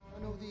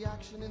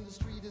action in the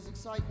street is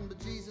exciting, but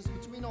Jesus,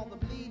 between all the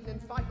bleeding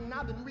and fighting,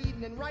 I've been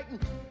reading and writing.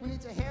 We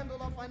need to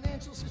handle our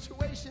financial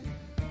situation.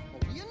 Are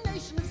we a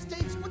nation of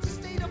states? What's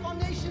the state of our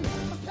nation?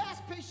 A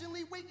past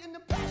patiently waiting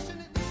and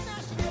passionately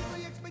smashing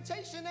every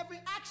expectation, every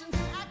action's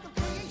an act of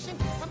creation.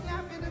 I'm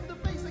laughing at the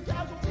face of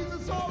casualties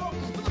and sorrow.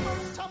 For the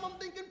first time, I'm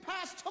thinking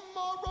past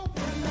tomorrow.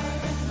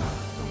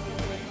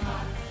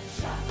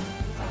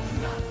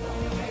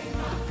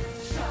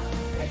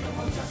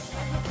 Just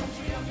like my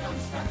country, I'm young,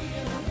 stocky,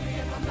 and hungry,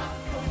 and I'm not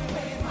throwing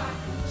away my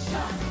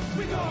shot.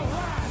 We gon'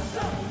 rise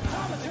up,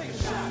 time to take a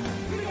shot.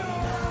 We gon'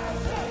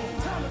 rise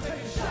up, time to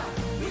take a shot.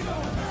 We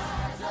gon'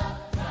 rise up,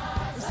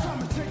 it's time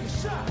to take a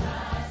shot.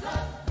 Rise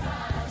up,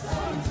 it's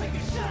time to take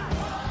a shot.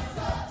 Rise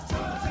up, it's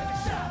time to take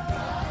a shot.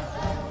 Rise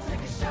up, take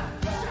a shot.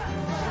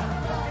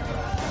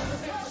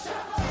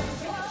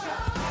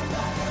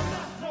 I'm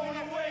not throwing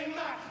away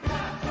my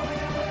shot.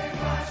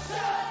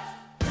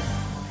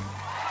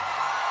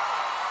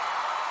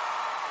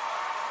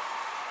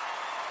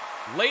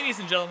 Ladies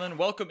and gentlemen,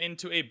 welcome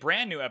into a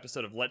brand new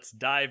episode of Let's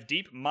Dive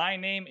Deep. My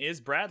name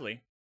is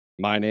Bradley.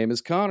 My name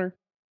is Connor.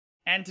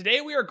 And today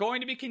we are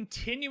going to be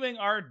continuing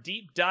our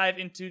deep dive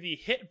into the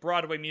hit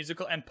Broadway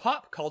musical and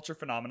pop culture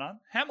phenomenon,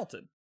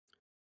 Hamilton.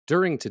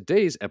 During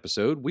today's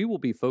episode, we will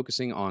be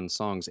focusing on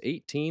songs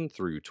 18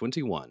 through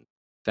 21.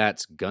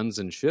 That's Guns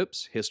and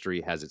Ships,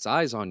 History Has Its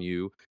Eyes on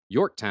You,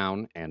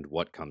 Yorktown, and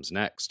What Comes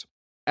Next.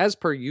 As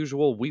per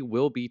usual, we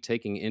will be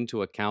taking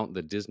into account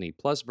the Disney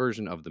Plus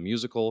version of the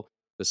musical,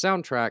 the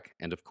soundtrack,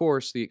 and of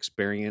course, the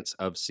experience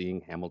of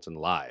seeing Hamilton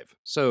live.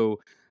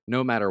 So,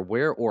 no matter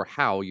where or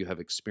how you have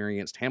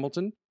experienced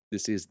Hamilton,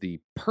 this is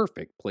the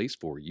perfect place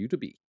for you to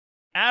be.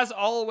 As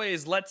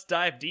always, Let's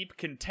Dive Deep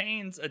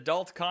contains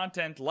adult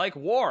content like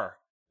war.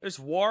 There's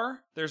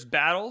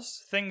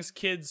battles, things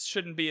kids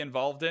shouldn't be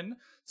involved in.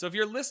 So if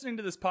you're listening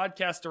to this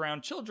podcast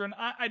around children,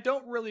 I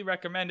don't really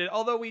recommend it,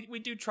 although we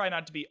do try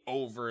not to be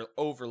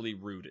overly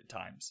rude at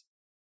times.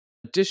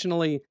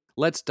 Additionally,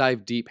 Let's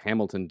Dive Deep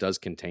Hamilton does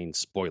contain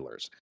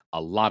spoilers.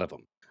 A lot of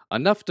them.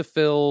 Enough to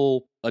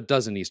fill a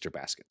dozen Easter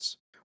baskets.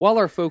 While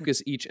our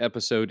focus each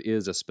episode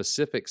is a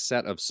specific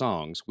set of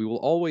songs, we will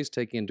always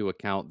take into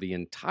account the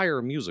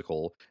entire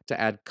musical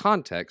to add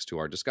context to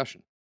our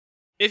discussion.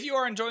 If you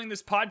are enjoying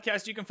this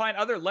podcast, you can find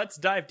other Let's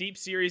Dive Deep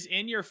series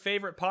in your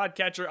favorite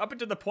podcatcher. Up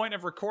until the point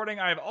of recording,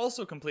 I have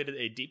also completed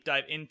a deep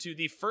dive into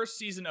the first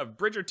season of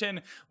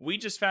Bridgerton. We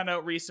just found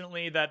out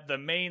recently that the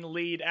main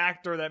lead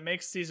actor that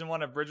makes season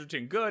 1 of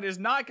Bridgerton good is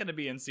not going to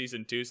be in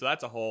season 2, so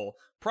that's a whole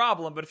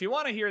problem. But if you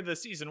want to hear the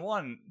season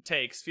 1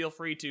 takes, feel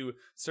free to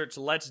search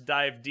Let's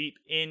Dive Deep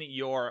in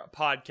your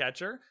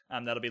podcatcher.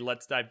 That'll be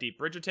Let's Dive Deep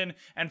Bridgerton.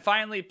 And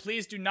finally,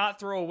 please do not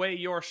throw away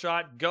your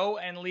shot. Go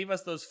and leave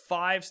us those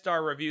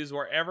 5-star reviews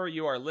wherever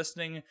you are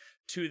listening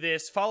to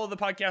this. Follow the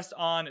podcast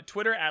on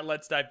Twitter at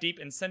Let's Dive Deep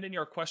and send in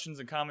your questions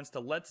and comments to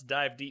Let's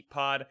Dive Deep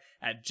Pod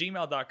at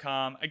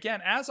gmail.com.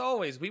 Again, as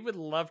always, we would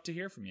love to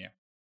hear from you.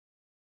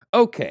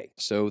 Okay,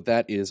 so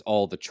that is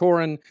all the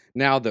chorin.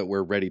 Now that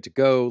we're ready to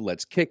go,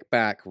 let's kick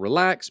back,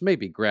 relax,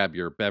 maybe grab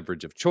your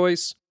beverage of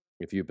choice.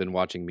 If you've been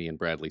watching me and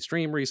Bradley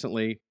stream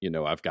recently, you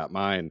know I've got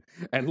mine.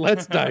 And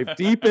let's dive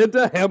deep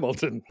into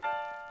Hamilton.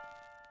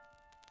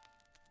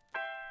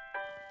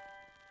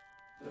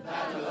 The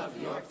Battle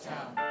of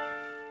Yorktown,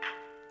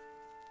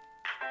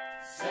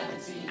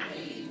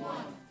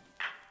 1781.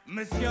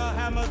 Monsieur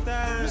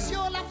Hamilton!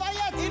 Monsieur Lafayette!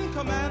 In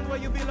command where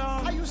you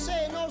belong! How you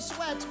say, no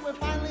sweat? We're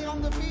finally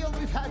on the field.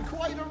 We've had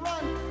quite a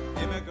run.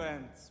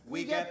 Immigrants,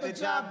 we get the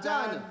job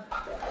done. So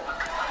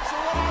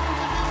what are we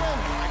doing?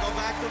 I go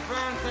back to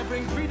France and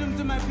bring freedom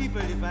to my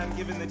people if I'm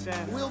given the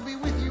chance. We'll be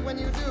with you when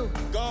you do.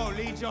 Go,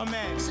 lead your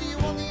men. See you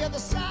on the other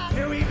side.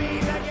 Here we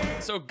meet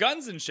again. So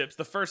Guns and Ships,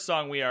 the first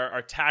song we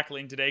are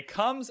tackling today,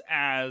 comes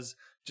as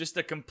just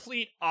a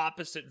complete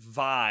opposite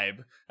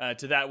vibe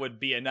to That Would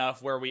Be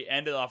Enough, where we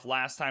ended off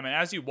last time. And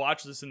as you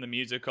watch this in the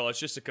musical, it's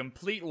just a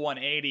complete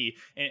 180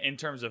 in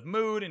terms of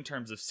mood, in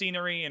terms of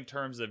scenery, in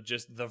terms of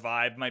just the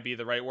vibe might be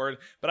the right word.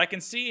 But I can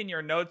see in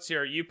your notes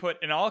here, you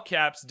put in all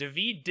caps,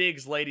 Daveed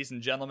Diggs, ladies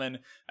and gentlemen,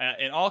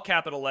 in all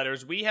capital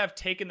letters. We have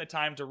taken the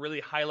time to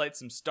really highlight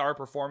some star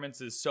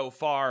performances so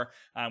far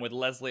with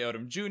Leslie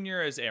Odom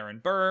Jr. as Aaron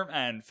Burr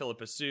and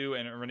Philippa Sue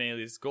and Renee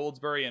Elise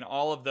Goldsberry and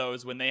all of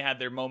those when they had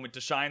their moment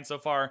to shine so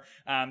far.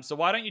 So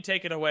why don't you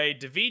take it away,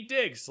 Daveed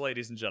Diggs,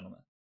 ladies and gentlemen?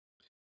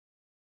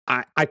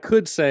 I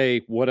could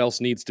say what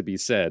else needs to be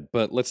said,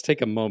 but let's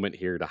take a moment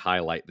here to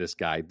highlight this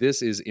guy.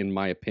 This is, in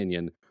my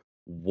opinion,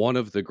 one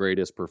of the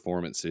greatest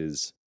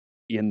performances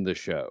in the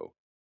show.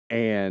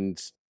 And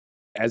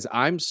as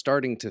I'm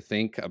starting to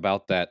think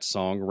about that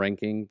song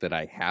ranking that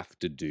I have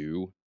to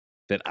do,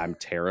 that I'm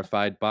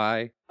terrified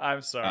by.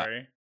 I'm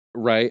sorry.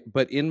 Right?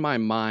 But in my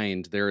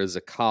mind, there is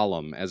a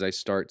column as I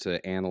start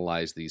to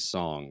analyze these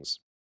songs.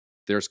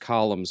 There's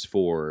columns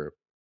for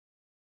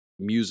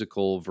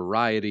musical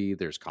variety,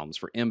 there's columns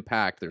for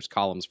impact, there's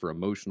columns for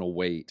emotional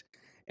weight.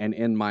 And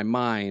in my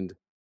mind,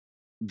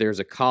 there's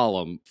a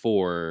column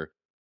for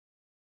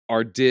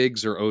are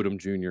Diggs or Odom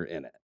Jr.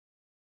 in it?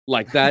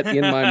 Like that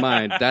in my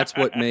mind, that's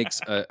what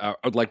makes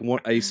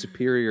a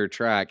superior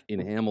track in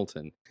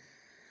Hamilton.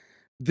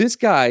 This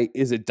guy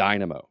is a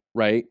dynamo,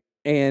 right?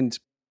 And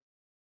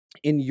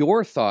in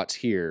your thoughts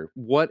here,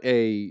 what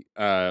a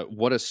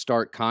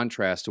stark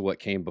contrast to what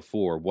came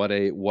before. What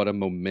a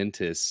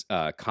momentous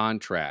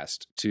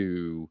contrast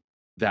to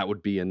That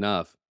Would Be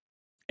Enough.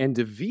 And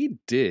Daveed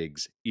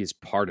Diggs is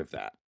part of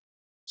that.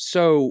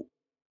 So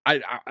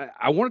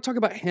I want to talk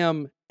about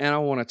him, and I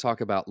want to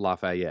talk about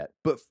Lafayette.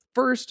 But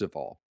first of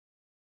all,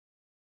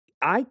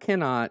 I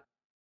cannot.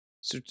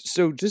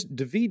 So just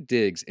Daveed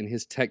Diggs and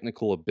his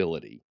technical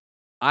ability,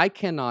 I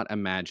cannot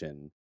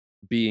imagine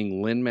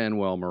being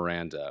Lin-Manuel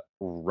Miranda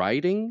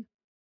writing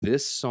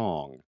this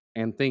song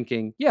and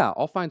thinking, yeah,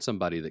 I'll find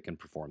somebody that can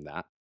perform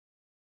that.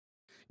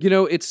 You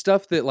know, it's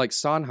stuff that like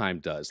Sondheim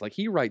does. Like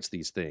he writes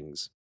these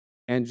things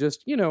and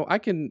just, I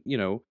can,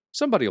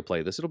 somebody will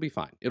play this. It'll be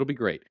fine. It'll be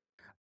great.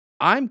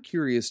 I'm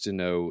curious to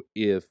know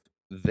if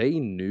they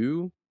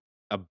knew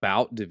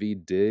about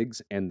Daveed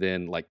Diggs and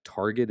then like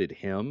targeted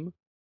him,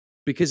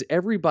 because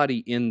everybody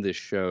in this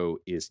show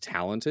is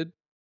talented.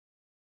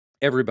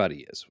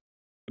 Everybody is.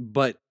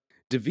 But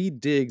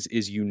Daveed Diggs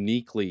is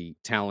uniquely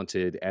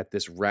talented at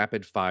this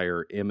rapid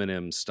fire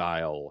Eminem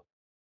style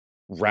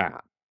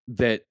rap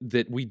that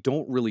we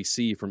don't really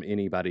see from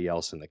anybody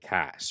else in the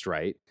cast,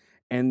 right?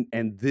 And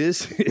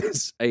this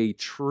is a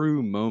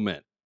true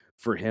moment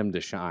for him to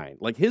shine.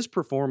 Like his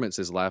performance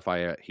as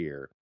Lafayette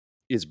here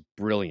is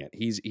brilliant.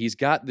 He's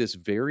got this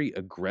very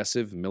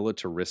aggressive,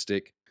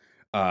 militaristic,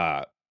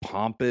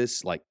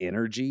 pompous like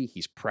energy.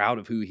 He's proud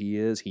of who he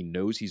is. He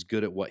knows he's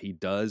good at what he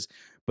does.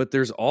 But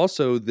there's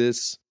also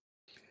this,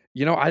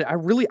 I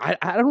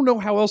don't know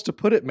how else to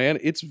put it, man.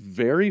 It's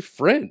very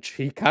French.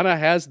 He kind of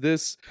has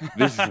this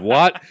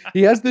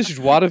he has this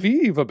joie de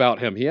vivre about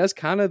him. He has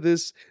kind of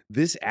this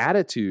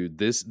attitude,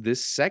 this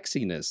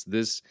sexiness,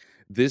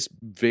 this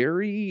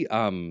very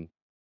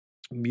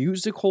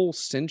musical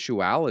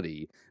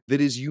sensuality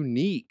that is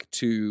unique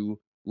to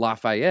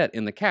Lafayette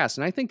in the cast.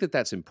 And I think that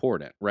that's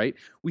important, right?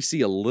 We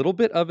see a little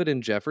bit of it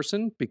in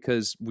Jefferson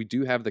because we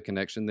do have the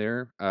connection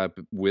there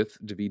with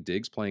Daveed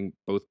Diggs playing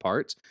both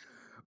parts.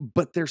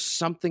 But there's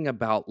something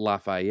about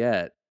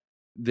Lafayette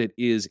that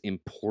is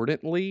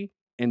importantly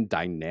and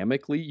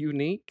dynamically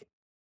unique.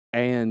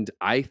 And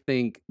I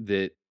think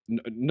that,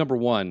 number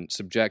one,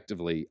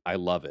 subjectively, I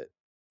love it.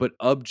 But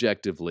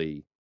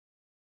objectively,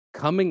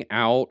 coming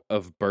out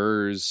of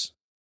Burr's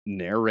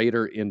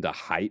narrator into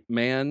hype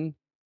man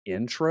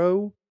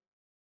intro,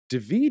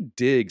 Daveed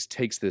Diggs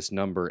takes this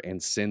number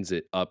and sends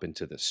it up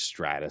into the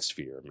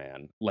stratosphere,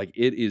 man. Like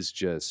it is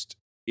just,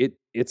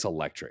 it's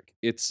electric.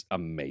 It's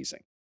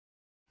amazing.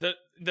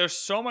 There's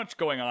so much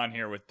going on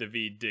here with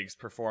Daveed Diggs'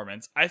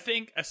 performance. I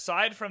think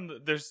aside from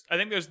there's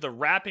the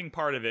rapping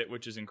part of it,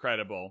 which is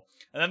incredible,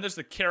 and then there's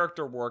the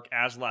character work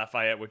as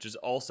Lafayette, which is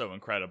also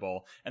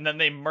incredible, and then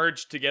they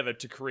merge together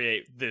to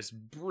create this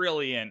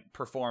brilliant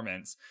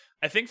performance.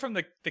 I think from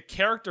the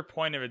character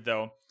point of it,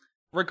 though,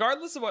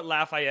 regardless of what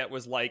Lafayette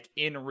was like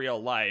in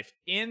real life,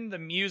 in the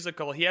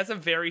musical, he has a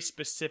very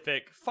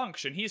specific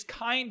function. He's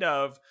kind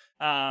of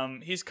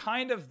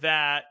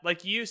that,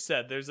 like you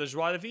said, there's a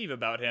joie de vivre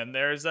about him.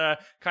 There's a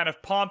kind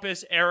of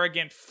pompous,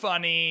 arrogant,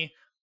 funny.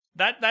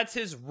 That's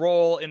his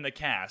role in the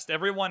cast.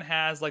 Everyone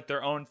has like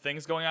their own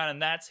things going on,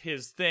 and that's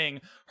his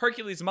thing.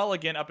 Hercules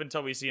Mulligan, up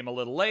until we see him a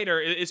little later,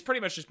 is pretty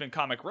much just been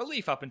comic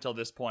relief up until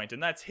this point,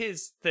 and that's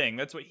his thing.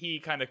 That's what he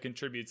kind of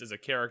contributes as a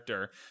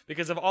character.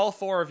 Because if all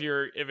four of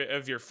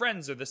your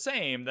friends are the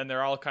same, then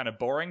they're all kind of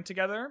boring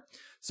together.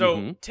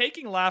 So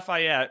taking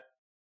Lafayette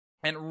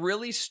and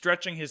really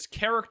stretching his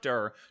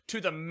character to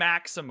the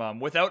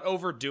maximum without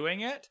overdoing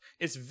it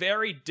is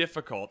very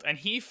difficult. And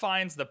he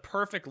finds the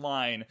perfect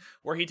line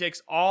where he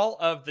takes all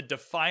of the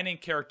defining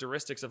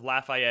characteristics of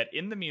Lafayette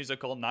in the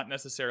musical, not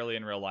necessarily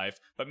in real life,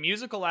 but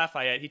musical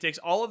Lafayette. He takes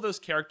all of those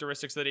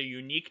characteristics that are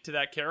unique to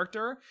that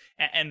character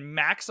and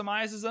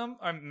maximizes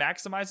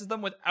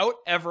them without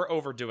ever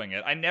overdoing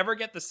it. I never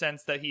get the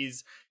sense that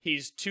he's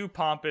too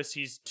pompous,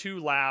 he's too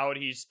loud,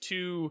 he's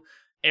too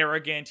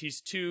arrogant,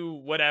 he's too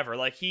whatever.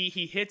 Like he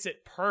hits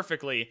it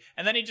perfectly,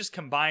 and then he just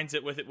combines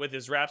it with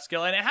his rap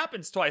skill, and it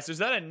happens twice. There's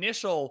that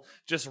initial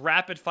just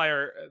rapid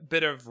fire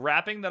bit of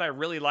rapping that I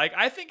really like.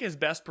 I think his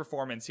best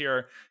performance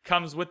here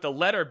comes with the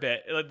letter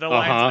bit, the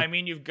lines. I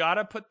mean, you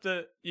gotta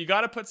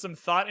put some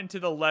thought into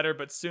the letter,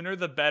 but sooner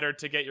the better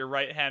to get your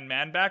right hand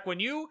man back.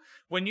 When you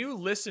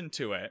listen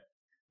to it,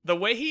 the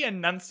way he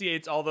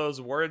enunciates all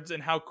those words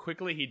and how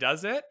quickly he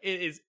does it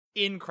is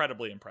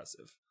incredibly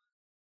impressive.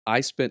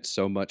 I spent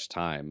so much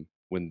time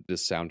when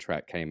this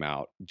soundtrack came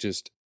out,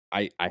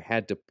 I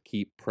had to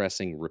keep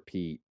pressing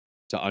repeat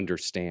to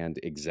understand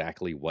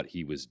exactly what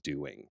he was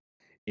doing.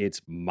 It's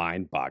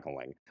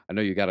mind-boggling. I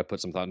know you got to put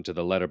some thought into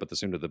the letter, but the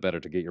sooner the better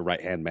to get your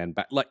right-hand man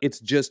back. Like it's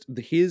just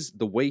the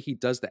way he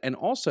does that. And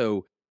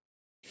also,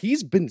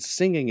 he's been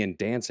singing and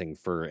dancing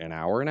for an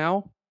hour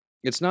now.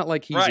 It's not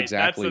like he's right.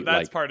 Exactly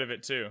that's part of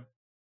it too.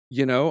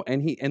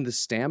 And the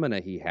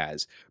stamina he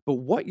has. But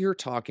what you're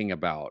talking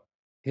about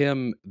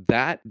him,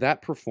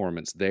 that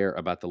performance there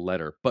about the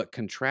letter, but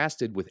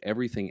contrasted with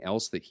everything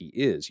else that he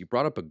is. You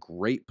brought up a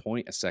great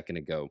point a second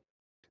ago.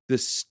 The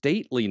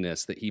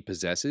stateliness that he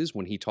possesses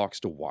when he talks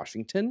to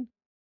Washington,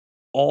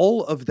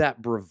 all of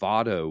that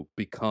bravado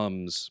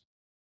becomes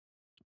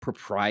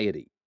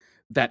propriety.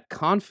 That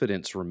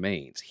confidence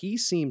remains. He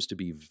seems to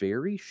be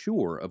very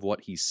sure of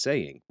what he's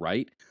saying,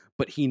 right?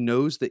 But he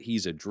knows that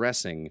he's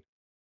addressing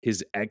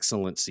His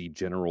Excellency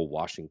General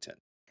Washington.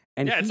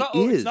 And Yeah,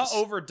 he it's not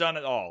overdone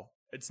at all.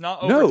 It's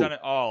not No. overdone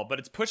at all, but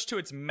it's pushed to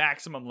its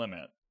maximum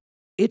limit.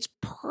 It's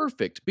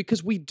perfect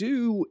because we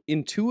do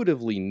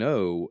intuitively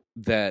know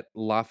that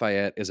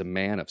Lafayette is a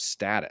man of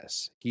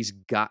status. He's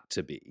got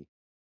to be.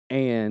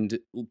 And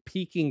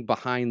peeking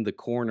behind the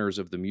corners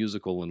of the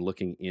musical and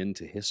looking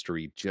into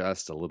history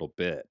just a little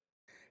bit,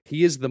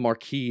 he is the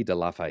Marquis de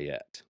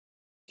Lafayette.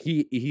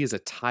 He is a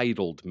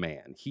titled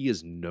man. He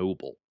is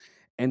noble.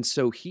 And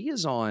so he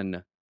is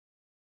on,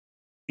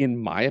 in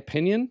my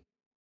opinion,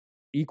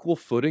 equal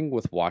footing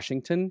with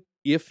Washington,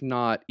 if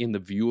not in the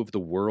view of the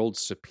world,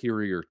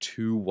 superior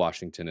to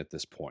Washington at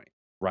this point,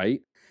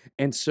 right?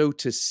 And so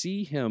to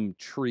see him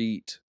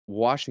treat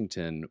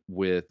Washington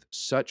with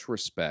such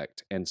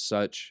respect and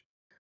such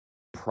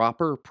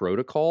proper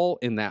protocol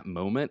in that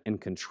moment and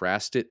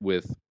contrast it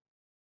with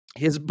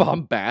his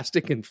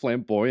bombastic and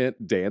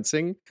flamboyant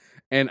dancing,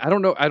 and I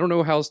don't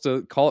know how else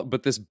to call it,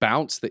 but this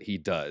bounce that he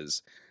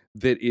does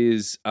that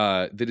is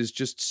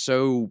just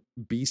so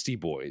Beastie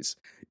Boys,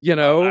 you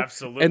know?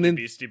 Absolutely, And then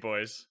Beastie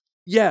Boys.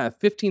 yeah,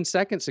 15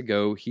 seconds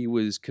ago, he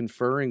was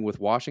conferring with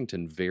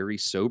Washington very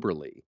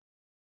soberly.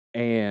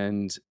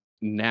 And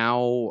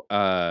now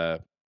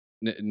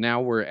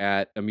now we're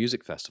at a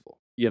music festival,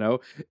 you know?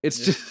 It's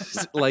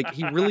just like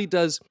he really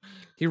does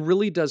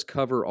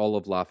cover all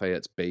of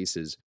Lafayette's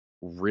bases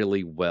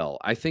really well.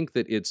 I think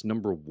that it's,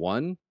 number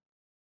one,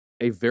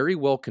 a very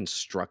well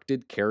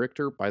constructed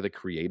character by the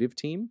creative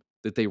team,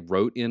 that they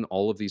wrote in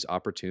all of these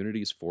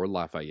opportunities for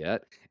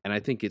Lafayette, and I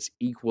think it's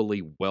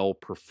equally well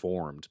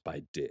performed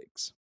by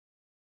Diggs.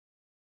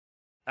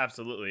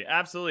 Absolutely.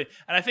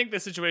 And I think the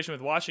situation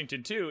with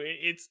Washington too,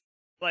 it's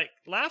like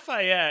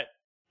Lafayette,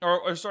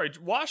 or sorry,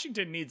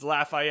 Washington needs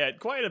Lafayette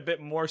quite a bit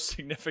more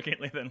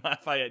significantly than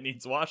Lafayette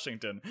needs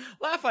Washington.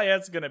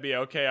 Lafayette's going to be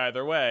okay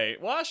either way.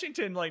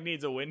 Washington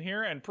needs a win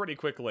here, and pretty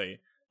quickly.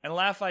 And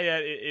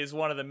Lafayette is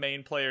one of the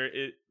main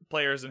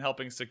players in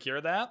helping secure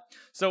that.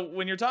 So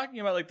when you're talking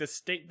about the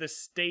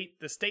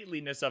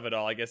stateliness of it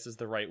all, I guess is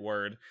the right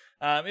word.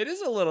 It is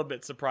a little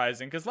bit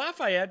surprising because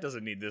Lafayette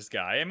doesn't need this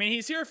guy. I mean,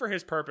 he's here for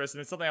his purpose, and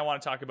it's something I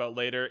want to talk about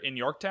later in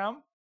Yorktown,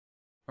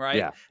 right?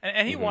 Yeah.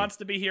 And he wants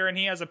to be here, and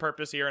he has a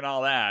purpose here, and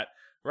all that.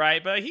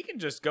 Right, but he can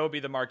just go be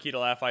the Marquis de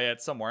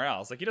Lafayette somewhere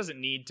else. He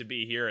doesn't need to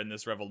be here in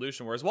this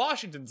revolution, whereas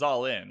Washington's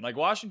all in.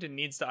 Washington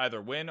needs to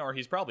either win or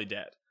he's probably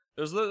dead.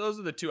 Those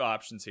are the two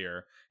options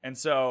here, and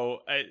so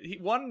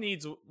one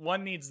needs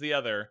the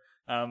other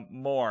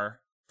more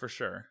for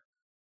sure.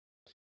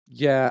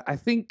 Yeah, I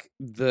think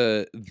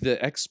the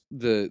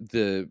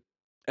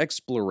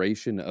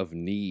exploration of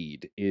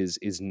need is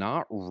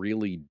not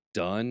really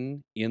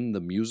done in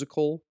the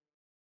musical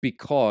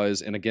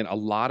because, and again, a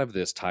lot of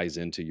this ties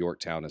into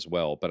Yorktown as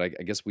well. But I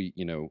guess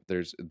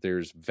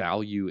there's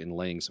value in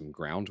laying some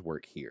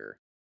groundwork here.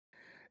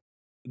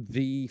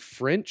 The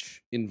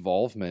French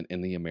involvement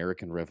in the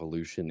American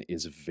Revolution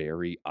is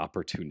very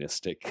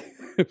opportunistic.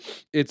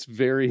 It's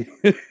very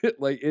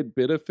it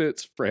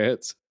benefits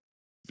France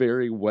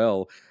very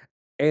well.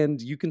 And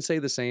you can say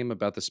the same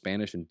about the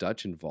Spanish and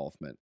Dutch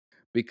involvement,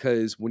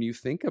 because when you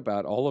think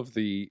about all of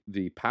the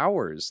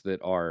powers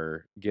that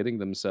are getting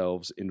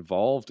themselves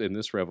involved in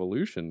this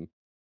revolution,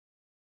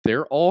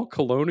 they're all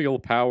colonial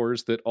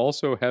powers that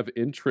also have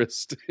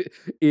interest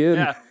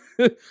in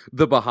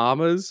the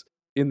Bahamas,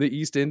 in the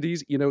East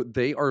Indies.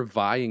 They are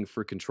vying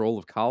for control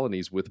of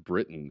colonies with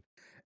Britain.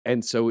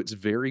 And so it's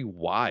very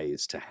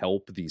wise to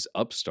help these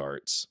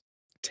upstarts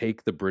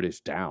take the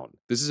British down.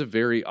 This is a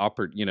very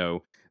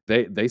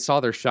they saw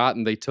their shot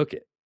and they took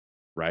it,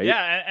 right?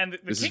 Yeah, and the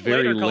this king is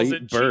very later calls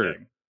late it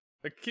burn.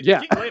 cheating.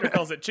 The king later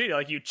calls it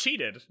cheating. You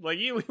cheated.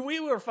 We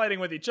were fighting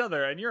with each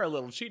other, and you're a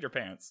little cheater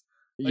pants.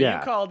 You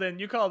called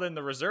in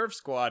the reserve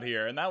squad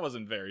here, and that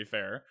wasn't very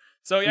fair.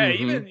 So yeah,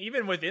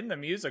 even within the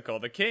musical,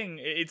 the king,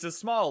 it's a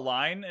small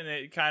line, and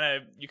you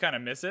kind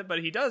of miss it, but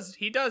he does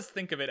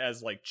think of it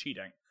as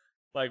cheating.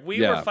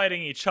 We were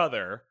fighting each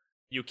other,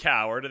 you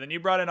coward, and then you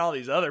brought in all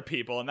these other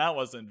people, and that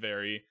wasn't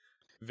very,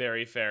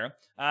 very fair.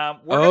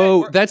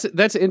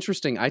 That's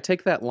interesting. I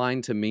take that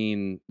line to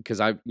mean,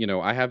 because I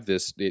have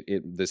this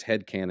this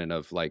headcanon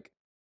of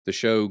the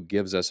show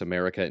gives us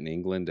America and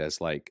England as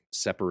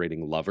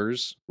separating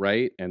lovers,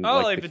 right? And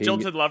the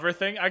jilted lover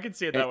thing. I could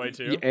see it that way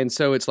too. And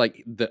so it's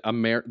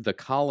the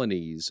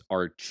colonies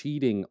are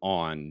cheating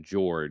on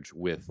George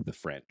with the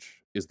French.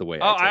 Is the way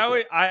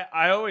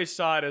I always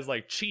saw it as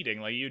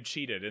cheating, you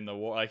cheated in the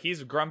war.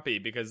 He's grumpy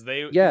because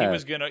he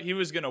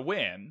was gonna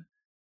win,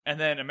 and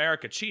then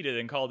America cheated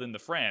and called in the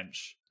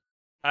French.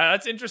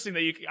 That's interesting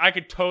that I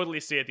could totally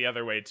see it the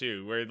other way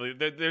too, where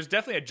there's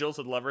definitely a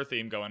jilted lover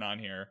theme going on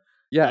here.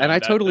 Yeah, and I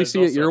totally that's see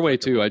it also your way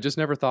too. applicable. I just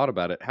never thought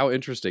about it. How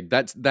interesting.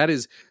 That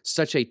is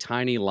such a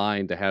tiny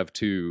line to have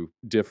two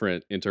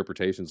different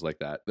interpretations like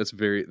that. That's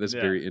very Yeah.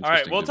 interesting. All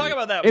right, we'll to talk me.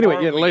 about that Anyway,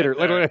 more yeah, when we later.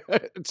 get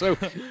there. So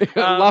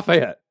Um,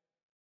 Lafayette.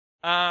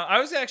 I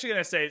was actually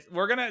gonna say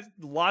we're gonna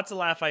lots of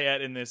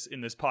Lafayette in this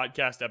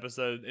podcast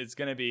episode. It's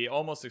gonna be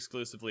almost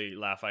exclusively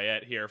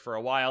Lafayette here for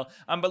a while.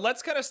 But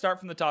let's kind of start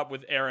from the top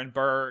with Aaron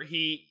Burr.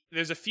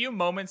 There's a few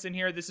moments in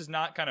here. This is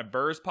not kind of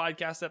Burr's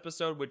podcast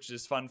episode, which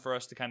is fun for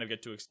us to kind of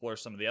get to explore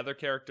some of the other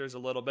characters a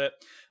little bit.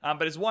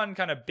 But his one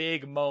kind of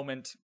big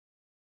moment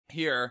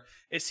here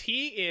is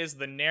he is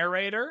the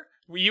narrator.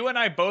 You and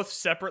I both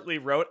separately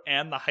wrote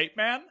and the hype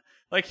man.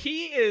 Like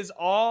he is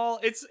all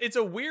it's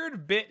a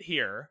weird bit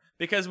here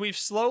because we've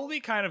slowly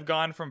kind of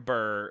gone from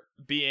Burr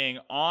being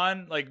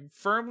on like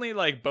firmly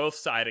like both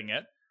siding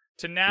it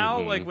to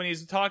now like when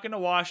he's talking to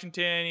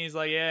Washington, he's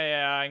like,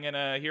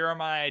 yeah, here are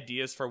my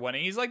ideas for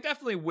winning. He's like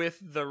definitely with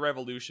the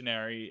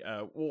Revolutionary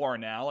War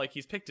now. Like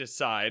he's picked his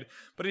side,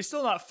 but he's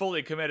still not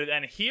fully committed.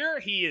 And here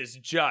he is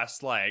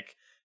just like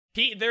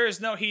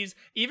he's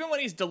even when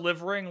he's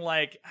delivering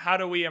like how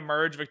do we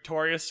emerge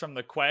victorious from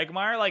the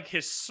quagmire, like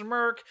his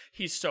smirk,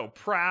 he's so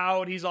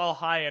proud, he's all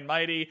high and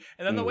mighty,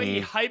 and then the way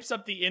he hypes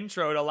up the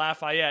intro to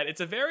Lafayette,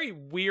 it's a very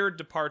weird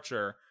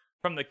departure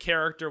from the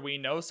character we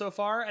know so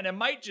far, and it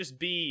might just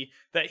be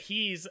that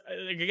he's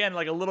again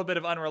like a little bit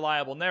of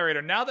unreliable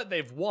narrator. Now that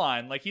they've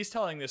won, like he's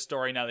telling this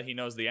story now that he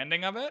knows the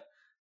ending of it.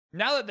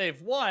 Now that they've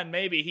won,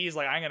 maybe he's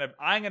like,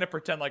 I'm gonna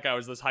pretend like I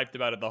was this hyped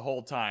about it the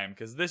whole time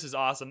because this is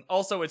awesome.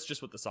 Also, it's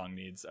just what the song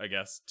needs, I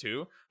guess,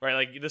 too. Right?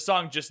 Like the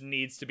song just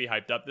needs to be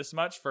hyped up this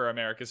much for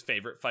America's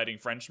favorite fighting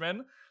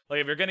Frenchman.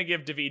 Like if you're gonna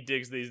give Daveed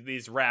Diggs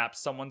these raps,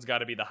 someone's got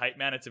to be the hype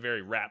man. It's a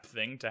very rap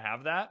thing to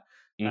have that.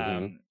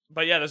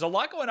 But yeah, there's a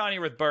lot going on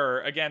here with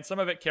Burr. Again, some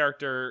of it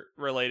character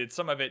related,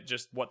 some of it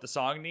just what the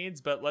song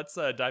needs. But let's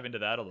dive into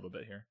that a little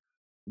bit here.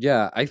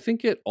 Yeah, I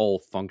think it all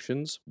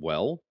functions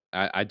well.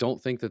 I don't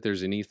think that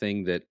there's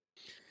anything that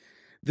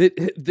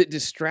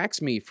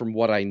distracts me from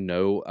what I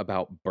know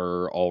about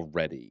Burr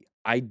already.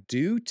 I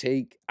do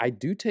take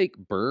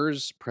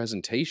Burr's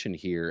presentation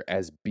here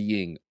as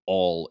being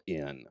all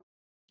in.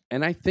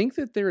 And I think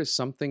that there is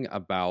something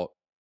about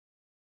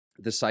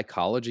the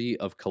psychology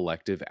of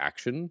collective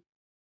action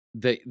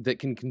that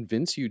can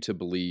convince you to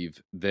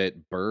believe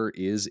that Burr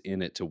is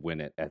in it to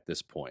win it at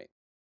this point.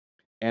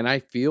 And I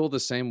feel the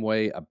same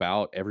way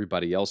about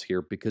everybody else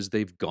here because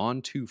they've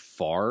gone too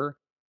far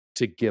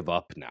to give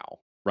up now,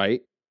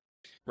 right?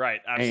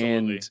 Right,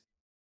 absolutely.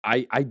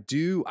 And I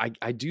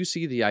do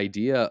see the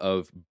idea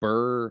of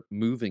Burr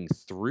moving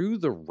through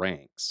the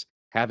ranks,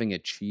 having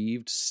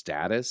achieved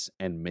status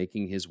and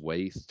making his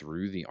way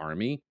through the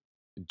army,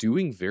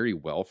 doing very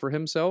well for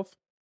himself.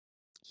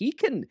 He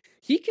can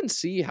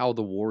see how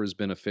the war is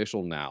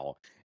beneficial now.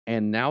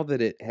 And now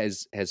that it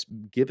has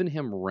given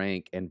him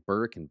rank and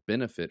Burr can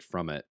benefit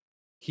from it,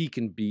 he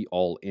can be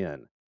all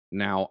in.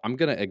 Now, I'm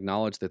going to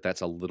acknowledge that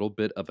that's a little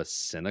bit of a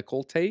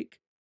cynical take,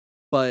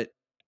 but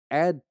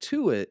add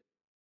to it,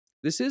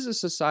 this is a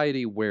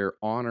society where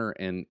honor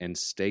and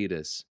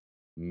status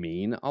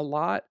mean a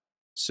lot.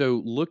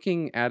 So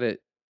looking at it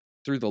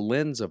through the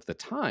lens of the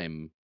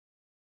time,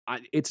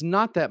 it's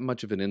not that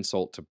much of an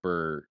insult to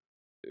Burr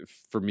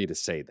for me to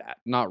say that.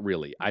 Not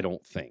really, I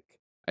don't think.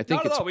 I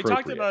think it's appropriate. We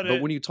talked about it.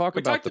 But when you talk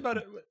about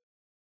it.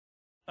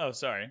 Oh,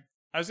 sorry.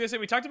 I was gonna say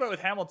we talked about it with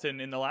Hamilton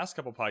in the last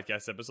couple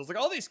podcast episodes. Like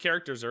all these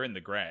characters are in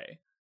the gray,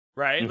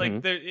 right? Like,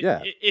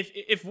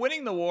 if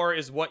winning the war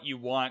is what you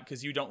want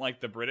because you don't like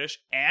the British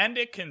and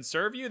it can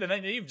serve you,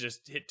 then you've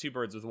just hit two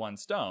birds with one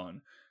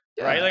stone.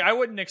 Yeah. Right? Like I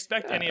wouldn't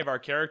expect any of our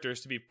characters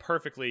to be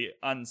perfectly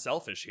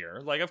unselfish here.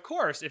 Like, of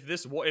course,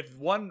 if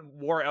one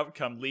war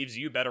outcome leaves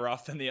you better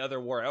off than the other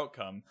war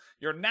outcome,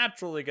 you're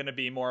naturally going to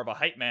be more of a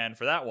hype man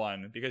for that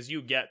one because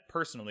you get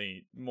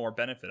personally more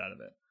benefit out of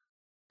it.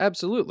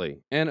 Absolutely.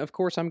 And of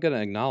course, I'm going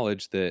to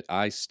acknowledge that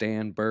I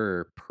stan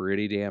Burr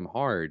pretty damn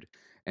hard.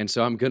 And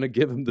so I'm going to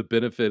give him the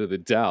benefit of the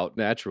doubt,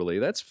 naturally.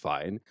 That's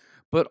fine.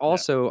 But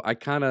also, I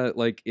kind of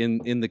like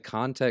in the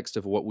context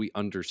of what we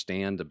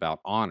understand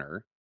about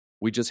honor,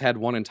 we just had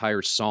one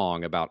entire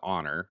song about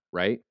honor,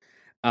 right?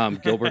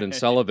 Gilbert and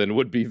Sullivan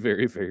would be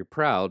very, very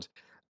proud.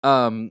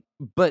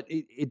 But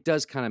it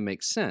does kind of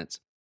make sense.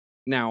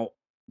 Now,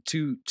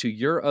 to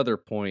your other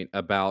point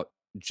about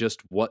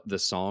just what the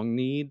song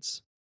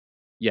needs,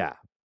 yeah,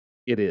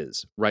 it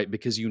is, right?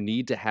 Because you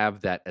need to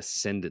have that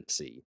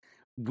ascendancy.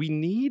 We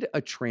need a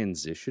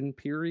transition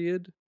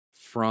period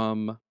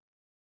from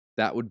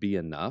that would be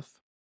enough.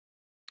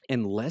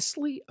 And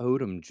Leslie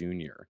Odom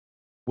Jr.,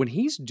 when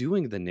he's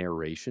doing the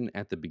narration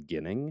at the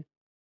beginning,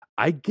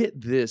 I get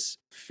this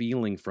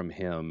feeling from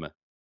him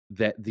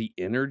that the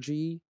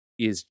energy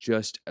is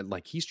just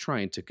like he's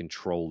trying to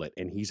control it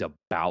and he's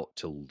about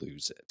to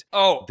lose it.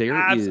 Oh,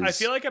 I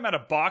feel like I'm at a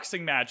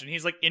boxing match and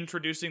he's like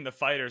introducing the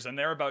fighters and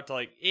they're about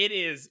to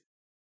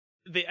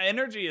the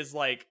energy is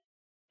like,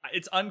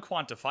 it's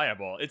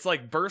unquantifiable. It's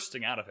like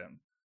bursting out of him.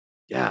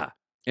 Yeah.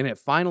 And it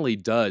finally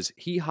does.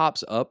 He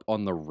hops up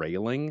on the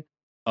railing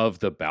of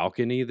the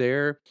balcony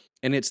there,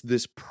 and it's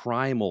this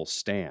primal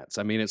stance.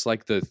 I mean, it's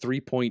like the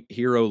 3-point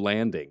hero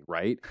landing,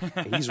 right?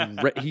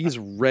 He's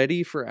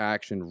ready for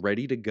action,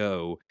 ready to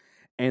go.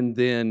 And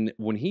then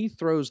when he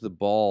throws the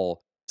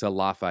ball to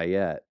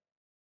Lafayette,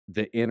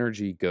 the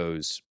energy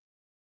goes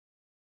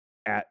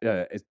at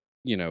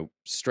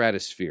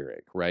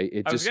stratospheric, right?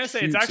 It I was just gonna say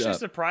it's shoots actually up.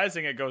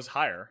 surprising it goes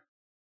higher.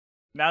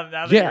 Now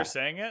that Yeah. you're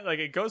saying it, like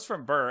it goes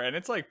from Burr, and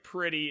it's like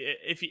pretty.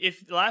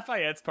 If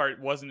Lafayette's part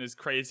wasn't as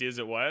crazy as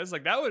it was,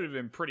 like that would have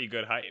been pretty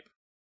good hype,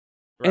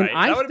 And right?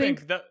 I That would have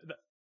think been.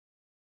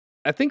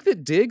 I think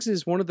that Diggs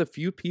is one of the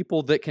few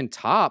people that can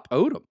top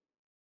Odom.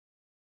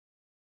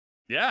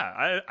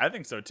 Yeah, I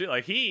think so too.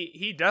 Like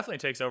he definitely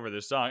takes over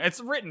this song. It's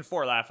written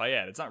for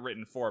Lafayette. It's not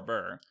written for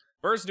Burr.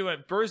 Burr's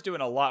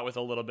doing a lot with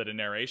a little bit of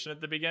narration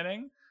at the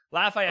beginning.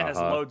 Lafayette has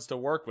loads to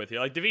work with here.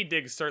 Like Daveed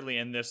Diggs certainly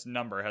in this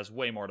number has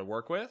way more to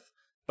work with.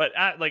 But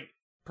like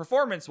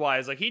performance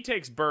wise, like he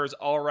takes Burr's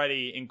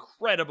already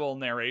incredible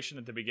narration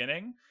at the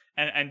beginning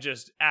and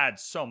just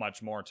adds so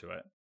much more to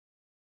it.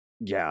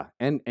 Yeah,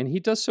 and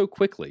he does so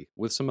quickly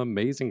with some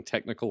amazing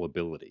technical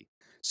ability.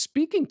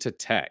 Speaking to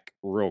tech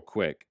real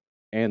quick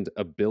and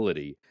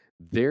ability,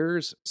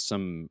 there's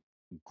some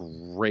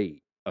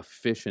great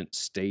efficient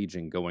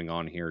staging going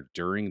on here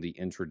during the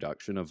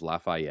introduction of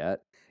Lafayette.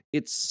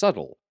 It's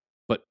subtle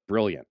but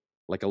brilliant.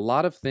 Like a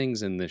lot of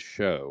things in this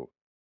show,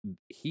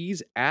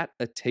 he's at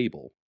a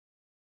table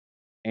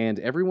and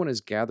everyone is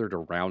gathered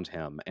around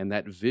him, and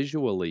that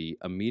visually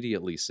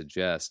immediately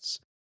suggests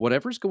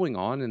whatever's going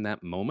on in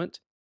that moment,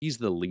 he's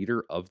the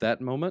leader of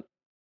that moment.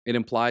 It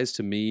implies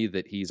to me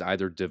that he's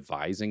either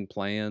devising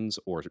plans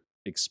or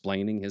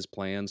explaining his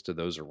plans to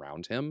those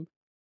around him.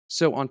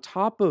 So, on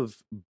top of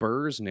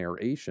Burr's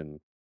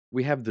narration,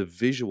 we have the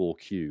visual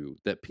cue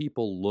that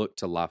people look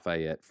to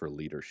Lafayette for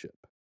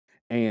leadership.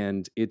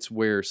 And it's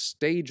where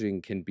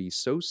staging can be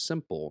so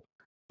simple,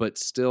 but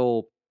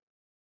still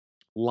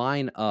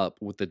line up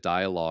with the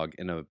dialogue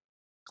in a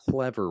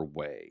clever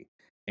way.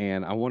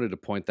 And I wanted to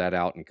point that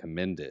out and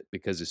commend it,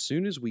 because as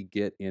soon as we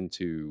get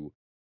into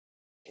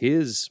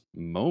his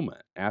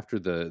moment after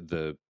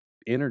the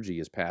energy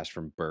is passed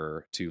from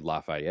Burr to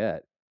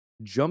Lafayette,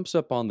 jumps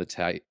up on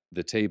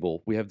the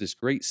table. We have this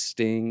great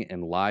sting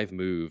and live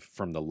move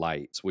from the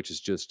lights, which is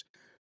just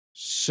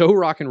so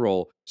rock and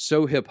roll,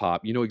 so hip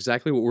hop. You know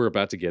exactly what we're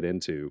about to get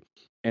into.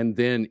 And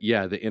then,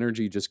 yeah, the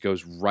energy just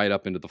goes right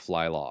up into the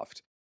fly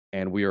loft,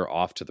 and we are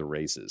off to the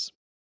races.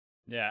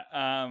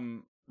 Yeah.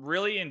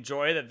 Really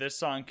enjoy that this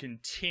song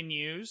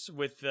continues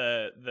with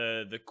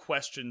the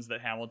questions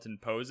that Hamilton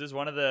poses.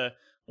 One of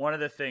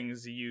the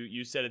things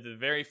you said at the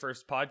very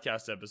first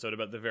podcast episode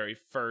about the very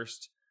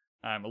first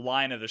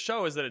line of the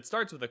show is that it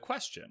starts with a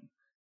question.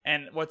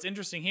 And what's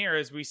interesting here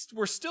is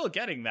we're still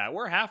getting that.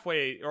 We're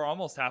halfway or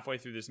almost halfway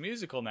through this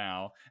musical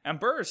now, and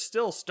Burr is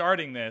still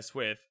starting this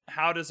with,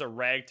 how does a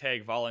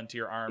ragtag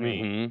volunteer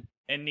army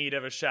in need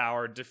of a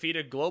shower defeat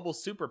a global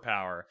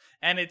superpower?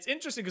 And it's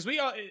interesting because we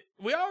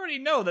already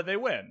know that they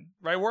win,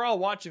 right? We're all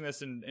watching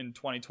this in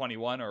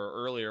 2021 or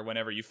earlier,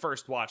 whenever you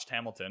first watched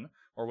Hamilton,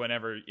 or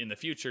whenever in the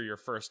future you're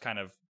first kind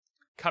of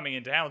coming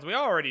into Hamilton. We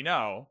already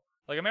know,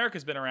 like,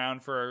 America's been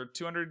around for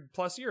 200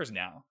 plus years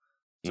now.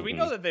 So we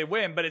know that they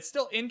win, but it's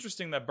still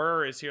interesting that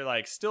Burr is here,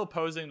 like, still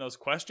posing those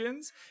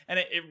questions, and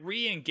it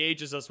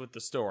re-engages us with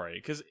the story.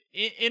 Because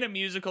in a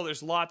musical,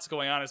 there's lots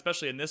going on,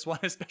 especially in this one,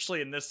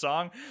 especially in this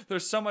song.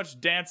 There's so much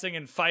dancing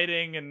and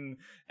fighting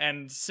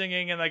and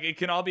singing, and like it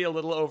can all be a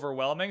little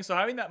overwhelming. So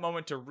having that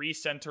moment to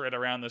recenter it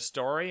around the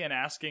story and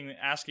asking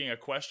a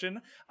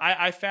question,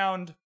 I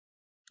found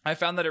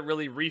that it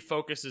really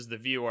refocuses the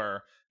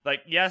viewer.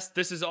 Like, yes,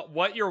 this is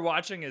what you're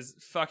watching is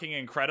fucking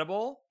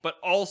incredible, but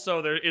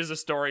also there is a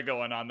story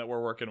going on that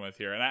we're working with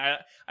here. And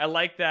I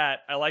like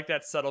that. I like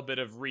that subtle bit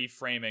of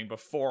reframing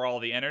before all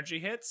the energy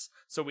hits,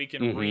 so we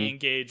can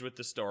re-engage with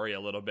the story a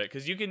little bit.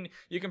 Because you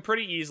can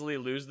pretty easily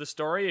lose the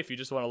story if you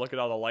just want to look at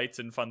all the lights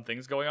and fun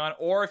things going on,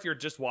 or if you're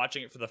just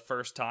watching it for the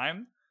first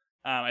time.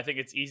 I think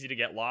it's easy to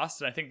get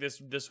lost, and I think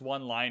this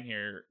one line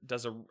here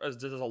does a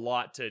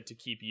lot to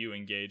keep you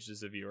engaged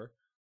as a viewer.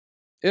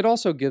 It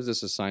also gives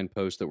us a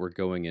signpost that we're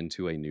going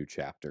into a new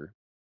chapter.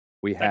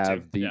 We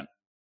have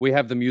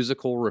the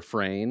musical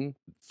refrain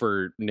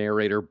for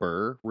narrator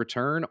Burr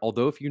return,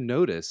 although if you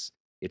notice,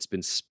 it's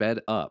been sped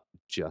up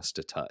just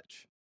a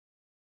touch.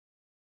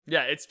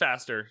 Yeah, it's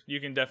faster. You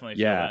can definitely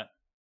feel that.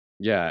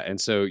 Yeah, and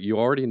so you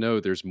already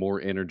know there's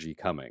more energy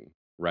coming,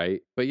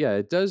 right? But yeah,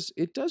 it does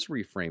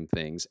reframe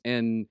things,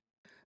 and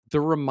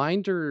the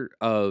reminder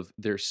of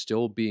there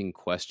still being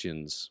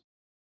questions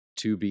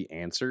to be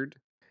answered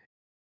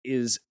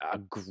is a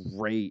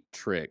great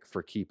trick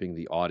for keeping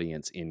the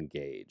audience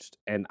engaged.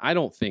 And I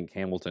don't think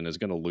Hamilton is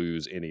going to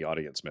lose any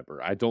audience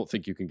member. I don't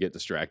think you can get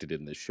distracted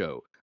in this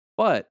show.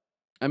 But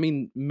I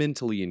mean,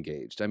 mentally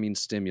engaged. I mean,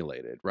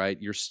 stimulated, right?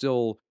 You're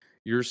still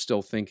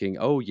thinking,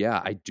 "Oh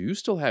yeah, I do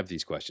still have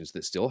these questions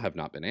that still have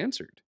not been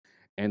answered."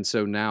 And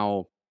so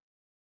now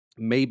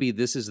maybe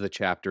this is the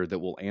chapter that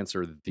will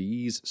answer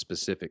these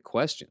specific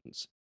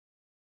questions.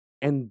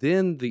 And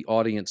then the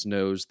audience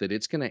knows that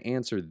it's going to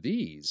answer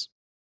these,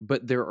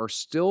 but there are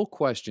still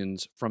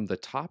questions from the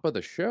top of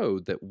the show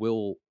that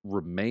will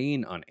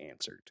remain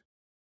unanswered,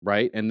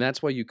 right? And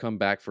that's why you come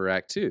back for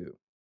Act Two,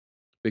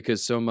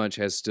 because so much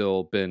has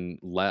still been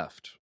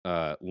left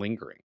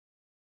lingering.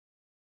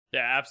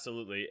 Yeah,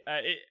 absolutely.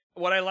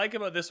 What I like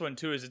about this one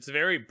too is it's a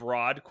very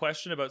broad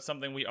question about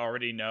something we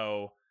already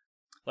know,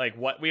 like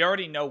we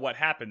already know what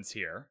happens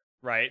here,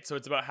 right? So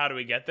it's about how do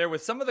we get there.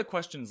 With some of the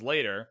questions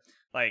later,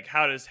 like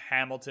how does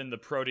Hamilton, the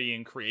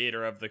protean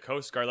creator of the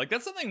Coast Guard, like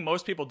that's something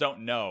most people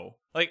don't know.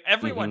 Like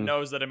everyone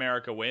knows that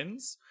America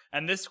wins,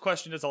 and this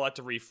question does a lot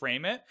to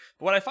reframe it.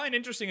 But what I find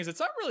interesting is it's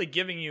not really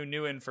giving you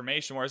new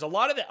information, whereas a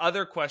lot of the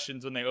other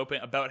questions when they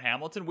open about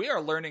Hamilton, we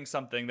are learning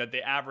something that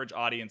the average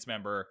audience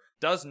member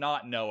does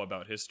not know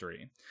about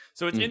history.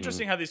 So it's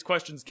interesting how these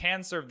questions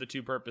can serve the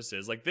two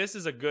purposes. Like this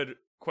is a good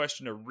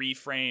question to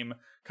reframe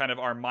kind of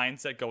our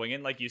mindset going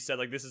in. Like you said,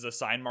 like this is a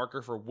sign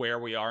marker for where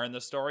we are in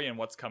the story and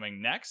what's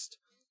coming next.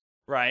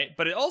 Right,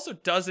 but it also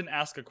doesn't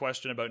ask a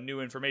question about new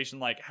information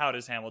like how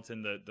does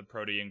Hamilton, the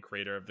protean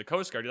creator of the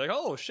Coast Guard, you're like,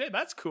 oh shit,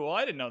 that's cool.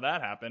 I didn't know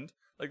that happened.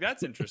 Like,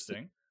 that's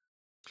interesting.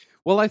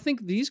 Well, I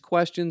think these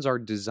questions are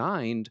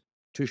designed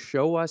to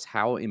show us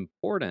how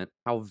important,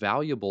 how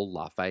valuable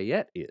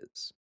Lafayette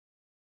is.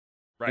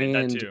 Right,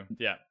 And that too,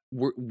 yeah.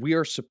 we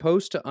are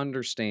supposed to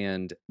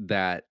understand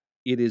that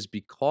it is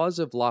because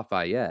of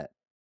Lafayette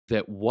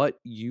that what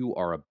you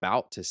are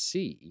about to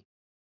see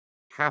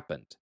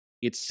happened.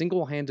 It's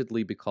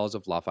single-handedly because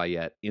of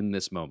Lafayette in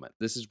this moment.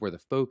 This is where the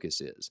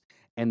focus is.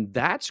 And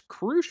that's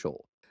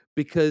crucial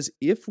because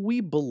if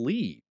we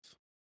believe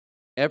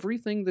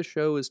everything the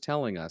show is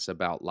telling us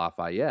about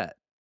Lafayette,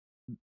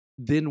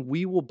 then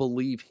we will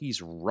believe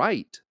he's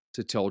right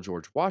to tell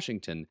George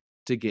Washington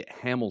to get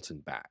Hamilton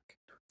back.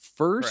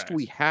 First, Correct.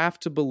 we have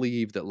to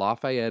believe that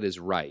Lafayette is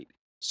right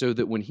so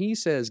that when he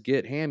says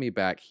get Hammy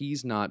back,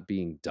 he's not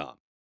being dumb.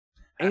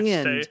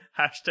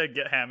 Hashtag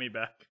get Hammy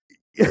back.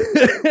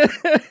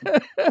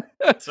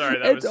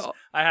 Sorry,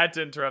 I had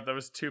to interrupt. That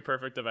was too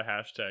perfect of a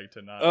hashtag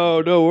to not.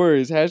 Oh, no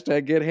worries.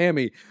 Hashtag get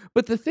hammy.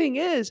 But the thing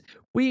is,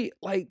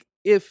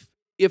 if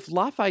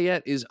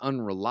Lafayette is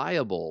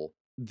unreliable,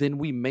 then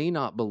we may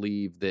not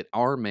believe that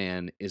our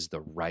man is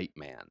the right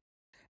man.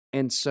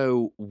 And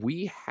so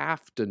we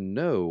have to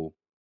know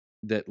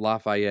that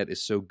Lafayette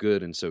is so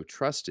good and so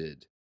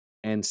trusted,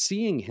 and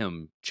seeing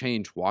him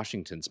change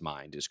Washington's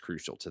mind is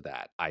crucial to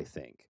that, I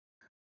think.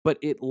 But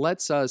it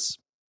lets us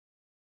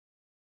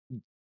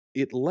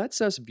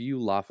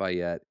view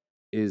Lafayette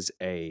as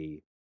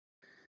a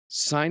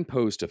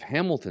signpost of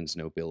Hamilton's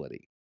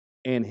nobility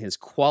and his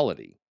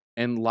quality.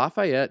 And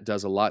Lafayette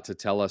does a lot to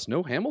tell us,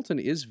 no, Hamilton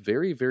is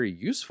very, very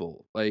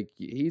useful. Like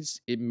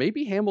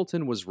maybe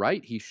Hamilton was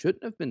right. He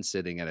shouldn't have been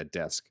sitting at a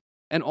desk.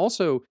 And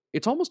also,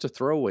 it's almost a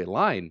throwaway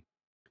line.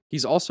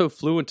 He's also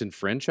fluent in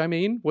French. I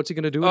mean, what's he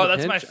going to do? Oh,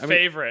 that's my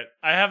favorite.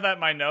 I have that in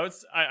my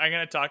notes. I'm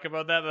going to talk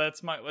about that.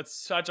 That's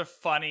such a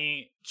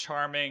funny,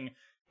 charming.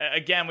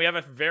 Again, we have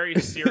a very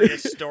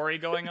serious story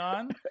going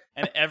on,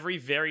 and every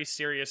very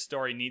serious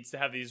story needs to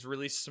have these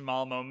really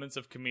small moments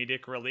of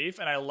comedic relief,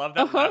 and I love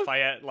that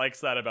Lafayette likes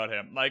that about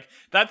him. Like,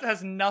 that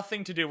has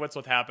nothing to do with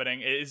what's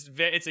happening.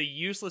 It's a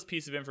useless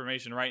piece of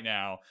information right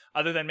now,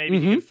 other than maybe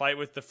he can fight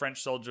with the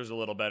French soldiers a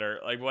little better,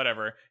 like,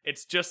 whatever.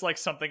 It's just, like,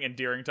 something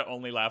endearing to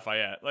only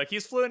Lafayette. Like,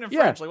 he's fluent in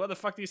French. Like, what the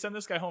fuck do you send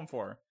this guy home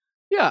for?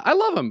 Yeah, I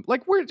love him.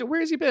 Like, where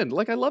has he been?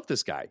 Like, I love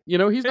this guy. You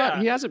know, he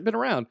hasn't been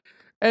around.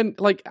 And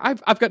like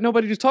I've got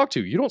nobody to talk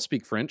to. You don't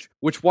speak French,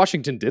 which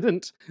Washington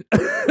didn't.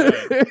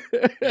 Right.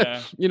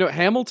 Yeah. You know,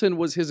 Hamilton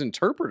was his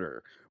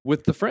interpreter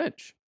with the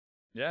French.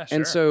 Yeah, sure.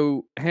 And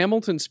so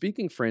Hamilton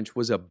speaking French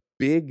was a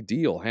big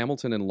deal.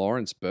 Hamilton and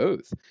Lawrence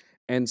both.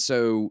 And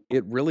so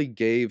it really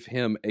gave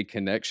him a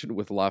connection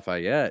with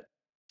Lafayette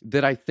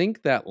that I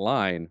think that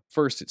line,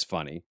 first, it's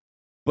funny,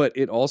 but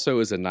it also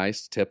is a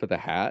nice tip of the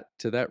hat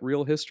to that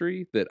real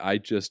history that I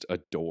just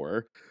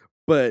adore.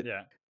 But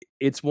yeah.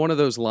 It's one of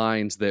those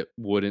lines that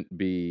wouldn't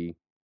be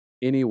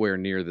anywhere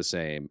near the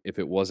same if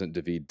it wasn't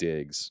Daveed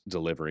Diggs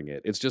delivering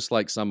it. It's just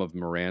like some of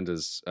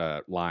Miranda's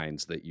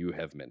lines that you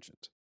have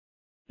mentioned.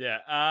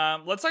 Yeah.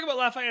 Let's talk about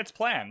Lafayette's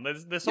plan.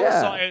 This whole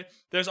song,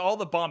 there's all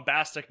the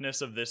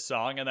bombasticness of this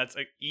song, and that's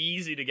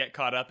easy to get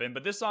caught up in.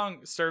 But this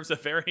song serves a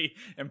very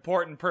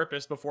important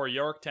purpose before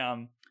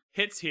Yorktown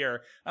hits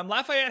here.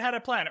 Lafayette had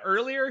a plan.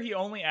 Earlier, he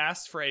only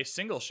asked for a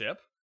single ship,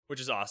 which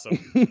is awesome.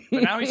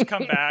 But now he's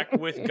come back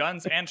with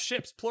guns and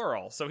ships,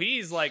 plural. So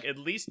he's like at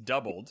least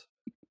doubled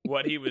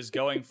what he was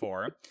going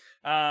for.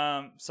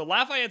 So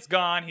Lafayette's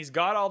gone. He's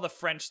got all the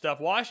French stuff.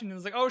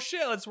 Washington's like, oh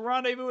shit, let's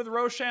rendezvous with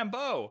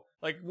Rochambeau.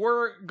 Like,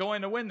 we're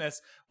going to win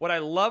this. What I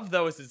love,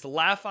 though, is it's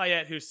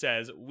Lafayette who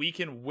says, we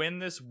can win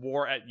this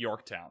war at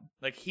Yorktown.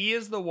 Like, he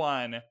is the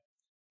one,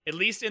 at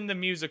least in the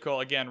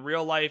musical, again,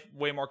 real life,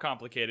 way more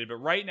complicated.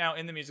 But right now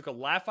in the musical,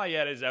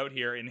 Lafayette is out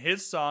here in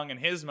his song, in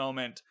his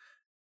moment,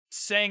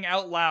 saying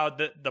out loud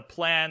that the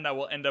plan that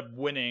will end up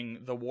winning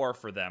the war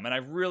for them. And I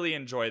really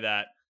enjoy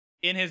that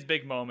in his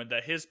big moment,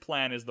 that his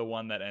plan is the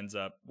one that ends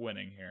up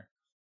winning here.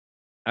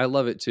 I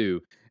love it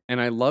too. And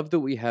I love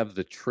that we have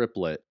the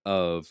triplet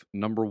of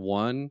number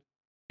one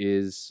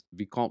is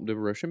Vicomte de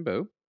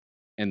Rochambeau,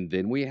 and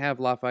then we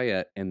have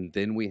Lafayette, and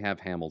then we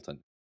have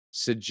Hamilton,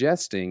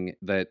 suggesting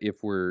that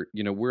if we're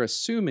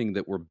assuming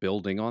that we're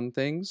building on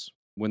things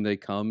when they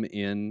come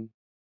in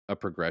a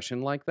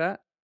progression like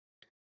that.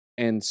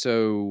 And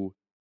so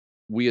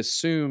we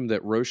assume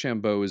that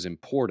Rochambeau is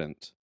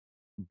important,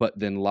 but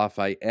then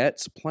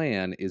Lafayette's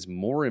plan is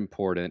more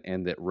important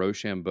and that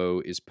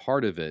Rochambeau is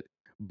part of it.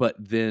 But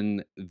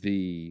then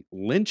the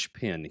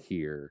linchpin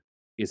here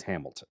is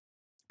Hamilton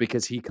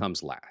because he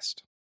comes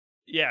last.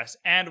 Yes,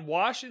 and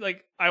Washington,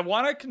 like, I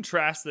want to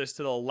contrast this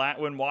to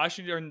when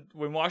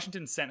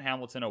Washington sent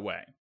Hamilton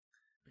away,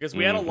 because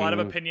we had a lot of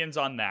opinions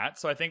on that.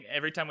 So I think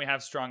every time we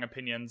have strong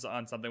opinions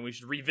on something, we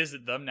should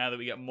revisit them now that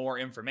we get more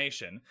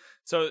information.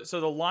 So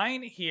the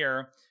line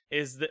here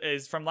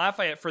is from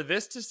Lafayette: "For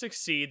this to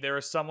succeed, there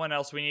is someone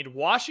else we need."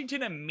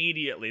 Washington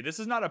immediately. This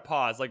is not a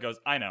pause. Like goes,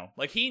 I know.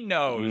 Like he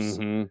knows,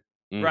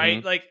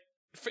 right? Like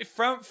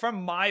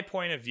from my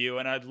point of view,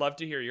 and I'd love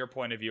to hear your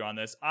point of view on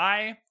this.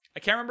 I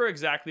can't remember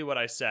exactly what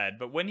I said,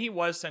 but when he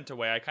was sent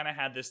away, I kind of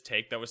had this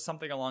take that was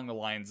something along the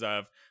lines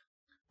of,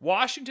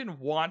 Washington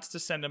wants to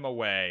send him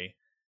away.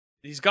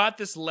 He's got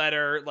this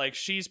letter, like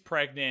she's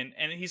pregnant,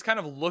 and he's kind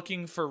of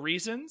looking for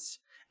reasons.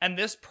 And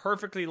this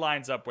perfectly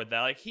lines up with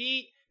that. Like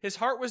his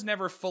heart was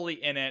never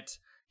fully in it.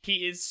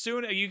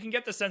 You can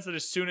get the sense that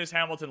as soon as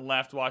Hamilton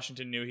left,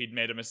 Washington knew he'd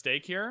made a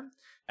mistake here.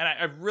 And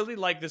I really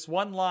like this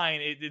one line.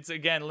 It's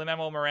again,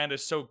 Lin-Manuel Miranda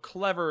is so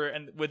clever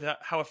and with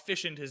how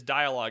efficient his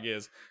dialogue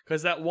is.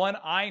 Because that one,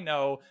 I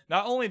know,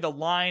 not only the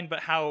line, but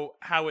how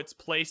it's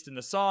placed in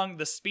the song,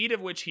 the speed of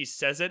which he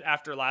says it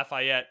after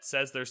Lafayette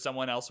says there's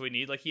someone else we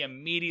need. Like he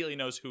immediately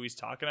knows who he's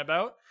talking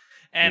about.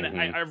 And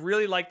I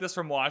really like this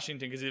from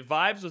Washington because it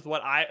vibes with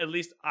what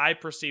I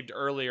perceived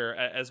earlier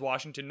as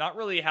Washington not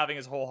really having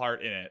his whole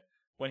heart in it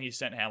when he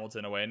sent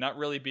Hamilton away, and not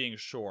really being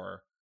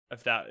sure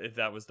if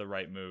that was the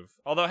right move.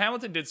 Although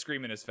Hamilton did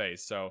scream in his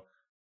face, so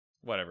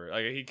whatever.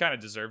 Like he kind of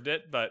deserved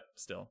it, but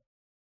still.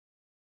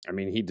 I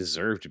mean, he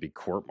deserved to be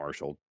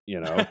court-martialed,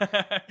 you know?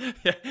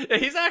 Yeah,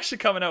 he's actually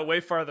coming out way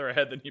farther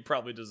ahead than he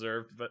probably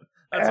deserved, but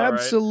that's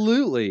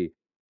absolutely. All right.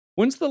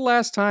 When's the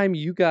last time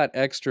you got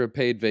extra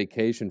paid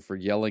vacation for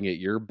yelling at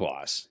your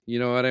boss? You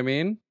know what I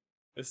mean?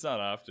 It's not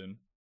often.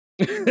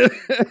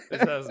 This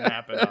doesn't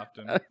happen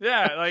often.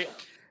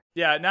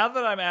 Yeah, now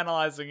that I'm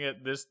analyzing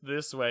it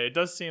this way, it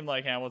does seem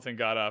like Hamilton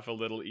got off a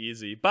little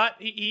easy. But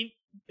he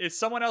is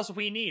someone else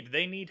we need.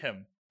 They need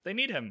him.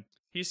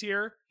 He's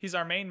here. He's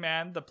our main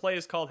man. The play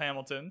is called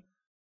Hamilton.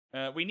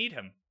 We need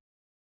him.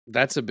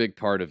 That's a big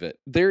part of it.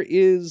 There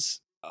is...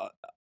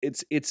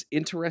 It's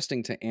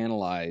interesting to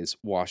analyze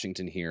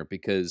Washington here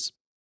because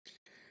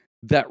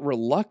that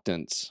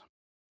reluctance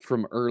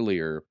from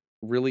earlier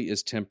really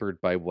is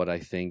tempered by what I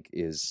think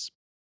is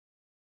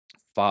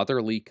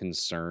fatherly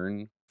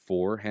concern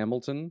for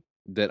Hamilton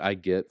that I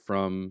get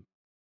from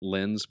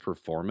Lin's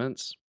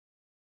performance,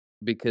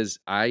 because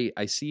I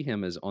see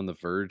him as on the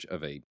verge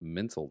of a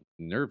mental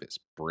nervous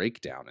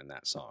breakdown in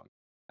that song.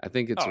 I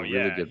think it's a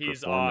really good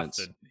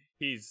performance.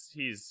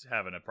 He's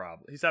having a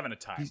problem. He's having a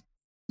time.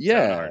 He's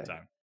having a hard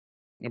time.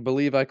 I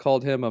believe I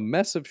called him a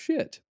mess of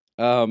shit.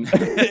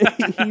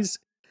 He's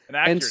an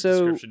accurate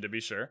description, to be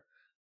sure.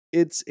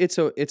 It's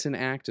an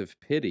act of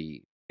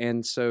pity,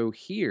 and so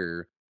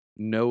here,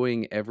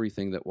 knowing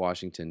everything that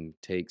Washington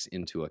takes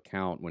into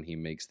account when he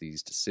makes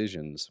these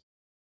decisions,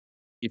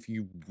 if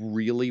you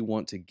really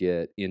want to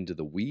get into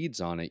the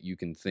weeds on it, you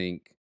can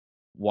think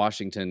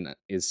Washington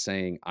is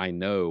saying, "I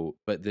know,"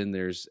 but then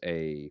there's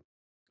a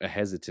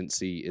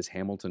hesitancy. Is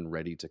Hamilton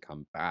ready to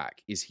come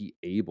back? Is he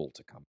able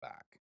to come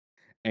back?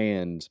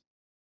 And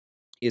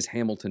is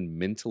Hamilton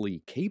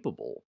mentally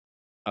capable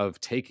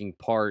of taking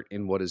part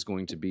in what is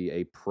going to be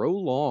a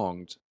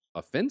prolonged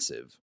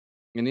offensive?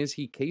 And is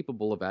he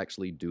capable of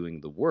actually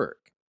doing the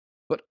work?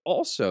 But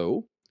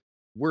also,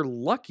 we're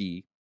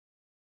lucky.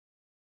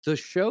 The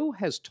show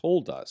has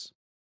told us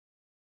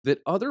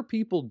that other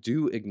people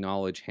do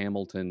acknowledge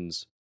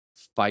Hamilton's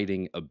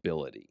fighting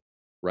ability,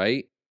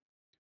 right?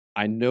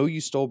 I know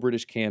you stole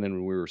British cannon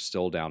when we were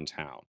still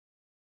downtown.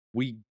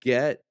 We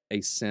get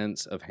a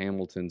sense of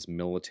Hamilton's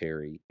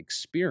military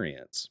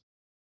experience.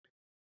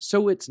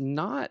 So it's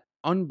not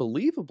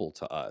unbelievable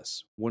to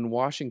us when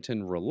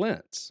Washington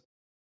relents.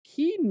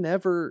 He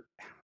never,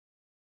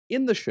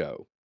 in the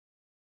show,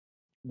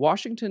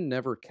 Washington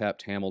never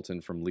kept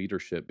Hamilton from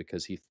leadership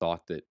because he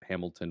thought that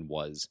Hamilton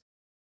was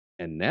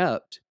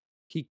inept.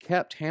 He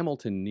kept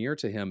Hamilton near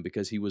to him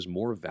because he was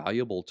more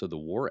valuable to the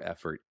war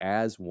effort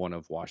as one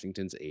of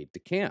Washington's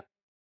aides-de-camp.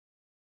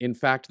 In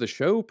fact, the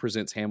show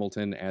presents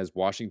Hamilton as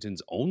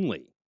Washington's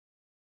only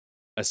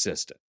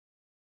assistant,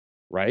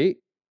 right?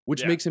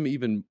 Which makes him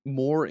even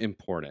more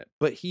important.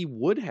 But he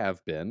would have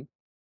been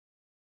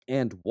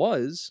and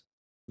was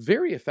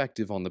very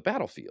effective on the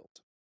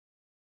battlefield.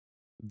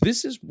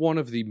 This is one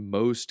of the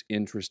most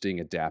interesting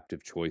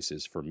adaptive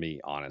choices for me,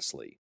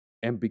 honestly.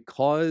 And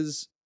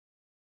because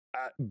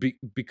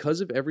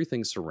of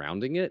everything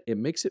surrounding it, it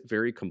makes it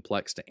very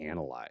complex to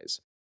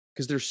analyze.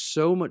 because there's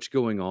so much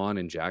going on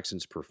in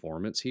Jackson's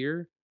performance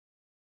here.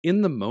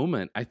 In the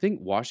moment, I think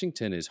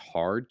Washington is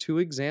hard to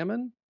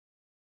examine.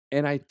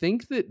 And I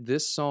think that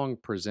this song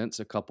presents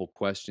a couple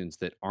questions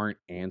that aren't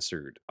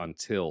answered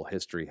until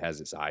History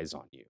Has Its Eyes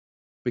on You.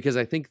 Because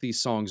I think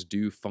these songs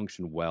do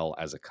function well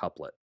as a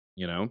couplet,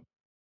 you know?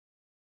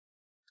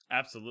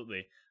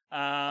 Absolutely.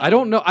 I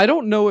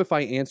don't know if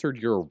I answered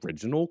your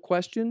original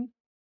question,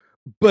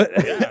 but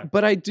Yeah.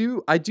 but I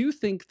do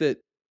think that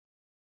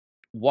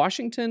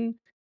Washington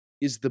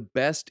is the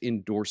best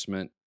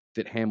endorsement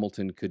that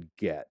Hamilton could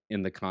get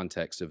in the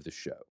context of the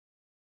show.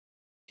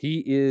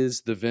 He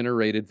is the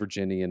venerated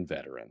Virginian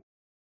veteran,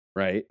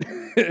 right?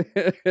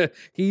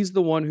 He's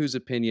the one whose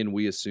opinion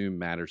we assume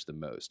matters the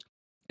most.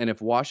 And if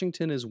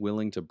Washington is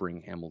willing to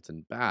bring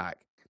Hamilton back,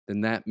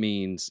 then that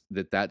means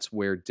that that's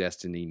where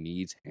destiny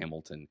needs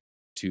Hamilton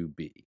to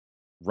be,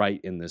 right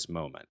in this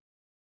moment.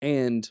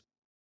 And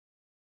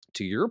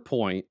to your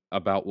point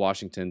about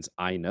Washington's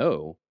I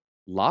know,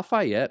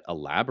 Lafayette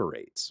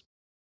elaborates.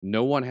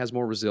 No one has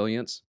more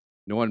resilience.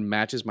 No one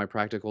matches my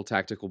practical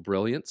tactical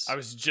brilliance. I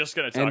was just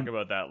going to talk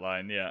about that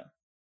line, yeah.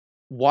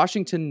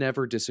 Washington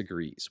never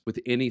disagrees with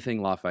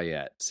anything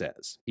Lafayette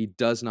says. He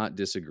does not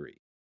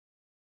disagree.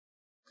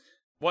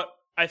 What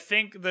I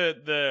think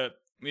the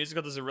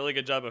musical does a really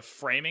good job of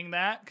framing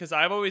that, because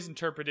I've always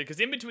interpreted, because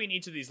in between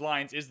each of these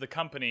lines is the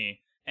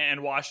company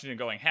and Washington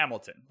going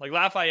Hamilton. Like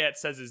Lafayette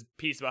says his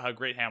piece about how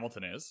great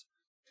Hamilton is,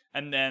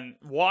 and then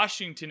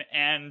Washington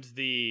and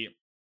the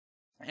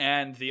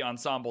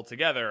ensemble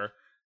together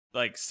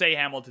like say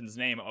Hamilton's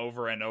name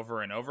over and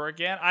over and over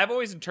again. I've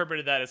always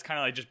interpreted that as kind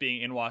of like just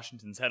being in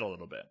Washington's head a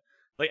little bit.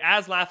 Like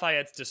as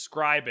Lafayette's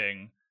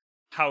describing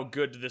how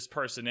good this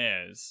person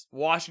is,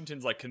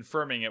 Washington's like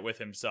confirming it with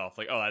himself.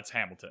 Like, oh, that's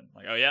Hamilton.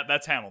 Like, oh yeah,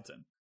 that's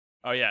Hamilton.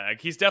 Oh yeah,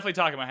 like he's definitely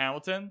talking about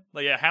Hamilton.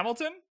 Like, yeah,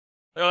 Hamilton?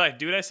 Like,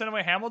 dude, I sent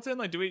away Hamilton?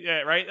 Like, do we,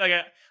 yeah, right? Like,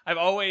 I've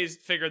always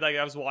figured like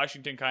that was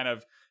Washington kind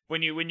of,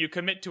 when you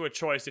commit to a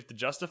choice, you have to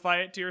justify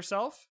it to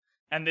yourself.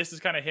 And this is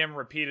kind of him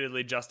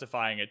repeatedly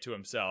justifying it to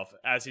himself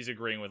as he's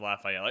agreeing with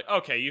Lafayette. Like,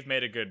 okay, you've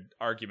made a good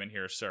argument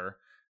here, sir.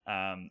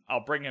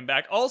 I'll bring him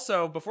back.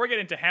 Also, before we get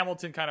into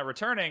Hamilton kind of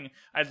returning,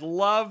 I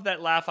love that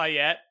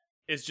Lafayette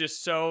is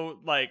just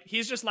so, like,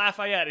 he's just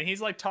Lafayette, and he's,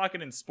 like,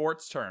 talking in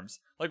sports terms.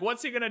 Like,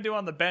 what's he going to do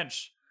on the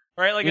bench?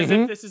 Right? Like, as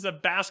if this is a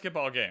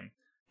basketball game.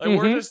 Like,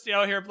 we're just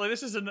out here, like,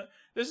 this is a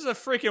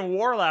freaking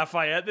war,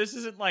 Lafayette. This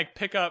isn't, like,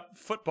 pickup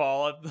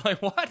football.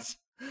 Like, what?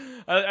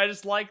 I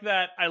just like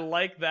that. I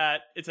like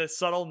that it's a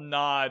subtle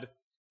nod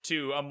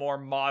to a more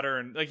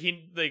modern, like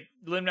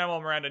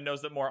Lin-Manuel Miranda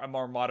knows that a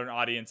more modern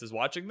audience is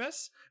watching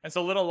this, and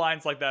so little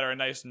lines like that are a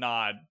nice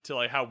nod to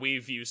like how we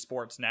view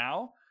sports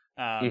now.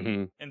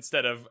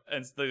 Instead of,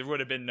 and there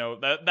would have been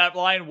that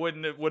line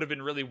would have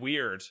been really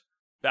weird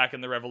back in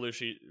the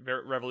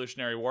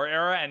Revolutionary War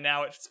era, and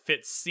now it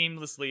fits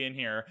seamlessly in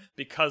here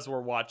because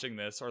we're watching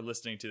this or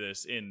listening to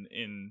this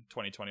in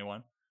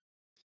 2021.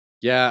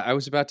 Yeah, I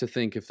was about to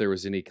think if there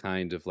was any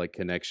kind of like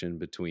connection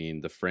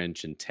between the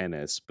French and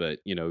tennis, but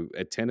you know,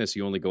 at tennis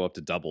you only go up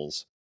to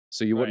doubles,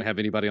 so you wouldn't have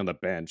anybody on the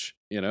bench,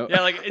 you know?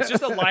 Yeah, like it's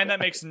just a line that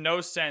makes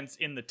no sense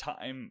in the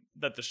time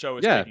that the show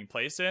is taking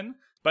place in.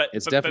 But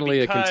it's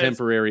definitely a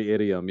contemporary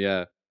idiom,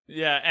 yeah.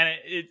 Yeah, and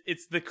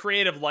it's the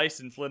creative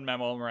license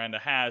Lin-Manuel Miranda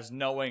has,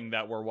 knowing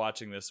that we're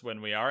watching this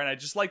when we are, and I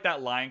just like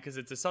that line because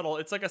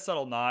it's like a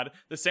subtle nod.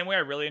 The same way I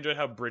really enjoyed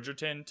how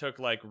Bridgerton took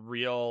like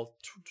real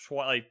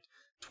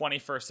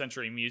 21st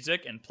century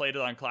music and played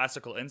it on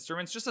classical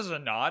instruments just as a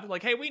nod.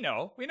 Like, hey, we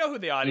know who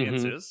the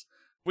audience is.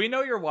 We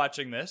know you're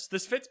watching this.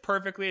 This fits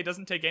perfectly. It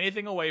doesn't take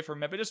anything away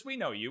from it, but just we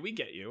know you. We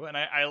get you. And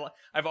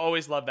I've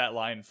always loved that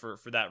line for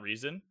that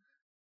reason.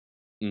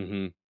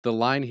 The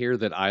line here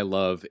that I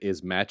love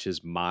is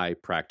matches my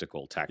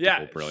practical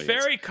tactical brilliance.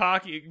 Very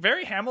cocky,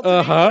 very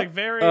Hamilton, like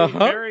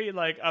very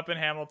like up in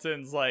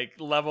Hamilton's like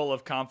level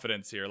of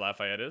confidence here.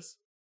 Lafayette is.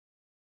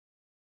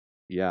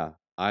 Yeah,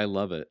 I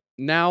love it.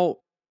 Now,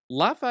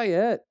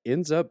 Lafayette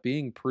ends up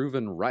being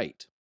proven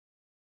right.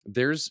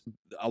 There's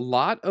a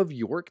lot of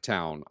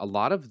Yorktown, a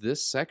lot of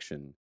this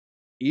section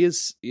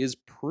is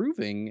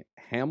proving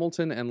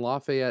Hamilton and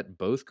Lafayette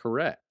both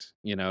correct.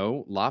 You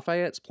know,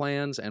 Lafayette's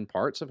plans and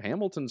parts of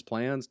Hamilton's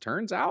plans,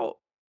 turns out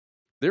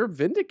they're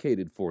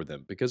vindicated for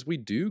them because we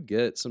do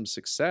get some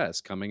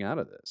success coming out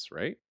of this,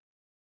 right?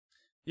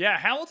 Yeah,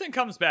 Hamilton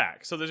comes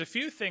back. So there's a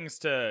few things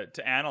to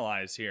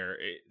analyze here.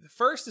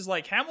 First is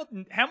like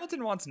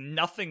Hamilton wants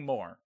nothing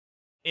more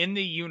in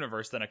the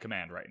universe than a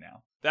command right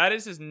now. That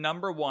is his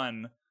number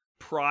one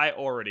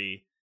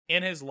priority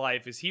in his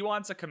life, is he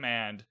wants a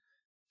command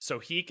so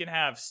he can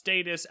have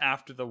status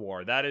after the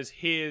war. That is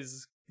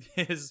his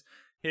it's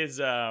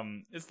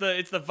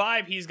the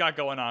vibe he's got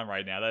going on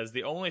right now. That is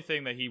the only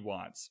thing that he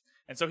wants.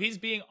 And so he's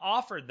being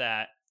offered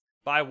that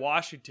by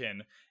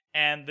Washington,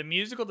 and the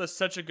musical does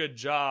such a good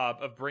job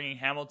of bringing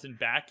Hamilton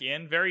back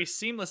in very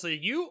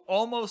seamlessly. You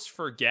almost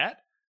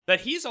forget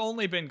that he's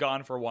only been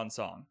gone for one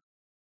song.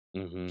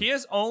 He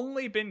has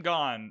only been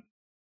gone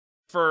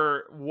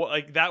for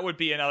like that would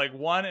be in like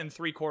 1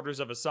 3/4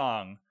 of a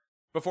song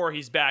before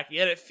he's back,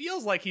 yet it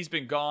feels like he's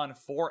been gone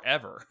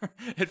forever.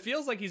 It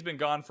feels like he's been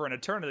gone for an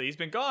eternity. He's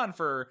been gone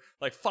for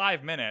like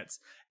 5 minutes.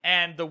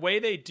 And the way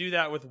they do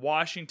that with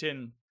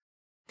Washington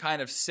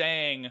kind of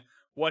saying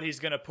what he's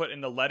going to put in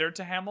the letter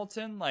to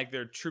Hamilton, like,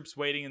 there are troops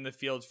waiting in the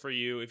field for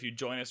you. If you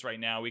join us right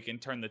now, we can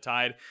turn the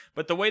tide.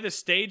 But the way the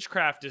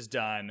stagecraft is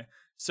done,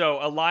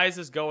 so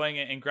Eliza's going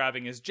and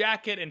grabbing his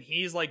jacket, and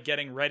he's like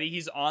getting ready.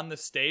 He's on the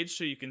stage,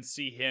 so you can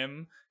see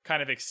him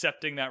kind of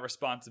accepting that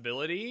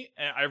responsibility.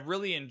 And I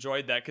really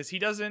enjoyed that, because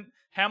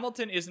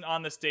Hamilton isn't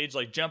on the stage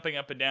like jumping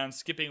up and down,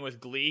 skipping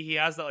with glee. He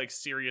has that like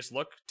serious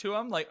look to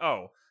him, like,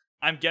 oh,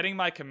 I'm getting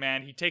my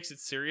command. He takes it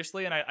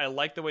seriously, and I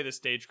like the way the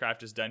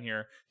stagecraft is done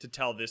here to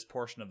tell this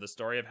portion of the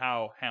story of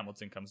how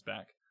Hamilton comes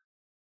back.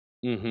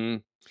 Mm-hmm.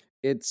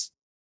 It's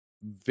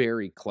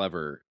very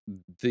clever.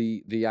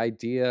 The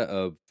idea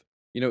of,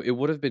 it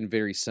would have been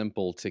very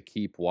simple to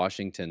keep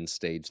Washington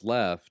stage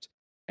left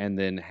and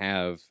then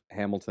have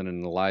Hamilton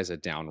and Eliza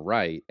down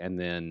right, and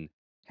then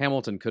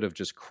Hamilton could have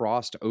just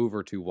crossed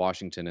over to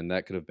Washington, and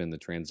that could have been the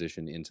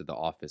transition into the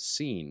office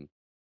scene.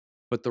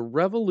 But the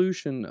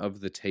revolution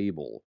of the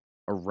table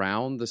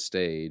around the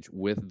stage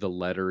with the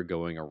letter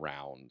going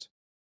around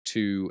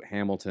to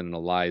Hamilton and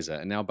Eliza,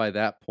 and now by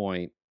that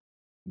point,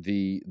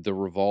 the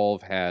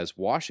Revolve has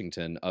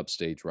Washington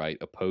upstage right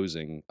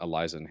opposing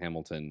Eliza and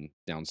Hamilton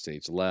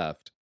downstage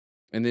left,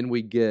 and then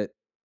we get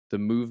the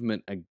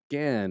movement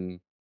again.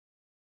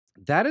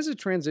 That is a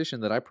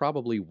transition that I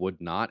probably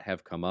would not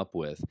have come up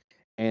with,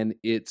 and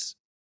it's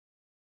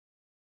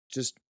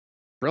just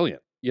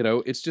brilliant.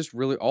 It's just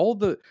really all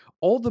the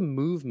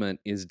movement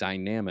is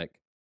dynamic,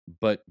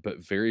 but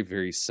very,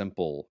 very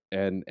simple,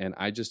 and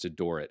I just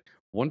adore it.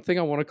 One thing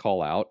I want to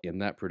call out in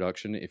that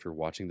production, if you're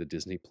watching the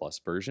Disney Plus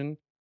version,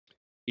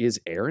 is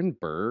Aaron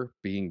Burr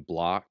being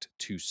blocked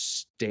to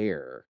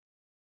stare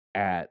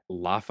at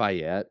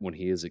Lafayette when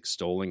he is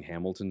extolling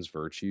Hamilton's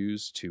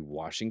virtues to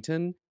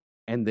Washington,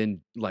 and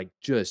then like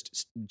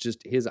just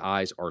his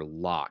eyes are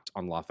locked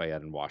on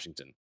Lafayette and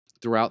Washington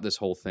throughout this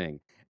whole thing.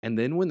 And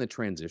then when the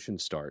transition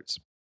starts,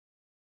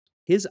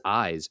 his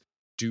eyes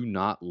do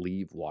not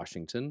leave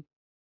Washington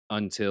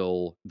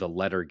until the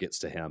letter gets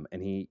to him,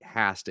 and he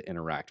has to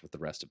interact with the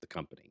rest of the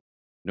company.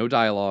 No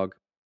dialogue,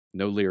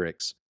 no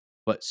lyrics,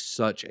 but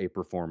such a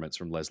performance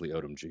from Leslie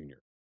Odom Jr.,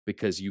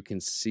 because you can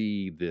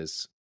see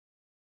this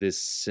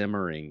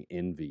simmering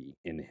envy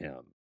in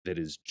him that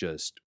is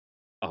just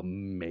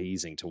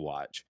amazing to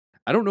watch.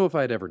 I don't know if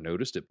I had ever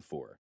noticed it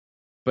before,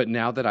 but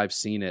now that I've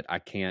seen it, I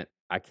can't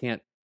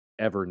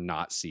ever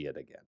not see it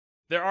again.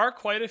 There are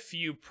quite a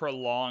few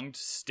prolonged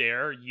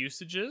stare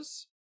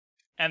usages,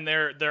 and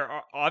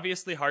they're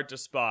obviously hard to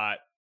spot.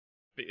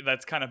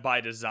 That's kind of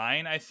by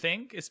design, I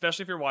think,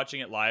 especially if you're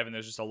watching it live and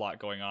there's just a lot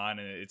going on,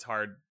 and it's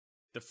hard.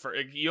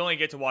 You only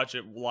get to watch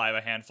it live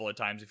a handful of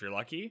times if you're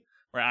lucky.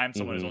 Where I'm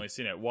someone who's only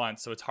seen it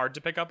once, so it's hard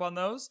to pick up on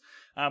those.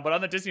 But on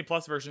the Disney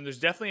Plus version, there's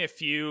definitely a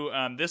few.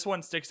 This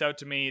one sticks out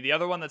to me. The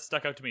other one that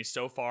stuck out to me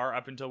so far,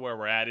 up until where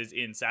we're at, is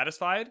in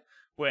Satisfied,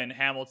 when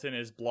Hamilton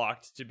is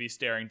blocked to be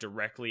staring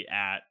directly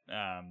at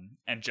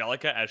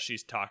Angelica as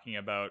she's talking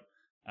about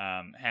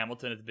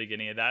Hamilton at the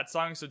beginning of that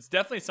song. So it's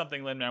definitely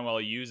something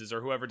Lin-Manuel uses,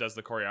 or whoever does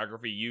the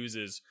choreography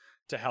uses,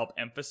 to help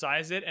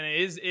emphasize it, and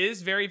it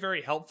is very,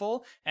 very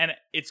helpful. And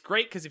it's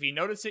great because if you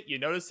notice it,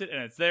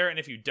 and it's there. And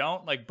if you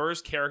don't, like,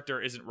 Burr's character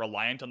isn't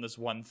reliant on this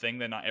one thing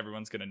that not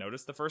everyone's going to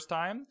notice the first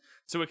time,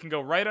 so it can go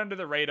right under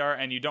the radar,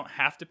 and you don't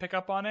have to pick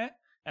up on it.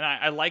 And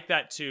I like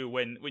that too,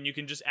 when you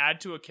can just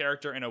add to a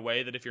character in a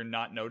way that if you're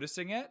not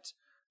noticing it,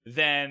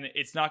 then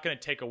it's not going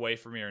to take away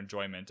from your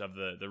enjoyment of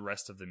the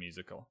rest of the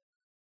musical.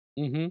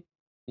 Yeah.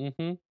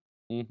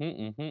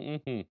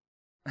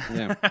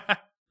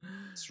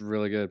 It's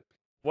really good.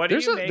 What do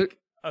you make?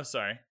 Oh,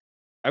 sorry.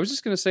 I was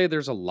just going to say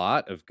there's a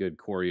lot of good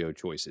choreo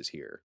choices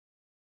here.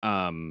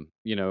 I'll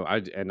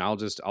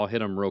hit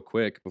them real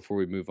quick before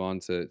we move on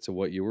to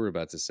what you were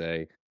about to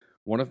say.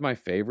 One of my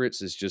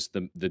favorites is just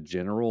the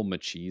general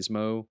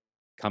machismo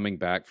coming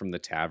back from the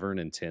tavern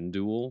and tin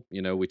duel.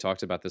 We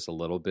talked about this a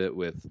little bit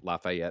with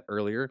Lafayette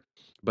earlier,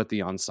 but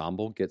the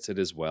ensemble gets it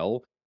as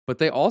well. But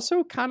they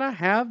also kind of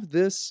have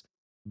this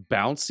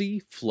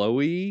bouncy,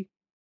 flowy,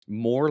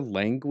 more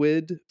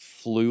languid,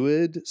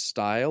 fluid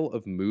style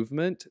of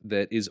movement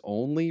that is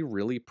only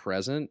really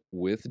present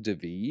with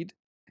David.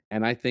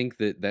 And I think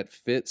that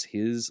fits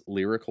his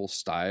lyrical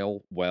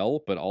style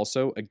well, but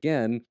also,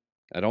 again,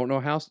 I don't know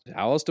how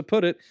else to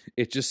put it.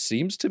 It just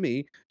seems to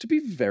me to be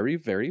very,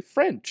 very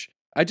French.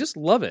 I just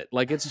love it.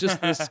 Like, it's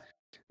just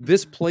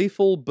this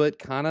playful but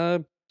kind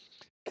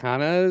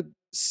of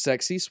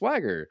sexy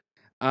swagger.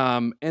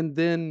 And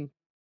then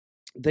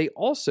they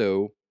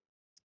also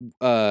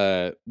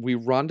we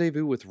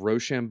rendezvous with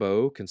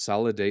Rochambeau,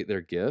 consolidate their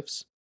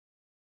gifts.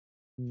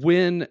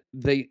 When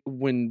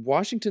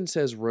Washington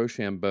says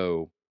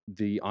Rochambeau,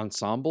 the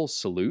ensemble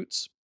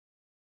salutes.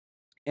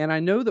 And I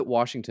know that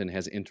Washington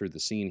has entered the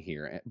scene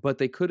here, but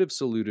they could have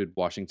saluted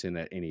Washington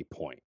at any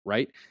point,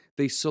 right?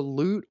 They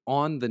salute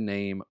on the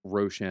name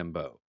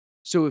Rochambeau.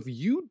 So if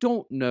you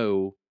don't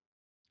know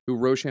who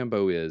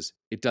Rochambeau is,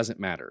 it doesn't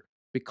matter.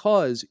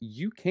 because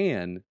you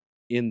can,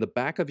 in the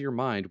back of your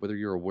mind, whether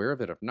you're aware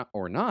of it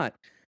or not,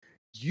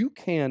 you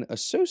can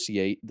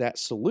associate that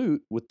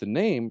salute with the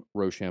name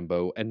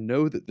Rochambeau and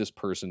know that this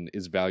person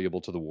is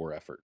valuable to the war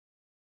effort.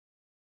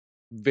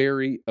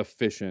 Very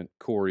efficient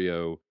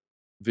choreo,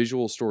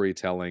 visual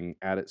storytelling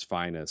at its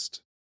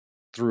finest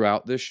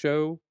throughout this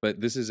show, but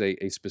this is a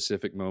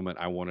specific moment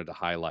I wanted to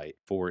highlight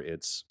for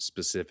its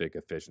specific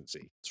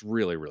efficiency. It's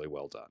really, really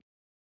well done.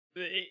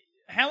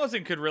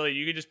 Hamilton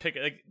you could just pick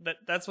it. Like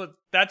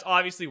that's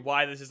obviously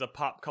why this is a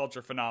pop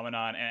culture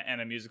phenomenon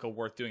and a musical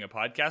worth doing a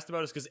podcast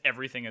about, is because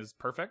everything is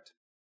perfect,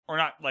 or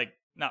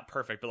not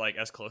perfect, but like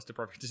as close to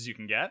perfect as you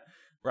can get,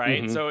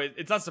 right? Mm-hmm. So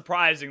it's not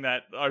surprising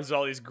that there's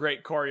all these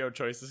great choreo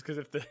choices,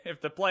 because if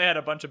the play had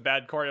a bunch of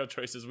bad choreo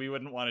choices, we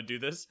wouldn't want to do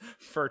this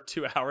for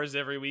 2 hours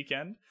every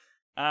weekend.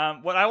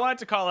 What I wanted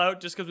to call out,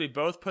 just because we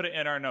both put it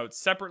in our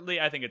notes separately,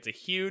 I think it's a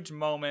huge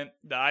moment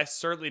that I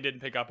certainly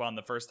didn't pick up on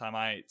the first time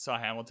I saw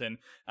Hamilton.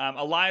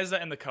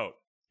 Eliza and the coat.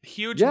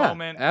 Huge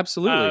moment.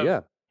 Absolutely,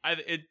 yeah.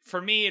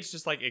 For me, it's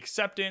just like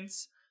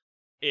acceptance.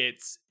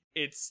 It's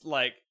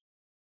like,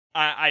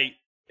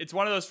 it's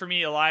one of those for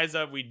me,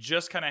 Eliza, we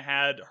just kind of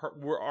had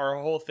our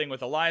whole thing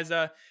with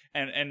Eliza,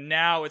 and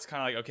now it's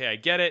kind of like, okay, I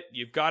get it.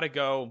 You've got to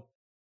go.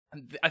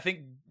 I think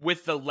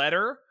with the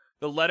letter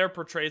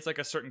portrays like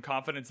a certain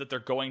confidence that they're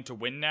going to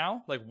win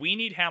now. Like, we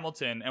need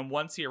Hamilton, and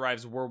once he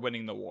arrives, we're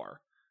winning the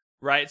war,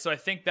 right? So I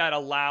think that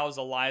allows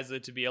Eliza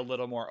to be a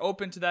little more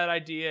open to that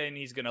idea, and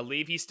he's going to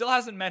leave. He still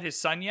hasn't met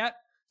his son yet,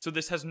 so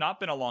this has not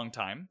been a long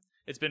time.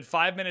 It's been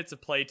 5 minutes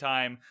of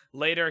playtime.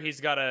 Later, he's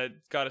got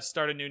to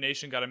start a new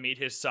nation, got to meet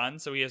his son,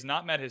 so he has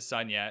not met his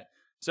son yet.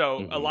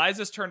 So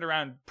Eliza's turned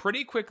around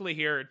pretty quickly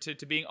here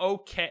to being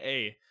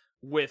okay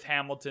with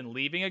Hamilton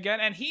leaving again,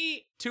 and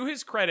he, to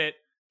his credit,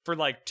 for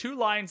like 2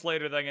 lines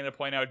later that I'm going to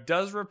point out,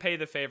 does repay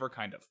the favor,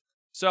 kind of.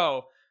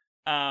 So,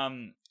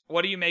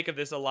 what do you make of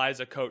this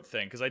Eliza coat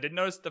thing? Because I did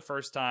notice it the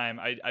first time.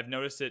 I've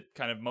noticed it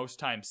kind of most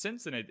times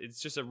since, and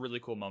it's just a really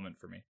cool moment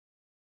for me.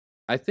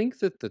 I think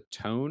that the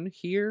tone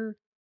here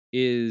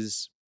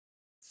is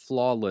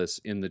flawless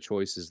in the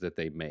choices that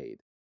they made.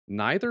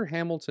 Neither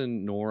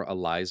Hamilton nor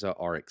Eliza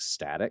are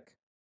ecstatic.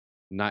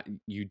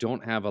 You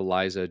don't have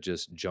Eliza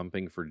just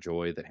jumping for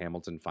joy that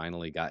Hamilton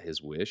finally got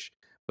his wish.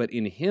 But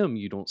in him,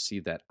 you don't see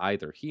that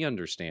either. He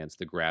understands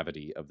the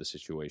gravity of the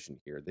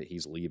situation here, that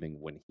he's leaving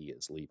when he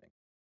is leaving.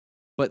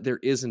 But there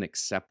is an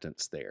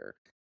acceptance there.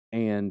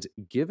 And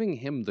giving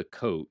him the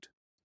coat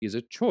is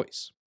a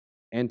choice.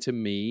 And to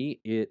me,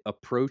 it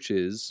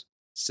approaches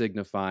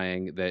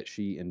signifying that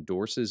she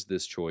endorses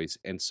this choice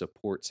and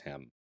supports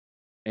him.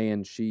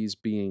 And she's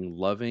being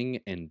loving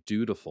and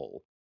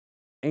dutiful.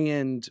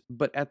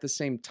 But at the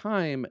same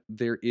time,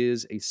 there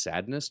is a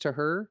sadness to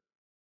her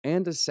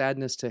and a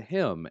sadness to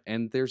him.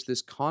 And there's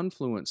this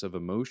confluence of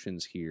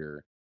emotions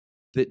here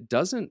that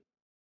doesn't,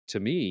 to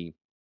me,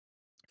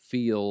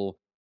 feel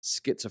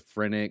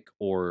schizophrenic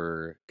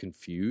or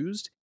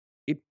confused.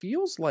 It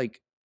feels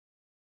like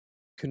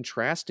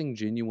contrasting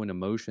genuine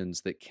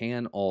emotions that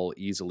can all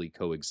easily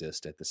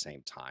coexist at the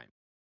same time.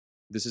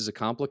 This is a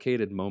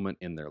complicated moment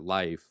in their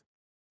life,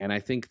 and I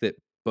think that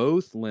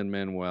both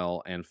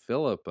Lin-Manuel and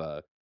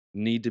Philippa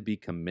need to be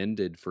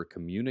commended for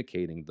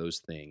communicating those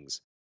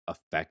things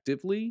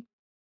effectively,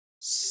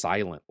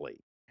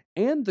 silently,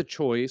 and the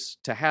choice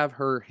to have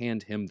her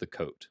hand him the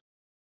coat.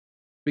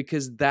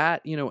 Because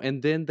that,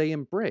 and then they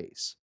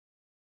embrace.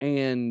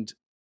 And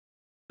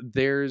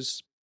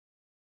there's,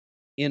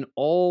 in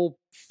all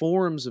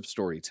forms of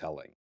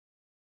storytelling,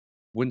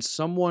 when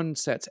someone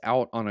sets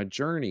out on a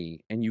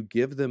journey and you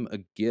give them a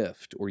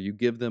gift or you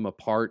give them a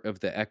part of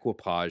the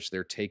equipage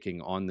they're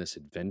taking on this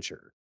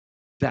adventure,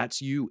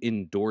 that's you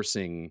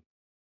endorsing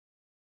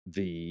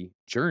the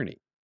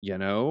journey,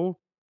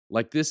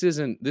 Like, this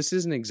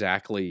isn't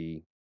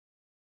exactly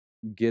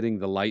getting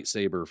the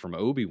lightsaber from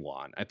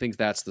Obi-Wan. I think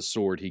that's the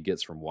sword he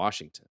gets from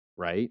Washington,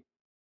 right?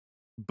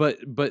 But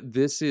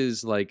this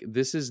is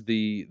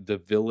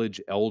the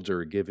village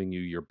elder giving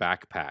you your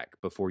backpack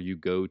before you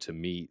go to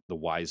meet the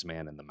wise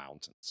man in the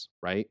mountains,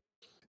 right?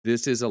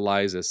 This is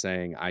Eliza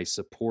saying, I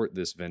support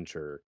this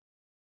venture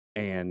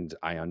and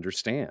I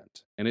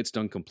understand. And it's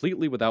done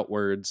completely without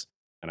words,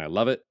 and I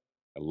love it.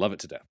 I love it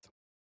to death.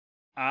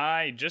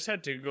 I just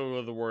had to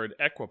Google the word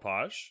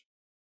equipage.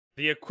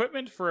 The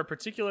equipment for a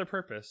particular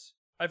purpose.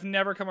 I've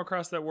never come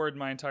across that word in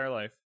my entire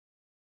life.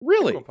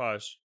 Really?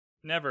 Equipage.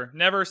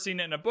 Never seen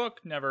it in a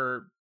book.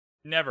 Never.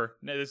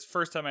 This is the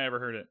first time I ever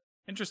heard it.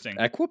 Interesting.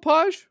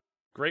 Equipage?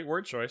 Great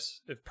word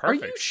choice. It's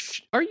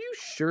perfect. Are you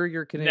sure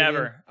you're Canadian?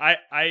 Never.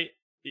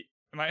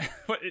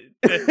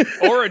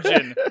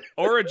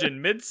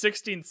 Origin,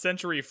 mid-16th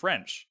century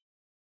French.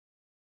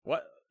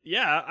 What?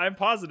 Yeah, I'm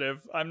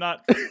positive I'm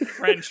not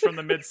French from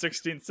the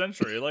mid-16th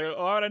century. Like,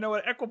 why would I know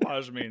what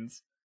equipage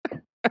means?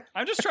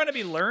 I'm just trying to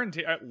be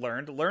learned.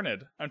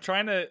 I'm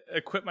trying to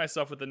equip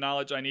myself with the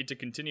knowledge I need to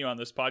continue on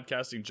this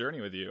podcasting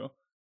journey with you.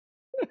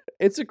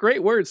 It's a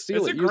great word. Steal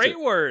It's it. a Use great it.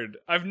 word.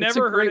 I've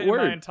never heard great it in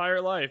my word.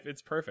 entire life.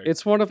 It's perfect.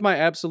 It's one of my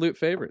absolute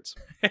favorites.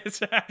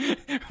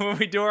 When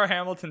we do our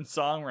Hamilton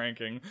song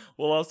ranking,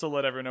 we'll also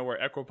let everyone know where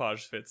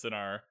equipage fits in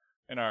our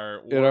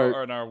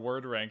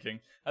word ranking.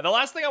 The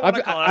last thing I want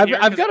to call out here,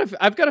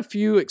 I've got a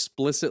few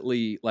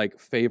explicitly like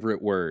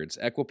favorite words: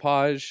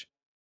 equipage,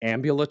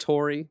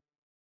 ambulatory.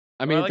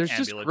 I mean, I like there's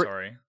just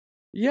ambulatory.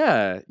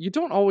 yeah, you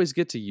don't always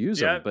get to use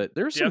them, but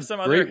there's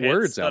some great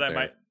words out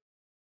there.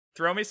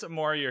 Throw me some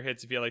more of your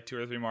hits if you have like 2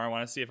 or 3 more. I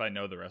want to see if I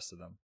know the rest of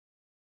them.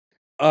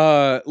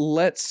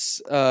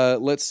 Let's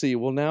see.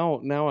 Well,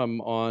 now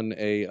I'm on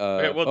a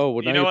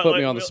Okay, now you put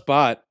me on the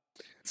spot.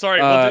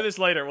 Sorry, we'll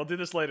do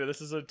this later.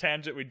 This is a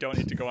tangent we don't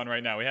need to go on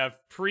right now. We have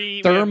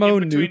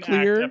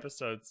thermonuclear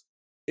episodes.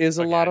 Is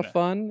a lot of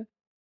fun.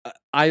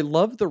 I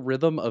love the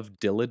rhythm of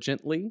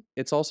diligently.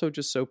 It's also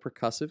just so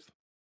percussive.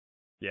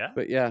 Yeah.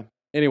 But yeah.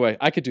 Anyway,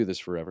 I could do this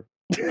forever.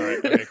 All right.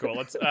 Okay, cool.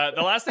 Let's. The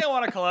last thing I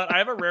want to call out, I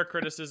have a rare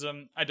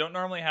criticism. I don't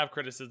normally have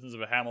criticisms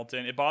of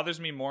Hamilton. It bothers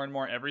me more and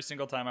more every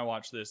single time I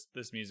watch this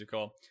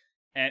musical.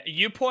 And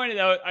you pointed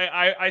out,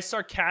 I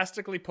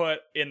sarcastically put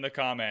in the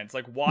comments,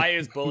 like, why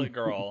is Bullet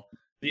Girl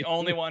the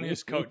only one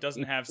whose coat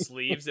doesn't have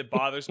sleeves? It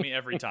bothers me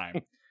every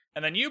time.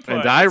 And then you put,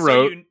 and I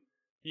wrote,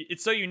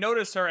 it's so you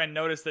notice her and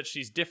notice that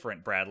she's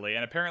different, Bradley.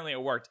 And apparently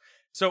it worked.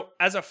 So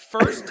as a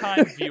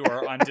first-time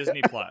viewer on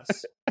Disney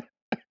Plus,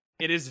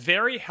 it is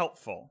very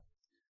helpful.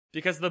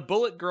 Because the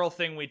Bullet Girl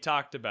thing we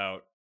talked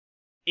about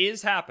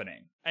is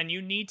happening, and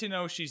you need to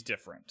know she's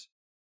different,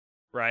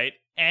 right?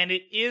 And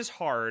it is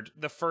hard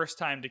the first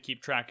time to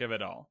keep track of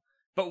it all.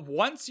 But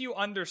once you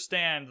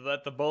understand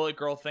that the Bullet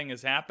Girl thing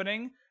is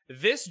happening,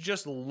 this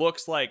just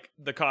looks like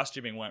the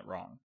costuming went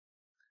wrong,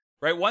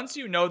 right? Once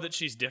you know that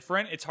she's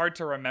different, it's hard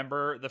to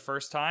remember the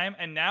first time,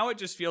 and now it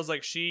just feels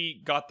like she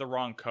got the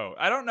wrong coat.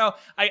 I don't know.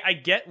 I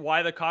get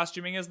why the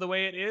costuming is the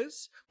way it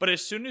is, but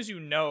as soon as you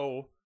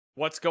know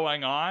what's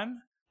going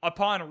on,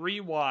 upon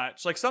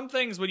rewatch, like some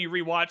things when you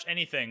rewatch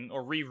anything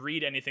or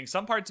reread anything,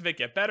 some parts of it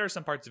get better,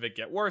 some parts of it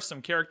get worse,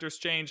 some characters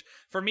change.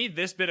 For me,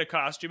 this bit of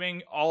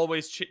costuming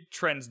always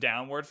trends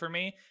downward for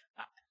me.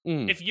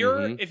 If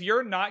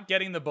you're not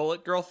getting the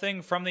Bullet Girl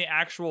thing from the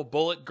actual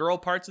Bullet Girl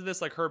parts of this,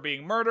 like her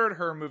being murdered,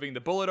 her moving the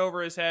bullet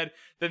over his head,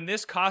 then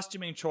this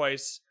costuming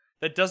choice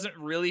that doesn't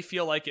really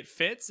feel like it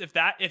fits,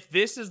 if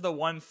this is the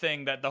one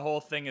thing that the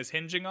whole thing is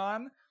hinging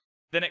on,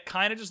 then it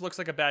kind of just looks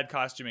like a bad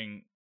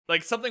costuming.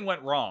 Like something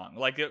went wrong.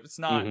 Like it's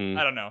not,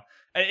 I don't know.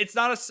 It's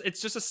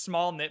just a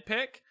small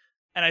nitpick.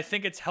 And I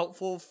think it's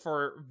helpful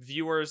for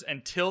viewers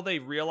until they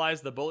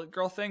realize the Bullet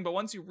Girl thing. But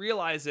once you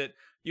realize it,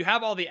 you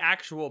have all the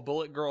actual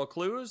Bullet Girl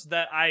clues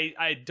that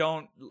I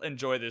don't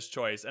enjoy this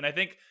choice. And I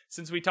think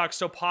since we talk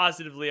so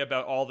positively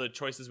about all the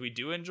choices we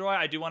do enjoy,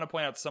 I do want to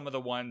point out some of the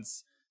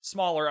ones,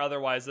 small or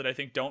otherwise, that I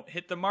think don't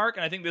hit the mark.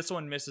 And I think this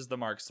one misses the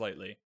mark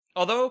slightly.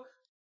 Although,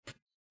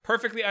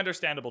 perfectly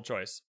understandable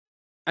choice.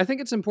 I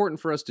think it's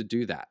important for us to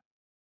do that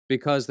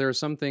because there are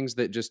some things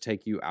that just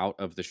take you out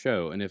of the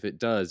show. And if it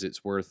does,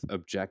 it's worth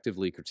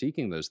objectively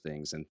critiquing those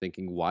things and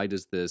thinking, why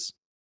does this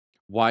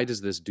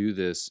do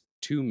this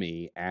to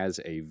me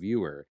as a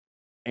viewer?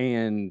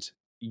 And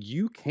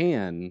you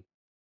can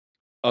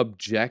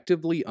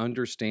objectively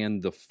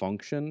understand the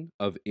function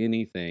of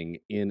anything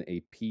in a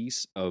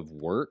piece of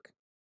work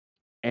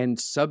and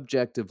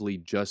subjectively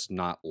just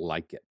not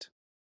like it.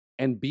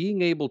 And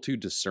being able to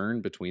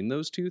discern between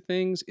those two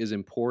things is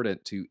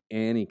important to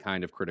any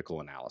kind of critical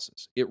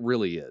analysis. It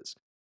really is.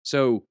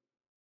 So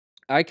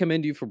I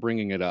commend you for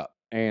bringing it up.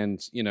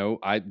 And,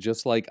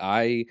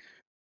 I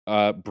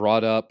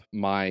brought up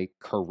my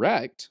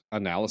correct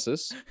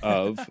analysis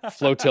of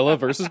Flotilla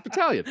versus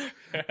Battalion.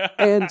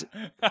 And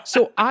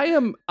so I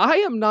am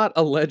not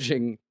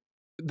alleging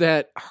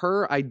that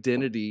her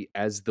identity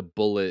as the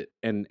bullet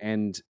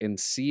and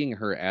seeing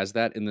her as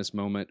that in this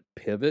moment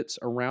pivots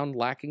around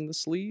lacking the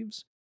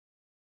sleeves.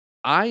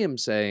 I am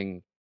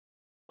saying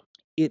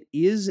it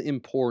is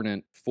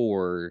important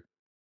for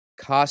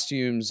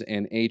costumes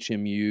and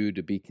HMU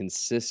to be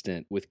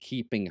consistent with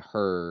keeping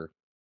her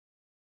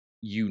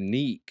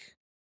unique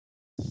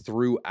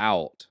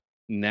throughout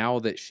now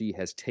that she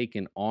has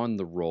taken on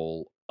the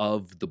role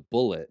of the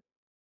bullet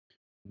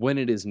when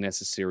it is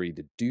necessary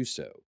to do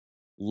so.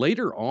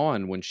 Later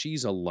on, when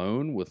she's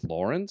alone with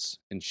Lawrence,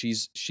 and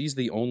she's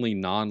the only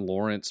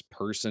non-Lawrence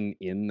person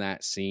in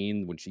that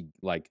scene, when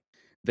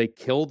they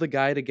kill the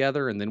guy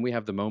together, and then we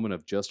have the moment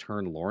of just her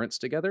and Lawrence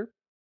together,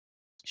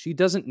 she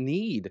doesn't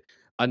need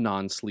a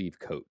non-sleeve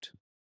coat.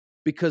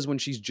 Because when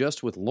she's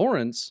just with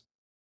Lawrence,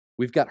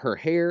 we've got her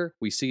hair,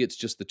 we see it's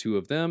just the two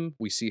of them,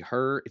 we see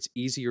her, it's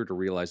easier to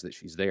realize that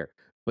she's there.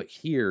 But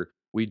here,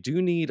 we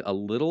do need a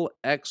little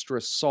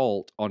extra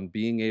salt on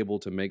being able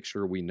to make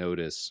sure we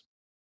notice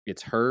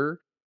it's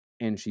her,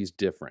 and she's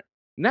different.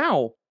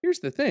 Now, here's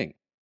the thing.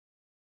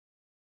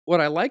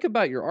 What I like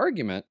about your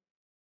argument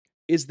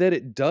is that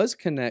it does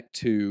connect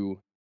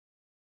to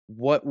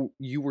what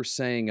you were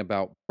saying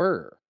about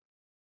Burr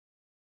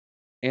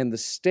and the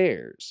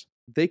stairs.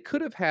 They could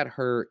have had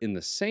her in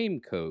the same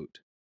coat,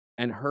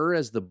 and her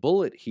as the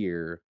bullet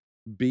here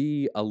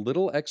be a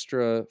little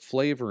extra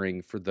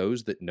flavoring for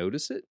those that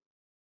notice it.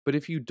 But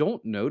if you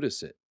don't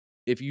notice it,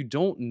 if you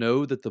don't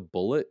know that the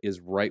bullet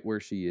is right where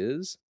she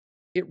is,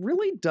 it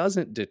really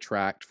doesn't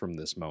detract from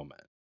this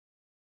moment.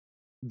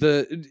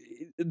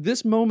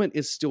 This moment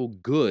is still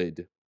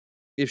good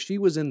if she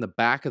was in the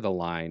back of the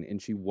line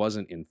and she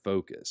wasn't in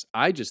focus.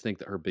 I just think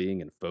that her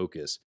being in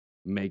focus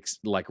makes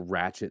like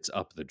ratchets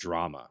up the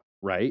drama,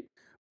 right?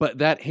 But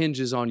that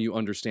hinges on you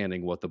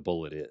understanding what the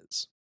bullet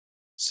is.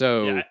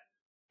 So Yeah,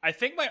 I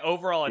think my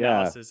overall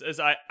analysis is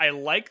I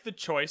like the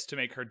choice to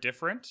make her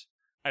different.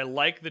 I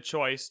like the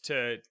choice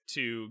to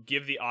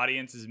give the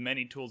audience as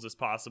many tools as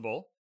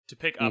possible to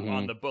pick up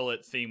on the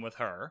bullet theme with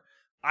her.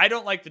 I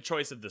don't like the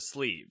choice of the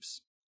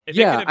sleeves. If it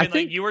could have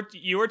been like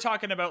you were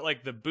talking about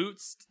like the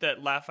boots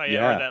that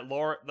Lafayette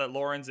or that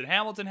Lawrence and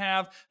Hamilton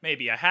have,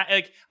 maybe a hat.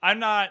 Like I'm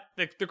not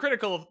the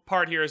critical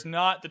part here is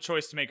not the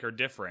choice to make her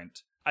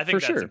different. I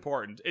think that's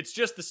important. It's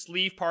just the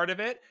sleeve part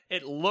of it.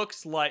 It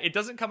looks like it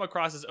doesn't come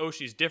across as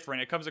she's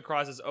different. It comes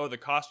across as the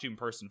costume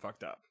person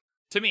fucked up.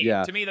 To me,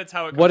 that's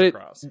how it comes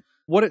across.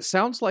 What it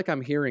sounds like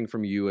I'm hearing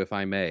from you, if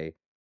I may,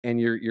 and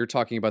you're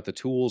talking about the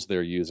tools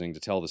they're using to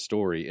tell the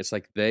story. It's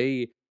like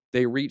they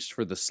reached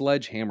for the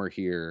sledgehammer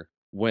here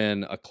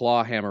when a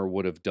claw hammer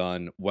would have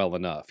done well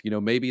enough.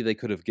 Maybe they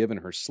could have given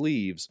her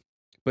sleeves,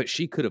 but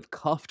she could have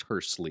cuffed her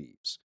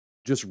sleeves,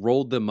 just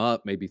rolled them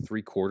up maybe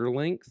 3/4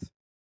 length,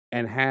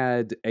 and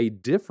had a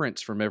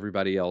difference from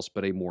everybody else,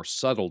 but a more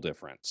subtle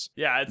difference.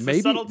 Yeah, it's the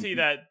subtlety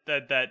that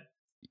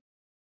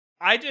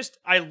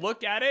I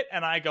look at it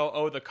and I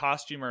go, the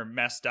costumer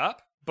messed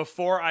up,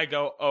 before I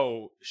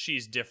go,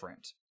 she's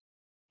different.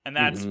 And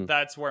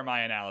that's where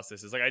my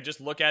analysis is. Like, I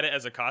just look at it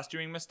as a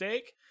costuming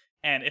mistake.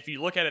 And if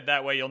you look at it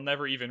that way, you'll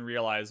never even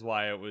realize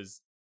why it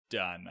was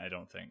done, I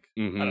don't think.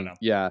 I don't know.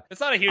 Yeah.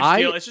 It's not a huge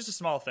deal. It's just a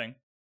small thing.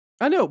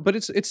 I know, but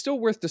it's still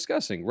worth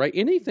discussing, right?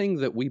 Anything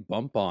that we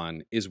bump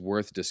on is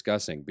worth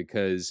discussing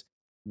because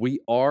we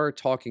are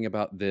talking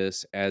about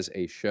this as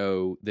a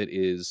show that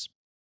is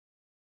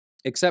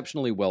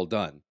exceptionally well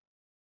done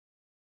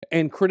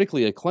and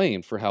critically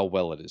acclaimed for how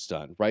well it is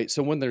done, right?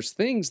 So when there's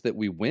things that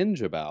we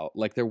whinge about,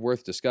 like they're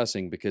worth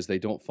discussing because they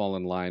don't fall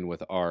in line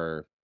with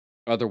our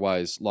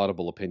otherwise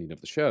laudable opinion of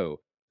the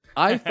show.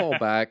 I fall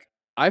back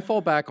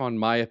on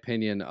my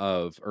opinion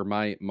of, or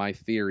my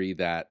theory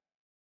that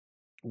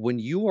when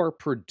you are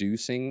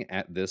producing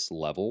at this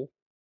level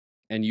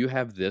and you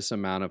have this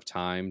amount of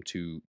time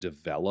to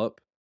develop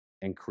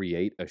and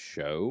create a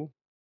show,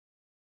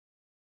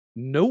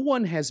 no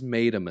one has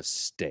made a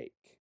mistake.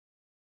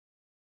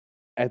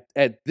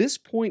 At this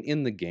point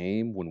in the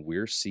game, when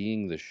we're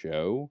seeing the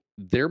show,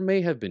 there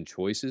may have been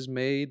choices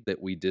made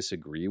that we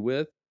disagree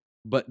with,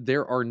 but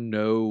there are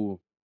no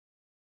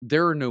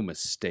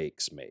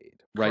mistakes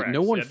made, right? Correct.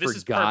 No one this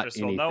forgot is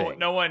purposeful. anything.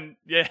 No one.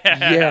 This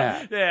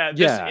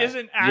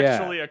isn't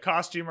actually a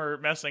costumer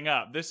messing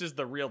up. This is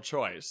the real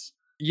choice.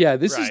 Yeah,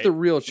 this is the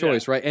real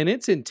choice, right? And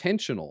it's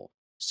intentional.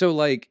 So,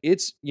 like,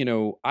 it's,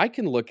 I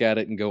can look at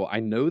it and go, I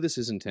know this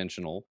is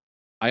intentional.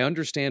 I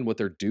understand what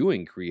they're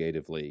doing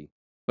creatively,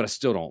 but I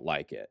still don't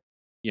like it,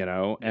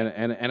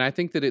 And I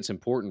think that it's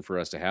important for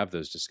us to have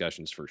those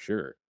discussions for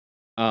sure.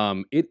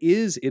 It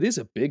is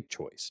a big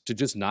choice to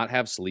just not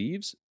have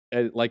sleeves,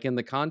 like in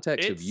the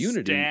context of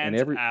Unity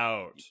and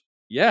out.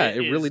 Yeah,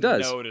 it really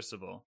does.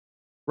 Noticeable.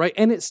 Right,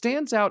 and it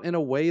stands out in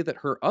a way that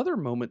her other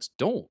moments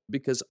don't,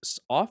 because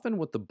often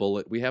with the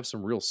bullet we have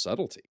some real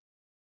subtlety.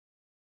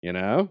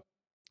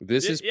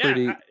 This is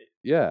pretty.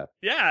 Yeah,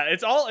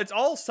 it's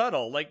all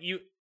subtle. Like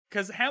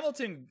because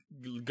Hamilton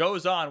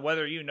goes on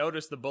whether you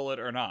notice the bullet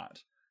or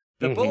not.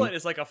 The bullet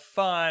is like a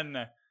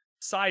fun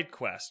side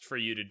quest for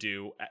you to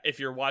do if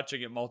you're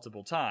watching it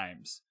multiple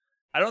times.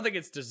 I don't think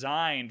it's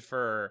designed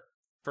for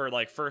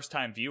like first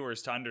time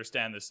viewers to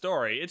understand the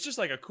story. It's just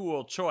like a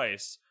cool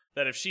choice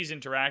that if she's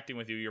interacting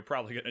with you, you're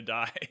probably going to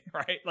die,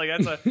 right? Like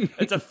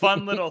it's a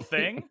fun little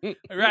thing,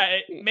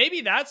 right? Maybe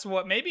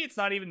it's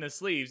not even the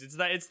sleeves.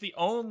 It's the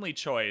only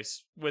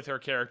choice with her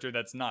character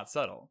that's not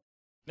subtle.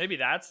 Maybe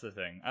that's the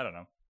thing. I don't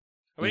know.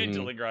 We need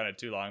to linger on it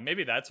too long.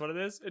 Maybe that's what it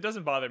is. It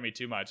doesn't bother me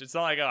too much. It's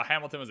not like,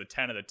 Hamilton was a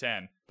 10 out of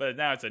 10, but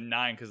now it's a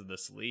 9 because of the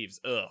sleeves.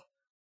 Ugh.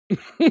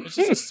 It's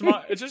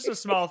just a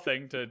small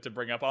thing to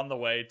bring up on the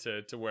way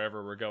to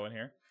wherever we're going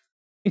here.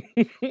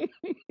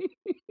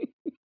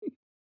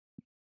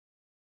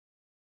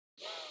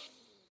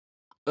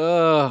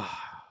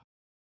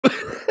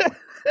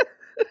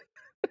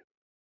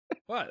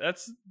 What?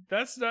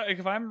 That's not,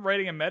 if I'm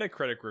writing a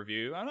Metacritic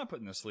review, I'm not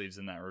putting the sleeves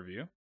in that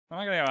review. I'm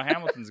not gonna go,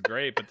 Hamilton's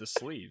great, but the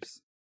sleeves.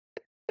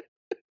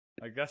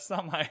 Like that's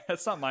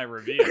not my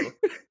review.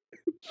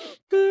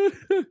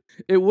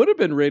 It would have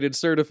been rated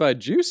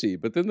certified juicy,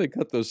 but then they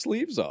cut those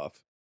sleeves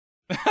off.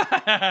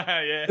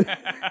 Yeah.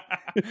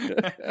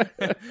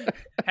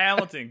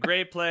 Hamilton,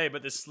 great play,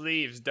 but the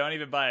sleeves, don't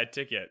even buy a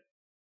ticket.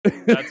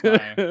 That's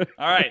mine.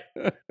 All right,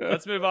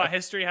 let's move on.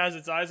 History has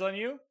its eyes on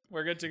you.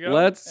 We're good to go.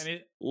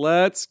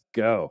 Let's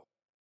go.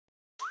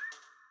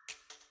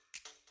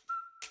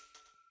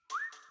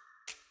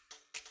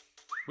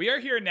 We are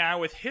here now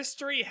with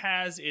History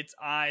Has Its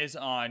Eyes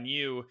on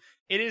You.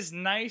 It is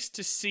nice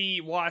to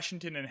see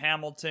Washington and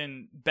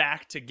Hamilton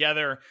back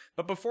together,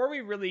 but before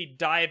we really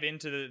dive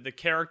into the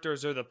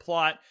characters or the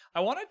plot, I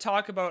want to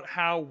talk about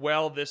how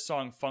well this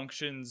song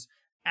functions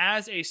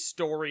as a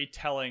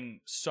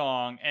storytelling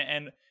song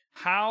and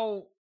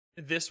how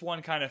this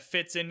one kind of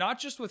fits in, not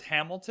just with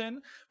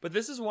Hamilton, but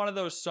this is one of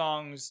those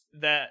songs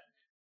that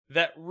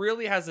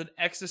really has an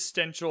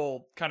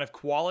existential kind of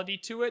quality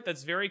to it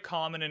that's very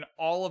common in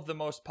all of the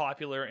most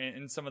popular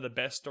and some of the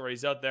best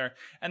stories out there.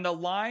 And the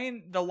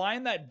line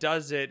that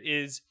does it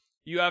is,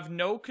 you have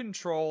no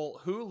control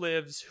who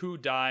lives, who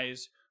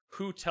dies,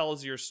 who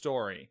tells your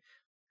story.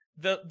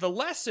 The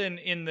lesson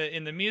in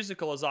the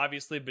musical is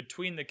obviously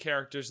between the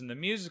characters in the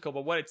musical,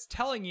 but what it's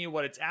telling you,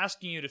 what it's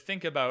asking you to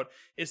think about,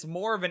 is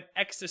more of an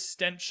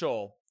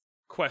existential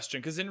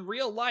question, because in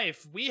real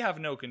life we have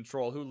no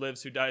control who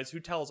lives, who dies, who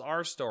tells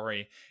our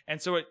story.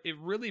 And so it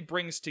really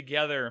brings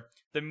together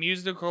the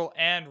musical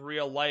and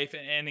real life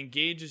and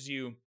engages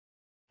you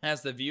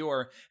as the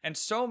viewer. And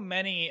so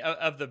many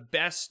of the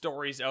best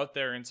stories out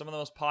there and some of the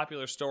most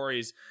popular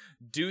stories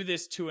do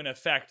this to an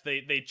effect.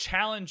 They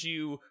challenge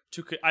you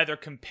to either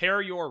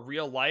compare your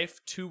real life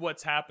to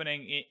what's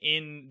happening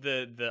in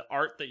the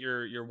art that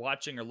you're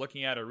watching or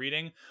looking at or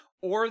reading,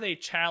 or they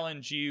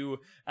challenge you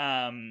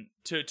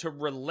to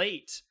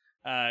relate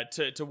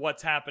to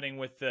what's happening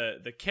with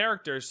the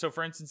characters. So,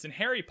 for instance, in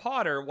Harry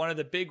Potter, one of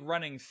the big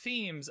running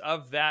themes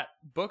of that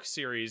book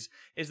series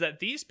is that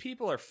these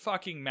people are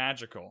fucking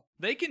magical.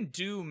 They can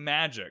do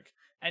magic,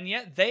 and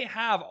yet they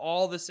have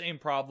all the same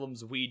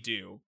problems we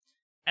do.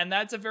 And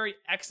that's a very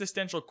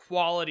existential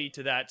quality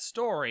to that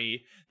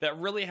story that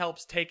really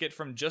helps take it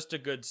from just a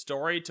good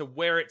story to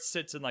where it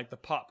sits in like the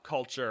pop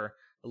culture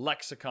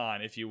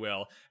lexicon, if you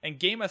will. And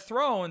Game of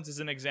Thrones is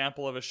an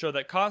example of a show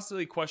that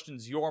constantly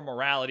questions your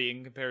morality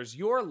and compares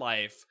your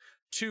life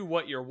to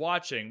what you're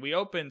watching. We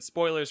open,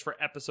 spoilers for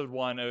episode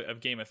 1 of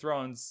Game of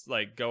Thrones,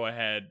 like go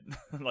ahead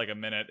like a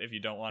minute if you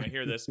don't want to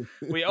hear this.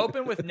 We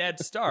open with Ned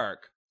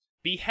Stark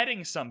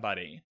beheading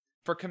somebody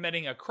for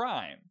committing a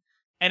crime.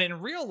 And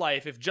in real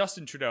life, if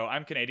Justin Trudeau,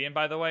 I'm Canadian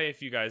by the way,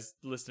 if you guys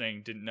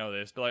listening didn't know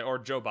this, but like, or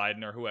Joe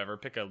Biden or whoever,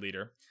 pick a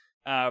leader.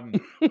 Right,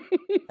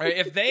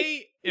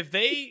 if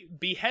they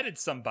beheaded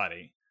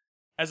somebody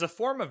as a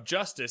form of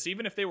justice,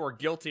 even if they were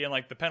guilty and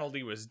like the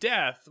penalty was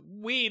death,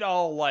 we'd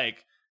all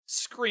like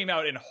scream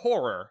out in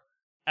horror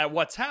at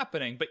what's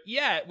happening. But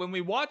yet, when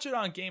we watch it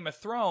on Game of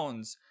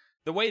Thrones,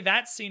 the way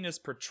that scene is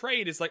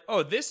portrayed is like,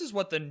 oh, this is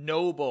what the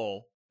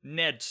noble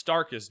Ned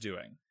Stark is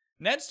doing.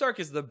 Ned Stark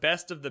is the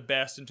best of the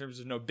best in terms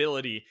of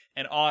nobility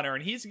and honor,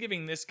 and he's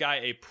giving this guy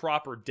a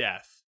proper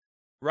death.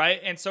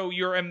 Right? And so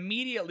you're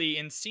immediately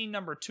in scene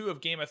number 2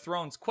 of Game of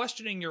Thrones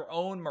questioning your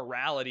own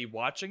morality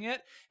watching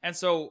it. And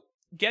so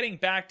getting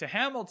back to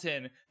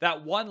Hamilton,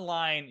 that one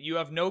line, you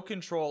have no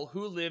control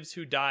who lives,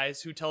 who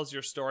dies, who tells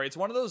your story. It's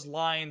one of those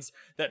lines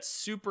that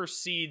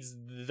supersedes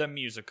the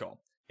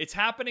musical. It's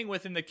happening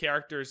within the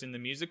characters in the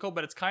musical,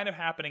 but it's kind of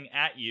happening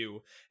at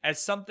you as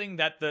something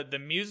that the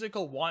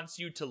musical wants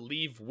you to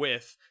leave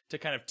with, to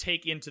kind of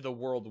take into the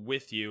world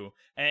with you.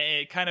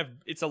 And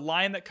it's a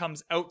line that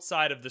comes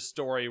outside of the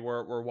story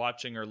we're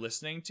watching or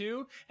listening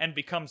to and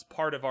becomes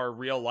part of our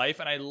real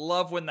life. And I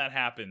love when that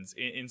happens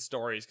in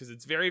stories, because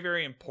it's very,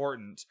 very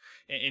important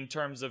in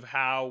terms of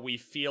how we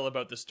feel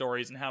about the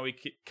stories and how we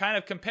kind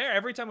of compare.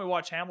 Every time we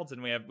watch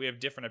Hamilton, we have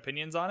different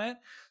opinions on it.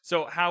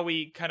 So how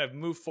we kind of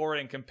move forward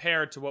and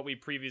compare to what we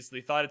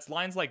previously thought. It's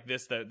lines like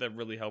this that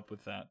really help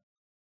with that.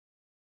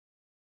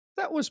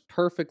 That was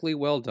perfectly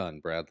well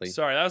done, Bradley.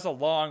 Sorry, that was a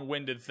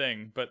long-winded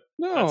thing, but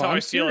no, that's how I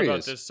feel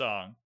about this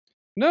song.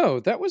 No,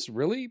 that was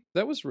really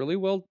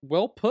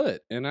well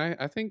put, and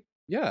I think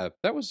that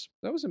was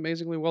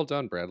amazingly well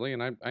done, Bradley,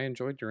 and I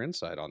enjoyed your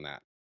insight on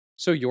that.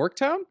 So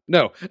Yorktown?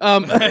 No,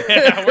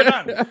 yeah, we're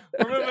done.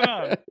 We're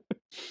moving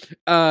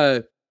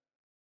on.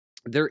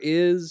 There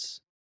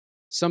is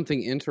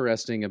something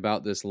interesting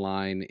about this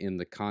line in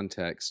the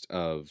context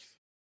of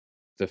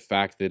the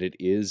fact that it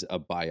is a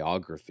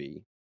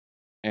biography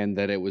and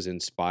that it was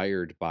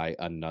inspired by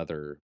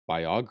another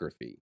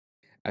biography.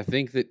 I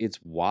think that it's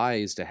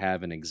wise to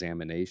have an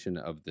examination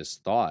of this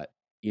thought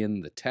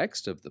in the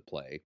text of the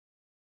play,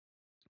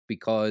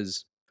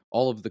 because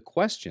all of the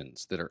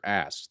questions that are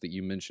asked that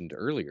you mentioned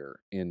earlier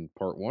in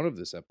part 1 of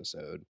this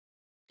episode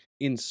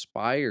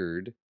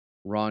inspired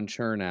Ron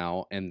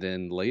Chernow and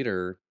then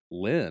later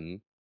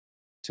Lynn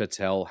to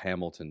tell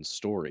Hamilton's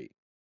story.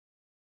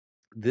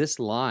 This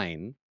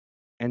line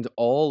and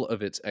all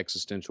of its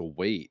existential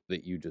weight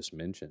that you just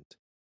mentioned,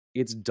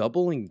 it's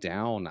doubling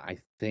down, I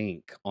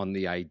think, on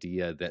the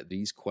idea that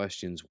these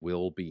questions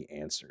will be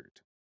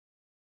answered.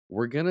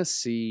 We're going to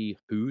see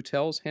who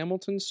tells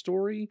Hamilton's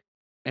story,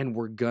 and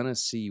we're going to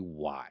see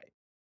why.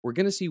 We're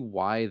going to see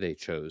why they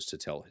chose to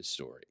tell his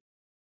story.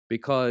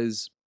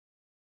 Because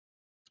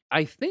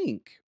I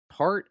think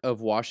part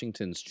of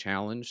Washington's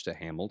challenge to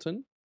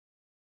Hamilton,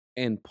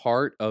 and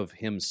part of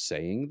him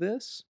saying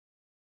this,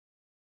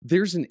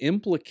 there's an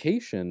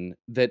implication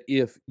that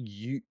if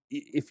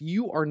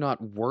you are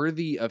not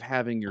worthy of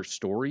having your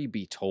story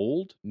be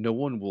told, no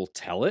one will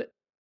tell it.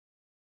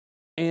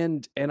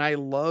 And I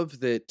love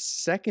that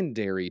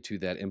secondary to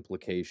that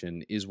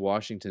implication is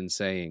Washington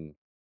saying,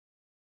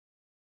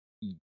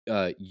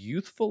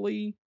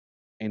 youthfully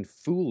and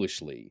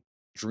foolishly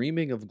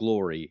dreaming of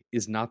glory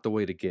is not the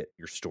way to get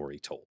your story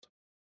told.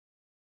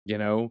 You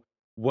know,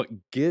 what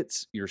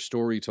gets your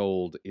story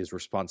told is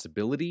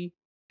responsibility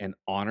and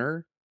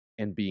honor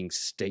and being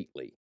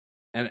stately.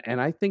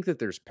 And I think that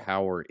there's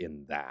power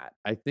in that.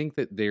 I think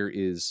that there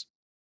is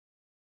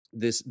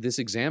this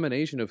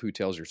examination of who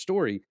tells your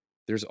story.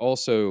 There's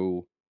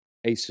also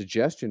a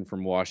suggestion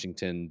from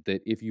Washington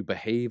that if you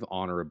behave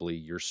honorably,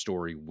 your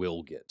story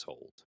will get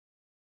told.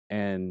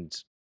 And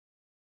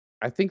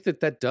I think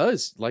that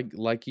does,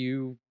 like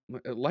you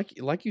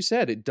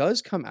said, it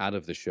does come out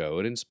of the show.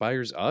 It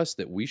inspires us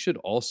that we should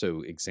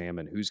also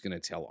examine who's going to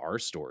tell our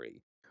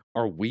story.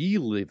 Are we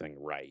living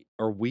right?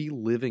 Are we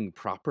living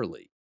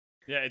properly?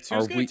 Yeah, it's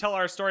who's going to tell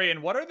our story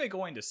and what are they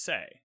going to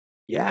say?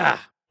 Yeah.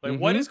 Like,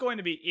 what is going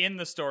to be in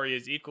the story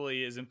is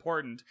equally as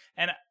important.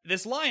 And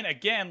this line,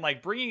 again,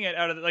 like, bringing it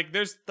out of,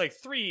 there's,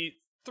 three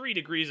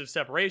degrees of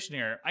separation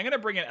here. I'm going to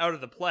bring it out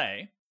of the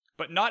play,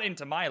 but not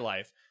into my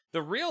life.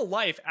 The real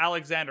life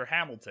Alexander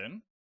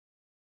Hamilton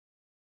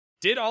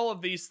did all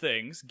of these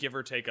things, give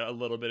or take a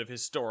little bit of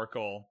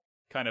historical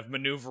kind of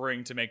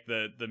maneuvering to make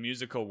the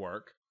musical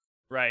work,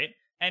 right?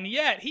 And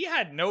yet, he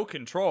had no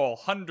control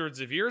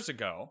hundreds of years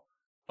ago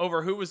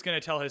over who was going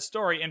to tell his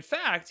story. In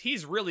fact,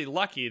 he's really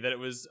lucky that it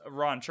was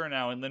Ron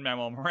Chernow and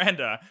Lin-Manuel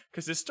Miranda,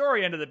 because his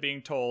story ended up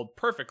being told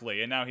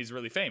perfectly, and now he's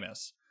really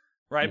famous,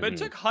 right? Mm-hmm. But it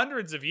took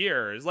hundreds of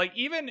years. Like,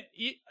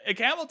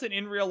 Hamilton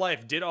in real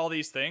life did all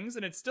these things,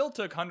 and it still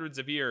took hundreds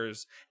of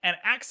years, and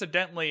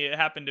accidentally it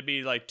happened to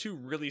be, two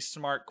really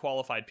smart,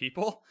 qualified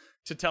people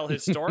to tell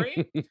his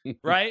story,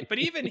 right? But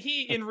even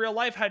he, in real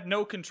life, had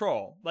no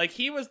control. Like,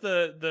 he was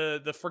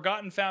the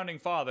forgotten founding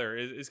father,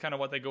 is kind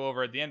of what they go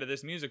over at the end of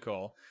this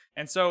musical.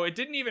 And so it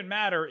didn't even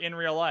matter in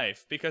real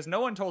life, because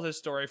no one told his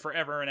story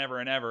forever and ever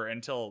and ever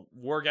until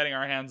we're getting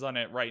our hands on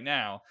it right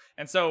now.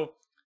 And so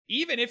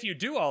even if you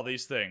do all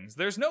these things,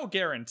 there's no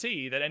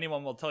guarantee that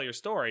anyone will tell your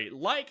story,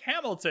 like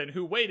Hamilton,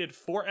 who waited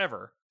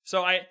forever.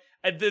 So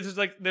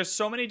there's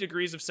so many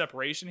degrees of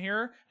separation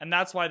here, and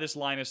that's why this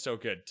line is so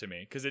good to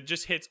me, because it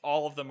just hits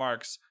all of the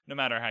marks, no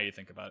matter how you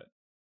think about it.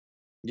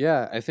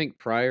 Yeah, I think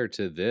prior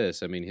to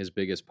this, his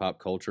biggest pop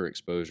culture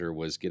exposure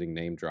was getting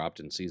name dropped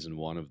in season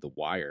 1 of The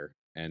Wire,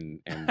 and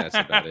that's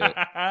about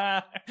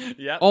it.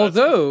 Yeah.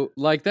 Although,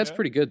 that's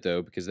pretty good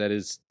though, because that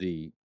is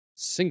the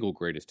single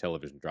greatest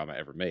television drama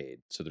ever made.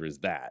 So there is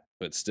that,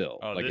 but still,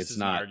 this it's is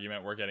not an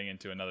argument we're getting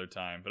into another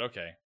time. But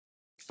okay.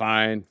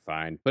 Fine.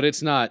 But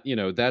it's not,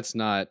 that's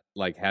not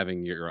like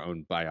having your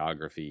own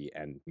biography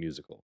and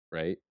musical,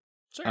 right?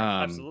 Sure,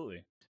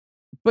 absolutely.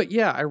 But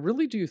yeah, I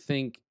really do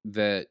think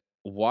that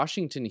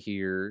Washington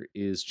here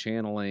is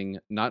channeling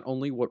not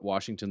only what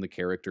Washington the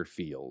character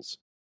feels,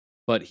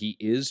 but he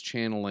is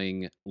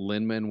channeling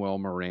Lin-Manuel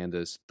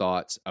Miranda's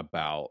thoughts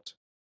about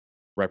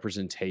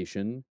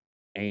representation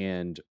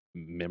and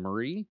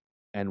memory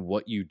and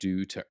what you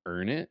do to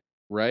earn it,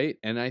 right?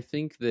 And I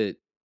think that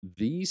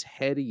these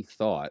heady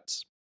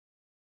thoughts,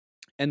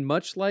 and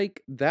much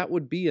like that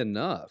would be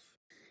enough,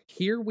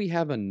 here we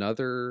have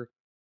another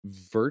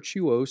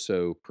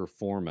virtuoso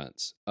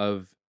performance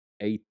of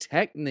a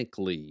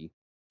technically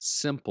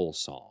simple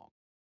song,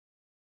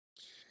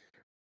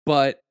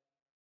 but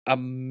a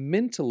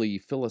mentally,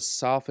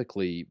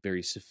 philosophically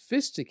very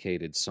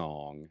sophisticated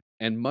song.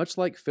 And much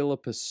like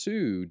Philippa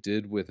Soo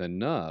did with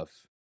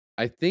Enough,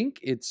 I think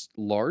it's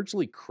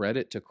largely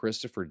credit to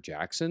Christopher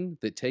Jackson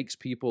that takes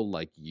people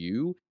like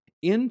you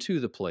into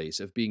the place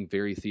of being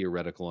very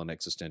theoretical and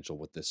existential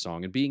with this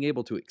song and being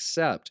able to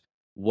accept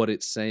what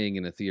it's saying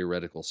in a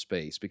theoretical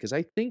space. Because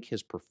I think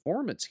his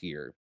performance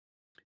here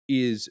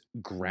is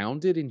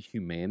grounded in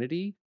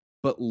humanity,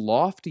 but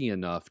lofty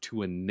enough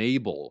to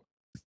enable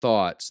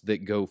thoughts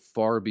that go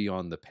far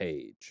beyond the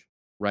page,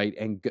 right?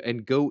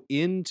 And go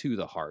into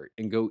the heart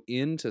and go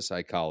into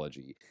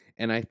psychology.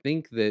 And I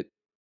think that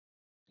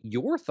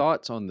your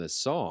thoughts on this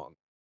song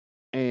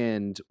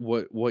and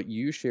what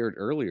you shared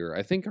earlier,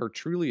 I think are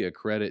truly a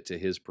credit to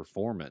his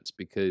performance,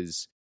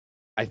 because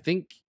I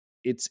think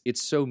it's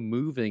so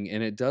moving,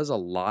 and it does a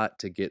lot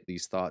to get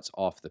these thoughts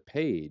off the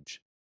page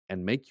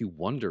and make you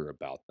wonder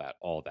about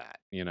all that.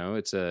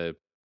 It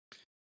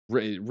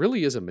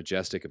really is a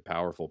majestic and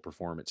powerful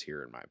performance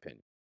here, in my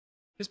opinion.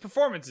 His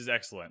performance is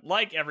excellent.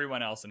 Like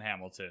everyone else in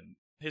Hamilton,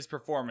 his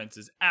performance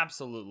is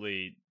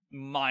absolutely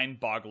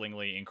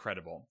mind-bogglingly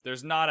incredible.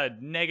 There's not a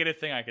negative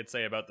thing I could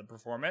say about the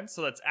performance,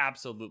 so that's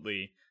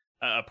absolutely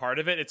a part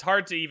of it. It's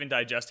hard to even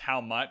digest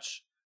how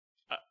much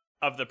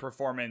of the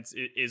performance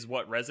is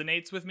what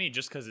resonates with me,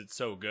 just because it's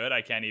so good.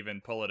 I can't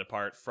even pull it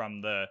apart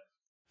from the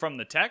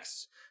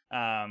text,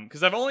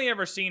 because I've only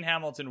ever seen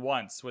Hamilton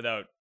once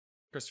without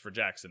Christopher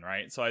Jackson,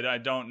 right? So I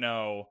don't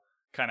know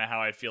kind of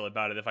how I'd feel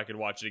about it if I could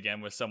watch it again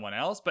with someone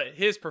else, but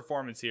his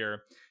performance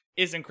here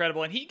is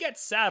incredible. And he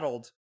gets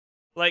saddled.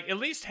 Like, at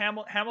least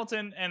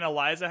Hamilton and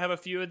Eliza have a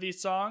few of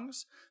these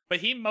songs,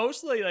 but he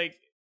mostly, like,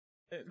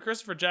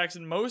 Christopher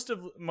Jackson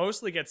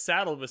mostly gets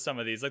saddled with some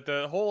of these. Like,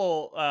 the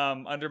whole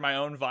Under My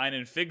Own Vine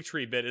and Fig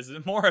Tree bit is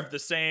more of the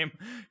same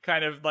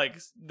kind of,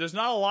 like, there's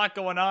not a lot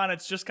going on.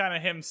 It's just kind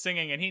of him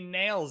singing, and he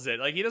nails it.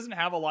 Like, he doesn't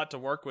have a lot to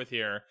work with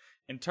here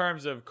in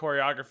terms of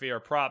choreography or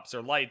props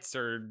or lights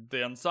or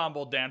the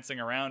ensemble dancing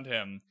around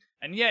him.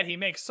 And yet he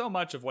makes so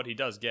much of what he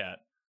does get.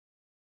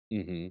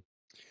 Mm-hmm.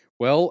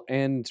 Well,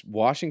 and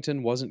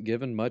Washington wasn't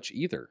given much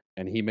either,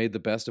 and he made the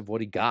best of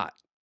what he got.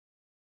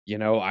 You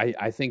know,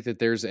 I think that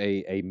there's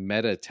a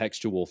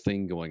meta-textual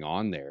thing going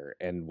on there,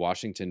 and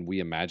Washington, we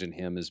imagine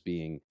him as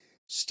being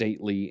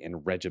stately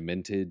and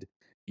regimented.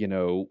 You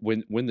know,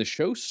 when the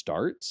show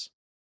starts,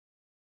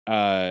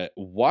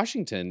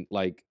 Washington,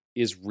 like,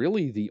 is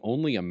really the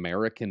only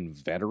American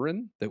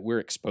veteran that we're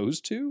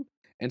exposed to,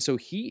 and so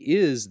he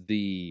is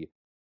the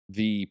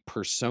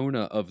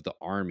persona of the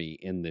army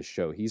in this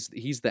show. He's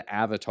the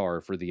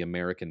avatar for the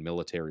American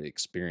military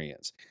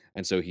experience.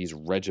 And so he's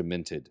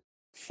regimented,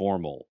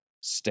 formal,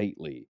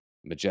 stately,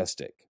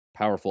 majestic,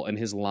 powerful. And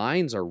his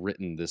lines are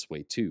written this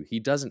way too. He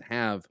doesn't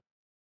have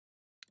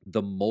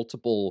the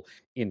multiple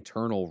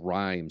internal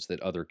rhymes that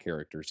other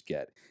characters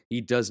get.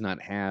 He does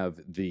not have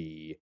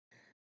the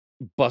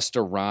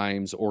Busta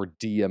Rhymes or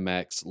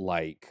DMX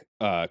like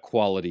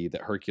quality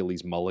that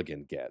Hercules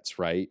Mulligan gets,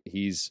 right?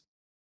 He's,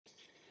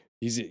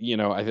 you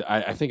know,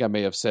 I think I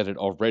may have said it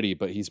already,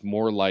 but he's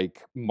more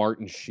like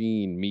Martin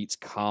Sheen meets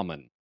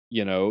Common.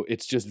 You know,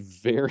 it's just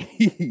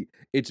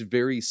it's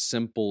very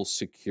simple,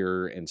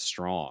 secure, and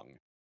strong.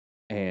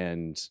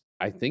 And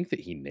I think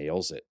that he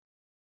nails it.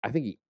 I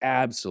think he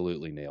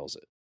absolutely nails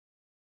it.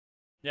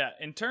 Yeah,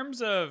 in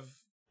terms of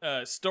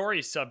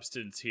story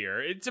substance here,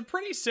 it's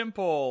pretty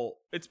simple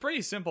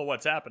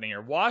what's happening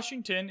here.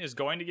 Washington is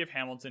going to give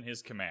Hamilton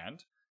his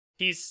command.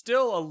 He's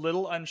still a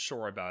little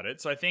unsure about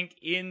it, so I think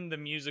in the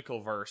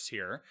musical verse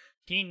here,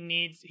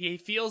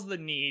 he feels the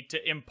need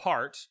to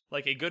impart,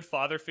 like a good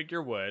father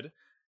figure would,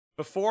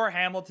 before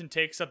Hamilton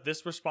takes up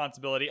this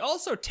responsibility,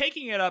 also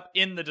taking it up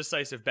in the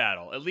decisive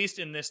battle, at least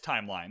in this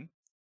timeline.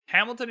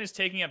 Hamilton is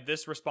taking up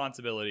this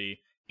responsibility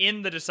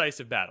in the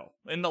decisive battle,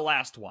 in the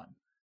last one.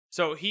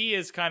 So he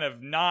is kind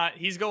of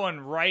he's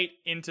going right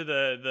into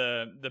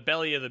the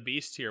belly of the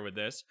beast here with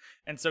this,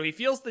 and so he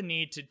feels the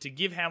need to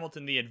give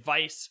Hamilton the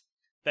advice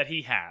that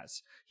he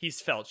has. He's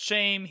felt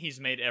shame, he's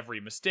made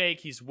every mistake,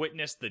 he's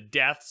witnessed the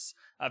deaths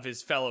of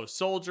his fellow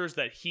soldiers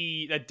that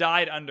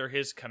died under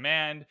his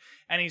command,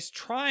 and he's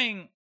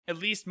trying, at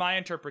least my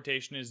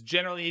interpretation is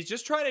generally, he's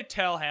just trying to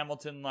tell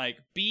Hamilton, like,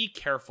 be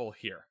careful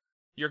here.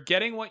 You're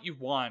getting what you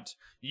want.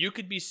 You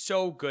could be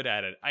so good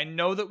at it. I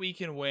know that we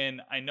can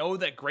win. I know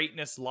that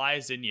greatness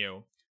lies in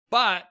you.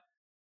 But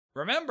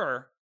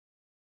remember,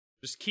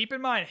 just keep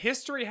in mind,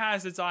 history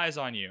has its eyes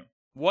on you.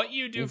 What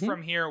you do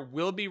from here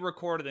will be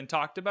recorded and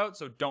talked about,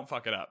 so don't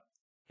fuck it up.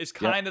 Is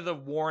kind of the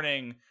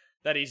warning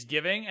that he's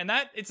giving. And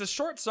that it's a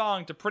short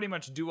song to pretty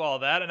much do all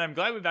that. And I'm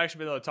glad we've actually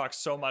been able to talk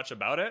so much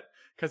about it,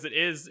 because it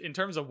is, in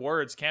terms of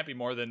words, can't be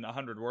more than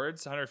 100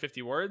 words,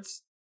 150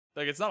 words.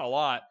 Like, it's not a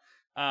lot.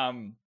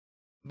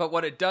 But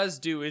what it does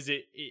do is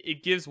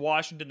it gives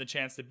Washington the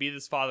chance to be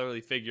this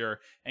fatherly figure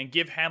and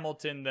give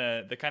Hamilton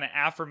the kind of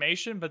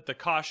affirmation, but the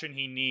caution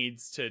he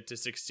needs to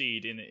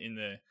succeed in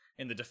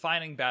the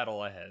defining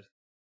battle ahead.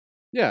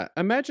 Yeah,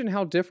 imagine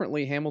how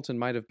differently Hamilton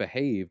might have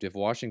behaved if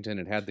Washington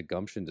had had the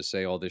gumption to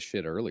say all this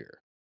shit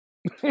earlier.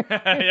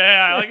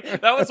 Yeah,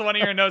 like that was one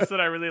of your notes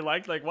that I really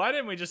liked. Like, why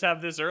didn't we just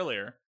have this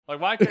earlier? Like,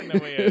 why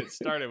couldn't we have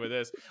started with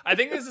this? I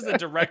think this is a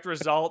direct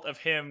result of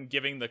him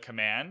giving the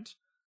command.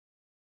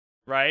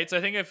 Right? So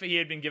I think if he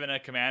had been given a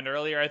command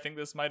earlier, I think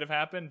this might have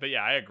happened. But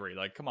yeah, I agree.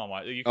 Like, come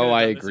on. You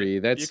I agree.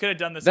 You could have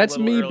done this That's a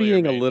little me earlier,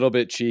 being maybe. a little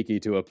bit cheeky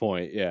to a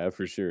point. Yeah,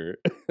 for sure.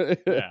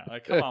 Yeah,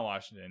 like, come on,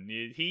 Washington.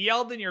 He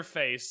yelled in your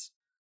face.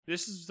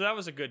 That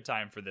was a good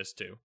time for this,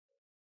 too.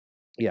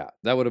 Yeah,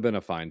 that would have been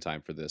a fine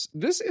time for this.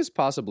 This is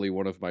possibly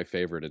one of my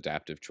favorite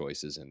adaptive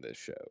choices in this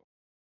show,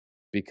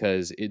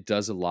 because it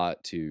does a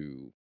lot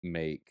to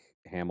make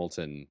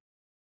Hamilton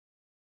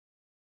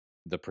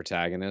the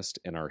protagonist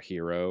and our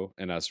hero,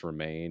 and us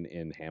remain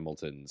in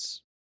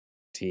Hamilton's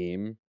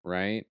team,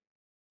 right?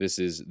 This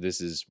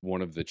is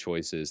one of the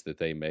choices that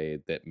they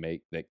made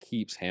that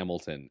keeps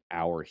Hamilton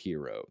our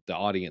hero, the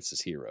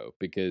audience's hero,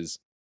 because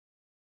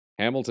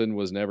Hamilton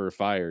was never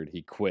fired.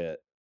 He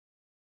quit.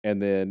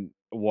 And then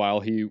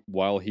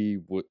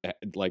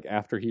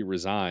after he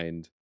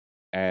resigned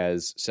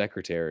as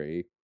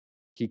secretary,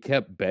 he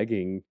kept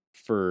begging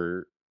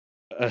for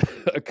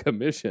a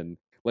commission.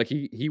 Like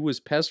he was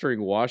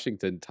pestering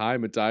Washington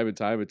time and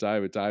time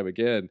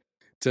again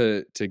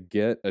to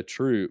get a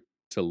troop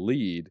to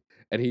lead,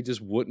 and he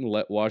just wouldn't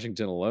let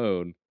Washington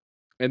alone.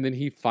 And then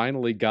he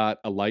finally got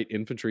a light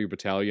infantry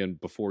battalion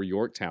before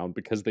Yorktown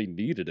because they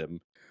needed him.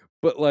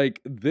 But like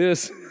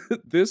this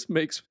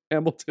makes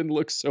Hamilton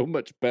look so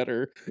much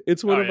better.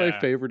 It's one of my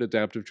favorite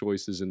adaptive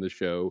choices in the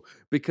show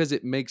because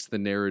it makes the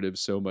narrative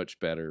so much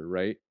better,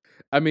 right?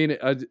 I mean,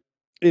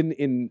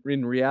 in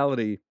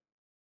reality,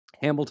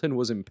 Hamilton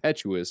was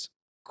impetuous,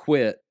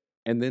 quit,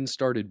 and then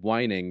started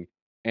whining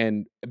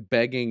and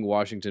begging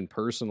Washington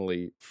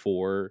personally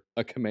for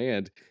a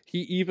command.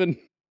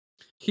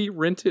 He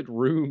rented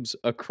rooms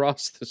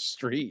across the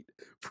street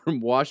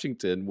from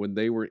Washington when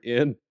they were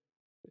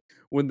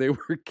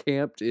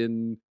camped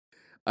in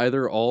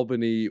either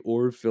Albany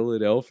or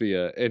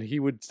Philadelphia, and he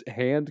would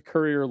hand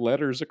courier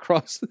letters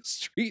across the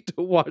street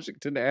to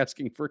Washington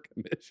asking for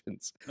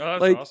commissions. Oh,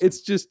 that's Like, awesome.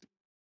 it's just,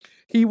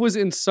 he was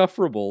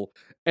insufferable.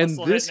 And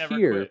Hustle this hit, never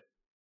here, quit.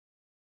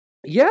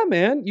 yeah,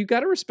 man, you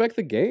got to respect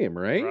the game,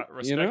 right?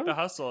 Respect the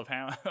hustle of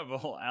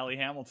Ali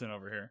Hamilton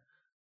over here.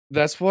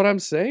 That's what I'm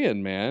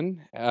saying,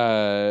 man.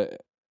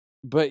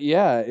 But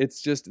yeah, it's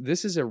just,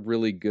 this is a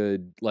really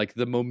good, like,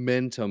 the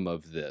momentum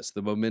of this,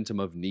 the momentum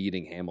of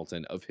needing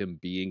Hamilton, of him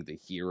being the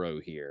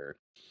hero here,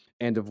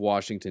 and of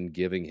Washington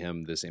giving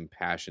him this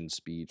impassioned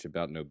speech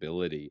about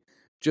nobility,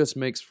 just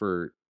makes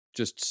for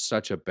just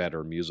such a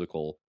better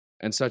musical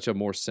and such a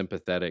more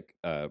sympathetic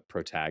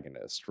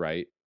protagonist,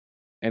 right?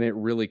 And it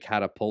really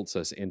catapults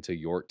us into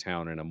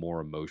Yorktown in a more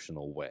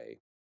emotional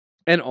way.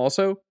 And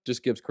also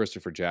just gives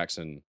Christopher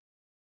Jackson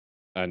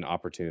an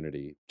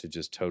opportunity to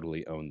just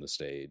totally own the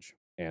stage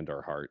and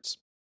our hearts.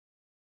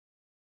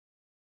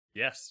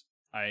 Yes,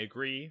 I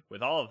agree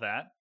with all of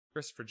that.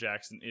 Christopher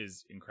Jackson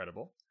is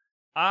incredible.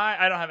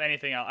 I don't have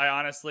anything else.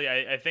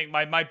 I think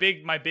my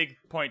big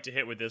point to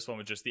hit with this one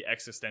was just the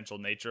existential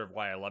nature of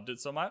why I loved it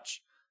so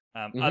much.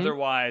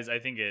 Otherwise, I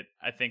think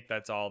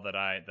that's all that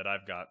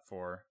I've got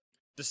for.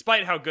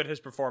 Despite how good his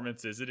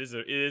performance is, it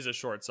is a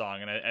short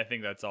song, and I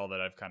think that's all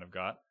that I've kind of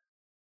got.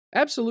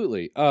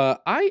 Absolutely.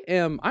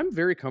 I'm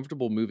very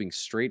comfortable moving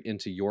straight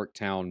into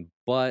Yorktown,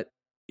 but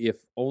if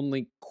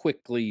only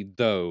quickly,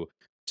 though,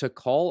 to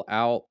call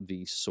out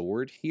the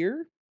sword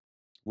here,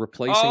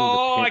 replacing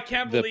I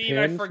can't believe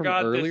I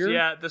forgot this. Earlier.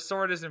 Yeah, the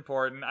sword is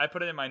important. I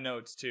put it in my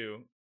notes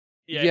too.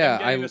 Yeah,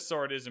 getting the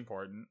sword is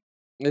important.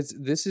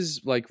 This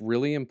is like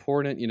really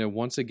important. You know,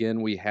 once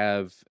again, we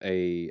have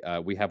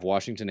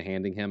Washington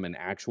handing him an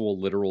actual,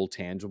 literal,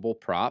 tangible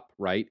prop,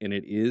 right? And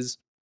it is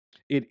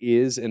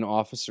an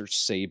officer's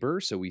saber.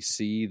 So we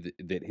see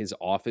that his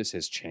office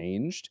has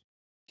changed.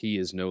 He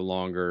is no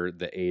longer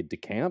the aide de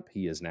camp.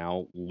 He is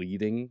now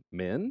leading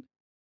men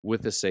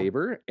with a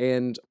saber.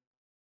 And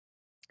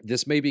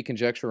this may be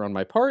conjecture on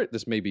my part.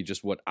 This may be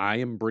just what I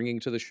am bringing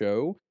to the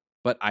show.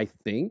 But I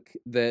think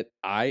that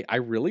I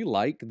really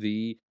like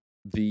the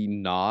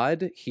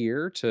nod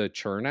here to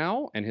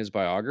Chernow and his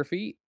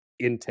biography,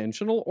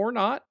 intentional or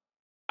not.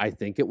 I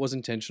think it was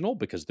intentional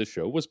because the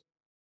show was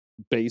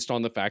based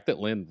on the fact that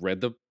Lynn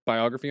read the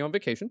biography on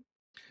vacation.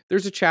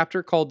 There's a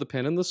chapter called The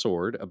Pen and the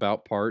Sword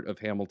about part of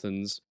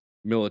Hamilton's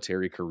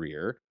military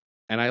career.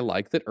 And I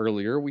like that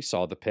earlier we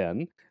saw the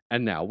pen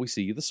and now we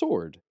see the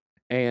sword.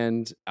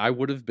 And I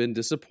would have been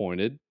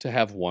disappointed to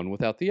have one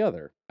without the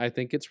other. I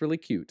think it's really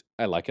cute.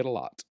 I like it a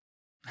lot.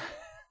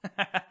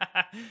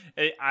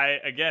 I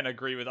again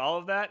agree with all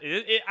of that.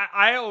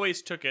 I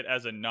always took it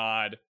as a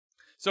nod.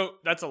 So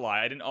that's a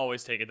lie. I didn't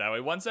always take it that way.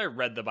 Once I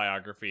read the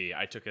biography,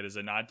 I took it as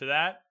a nod to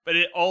that. But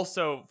it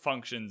also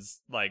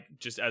functions like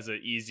just as an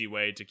easy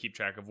way to keep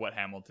track of what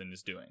Hamilton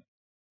is doing.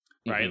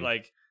 Right? Mm-hmm.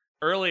 Like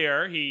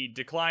earlier, he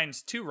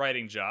declines 2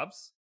 writing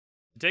jobs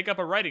to take up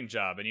a writing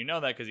job. And you know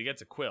that because he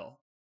gets a quill.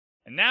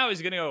 And now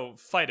he's going to go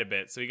fight a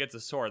bit, so he gets a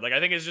sword. Like, I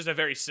think it's just a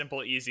very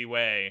simple, easy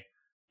way.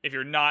 If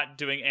you're not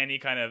doing any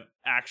kind of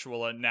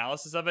actual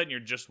analysis of it and you're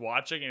just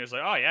watching and you're just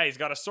like, oh yeah, he's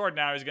got a sword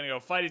now, he's going to go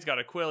fight, he's got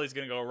a quill, he's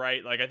going to go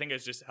write. Like, I think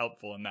it's just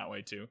helpful in that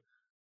way too.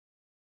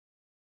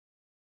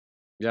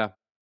 Yeah,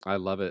 I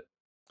love it.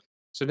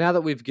 So now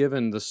that we've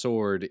given the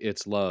sword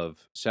its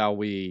love, shall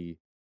we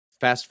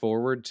fast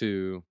forward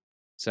to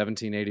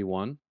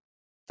 1781,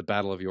 the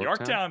Battle of Yorktown?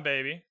 Yorktown,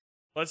 baby.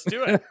 Let's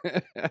do it.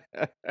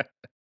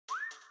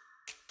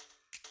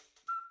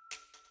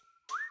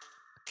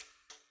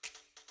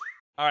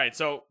 All right,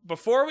 so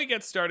before we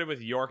get started with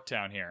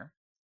Yorktown here,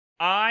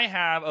 I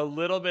have a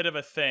little bit of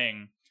a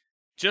thing,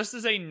 just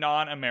as a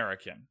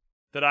non-American,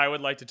 that I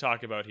would like to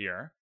talk about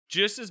here.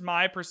 Just as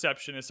my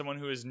perception as someone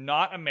who is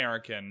not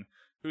American,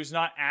 who's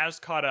not as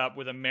caught up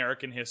with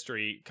American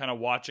history, kind of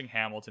watching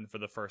Hamilton for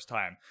the first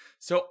time.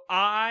 So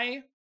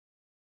I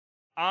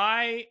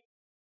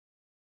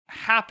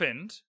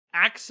happened,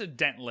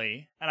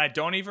 accidentally, and I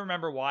don't even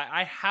remember why,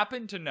 I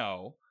happened to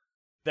know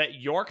that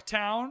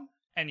Yorktown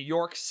and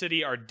York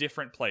City are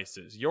different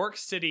places. York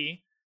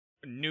City,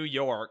 New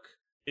York,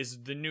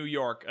 is the New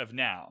York of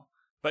now.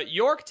 But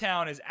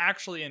Yorktown is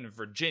actually in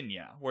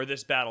Virginia, where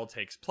this battle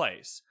takes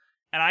place.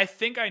 And I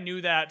think I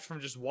knew that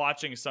from just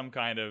watching some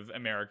kind of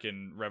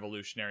American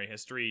Revolutionary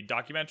history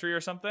documentary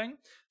or something.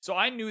 So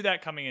I knew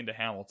that coming into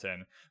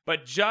Hamilton.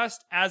 But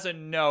just as a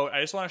note, I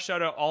just want to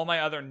shout out all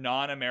my other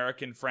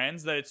non-American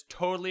friends that it's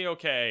totally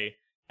okay,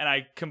 and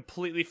I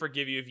completely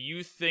forgive you if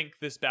you think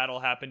this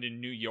battle happened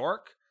in New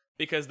York,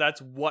 because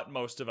that's what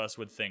most of us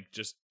would think.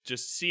 Just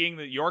seeing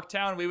the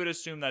Yorktown, we would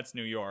assume that's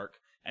New York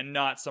and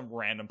not some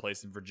random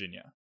place in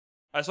Virginia.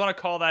 I just want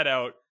to call that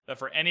out that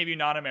for any of you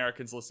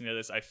non-Americans listening to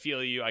this, I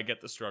feel you. I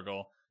get the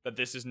struggle. That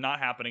this is not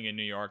happening in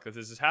New York. That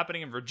this is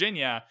happening in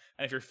Virginia.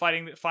 And if you're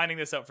finding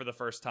this out for the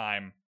first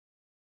time,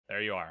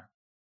 there you are.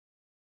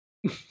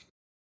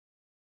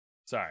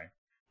 Sorry.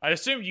 I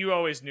assumed you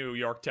always knew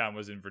Yorktown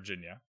was in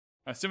Virginia.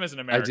 I assume as an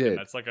American,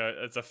 that's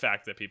it's a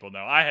fact that people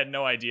know. I had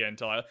no idea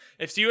until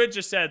if you had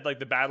just said like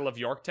the Battle of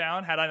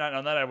Yorktown, had I not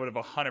known that, I would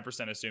have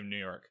 100% assumed New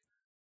York.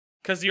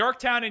 Because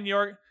Yorktown and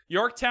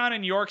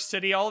York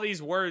City, all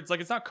these words, like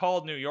it's not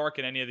called New York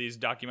in any of these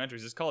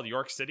documentaries. It's called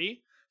York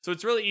City. So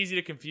it's really easy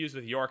to confuse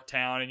with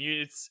Yorktown.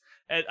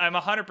 And I'm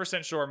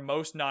 100% sure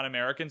most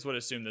non-Americans would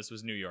assume this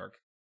was New York.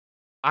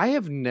 I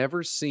have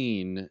never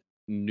seen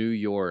New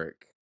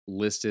York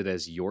listed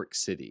as York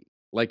City.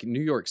 Like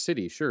New York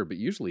City, sure, but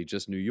usually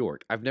just New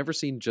York. I've never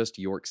seen just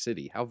York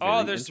City. How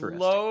very there's interesting.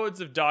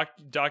 Loads of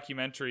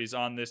documentaries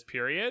on this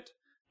period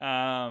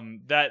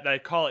that they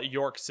call it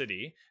York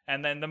City.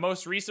 And then the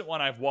most recent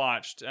one I've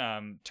watched,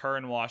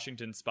 Turn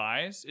Washington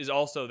Spies, is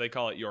also, they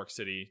call it York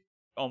City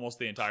almost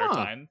the entire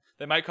time.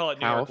 They might call it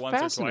New York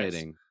once or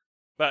twice.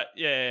 But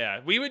yeah.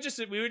 We would just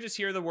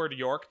hear the word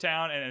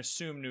Yorktown and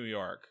assume New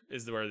York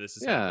is where this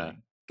is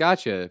happening.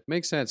 Gotcha.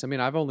 Makes sense. I mean,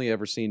 I've only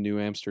ever seen New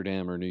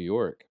Amsterdam or New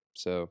York.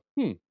 So,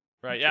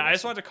 right. Yeah, I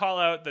just wanted to call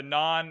out the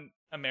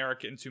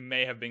non-Americans who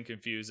may have been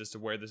confused as to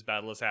where this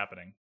battle is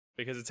happening,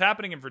 because it's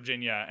happening in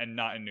Virginia and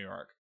not in New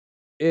York.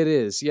 It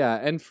is, yeah.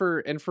 And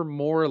for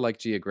more like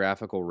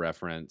geographical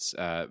reference,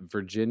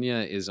 Virginia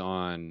is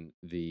on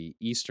the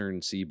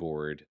eastern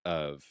seaboard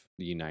of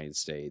the United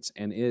States,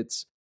 and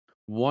it's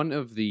one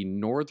of the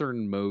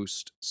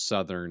northernmost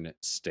southern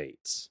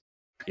states.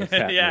 If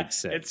that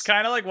makes sense. It's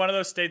kind of like one of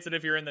those states that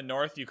if you're in the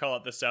north, you call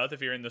it the south.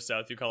 If you're in the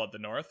south, you call it the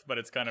north, but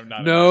it's kind of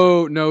not.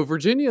 No,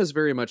 Virginia is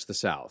very much the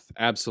south.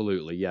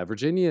 Absolutely. Yeah,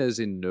 Virginia is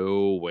in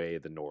no way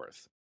the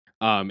north.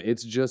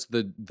 It's just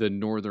the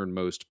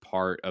northernmost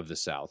part of the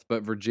South.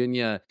 But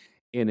Virginia,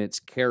 in its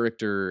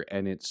character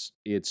and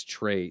its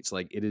traits,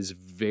 like it is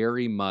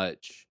very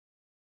much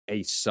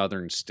a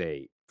southern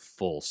state,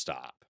 full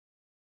stop.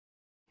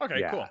 Okay,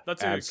 yeah, cool.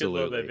 That's a good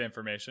little bit of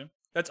information.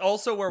 That's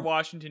also where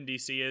Washington,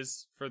 D.C.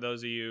 is, for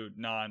those of you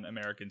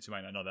non-Americans who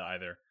might not know that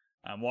either.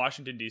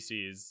 Washington, D.C.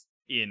 is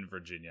in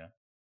Virginia,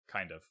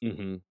 kind of.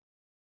 Mm-hmm.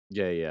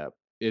 Yeah.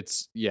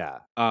 It's, yeah.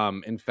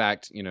 In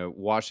fact,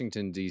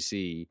 Washington,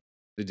 D.C.,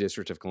 the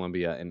District of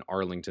Columbia, and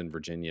Arlington,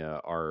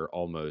 Virginia are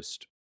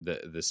almost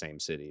the same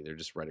city. They're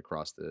just right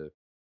across the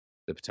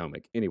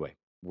Potomac. Anyway,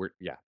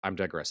 I'm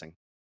digressing.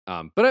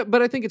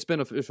 But I think it's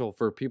beneficial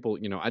for people,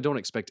 I don't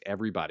expect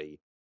everybody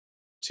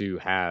to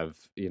have,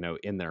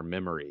 in their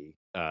memory,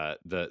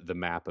 the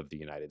map of the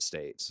United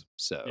States.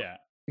 So yeah,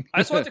 I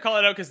just wanted to call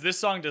it out because this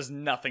song does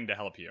nothing to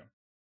help you.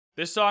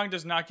 This song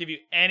does not give you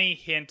any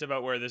hint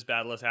about where this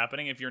battle is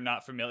happening if you're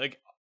not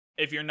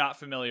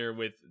familiar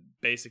with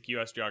basic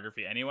U.S.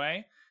 geography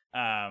anyway.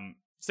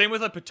 Same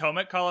with a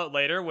Potomac call out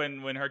later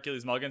when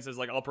Hercules Mulligan says,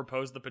 like, I'll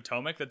propose the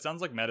Potomac. That sounds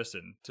like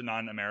medicine to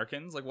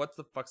non-Americans. Like, what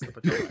the fuck's the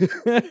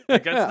Potomac?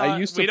 Like,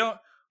 that's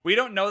not, we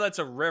don't know that's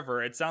a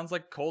river. It sounds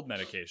like cold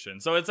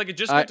medication. So it's like,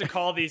 just good to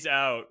call these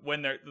out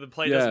when the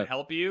play doesn't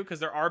help you, because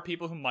there are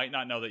people who might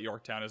not know that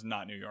Yorktown is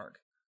not New York.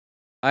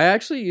 I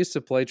actually used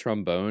to play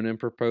trombone and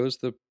propose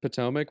the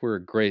Potomac. We were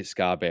a great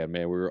ska band,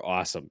 man. We were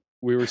awesome.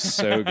 We were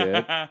so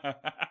good.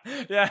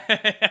 Yeah.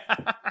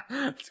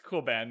 It's a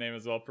cool band name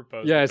as well.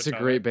 Propose. Yeah, it's a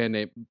great band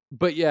name.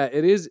 But yeah,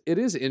 it is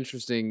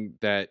interesting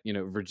that,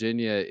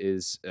 Virginia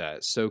is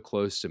so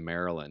close to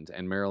Maryland,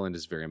 and Maryland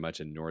is very much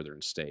a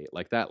northern state.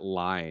 Like that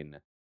line,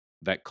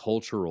 that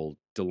cultural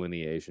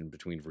delineation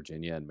between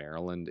Virginia and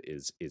Maryland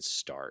is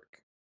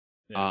stark.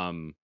 Yeah.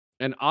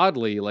 And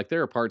oddly, like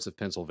there are parts of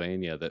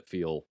Pennsylvania that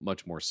feel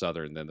much more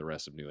southern than the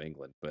rest of New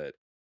England, but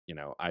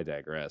I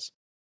digress.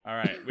 All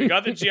right, we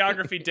got the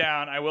geography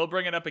down. I will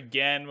bring it up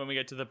again when we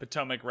get to the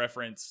Potomac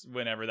reference,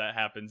 whenever that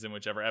happens in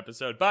whichever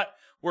episode. But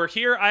we're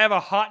here. I have a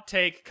hot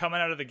take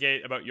coming out of the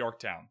gate about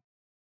Yorktown.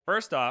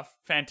 First off,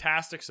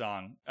 fantastic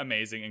song.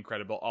 Amazing,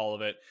 incredible, all of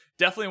it.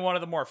 Definitely one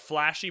of the more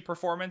flashy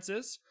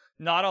performances.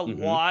 Not a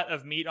lot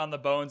of meat on the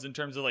bones in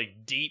terms of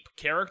like deep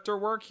character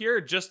work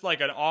here. Just like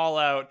an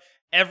all-out,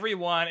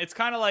 everyone, it's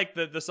kind of like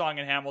the song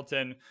in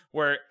Hamilton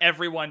where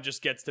everyone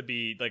just gets to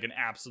be like an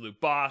absolute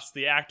boss.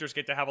 The actors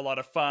get to have a lot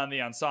of fun.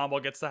 The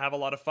ensemble gets to have a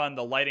lot of fun.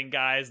 The lighting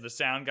guys, the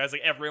sound guys,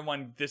 like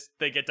everyone,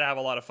 they get to have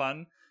a lot of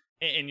fun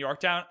in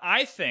Yorktown.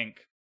 I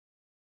think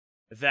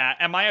that,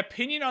 and my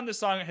opinion on this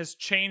song has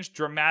changed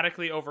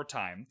dramatically over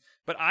time,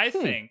 but I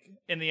think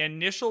in the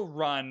initial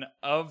run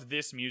of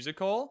this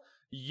musical,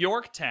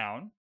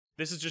 Yorktown,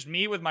 this is just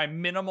me with my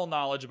minimal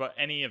knowledge about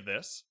any of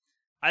this,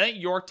 I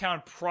think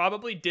Yorktown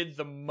probably did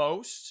the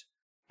most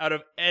out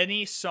of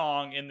any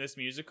song in this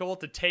musical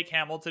to take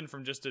Hamilton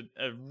from just a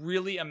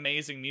really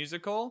amazing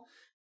musical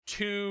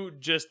to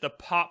just the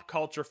pop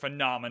culture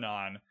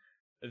phenomenon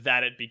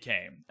that it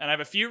became. And I have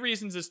a few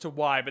reasons as to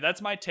why, but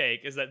that's my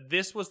take, is that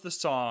this was the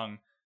song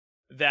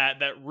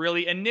that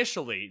really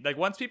initially, like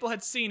once people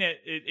had seen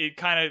it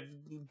kind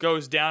of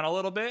goes down a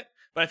little bit.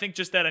 But I think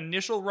just that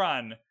initial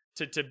run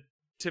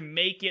to to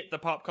make it the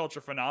pop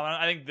culture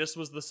phenomenon, I think this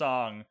was the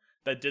song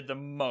that did the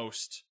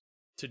most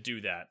to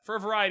do that for a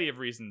variety of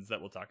reasons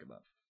that we'll talk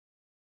about.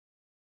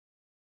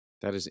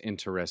 That is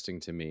interesting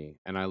to me,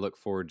 and I look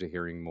forward to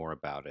hearing more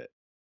about it.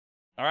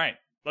 All right,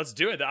 let's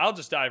do it. I'll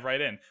just dive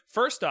right in.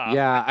 First off,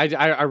 yeah,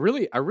 I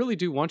really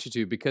do want you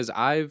to, because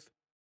my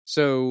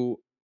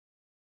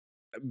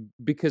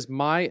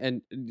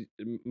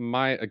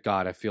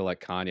God, I feel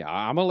like Kanye.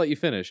 I'm gonna let you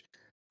finish.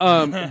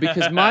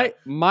 Because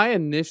my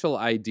initial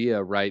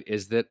idea, right,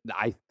 is that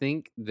I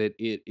think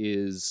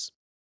it's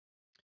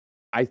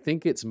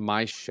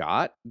My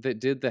Shot that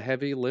did the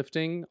heavy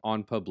lifting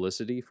on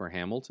publicity for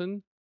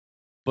Hamilton.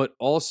 But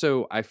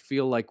also, I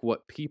feel like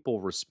what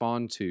people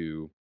respond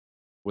to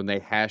when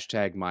they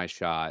hashtag My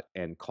Shot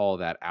and call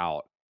that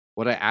out,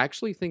 what I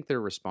actually think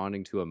they're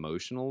responding to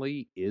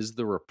emotionally is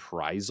the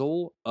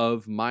reprisal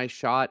of My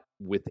Shot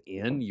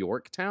within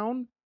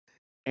Yorktown.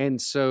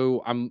 And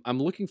so I'm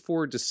looking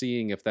forward to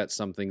seeing if that's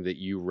something that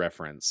you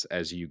reference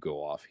as you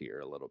go off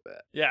here a little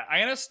bit. Yeah,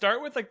 I'm going to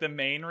start with like the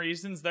main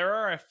reasons. There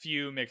are a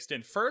few mixed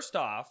in. First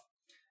off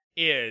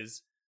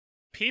is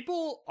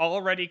people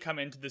already come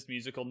into this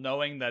musical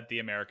knowing that the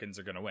Americans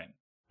are going to win,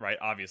 right?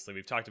 Obviously,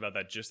 we've talked about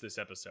that just this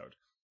episode.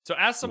 So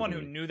as someone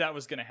who knew that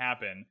was going to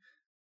happen,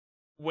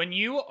 when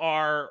you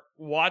are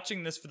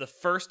watching this for the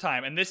first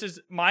time, and this is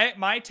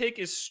my take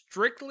is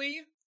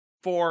strictly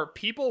for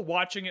people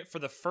watching it for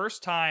the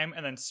first time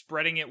and then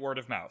spreading it word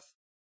of mouth.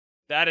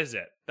 That is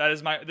it.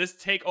 This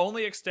take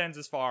only extends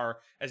as far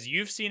as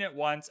you've seen it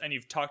once and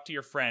you've talked to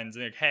your friends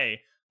and like,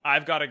 hey,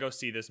 I've got to go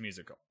see this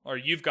musical, or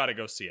you've got to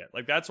go see it.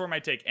 Like, that's where my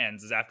take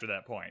ends, is after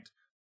that point,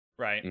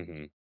 right?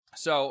 Mm-hmm.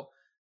 So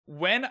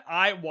when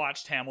I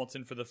watched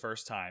Hamilton for the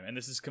first time, and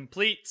this is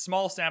complete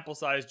small sample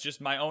size, just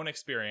my own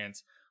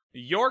experience,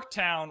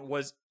 Yorktown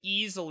was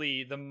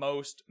easily the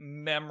most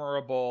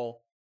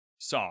memorable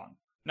song.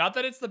 Not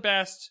that it's the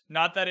best,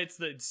 not that it's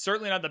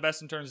certainly not the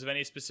best in terms of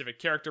any specific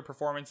character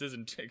performances,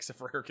 except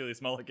for Hercules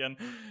Mulligan,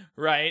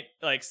 right?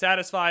 Like,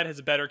 Satisfied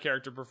has better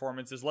character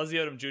performances. Leslie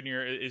Odom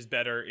Jr. is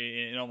better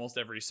in almost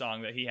every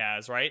song that he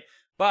has, right?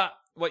 But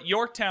what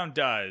Yorktown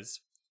does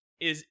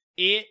is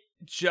it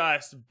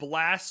just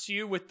blasts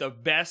you with the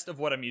best of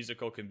what a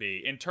musical can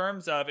be. In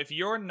terms of, if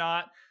you're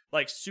not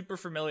like super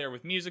familiar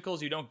with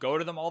musicals, you don't go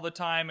to them all the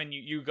time, and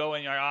you go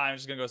and you're like, I'm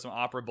just gonna go some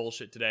opera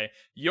bullshit today.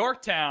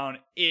 Yorktown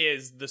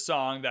is the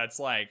song that's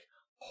like,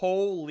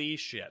 holy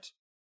shit.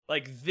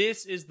 Like,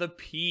 this is the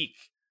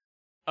peak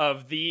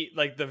of the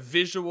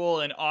visual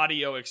and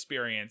audio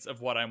experience of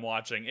what I'm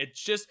watching.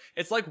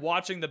 It's like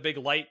watching the big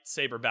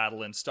lightsaber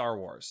battle in Star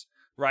Wars,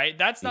 right?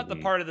 That's not the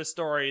part of the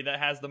story that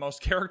has the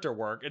most character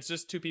work. It's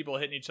just two people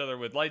hitting each other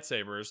with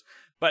lightsabers,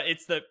 but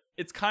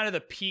it's kind of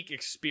the peak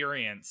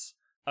experience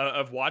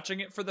of watching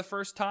it for the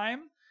first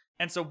time.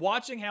 And so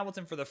watching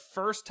Hamilton for the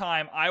first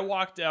time, I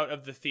walked out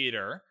of the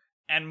theater,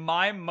 and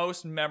my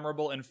most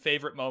memorable and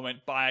favorite moment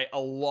by a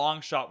long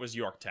shot was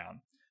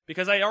Yorktown.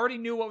 Because I already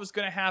knew what was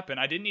going to happen.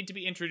 I didn't need to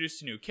be introduced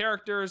to new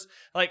characters.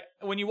 Like,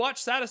 when you watch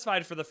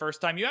Satisfied for the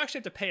first time, you actually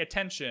have to pay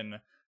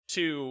attention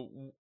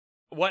to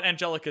what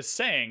Angelica's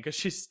saying, because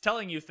she's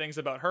telling you things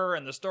about her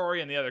and the story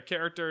and the other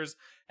characters,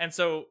 and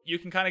so you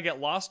can kind of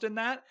get lost in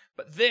that.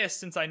 But this,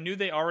 since I knew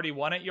they already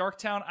won at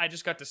Yorktown, I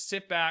just got to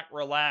sit back,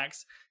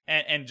 relax,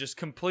 and just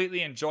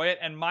completely enjoy it.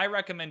 And my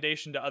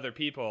recommendation to other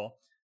people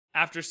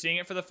after seeing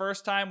it for the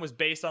first time was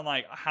based on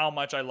like how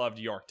much I loved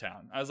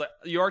Yorktown. I was like,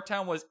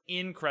 Yorktown was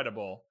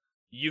incredible.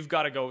 You've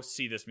got to go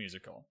see this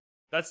musical.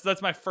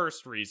 That's my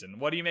first reason.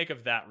 What do you make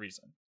of that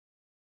reason?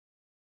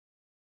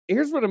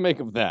 Here's what I make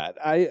of that.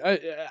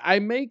 I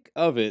make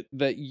of it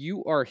that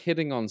you are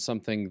hitting on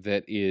something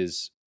that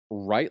is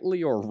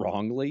rightly or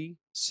wrongly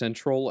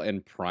central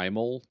and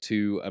primal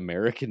to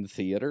American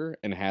theater,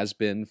 and has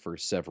been for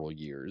several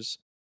years.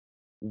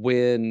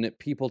 When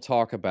people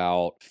talk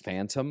about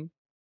Phantom,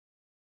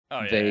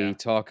 they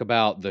talk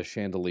about The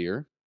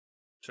Chandelier.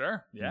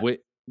 Sure, yeah.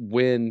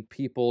 When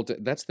people...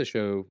 That's the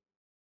show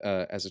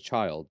as a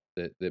child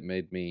that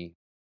made me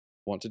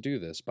want to do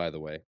this, by the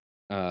way.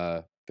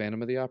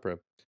 Phantom of the Opera.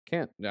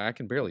 I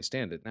can barely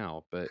stand it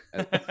now, but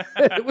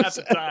it was,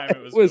 at the time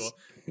it was cool.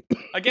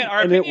 Again,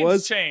 our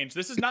opinions change.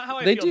 This is not how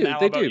I feel now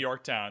about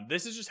Yorktown.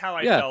 This is just how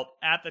I felt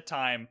at the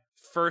time,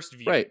 first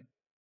viewing.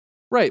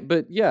 Right,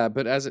 but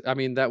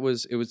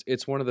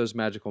it's one of those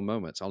magical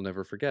moments. I'll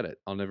never forget it.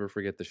 I'll never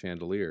forget the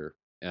chandelier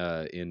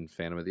in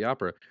Phantom of the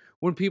Opera.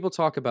 When people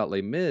talk about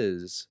Les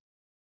Mis,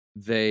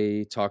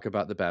 they talk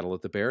about the Battle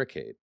at the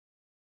Barricade.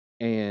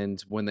 And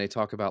when they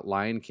talk about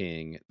Lion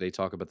King, they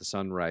talk about the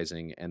sun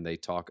rising, and they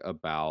talk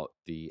about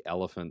the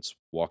elephants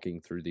walking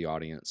through the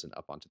audience and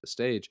up onto the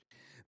stage.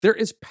 There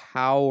is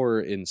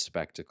power in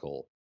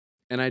spectacle.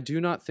 And I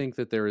do not think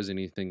that there is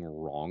anything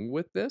wrong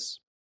with this.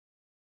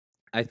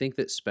 I think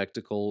that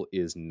spectacle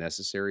is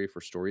necessary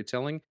for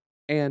storytelling,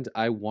 and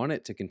I want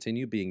it to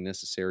continue being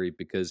necessary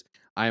because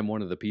I am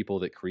one of the people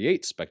that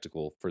create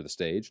spectacle for the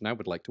stage, and I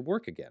would like to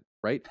work again,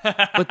 right?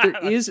 But there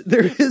is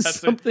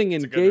something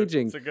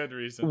engaging. It's a good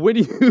reason.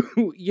 When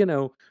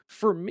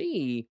for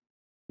me,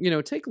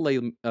 take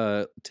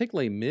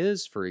Les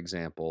Mis, for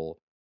example.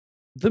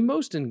 The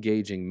most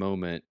engaging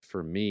moment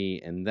for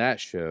me in that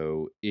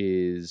show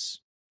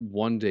is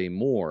One Day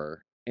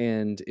More.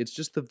 And it's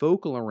just the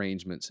vocal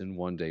arrangements in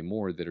One Day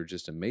More that are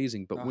just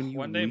amazing. But when you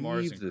One Day More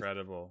is leave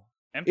incredible.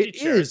 It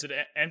is.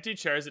 Empty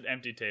chairs at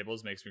empty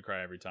tables makes me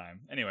cry every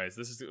time. Anyways,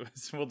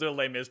 we'll do a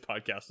Les Mis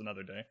podcast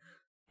another day.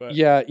 But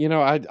Yeah,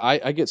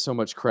 I get so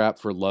much crap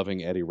for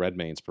loving Eddie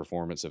Redmayne's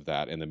performance of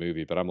that in the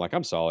movie, but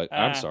I'm solid.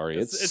 I'm sorry,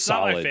 it's it's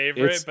solid. not my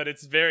favorite, but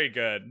it's very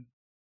good.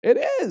 It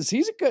is.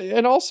 He's a good,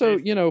 and also,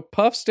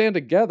 Puff stand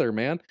together,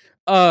 man.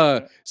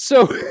 Yeah.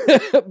 So,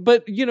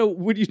 but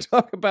when you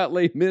talk about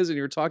Les Mis and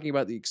you're talking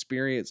about the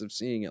experience of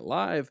seeing it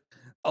live,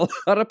 a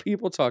lot of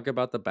people talk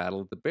about the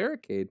Battle of the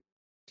Barricade,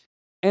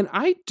 and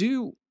I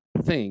do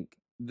think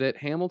that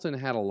Hamilton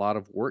had a lot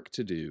of work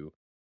to do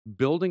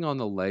building on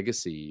the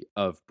legacy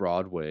of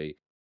Broadway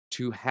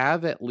to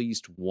have at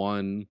least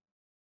one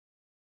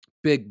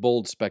big,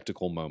 bold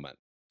spectacle moment,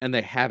 and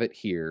they have it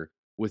here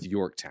with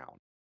Yorktown.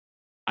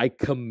 I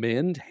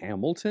commend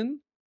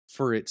Hamilton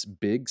for its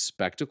big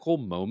spectacle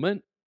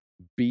moment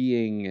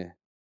being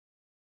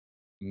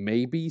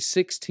maybe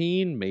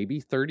 16, maybe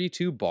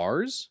 32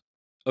 bars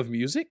of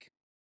music.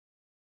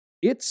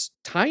 It's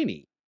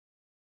tiny.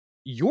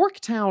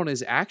 Yorktown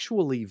is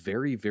actually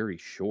very, very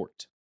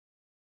short.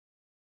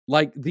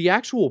 Like, the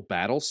actual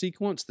battle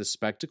sequence, the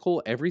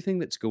spectacle, everything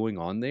that's going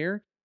on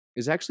there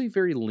is actually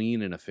very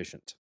lean and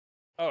efficient.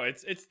 Oh,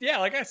 it's yeah,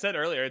 like I said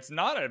earlier, it's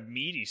not a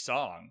meaty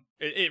song.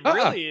 It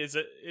really is.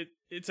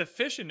 It's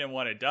efficient in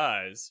what it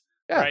does,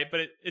 right?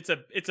 But it's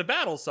a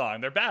battle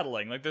song. They're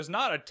battling. Like, there's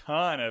not a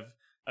ton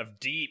of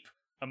deep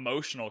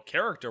emotional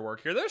character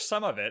work here. There's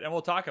some of it, and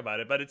we'll talk about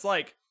it. But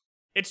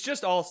it's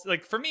just all,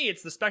 like, for me,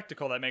 it's the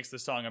spectacle that makes the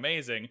song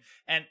amazing.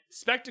 And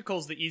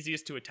spectacle's the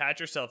easiest to attach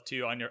yourself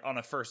to on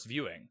a first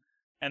viewing,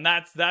 and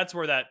that's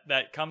where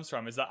that comes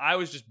from. Is that I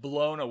was just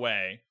blown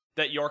away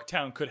that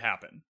Yorktown could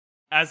happen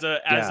as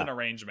an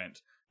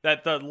arrangement,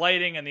 that the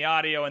lighting and the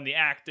audio and the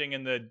acting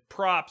and the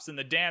props and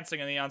the dancing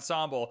and the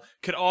ensemble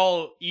could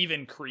all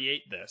even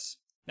create this.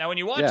 Now, when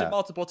you watch it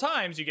multiple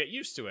times, you get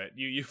used to it.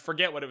 You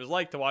forget what it was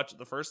like to watch it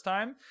the first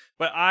time.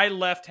 But I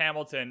left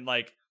Hamilton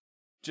like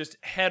just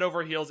head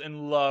over heels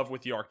in love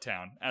with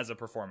Yorktown as a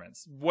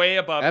performance, way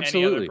above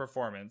any other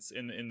performance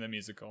in the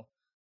musical.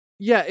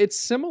 Yeah, it's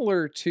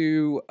similar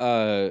to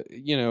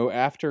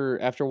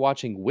after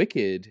watching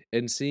Wicked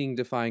and seeing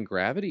Defying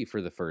Gravity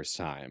for the first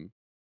time.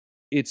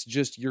 It's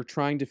just you're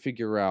trying to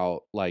figure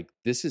out, like,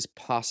 this is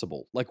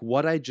possible. Like,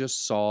 what I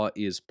just saw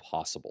is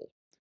possible.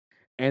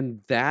 And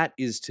that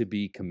is to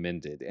be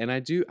commended. And I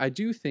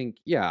do think,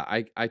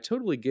 I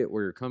totally get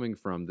where you're coming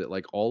from, that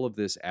like all of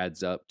this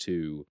adds up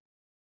to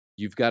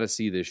you've got to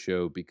see this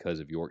show because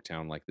of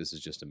Yorktown. Like, this is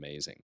just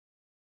amazing.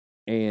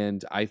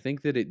 And I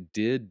think that it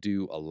did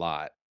do a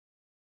lot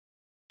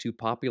to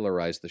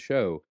popularize the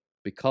show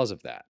because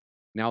of that.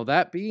 Now,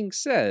 that being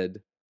said,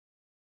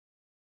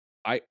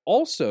 I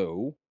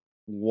also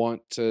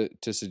want to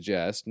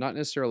suggest, not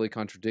necessarily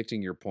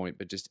contradicting your point,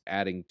 but just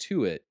adding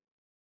to it,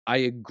 I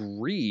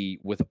agree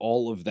with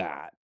all of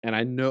that. And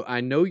I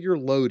know you're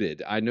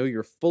loaded. I know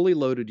you're fully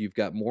loaded. You've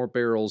got more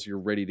barrels. You're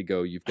ready to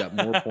go. You've got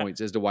more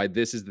points as to why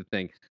this is the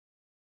thing.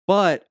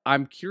 But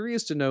I'm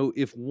curious to know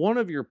if one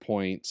of your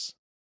points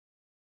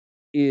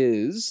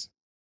is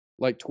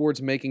like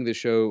towards making the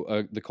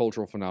show the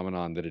cultural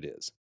phenomenon that it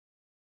is.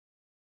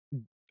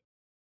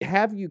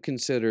 Have you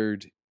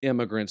considered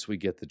Immigrants, We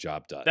Get the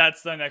Job Done?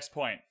 That's the next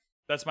point.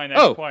 That's my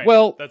next point.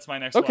 Well, that's my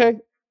next okay.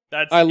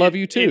 one. I love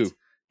you too.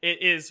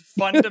 It is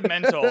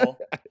fundamental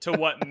to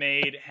what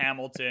made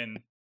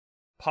Hamilton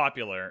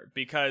popular,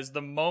 because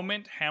the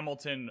moment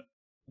Hamilton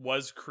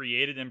was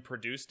created and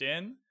produced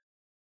in,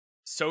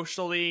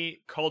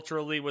 socially,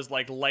 culturally, was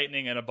like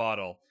lightning in a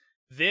bottle.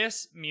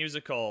 This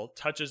musical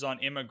touches on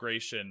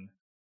immigration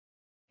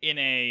in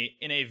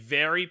a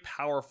very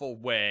powerful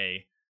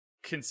way,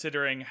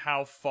 considering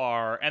how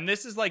far, and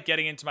this is like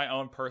getting into my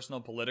own personal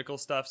political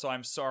stuff, so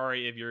I'm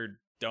sorry if you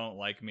don't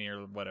like me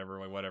or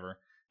whatever,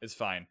 it's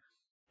fine.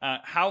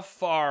 How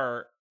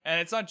far, and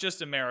it's not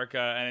just America,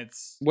 and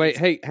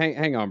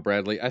hang on,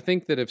 Bradley. I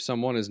think that if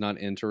someone is not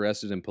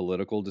interested in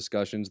political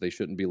discussions, they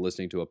shouldn't be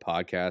listening to a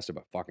podcast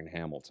about fucking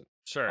Hamilton.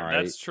 Sure,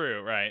 right? That's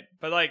true, right?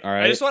 But like,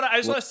 right. I just want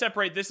to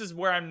separate. This is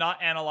where I'm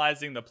not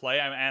analyzing the play.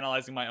 I'm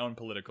analyzing my own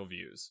political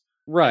views.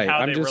 Right.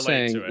 I'm just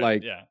saying,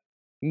 like,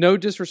 no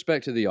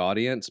disrespect to the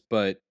audience,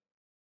 but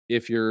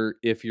if you're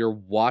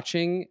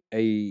watching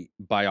a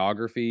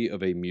biography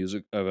of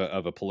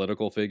a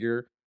political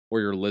figure, or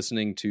you're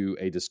listening to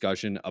a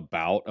discussion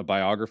about a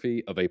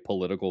biography of a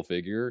political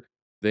figure,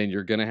 then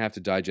you're going to have to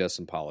digest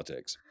some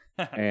politics.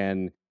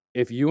 And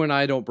if you and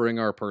I don't bring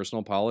our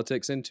personal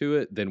politics into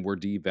it, then we're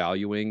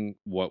devaluing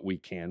what we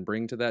can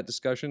bring to that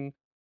discussion.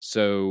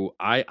 So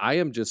I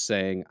am just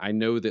saying, I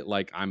know that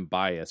like I'm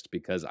biased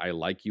because I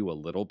like you a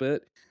little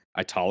bit.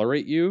 I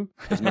tolerate you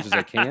as much as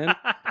I can.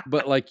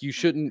 but like you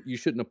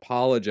shouldn't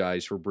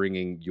apologize for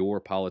bringing your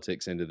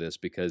politics into this,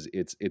 because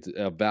it's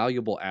a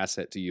valuable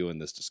asset to you in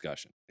this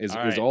discussion. Is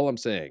All right. all I'm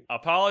saying.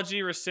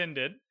 Apology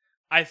rescinded.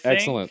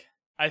 Excellent.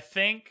 I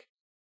think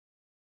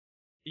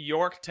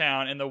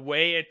Yorktown and the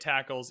way it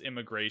tackles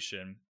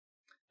immigration,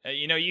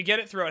 you get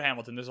it throughout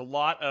Hamilton. There's a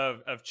lot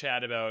of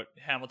chat about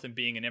Hamilton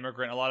being an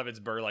immigrant. A lot of it's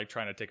Burr like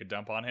trying to take a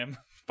dump on him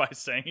by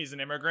saying he's an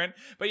immigrant.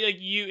 But like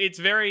it's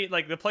very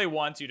like the play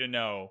wants you to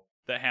know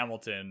that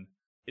Hamilton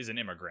is an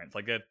immigrant.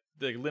 Like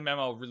the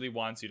memo really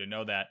wants you to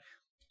know that.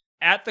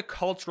 At the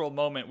cultural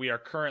moment we are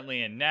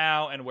currently in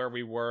now, and where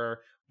we were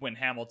when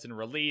Hamilton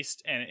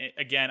released, and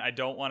again, I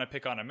don't want to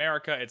pick on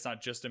America. It's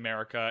not just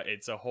America.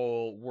 It's a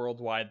whole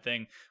worldwide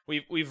thing.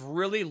 We've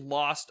really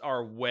lost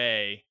our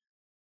way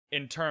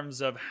in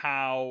terms of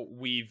how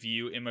we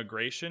view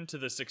immigration to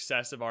the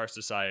success of our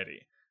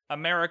society.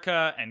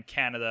 America and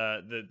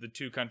Canada, the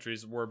two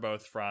countries we're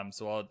both from,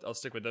 so I'll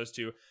stick with those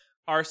two,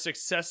 are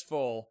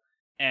successful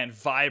and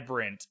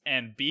vibrant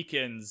and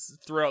beacons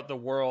throughout the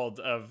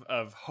world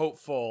of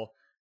hopeful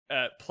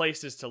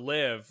places to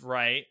live,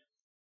 right?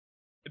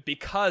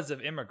 Because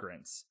of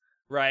immigrants,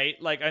 right?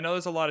 Like, I know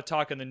there's a lot of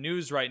talk in the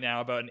news right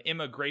now about an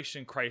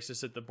immigration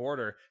crisis at the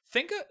border.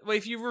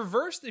 If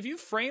you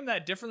frame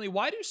that differently,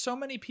 why do so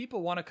many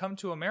people want to come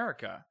to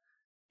America?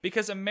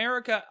 Because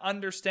America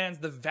understands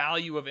the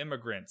value of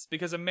immigrants,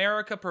 because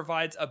America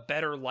provides a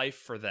better life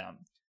for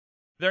them.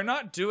 They're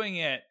not doing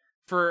it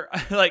for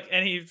like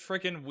any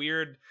freaking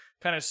weird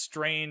kind of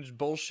strange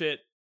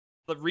bullshit.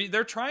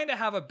 They're trying to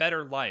have a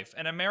better life,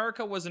 and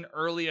America was an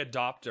early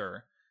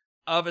adopter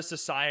of a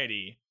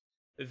society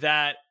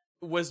that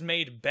was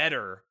made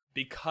better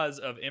because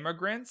of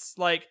immigrants.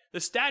 Like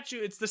it's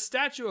the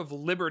Statue of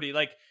Liberty.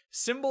 Like,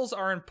 symbols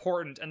are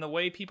important, and the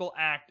way people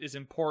act is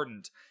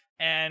important.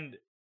 And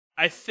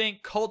I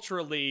think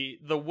culturally,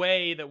 the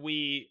way that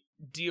we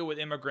deal with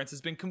immigrants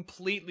has been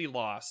completely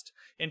lost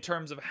in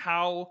terms of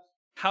how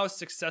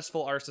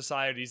successful our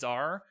societies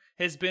are,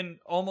 has been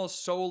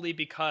almost solely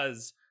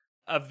because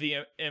of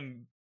the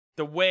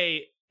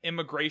way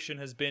immigration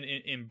has been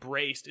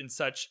embraced in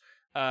such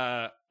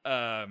a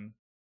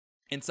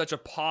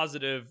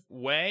positive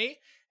way.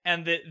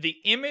 And the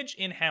image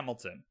in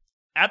Hamilton,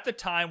 at the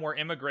time where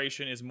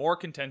immigration is more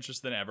contentious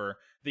than ever,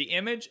 the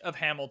image of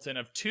Hamilton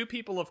of two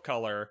people of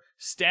color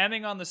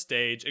standing on the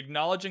stage,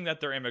 acknowledging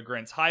that they're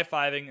immigrants,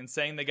 high-fiving and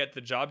saying they get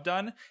the job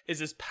done,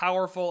 is as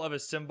powerful of a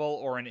symbol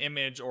or an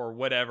image or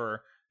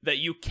whatever that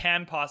you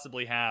can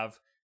possibly have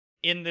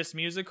in this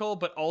musical.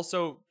 But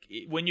also,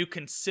 when you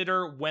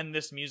consider when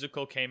this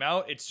musical came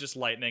out, it's just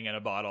lightning in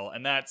a bottle.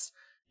 And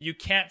you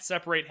can't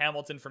separate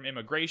Hamilton from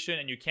immigration,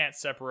 and you can't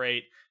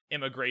separate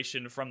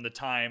immigration from the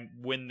time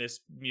when this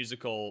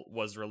musical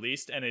was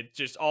released. And it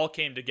just all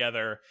came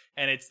together,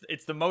 and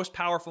it's the most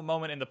powerful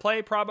moment in the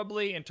play,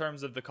 probably, in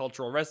terms of the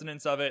cultural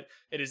resonance of it.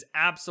 It is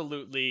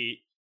absolutely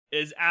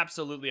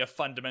a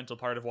fundamental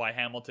part of why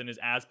Hamilton is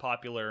as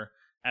popular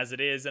as it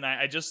is. And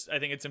I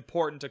think it's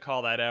important to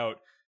call that out,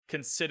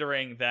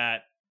 considering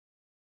that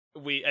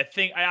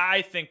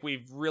I think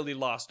we've really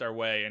lost our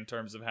way in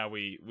terms of how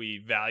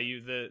we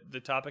value the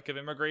topic of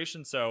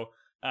immigration. So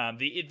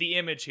the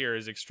image here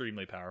is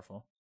extremely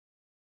powerful.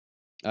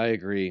 I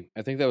agree.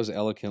 I think that was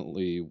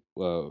eloquently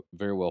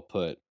very well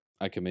put.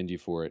 I commend you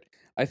for it.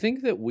 I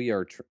think that we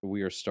are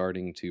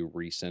starting to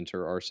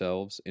recenter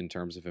ourselves in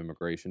terms of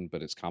immigration,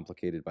 but it's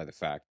complicated by the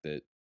fact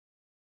that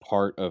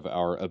part of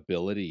our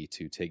ability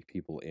to take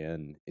people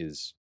in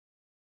is,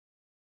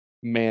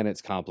 man,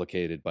 it's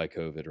complicated by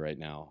COVID right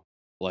now.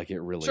 Like, it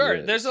really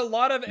is. There's a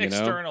lot of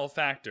external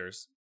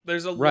factors.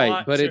 There's a right,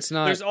 lot, but it's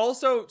not. There's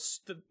also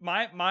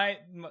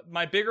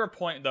my bigger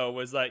point though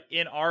was like,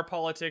 in our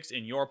politics,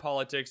 in your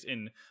politics,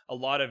 in a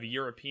lot of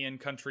European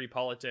country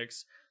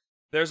politics,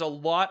 there's a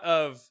lot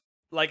of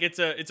like it's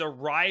a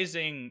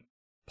rising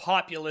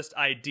populist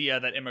idea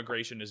that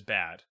immigration is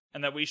bad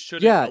and that we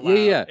shouldn't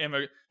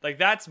allow like,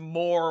 that's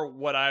more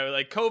what I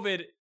like.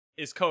 COVID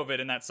is COVID,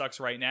 and that sucks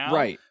right now.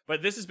 Right.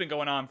 But this has been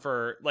going on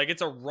for, like,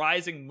 it's a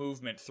rising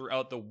movement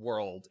throughout the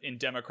world in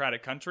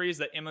democratic countries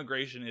that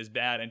immigration is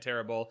bad and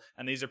terrible,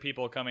 and these are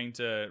people coming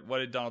to, what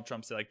did Donald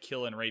Trump say, like,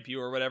 kill and rape you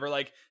or whatever.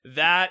 Like,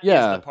 that is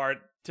the part,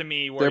 to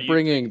me, where they're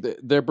bringing their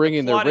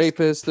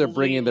rapists, they're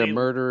bringing their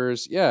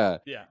murderers. Yeah.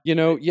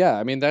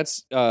 I mean,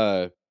 that's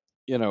I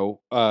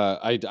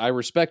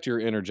respect your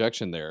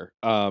interjection there.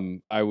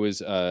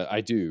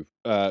 I do.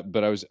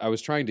 But I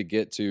was trying to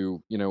get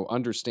to,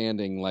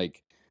 understanding,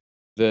 like,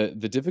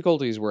 the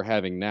difficulties we're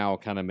having now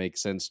kind of make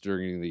sense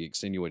during the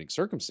extenuating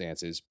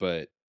circumstances,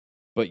 but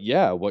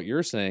yeah, what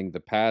you're saying, the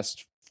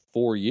past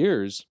 4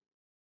 years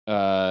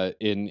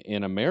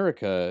in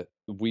America,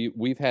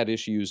 we've had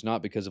issues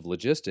not because of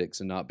logistics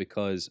and not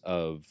because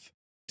of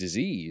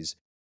disease,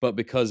 but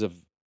because of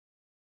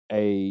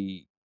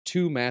a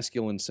too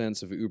masculine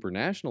sense of uber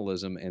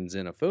nationalism and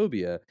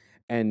xenophobia,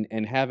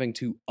 and having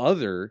to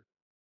other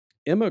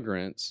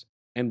immigrants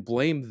and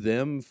blame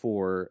them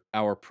for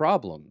our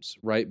problems,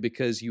 right?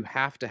 Because you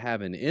have to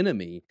have an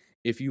enemy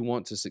if you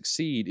want to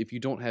succeed, if you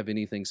don't have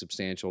anything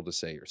substantial to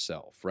say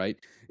yourself, right?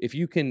 If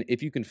you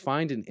can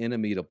find an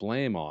enemy to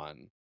blame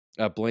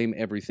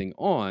everything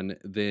on,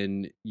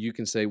 then you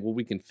can say, well,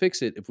 we can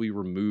fix it if we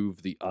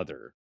remove the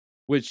other,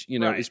 which,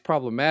 Right. is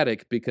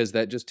problematic because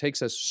that just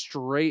takes us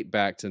straight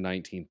back to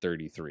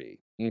 1933.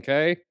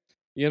 Okay?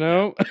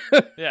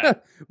 Yeah.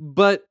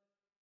 But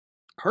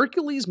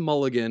Hercules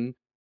Mulligan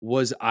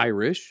was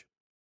Irish.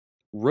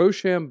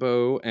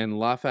 Rochambeau and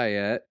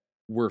Lafayette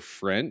were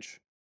French.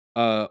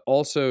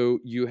 Also,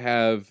 you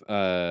have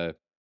the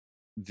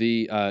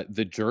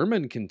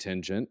German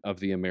contingent of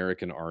the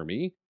American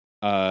Army,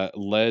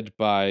 led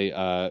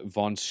by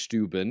von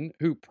Steuben,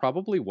 who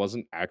probably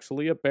wasn't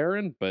actually a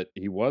baron, but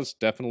he was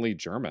definitely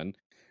German.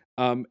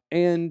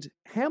 And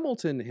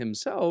Hamilton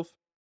himself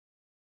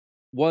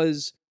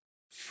was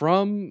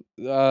from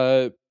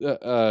he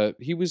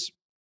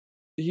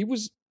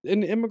was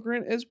an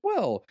immigrant as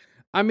well.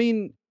 I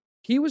mean,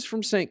 he was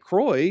from St.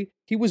 Croix.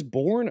 He was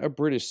born a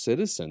British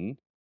citizen.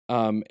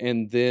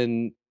 And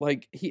then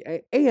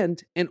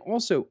and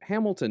also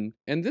Hamilton,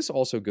 and this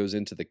also goes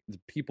into the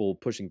people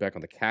pushing back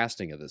on the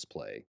casting of this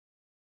play.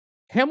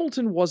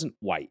 Hamilton wasn't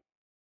white.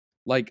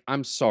 Like,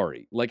 I'm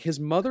sorry. Like, his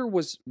mother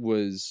was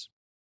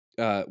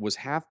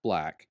half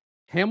black.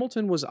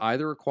 Hamilton was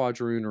either a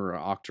quadroon or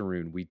an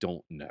octoroon. We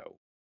don't know.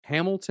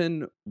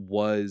 Hamilton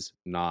was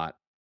not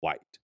white.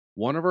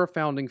 One of our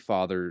founding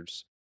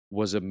fathers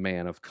was a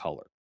man of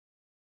color.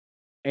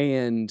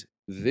 And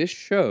this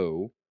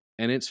show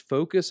and its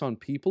focus on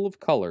people of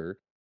color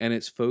and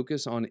its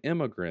focus on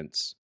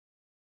immigrants,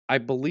 I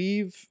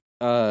believe,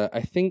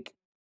 I think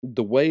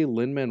the way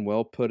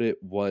Lin-Manuel put it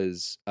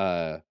was,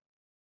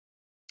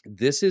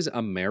 this is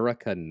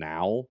America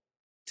now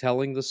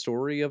telling the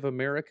story of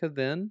America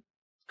then.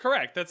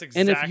 Correct. That's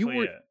exactly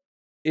it.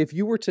 If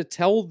you were to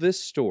tell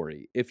this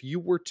story, if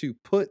you were to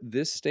put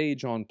this play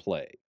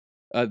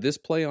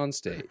on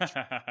stage,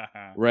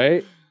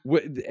 right?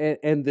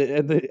 And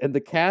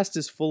the cast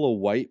is full of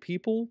white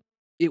people,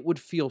 it would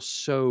feel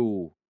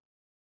so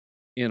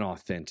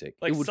inauthentic.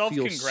 Like, it would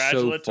feel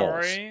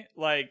self-congratulatory, so false.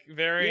 like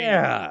very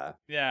yeah,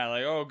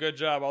 like, oh, good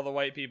job, all the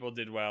white people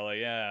did well. Like,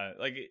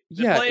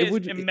 the play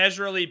is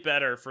immeasurably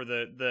better for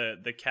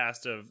the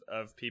cast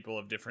of people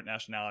of different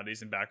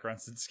nationalities and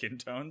backgrounds and skin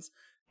tones.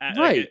 And,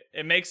 right. Like,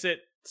 it makes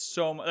it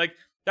so much like.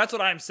 That's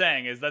what I'm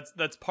saying, is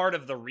that's part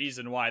of the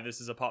reason why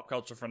this is a pop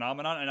culture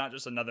phenomenon and not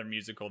just another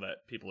musical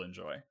that people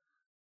enjoy.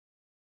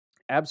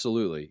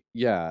 Absolutely.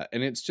 Yeah.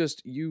 And it's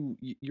just, you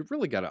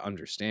really got to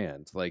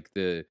understand, like,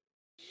 the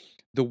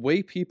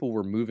way people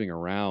were moving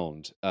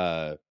around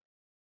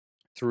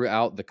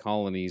throughout the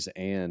colonies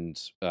and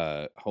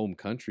home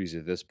countries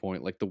at this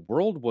point. Like, the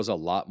world was a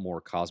lot more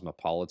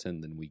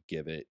cosmopolitan than we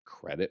give it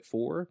credit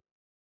for.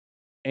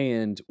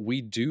 And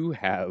we do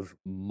have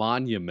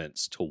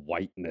monuments to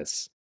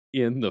whiteness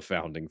in the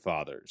founding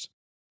fathers.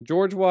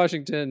 George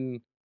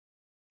Washington,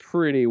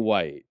 pretty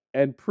white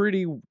and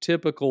pretty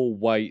typical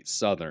white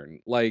Southern.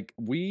 Like,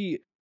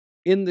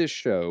 in this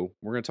show,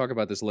 we're going to talk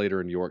about this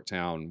later in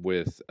Yorktown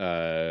with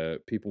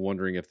people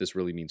wondering if this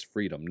really means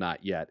freedom.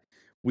 Not yet.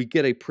 We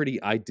get a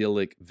pretty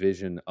idyllic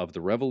vision of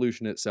the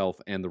revolution itself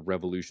and the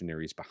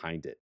revolutionaries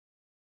behind it.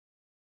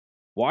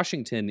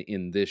 Washington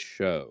in this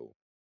show,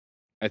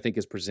 I think,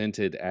 is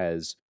presented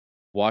as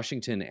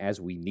Washington as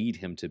we need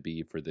him to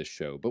be for this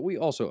show, but we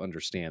also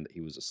understand that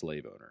he was a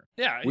slave owner.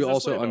 Yeah, we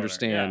also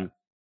understand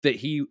that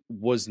he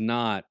was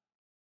not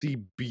the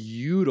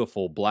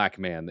beautiful black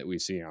man that we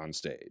see on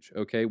stage.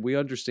 Okay, we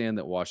understand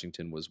that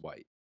Washington was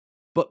white,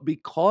 but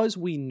because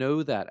we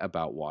know that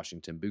about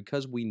Washington,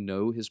 because we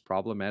know his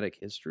problematic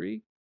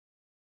history,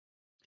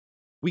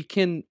 we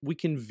can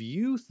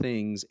view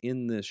things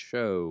in this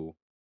show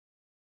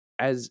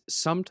as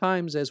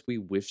sometimes as we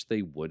wish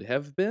they would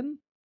have been.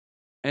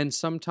 And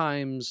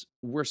sometimes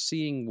we're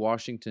seeing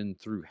Washington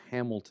through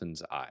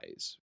Hamilton's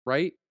eyes,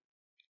 right?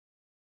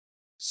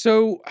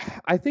 So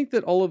I think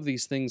that all of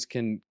these things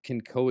can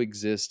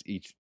coexist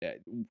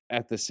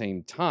at the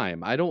same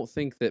time. I don't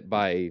think that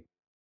by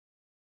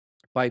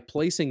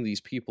placing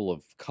these people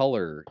of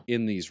color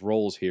in these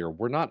roles here,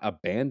 we're not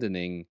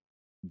abandoning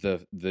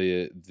the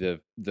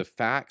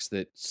facts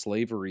that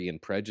slavery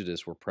and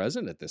prejudice were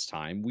present at this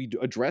time. We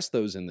address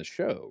those in the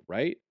show,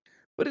 right?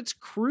 But it's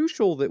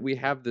crucial that we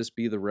have this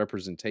be the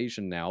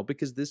representation now,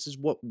 because this is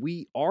what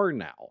we are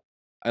now.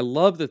 I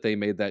love that they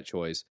made that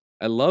choice.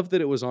 I love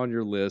that it was on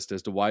your list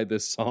as to why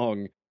this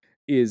song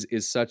is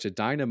such a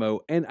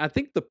dynamo. And I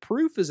think the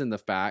proof is in the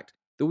fact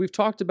that we've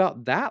talked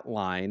about that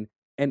line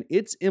and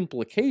its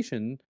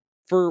implication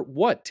for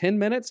 10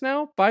 minutes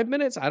now? 5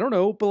 minutes? I don't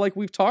know. But like,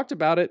 we've talked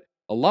about it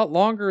a lot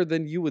longer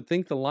than you would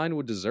think the line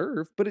would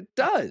deserve, but it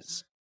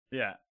does.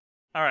 Yeah.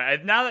 All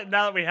right. Now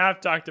that we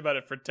have talked about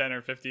it for 10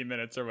 or 15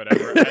 minutes or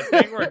whatever, I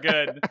think we're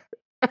good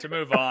to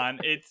move on.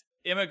 It's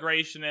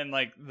immigration and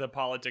like the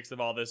politics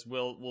of all this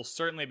will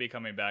certainly be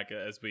coming back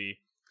as we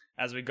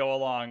as we go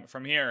along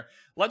from here.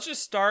 Let's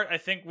just start, I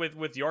think,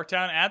 with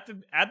Yorktown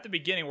at the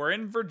beginning. We're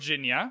in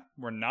Virginia.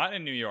 We're not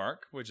in New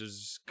York, which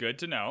is good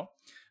to know.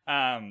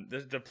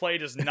 The play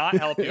does not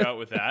help you out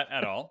with that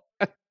at all.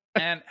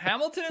 And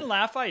Hamilton and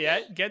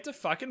Lafayette get to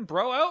fucking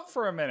bro out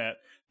for a minute.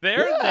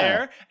 They're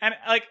there, and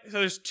like, so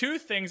there's two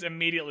things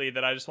immediately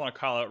that I just want to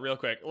call out real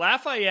quick.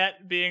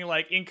 Lafayette being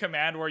like in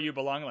command where you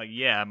belong, like,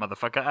 yeah,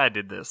 motherfucker, I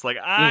did this. Like,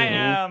 I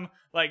am,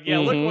 like, yeah,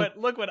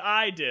 look what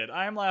I did.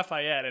 I am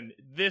Lafayette, and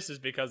this is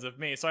because of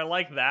me. So I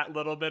like that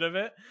little bit of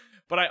it.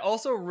 But I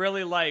also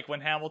really like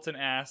when Hamilton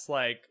asks,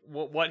 like,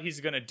 what he's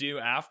gonna do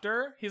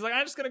after. He's like,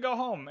 I'm just gonna go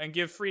home and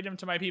give freedom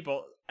to my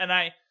people. And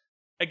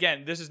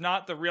again, this is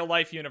not the real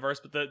life universe,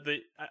 but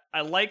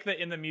I like that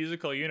in the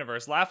musical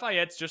universe,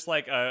 Lafayette's just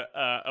like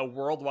a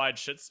worldwide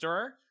shit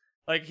stirrer.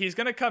 Like, he's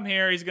gonna come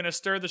here, he's gonna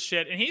stir the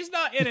shit, and he's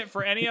not in it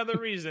for any other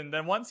reason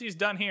than once he's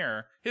done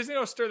here, he's gonna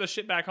go stir the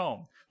shit back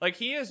home. Like,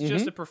 he is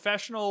just a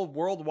professional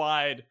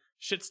worldwide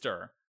shit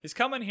stirrer. He's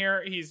coming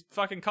here, he's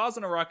fucking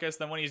causing a ruckus,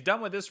 then when he's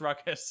done with this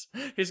ruckus,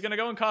 he's gonna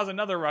go and cause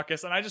another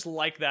ruckus, and I just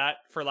like that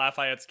for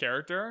Lafayette's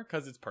character,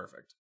 because it's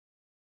perfect.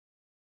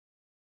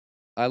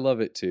 I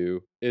love it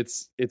too.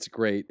 It's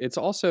great. It's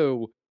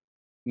also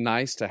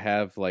nice to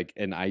have like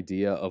an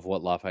idea of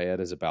what Lafayette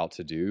is about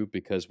to do,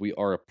 because we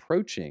are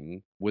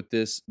approaching with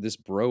this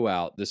bro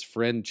out, this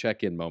friend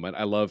check-in moment.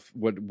 I love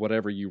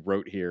whatever you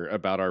wrote here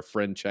about our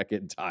friend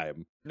check-in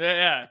time.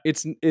 Yeah.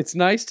 It's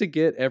nice to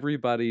get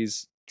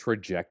everybody's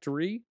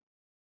trajectory,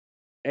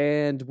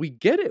 and we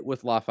get it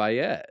with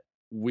Lafayette.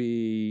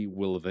 We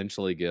will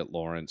eventually get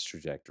Lawrence's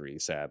trajectory,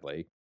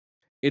 sadly.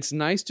 It's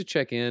nice to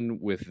check in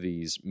with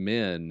these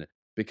men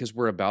because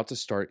we're about to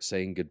start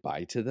saying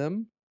goodbye to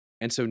them.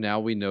 And so now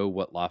we know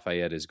what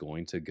Lafayette is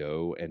going to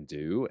go and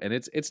do. And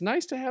it's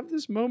nice to have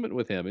this moment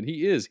with him. And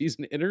he's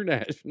an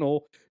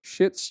international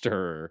shit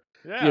stirrer.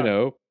 Yeah. You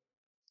know,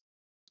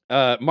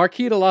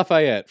 Marquis de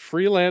Lafayette,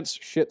 freelance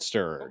shit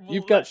stirrer.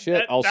 You've got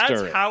shit, I'll stir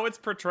it. That's how it's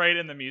portrayed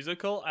in the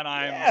musical, and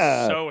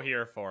I'm so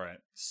here for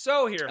it.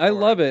 So here for it. I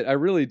love it. I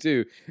really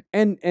do.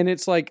 And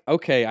it's like,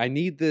 okay, I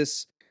need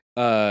this.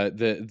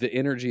 The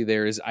energy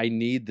there is, I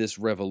need this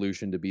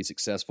revolution to be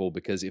successful,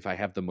 because if I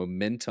have the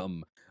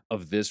momentum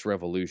of this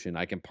revolution,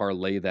 I can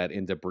parlay that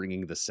into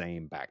bringing the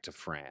same back to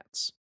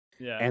France.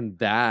 Yeah. And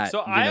that,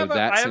 so I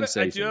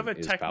do have a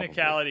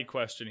technicality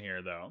question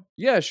here, though.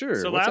 Yeah,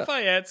 sure. So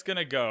Lafayette's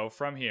gonna go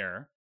from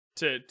here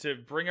to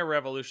bring a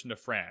revolution to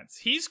France.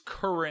 He's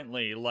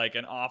currently like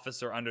an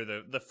officer under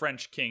the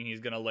French king he's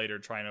gonna later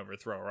try and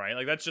overthrow, right?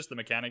 Like, that's just the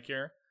mechanic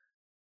here.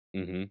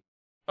 Mm-hmm.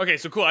 Okay,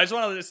 so cool. I just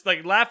want to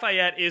like,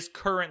 Lafayette is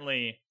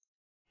currently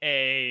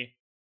a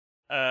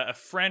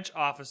French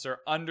officer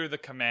under the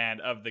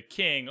command of the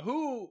king,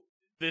 who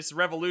this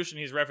revolution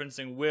he's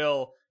referencing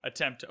will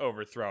attempt to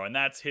overthrow, and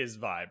that's his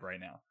vibe right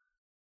now.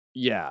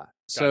 Yeah.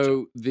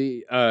 Gotcha. So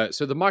the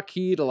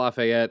Marquis de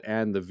Lafayette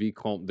and the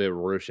Vicomte de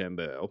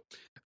Rochambeau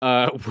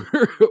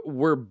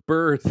were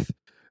both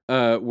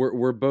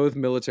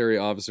military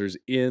officers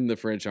in the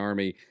French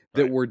army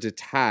that were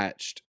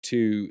detached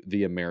to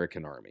the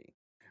American army.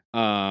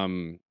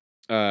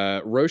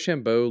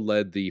 Rochambeau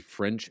led the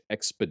French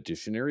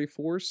Expeditionary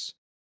Force,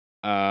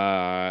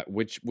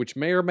 which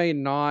may or may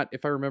not,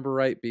 if I remember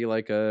right, be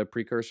like a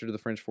precursor to the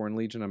French Foreign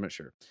Legion. I'm not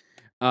sure.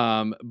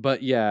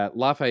 But yeah,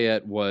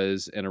 Lafayette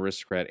was an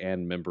aristocrat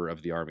and member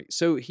of the army.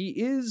 So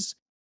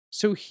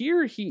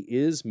here he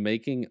is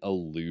making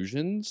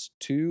allusions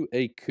to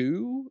a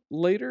coup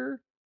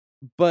later,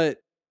 but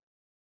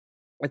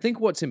I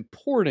think what's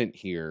important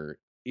here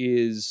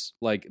is,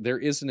 like, there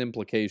is an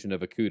implication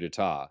of a coup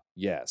d'etat,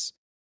 yes,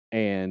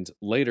 and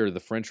later the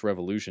French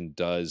Revolution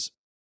does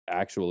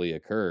actually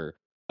occur.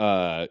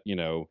 You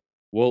know,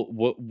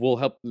 we'll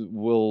help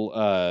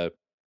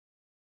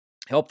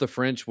the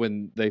French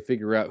when they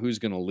figure out who's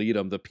going to lead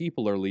them. The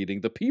people are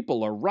leading. The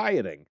people are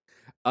rioting.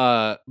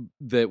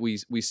 That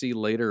we see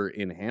later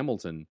in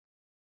Hamilton,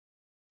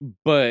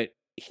 but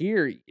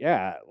here,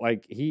 yeah,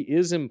 like, he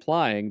is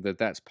implying that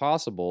that's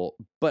possible.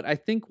 But I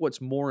think what's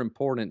more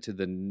important to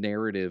the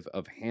narrative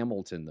of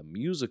Hamilton, the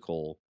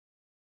musical,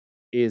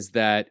 is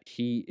that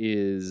he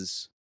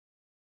is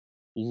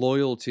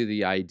loyal to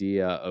the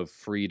idea of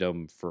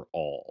freedom for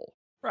all.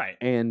 Right.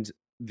 And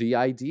the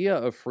idea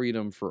of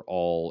freedom for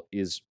all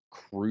is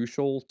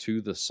crucial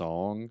to the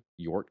song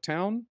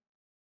Yorktown.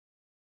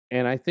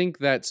 And I think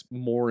that's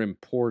more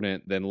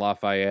important than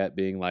Lafayette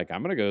being like,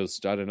 I'm going to go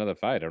start another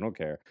fight. I don't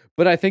care.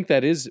 But I think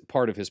that is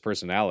part of his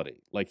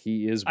personality. Like,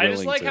 he is willing to... I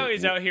just like how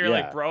he's out here,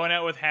 like, broing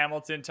out with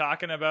Hamilton,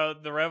 talking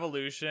about the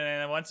revolution.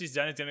 And then once he's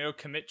done, he's going to go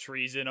commit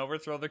treason,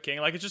 overthrow the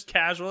king. Like, it's just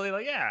casually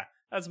like, yeah,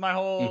 that's my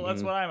whole...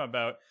 That's what I'm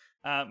about.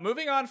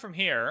 Moving on from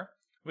here,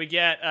 we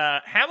get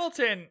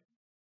Hamilton...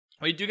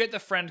 We do get the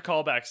friend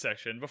callback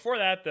section. Before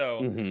that,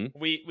 though,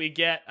 we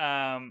get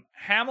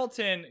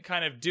Hamilton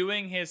kind of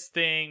doing his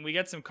thing. We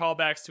get some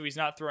callbacks to he's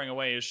not throwing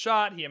away his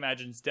shot. He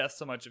imagines death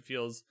so much it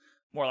feels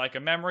more like a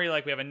memory.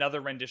 Like we have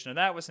another rendition of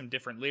that with some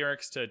different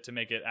lyrics to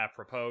make it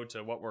apropos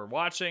to what we're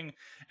watching.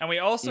 And we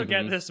also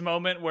get this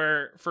moment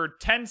where for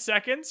 10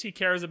 seconds he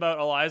cares about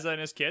Eliza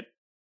and his kid.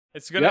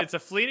 It's a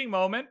fleeting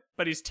moment,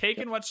 but he's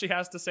taken what she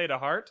has to say to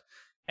heart.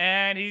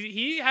 And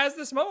he has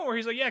this moment where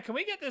he's like, yeah, can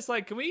we get this,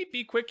 like, can we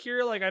be quick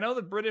here? Like, I know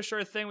the British are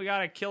a thing, we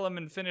gotta kill him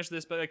and finish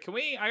this, but like,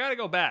 I gotta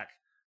go back.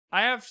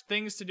 I have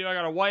things to do. I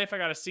got a wife. I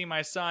got to see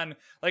my son.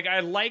 Like,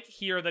 I like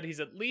here that he's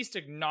at least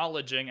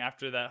acknowledging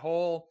after that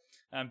whole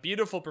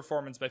beautiful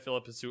performance by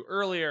Philippa Soo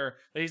earlier,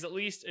 that he's at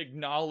least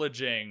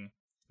acknowledging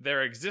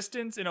their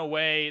existence in a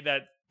way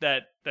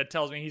that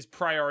tells me he's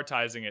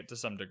prioritizing it to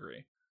some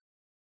degree.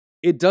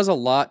 It does a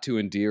lot to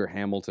endear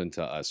Hamilton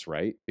to us,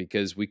 right?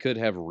 Because we could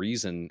have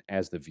reason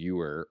as the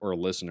viewer or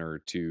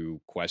listener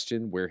to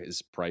question where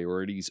his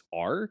priorities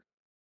are.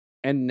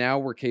 And now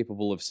we're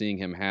capable of seeing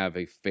him have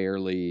a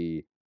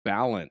fairly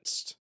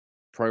balanced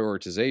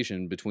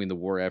prioritization between the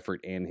war effort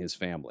and his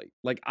family.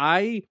 Like,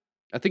 I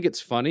think it's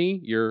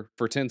funny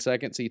for 10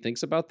 seconds he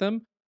thinks about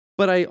them,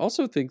 but I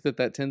also think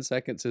that 10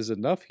 seconds is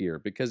enough here,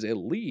 because at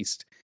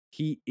least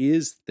he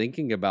is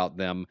thinking about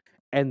them,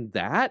 and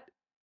that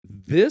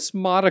this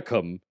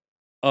modicum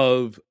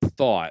of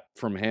thought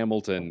from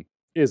Hamilton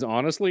is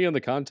honestly, in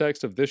the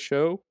context of this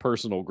show,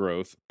 personal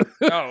growth.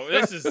 Oh,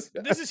 this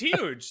is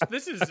huge.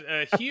 This is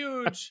a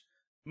huge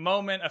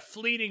moment, a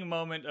fleeting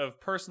moment of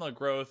personal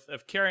growth,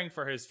 of caring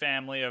for his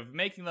family, of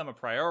making them a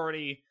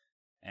priority.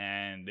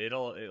 And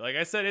like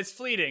I said, it's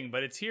fleeting,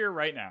 but it's here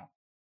right now.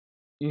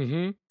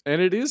 And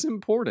it is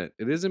important.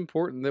 It is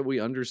important that we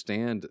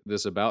understand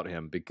this about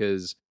him,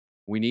 because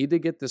we need to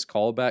get this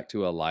callback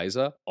to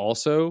Eliza.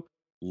 Also,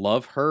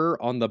 love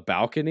her on the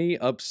balcony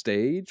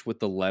upstage with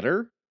the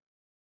letter.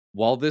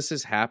 While this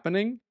is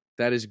happening,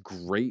 that is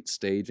great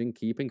staging,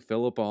 keeping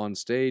Philippa on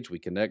stage. We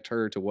connect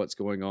her to what's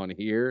going on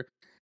here.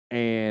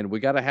 And we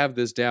got to have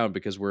this down,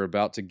 because we're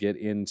about to get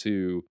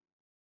into,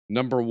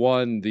 number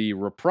one, the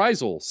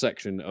reprisal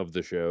section of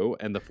the show,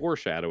 and the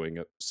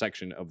foreshadowing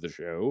section of the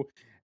show,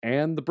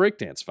 and the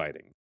breakdance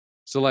fighting.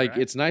 So, like,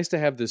 It's nice to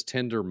have this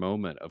tender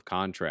moment of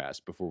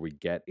contrast before we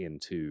get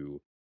into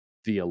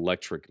the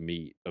electric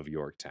meat of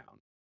Yorktown.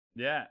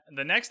 Yeah.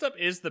 The next up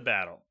is the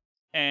battle.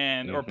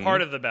 Or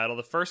part of the battle,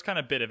 the first kind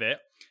of bit of it.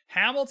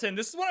 Hamilton,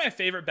 this is one of my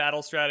favorite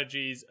battle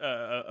strategies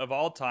of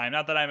all time.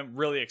 Not that I'm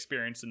really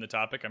experienced in the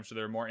topic. I'm sure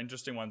there are more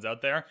interesting ones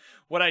out there.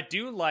 What I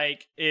do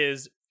like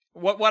is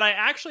what I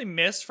actually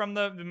miss from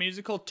the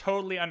musical.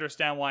 Totally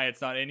understand why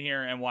it's not in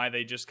here and why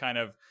they just kind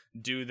of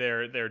do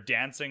their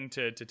dancing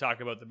to talk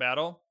about the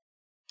battle.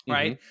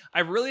 Right?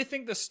 I really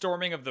think the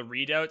storming of the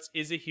redoubts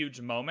is a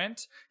huge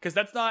moment, because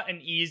that's not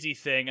an easy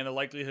thing, and the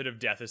likelihood of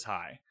death is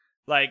high.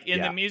 Like,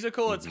 in the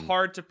musical, it's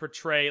hard to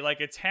portray. Like,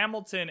 it's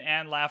Hamilton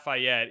and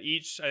Lafayette.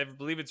 Each, I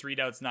believe it's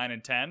redoubts 9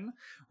 and 10,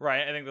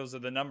 right? I think those are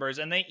the numbers.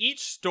 And they each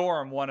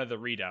storm one of the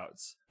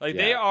redoubts. Like,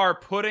 they are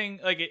putting,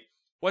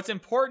 what's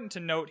important to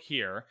note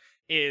here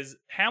is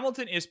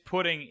Hamilton is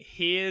putting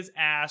his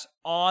ass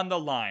on the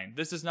line.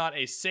 This is not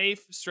a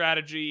safe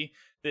strategy.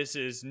 This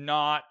is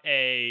not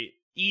a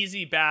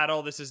easy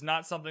battle. This is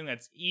not something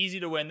that's easy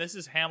to win. This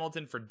is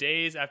Hamilton for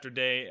days after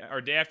day, or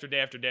day after day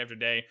after day after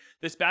day.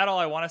 This battle,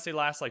 I want to say,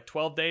 lasts like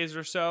 12 days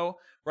or so,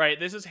 right?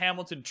 This is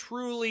Hamilton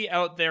truly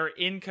out there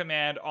in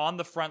command on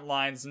the front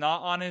lines,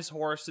 not on his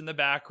horse in the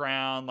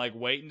background, like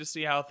waiting to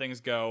see how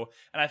things go.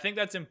 And I think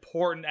that's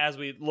important as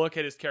we look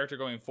at his character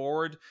going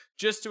forward,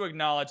 just to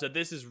acknowledge that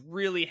this is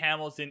really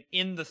Hamilton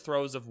in the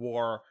throes of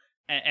war,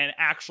 and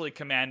actually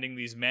commanding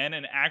these men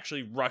and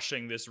actually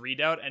rushing this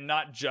redoubt, and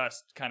not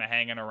just kind of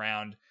hanging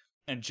around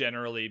and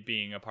generally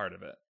being a part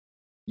of it.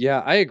 Yeah,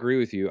 I agree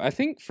with you. I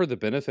think for the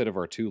benefit of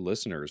our two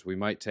listeners, we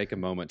might take a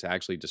moment to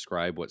actually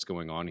describe what's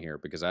going on here,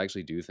 because I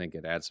actually do think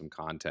it adds some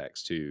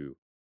context to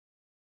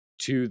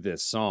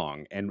this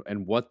song and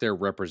what they're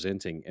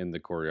representing in the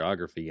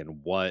choreography,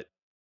 and what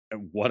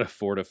a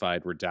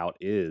fortified redoubt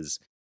is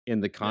in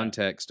the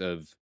context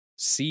of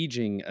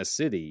sieging a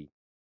city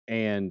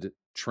and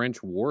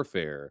trench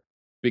warfare.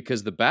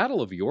 Because the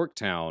Battle of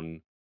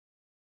Yorktown,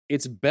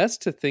 it's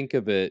best to think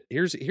of it,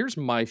 here's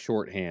my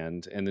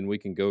shorthand, and then we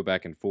can go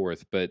back and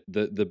forth, but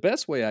the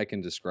best way I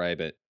can describe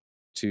it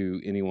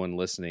to anyone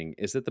listening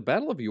is that the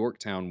Battle of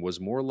Yorktown was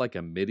more like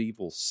a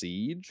medieval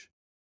siege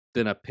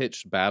than a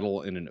pitched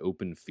battle in an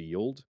open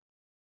field.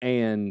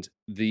 And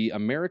the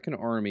American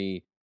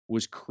army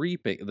was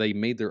creeping. They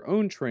made their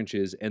own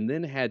trenches and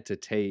then had to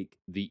take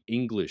the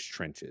English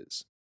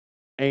trenches.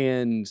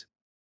 And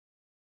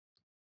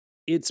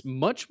it's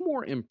much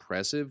more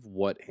impressive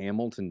what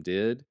Hamilton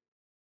did,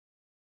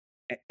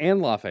 and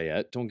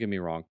Lafayette, don't get me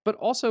wrong, but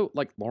also,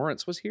 like,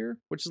 Lawrence was here,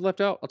 which is left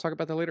out. I'll talk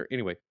about that later.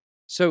 Anyway,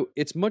 so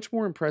it's much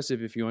more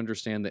impressive if you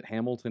understand that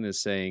Hamilton is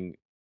saying,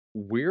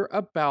 we're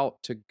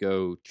about to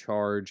go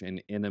charge an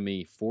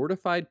enemy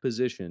fortified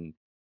position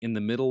in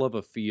the middle of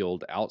a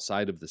field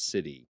outside of the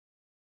city,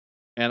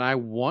 and I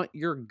want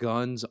your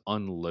guns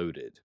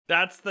unloaded.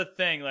 That's the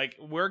thing. Like,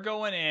 we're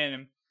going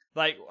in.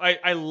 Like,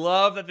 I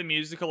love that the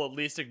musical at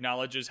least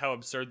acknowledges how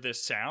absurd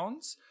this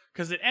sounds,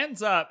 because it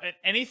ends up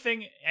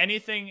anything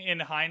in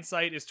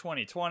hindsight is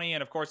 2020,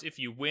 and of course, if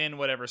you win,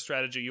 whatever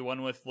strategy you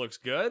won with looks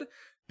good.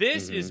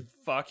 This is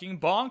fucking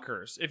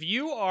bonkers. If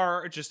you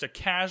are just a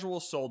casual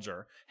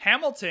soldier,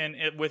 Hamilton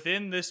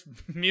within this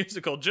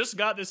musical just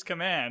got this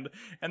command,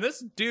 and this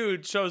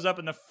dude shows up,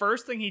 and the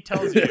first thing he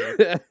tells you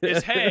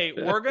is, "Hey,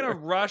 we're gonna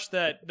rush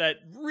that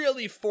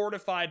really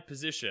fortified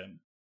position,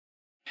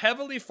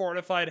 heavily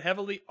fortified,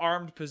 heavily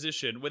armed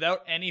position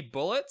without any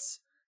bullets."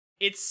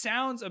 It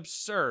sounds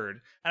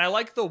absurd, and I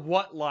like the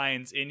what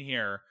lines in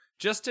here.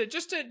 Just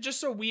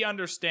so we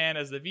understand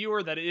as the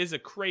viewer that it is a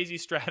crazy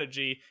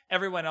strategy.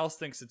 Everyone else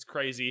thinks it's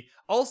crazy.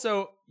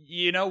 Also,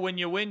 when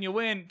you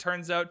win,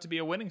 turns out to be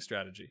a winning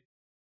strategy.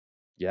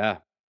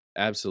 Yeah,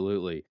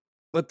 absolutely.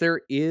 But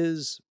there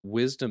is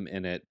wisdom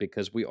in it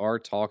because we are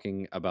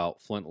talking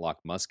about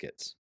flintlock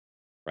muskets,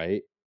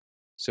 right?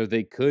 So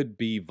they could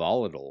be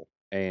volatile.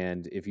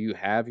 And if you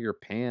have your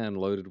pan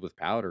loaded with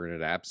powder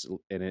and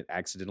it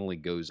accidentally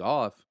goes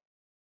off,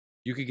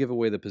 you could give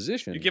away the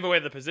position. You give away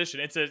the position.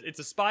 It's a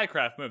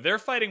spycraft move. They're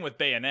fighting with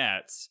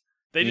bayonets.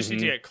 They just need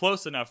to get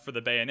close enough for the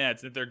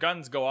bayonets. If their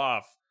guns go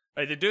off,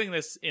 they're doing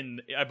this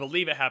I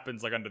believe it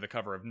happens like under the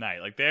cover of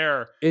night. Like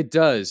it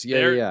does,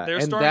 yeah.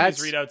 They're storming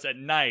these readouts at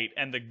night,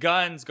 and the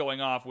guns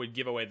going off would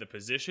give away the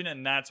position,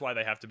 and that's why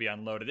they have to be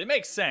unloaded. It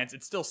makes sense.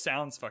 It still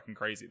sounds fucking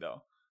crazy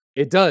though.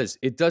 It does.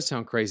 It does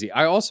sound crazy.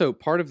 I also,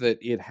 part of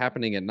it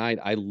happening at night,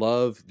 I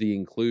love the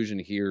inclusion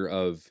here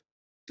of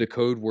the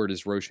code word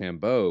is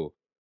Rochambeau.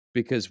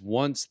 Because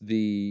once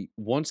the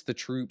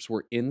troops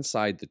were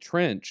inside the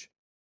trench,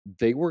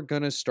 they were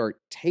going to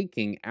start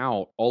taking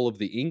out all of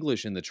the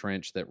English in the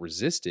trench that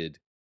resisted,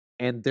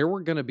 and there were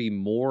going to be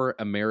more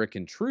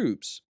American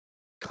troops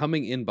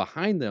coming in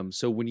behind them.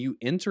 So when you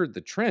entered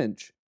the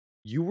trench,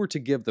 you were to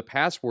give the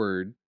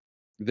password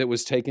that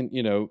was taken,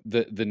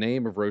 the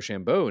name of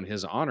Rochambeau in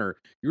his honor.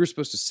 You were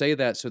supposed to say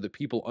that so that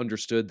people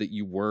understood that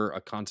you were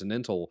a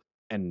Continental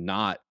and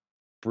not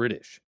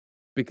British,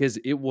 because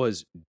it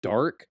was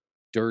dark,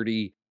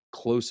 dirty,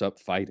 close-up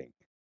fighting.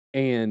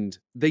 And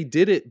they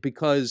did it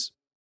because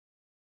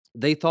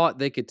they thought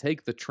they could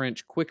take the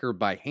trench quicker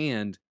by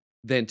hand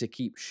than to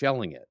keep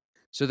shelling it.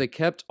 So they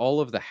kept all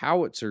of the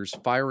howitzers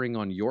firing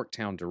on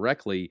Yorktown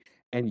directly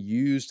and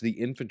used the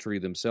infantry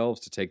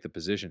themselves to take the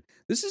position.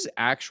 This is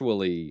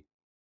actually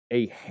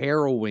a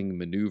harrowing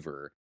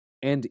maneuver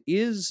and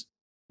is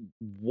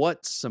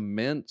what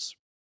cements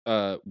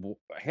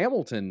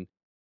Hamilton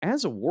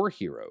as a war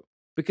hero.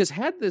 Because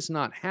had this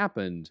not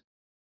happened,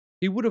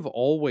 he would have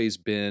always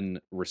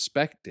been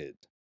respected.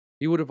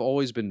 He would have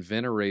always been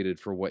venerated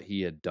for what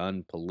he had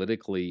done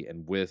politically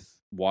and with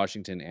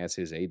Washington as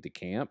his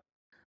aide-de-camp.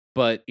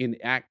 But in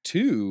Act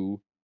 2,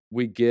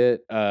 we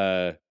get,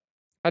 how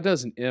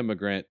does an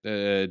immigrant,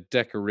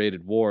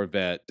 decorated war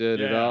vet,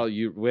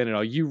 you win it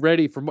all, you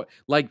ready for more?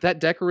 Like, that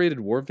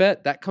decorated war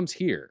vet, that comes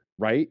here,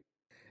 right?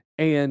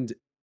 And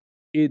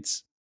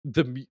it's,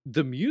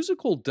 the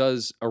musical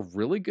does a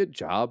really good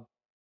job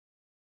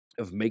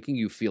of making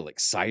you feel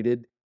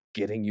excited,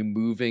 getting you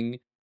moving.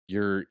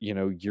 You're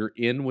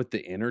in with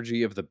the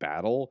energy of the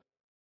battle,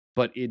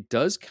 but it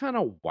does kind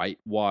of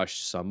whitewash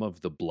some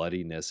of the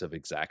bloodiness of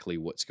exactly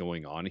what's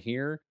going on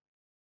here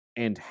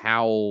and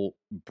how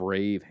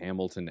brave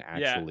Hamilton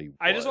actually was.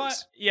 I just want,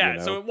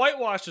 so it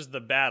whitewashes the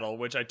battle,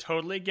 which I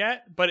totally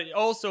get, but it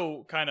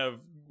also kind of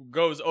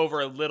goes over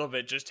a little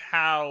bit just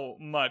how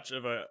much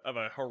of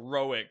a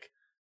heroic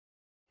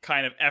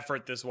kind of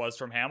effort this was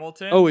from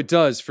Hamilton. Oh, it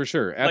does, for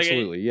sure.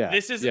 Absolutely.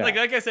 This is like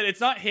I said,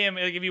 it's not him.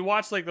 Like, if you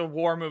watch like the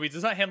war movies,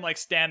 it's not him like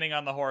standing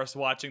on the horse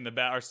watching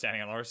the or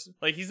standing on the horse.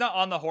 Like, he's not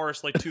on the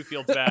horse like 2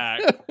 fields back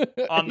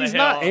on the hill. He's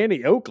not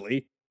Annie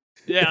Oakley.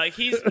 Yeah, like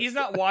he's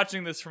not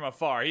watching this from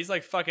afar. He's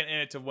like fucking in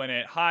it to win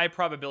it. High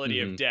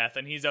probability of death,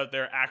 and he's out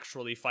there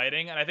actually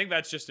fighting. And I think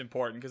that's just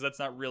important because that's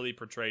not really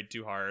portrayed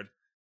too hard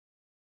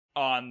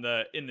in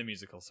the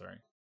musical. Sorry.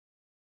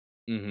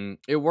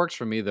 It works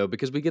for me though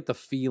because we get the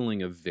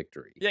feeling of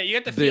victory. Yeah, you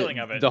get the feeling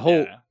of it. The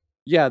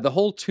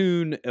whole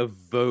tune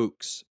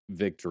evokes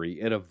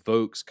victory. It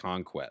evokes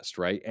conquest,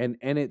 right? And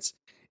it's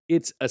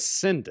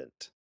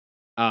ascendant.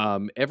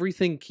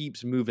 Everything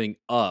keeps moving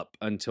up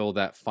until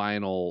that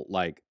final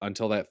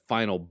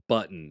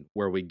button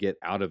where we get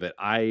out of it.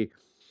 I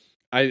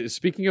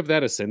speaking of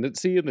that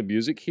ascendancy in the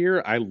music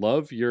here, I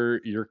love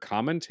your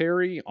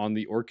commentary on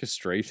the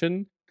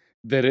orchestration.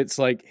 That it's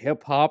like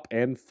hip hop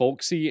and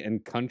folksy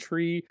and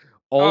country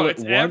all at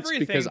once,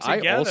 because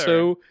together. I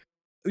also,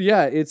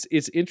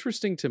 it's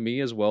interesting to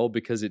me as well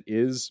because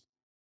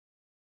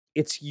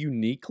it's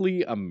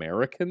uniquely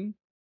American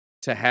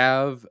to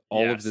have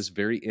all of this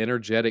very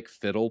energetic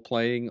fiddle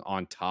playing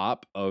on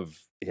top of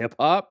hip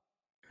hop.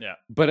 Yeah.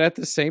 But at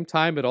the same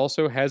time, it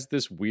also has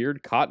this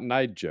weird Cotton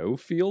Eye Joe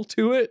feel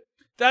to it.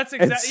 That's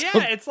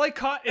exactly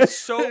it's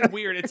so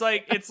weird. It's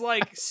like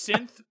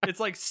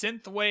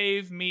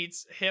synthwave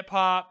meets hip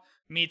hop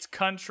meets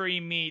country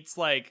meets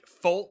like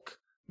folk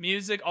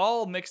music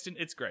all mixed in.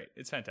 It's great.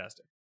 It's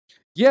fantastic.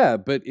 Yeah,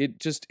 but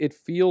it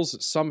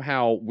feels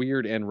somehow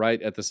weird and right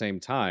at the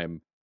same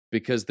time.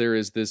 because there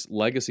is this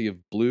legacy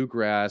of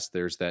bluegrass.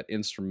 There's that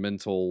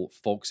instrumental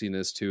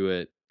folksiness to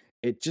it.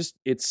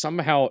 It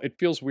somehow, it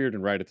feels weird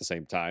and right at the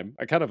same time.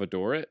 I kind of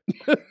adore it.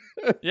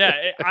 Yeah,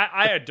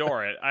 I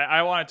adore it.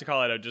 I wanted to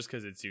call it out just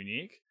because it's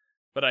unique,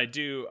 but I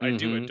do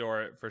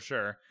adore it for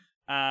sure.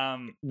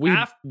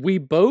 We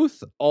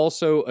both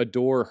also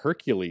adore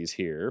Hercules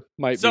here.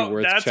 Might be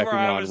worth that's checking where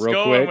I on was real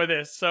going quick. with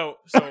this. So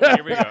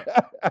here we go.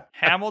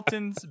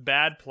 Hamilton's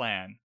bad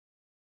plan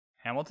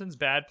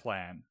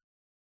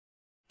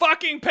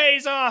fucking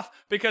pays off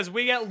because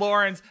we get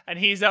Lawrence and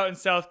he's out in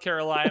South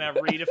Carolina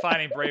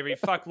redefining bravery.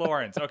 Fuck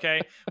Lawrence,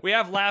 okay? We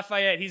have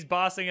Lafayette. He's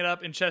bossing it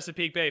up in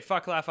Chesapeake Bay.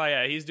 Fuck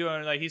Lafayette. He's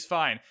doing he's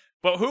fine.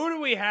 But who do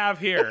we have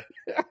here?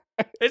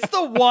 It's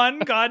the one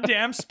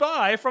goddamn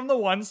spy from the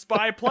One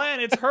Spy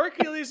Plan. It's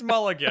Hercules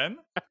Mulligan.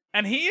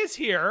 And he is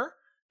here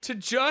to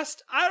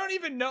just, I don't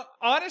even know.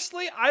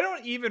 Honestly, I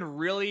don't even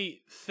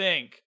really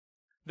think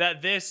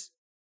that this,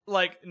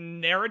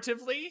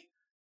 narratively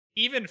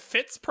even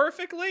fits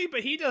perfectly,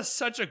 but he does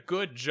such a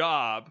good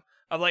job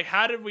of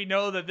how did we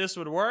know that this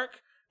would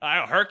work?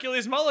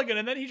 Hercules Mulligan,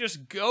 and then he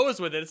just goes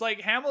with it. It's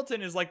like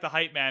Hamilton is like the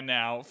hype man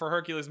now for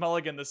Hercules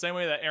Mulligan, the same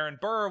way that Aaron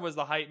Burr was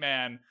the hype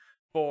man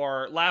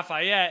for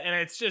Lafayette, and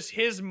it's just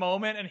his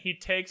moment, and he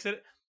takes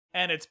it,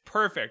 and it's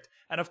perfect.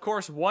 And of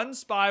course, one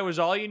spy was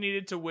all you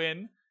needed to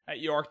win at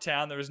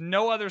Yorktown. There was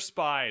no other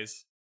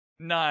spies.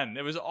 None.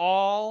 It was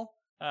all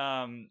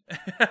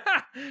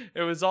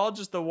it was all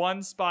just the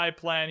One Spy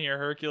Plan here,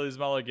 Hercules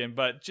Mulligan.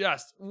 But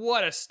just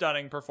what a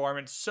stunning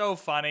performance. So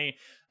funny.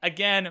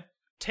 Again,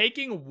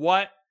 taking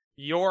what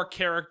your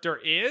character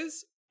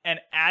is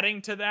and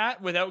adding to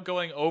that without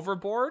going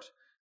overboard,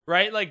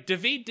 right? Like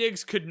Daveed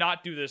Diggs could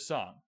not do this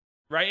song,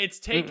 right? It's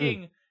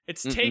taking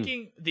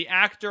taking the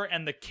actor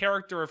and the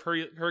character of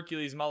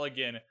Hercules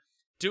Mulligan,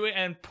 doing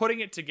and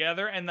putting it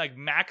together and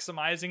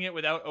maximizing it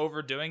without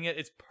overdoing it.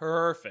 It's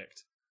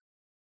perfect.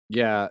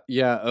 Yeah,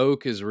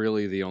 Oak is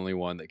really the only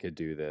one that could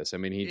do this. I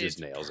mean, he just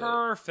nails it.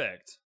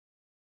 Perfect.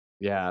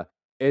 Yeah.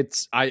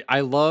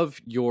 I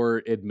love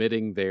your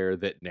admitting there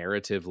that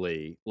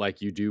narratively,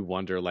 you do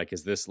wonder,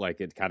 is this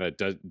it kind of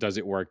does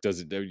it work? Does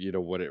it do,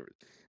 whatever?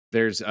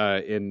 There's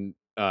in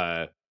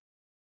the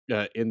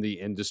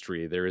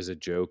industry, there is a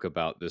joke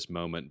about this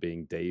moment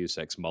being Deus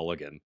Ex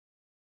Mulligan.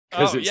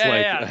 Because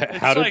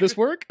how did this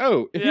work?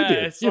 Oh, he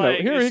did.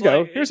 Here you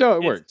go. Here's how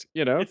it worked.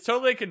 It's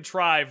totally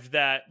contrived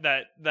that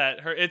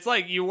it's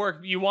like you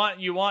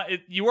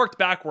worked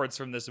backwards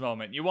from this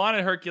moment. You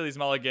wanted Hercules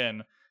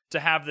Mulligan to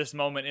have this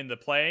moment in the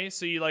play,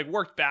 so you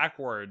worked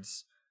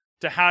backwards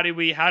to how do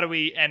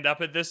we end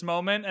up at this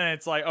moment, and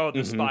it's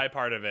the spy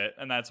part of it,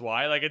 and that's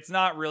why it's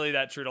not really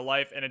that true to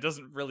life, and it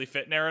doesn't really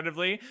fit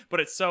narratively, but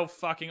it's so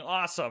fucking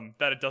awesome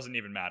that it doesn't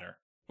even matter,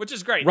 which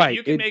is great. Right.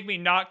 You can make me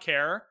not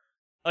care.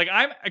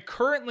 I'm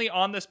currently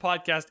on this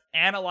podcast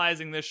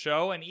analyzing this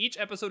show, and each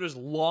episode is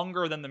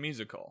longer than the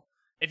musical.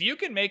 If you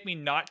can make me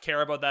not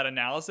care about that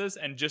analysis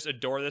and just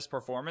adore this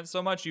performance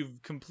so much,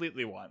 you've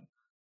completely won.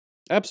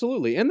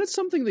 Absolutely. And that's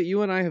something that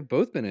you and I have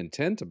both been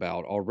intent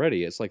about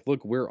already. It's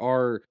look, we're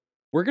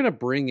going to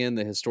bring in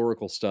the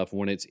historical stuff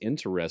when it's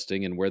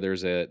interesting and where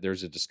there's a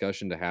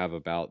discussion to have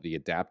about the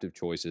adaptive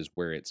choices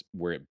where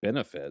it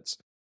benefits.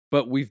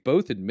 But we've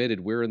both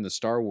admitted we're in the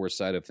Star Wars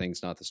side of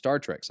things, not the Star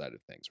Trek side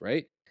of things,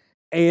 right?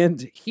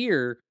 And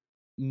here,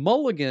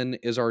 Mulligan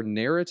is our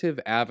narrative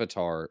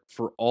avatar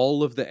for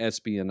all of the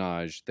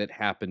espionage that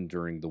happened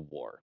during the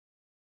war.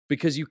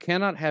 Because you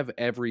cannot have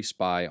every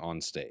spy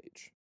on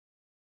stage.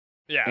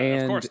 Yeah,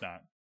 of course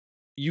not.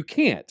 You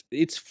can't.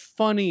 It's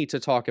funny to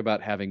talk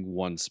about having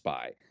one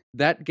spy.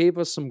 That gave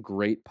us some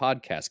great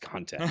podcast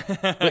content.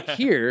 But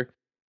here,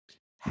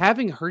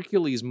 having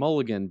Hercules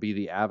Mulligan be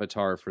the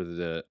avatar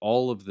for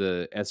all of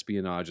the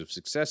espionage of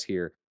success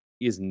here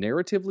is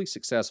narratively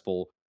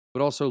successful,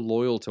 but also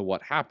loyal to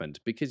what happened.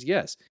 Because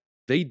yes,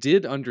 they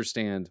did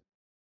understand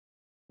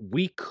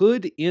we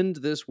could end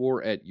this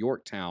war at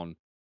Yorktown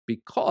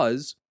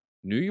because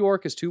New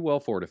York is too well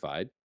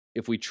fortified.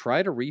 If we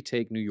try to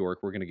retake New York,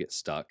 we're going to get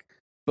stuck.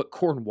 But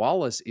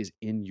Cornwallis is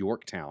in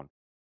Yorktown,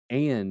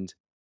 and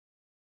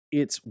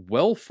it's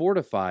well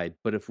fortified,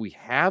 but if we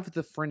have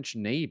the French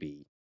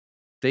Navy,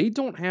 they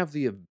don't have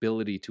the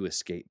ability to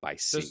escape by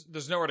sea.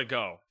 There's nowhere to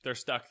go. They're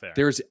stuck there.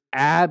 There's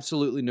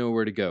absolutely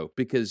nowhere to go,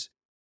 because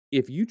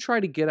if you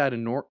try to get out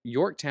of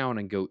Yorktown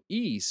and go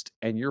east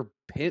and you're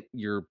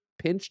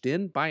pinched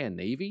in by a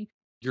Navy,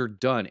 you're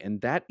done.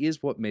 And that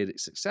is what made it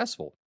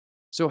successful.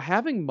 So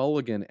having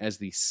Mulligan as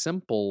the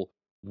simple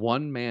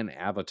one-man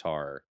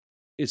avatar,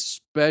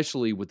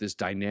 especially with this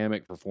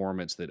dynamic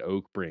performance that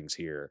Oak brings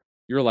here,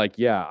 you're like,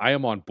 yeah, I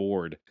am on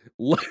board.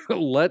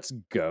 Let's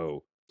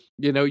go.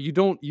 You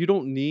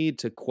don't need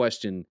to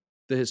question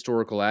the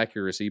historical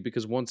accuracy,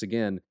 because once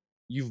again,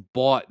 you've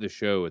bought the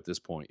show at this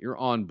point. You're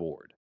on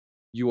board.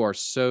 You are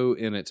so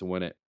in it to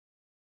win it.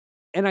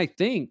 And I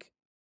think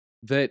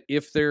that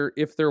if there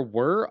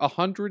were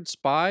 100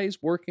 spies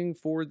working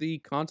for the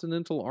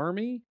Continental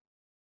Army,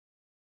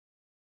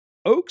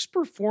 Oak's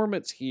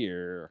performance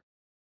here,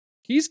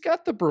 he's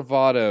got the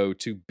bravado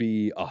to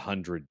be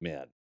 100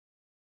 men.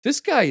 This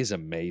guy is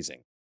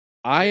amazing.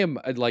 I am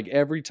like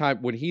every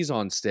time when he's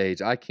on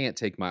stage, I can't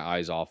take my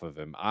eyes off of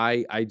him.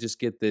 I just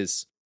get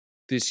this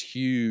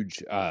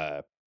huge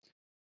Busta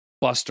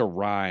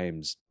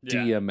Rhymes,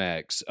 Yeah.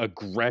 DMX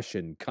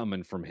aggression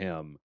coming from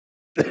him.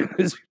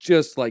 It's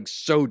just like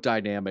so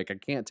dynamic. I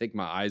can't take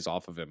my eyes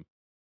off of him.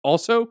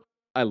 Also,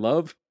 I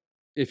love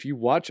if you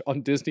watch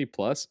on Disney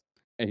Plus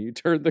and you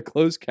turn the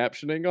closed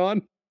captioning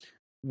on,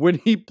 when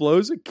he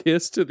blows a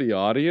kiss to the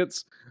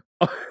audience,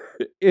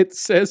 it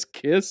says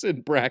kiss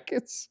in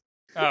brackets.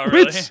 Oh,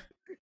 really? Which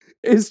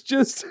is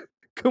just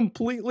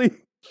completely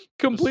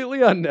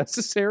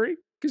unnecessary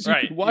because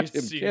you can watch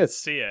him You can kiss.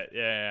 see it.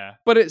 Yeah.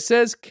 But it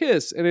says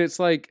kiss, and it's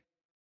like,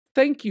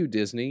 thank you,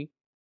 Disney.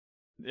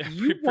 Yeah,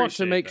 You want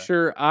to appreciate make that.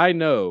 sure I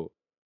know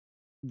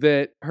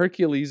that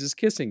Hercules is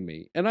kissing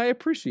me, and I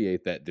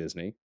appreciate that,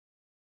 Disney.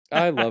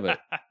 I love it.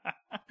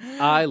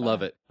 I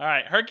love it. All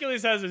right,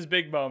 Hercules has his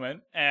big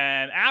moment,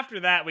 and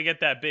after that, we get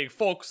that big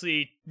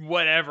folksy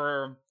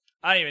whatever.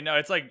 I don't even know.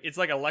 It's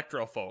like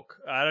electro folk.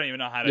 I don't even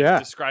know how to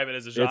describe it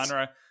as a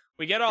genre.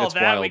 We get all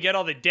that. Wild. We get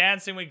all the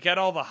dancing. We get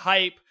all the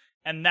hype,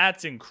 and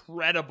that's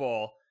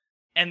incredible.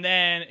 And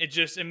then it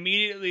just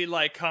immediately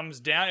like comes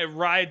down. It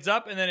rides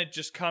up, and then it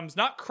just comes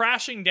not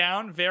crashing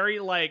down. Very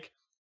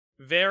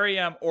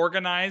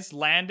organized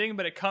landing,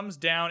 but it comes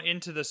down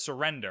into the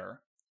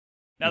surrender.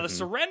 Now, the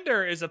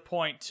surrender is a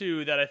point,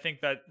 too, that I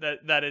think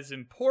that is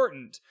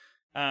important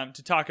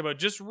to talk about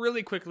just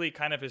really quickly,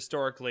 kind of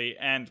historically.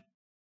 And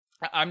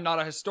I'm not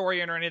a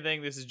historian or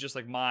anything. This is just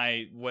like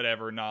my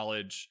whatever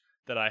knowledge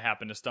that I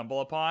happen to stumble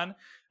upon.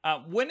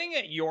 Winning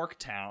at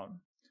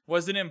Yorktown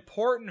was an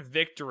important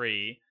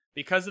victory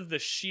because of the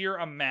sheer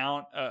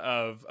amount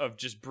of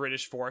just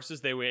British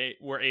forces they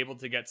were able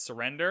to get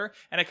surrender.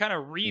 And it kind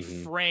of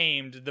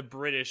reframed the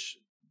British,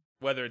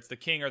 whether it's the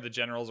king or the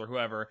generals or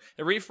whoever,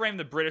 it reframed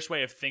the British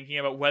way of thinking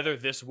about whether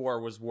this war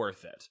was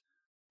worth it.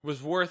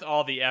 Was worth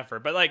all the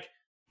effort. But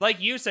like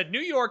you said, New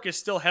York is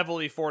still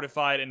heavily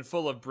fortified and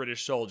full of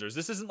British soldiers.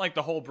 This isn't like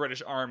the whole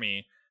British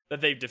army that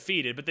they've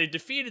defeated, but they've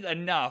defeated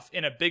enough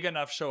in a big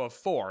enough show of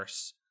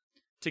force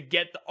to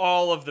get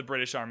all of the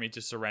British army to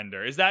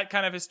surrender. Is that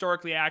kind of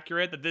historically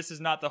accurate, that this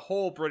is not the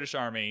whole British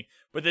army,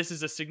 but this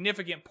is a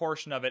significant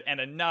portion of it, and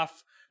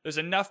there's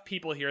enough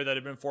people here that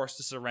have been forced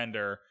to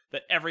surrender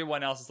that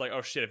everyone else is like,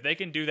 oh shit, if they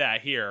can do that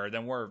here,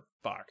 then we're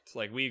fucked.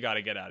 Like, we got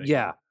to get out of here.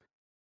 Yeah,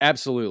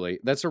 absolutely.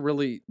 That's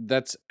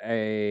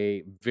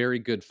a very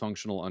good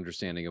functional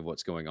understanding of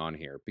what's going on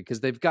here,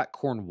 because they've got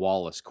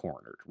Cornwallis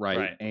cornered,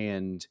 right?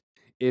 And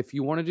if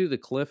you want to do the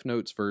Cliff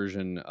Notes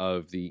version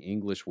of the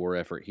English war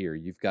effort here,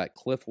 you've got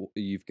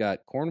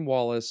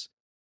Cornwallis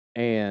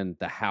and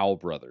the Howe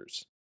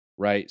brothers,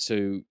 right?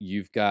 So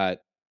you've got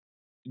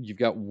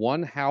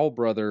one Howe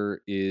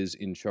brother is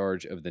in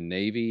charge of the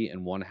Navy,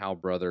 and one Howe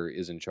brother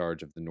is in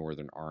charge of the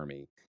Northern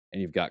Army, and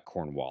you've got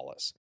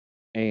Cornwallis.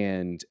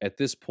 And at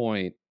this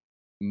point,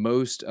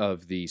 most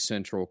of the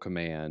central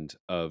command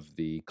of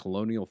the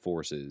colonial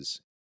forces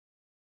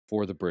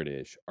for the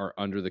British are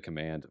under the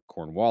command of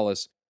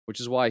Cornwallis, which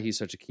is why he's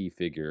such a key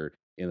figure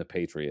in The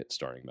Patriot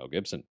starring Mel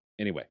Gibson.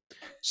 Anyway,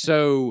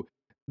 so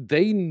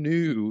they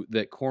knew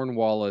that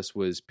Cornwallis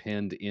was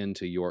pinned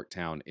into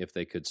Yorktown if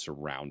they could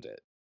surround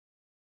it.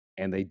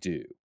 And they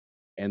do.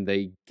 And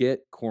they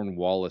get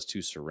Cornwallis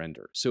to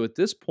surrender. So at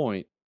this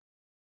point,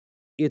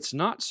 it's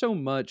not so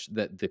much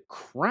that the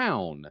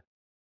crown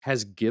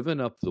has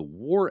given up the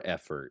war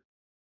effort.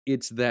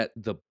 It's that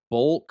the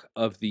bulk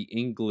of the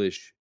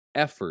English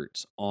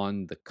efforts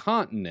on the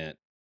continent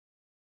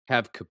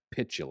have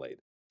capitulated.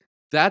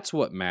 That's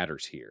what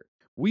matters here.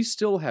 We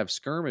still have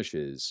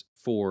skirmishes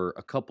for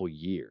a couple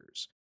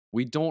years.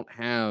 We don't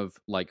have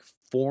like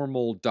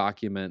formal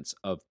documents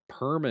of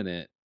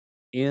permanent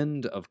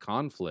end of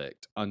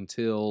conflict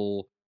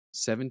until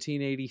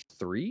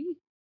 1783,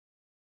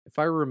 if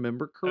I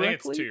remember correctly. I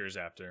think it's 2 years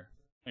after.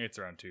 I think it's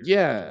around 2 years.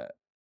 Yeah.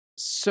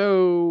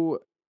 So,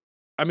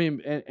 I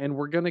mean, and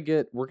we're gonna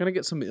get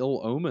some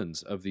ill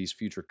omens of these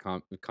future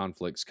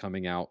conflicts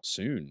coming out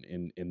soon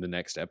in the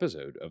next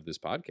episode of this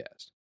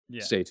podcast.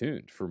 Yeah. Stay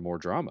tuned for more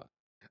drama.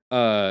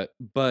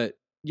 But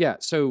yeah,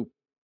 so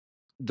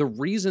the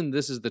reason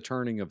this is the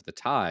turning of the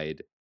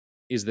tide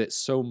is that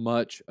so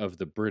much of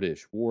the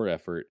British war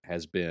effort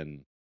has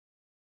been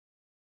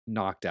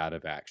knocked out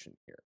of action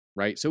here,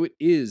 right? So it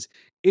is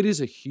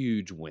a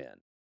huge win.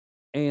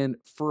 And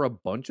for a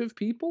bunch of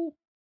people,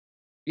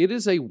 it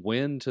is a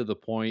win to the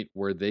point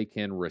where they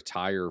can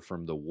retire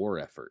from the war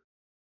effort.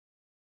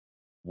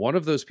 One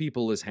of those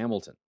people is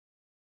Hamilton.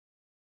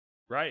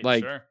 Right,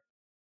 like, sure.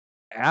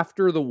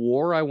 After the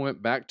war, I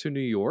went back to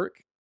New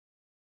York.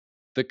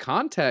 The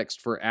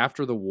context for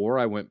after the war,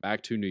 I went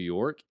back to New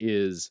York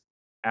is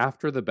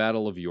after the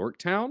Battle of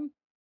Yorktown.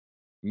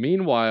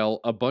 Meanwhile,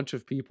 a bunch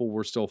of people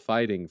were still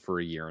fighting for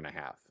a year and a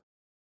half.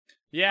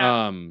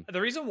 Yeah, the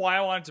reason why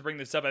I wanted to bring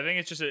this up, I think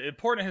it's just an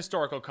important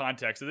historical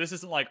context. So this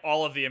isn't like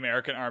all of the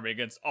American army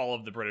against all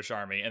of the British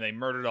army, and they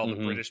murdered all the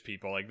British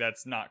people. Like,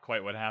 that's not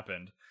quite what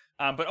happened.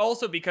 But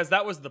also because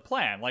that was the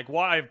plan. Like,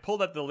 why I've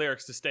pulled up the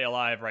lyrics to Stay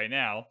Alive right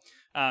now.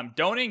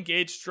 Don't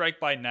engage, strike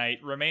by night,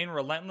 remain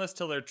relentless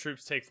till their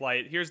troops take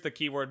flight. Here's the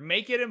key word: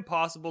 make it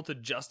impossible to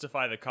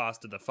justify the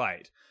cost of the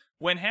fight.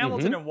 When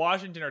Hamilton and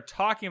Washington are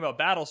talking about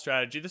battle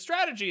strategy, the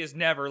strategy is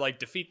never like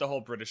defeat the whole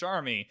British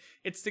army.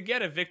 It's to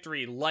get a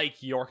victory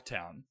like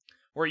Yorktown,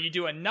 where you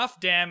do enough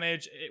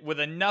damage with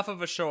enough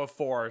of a show of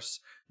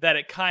force that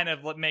it kind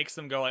of makes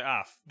them go like,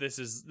 this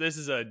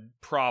is a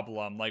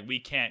problem. Like, we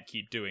can't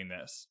keep doing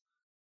this.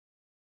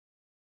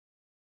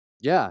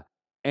 Yeah.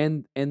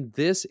 And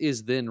this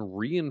is then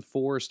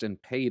reinforced and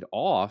paid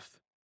off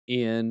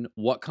in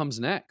what comes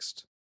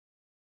next.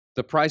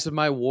 The price of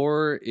my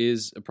war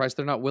is a price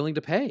they're not willing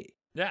to pay.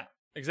 Yeah,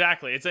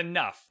 exactly. It's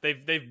enough.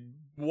 They've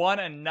won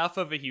enough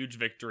of a huge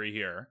victory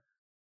here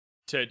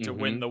to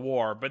win the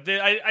war. But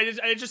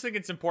I just think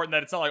it's important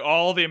that it's not like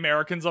all the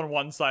Americans on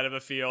one side of a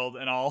field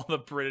and all the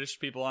British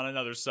people on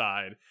another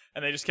side,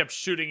 and they just kept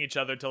shooting each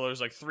other till there's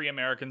like 3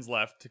 Americans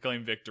left to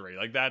claim victory.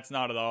 Like, that's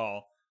not at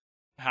all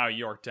how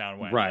Yorktown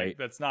went. Right. Like,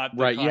 that's not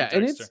the right. Yeah,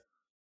 context.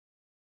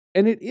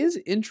 and it is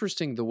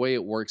interesting the way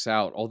it works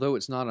out. Although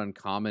it's not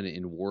uncommon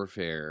in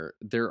warfare,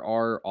 there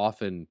are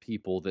often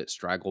people that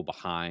straggle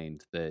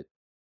behind that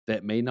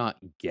may not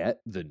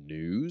get the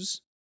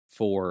news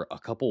for a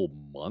couple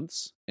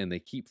months, and they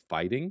keep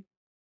fighting.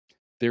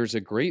 There's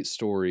a great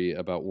story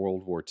about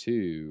World War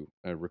II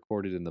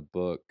recorded in the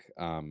book,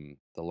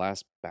 The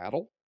Last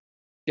Battle.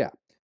 Yeah.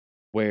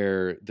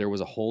 Where there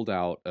was a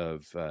holdout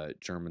of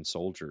German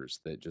soldiers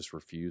that just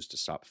refused to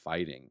stop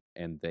fighting,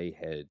 and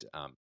they'd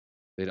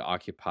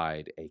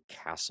occupied a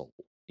castle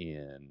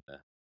in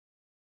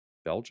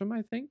Belgium,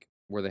 I think,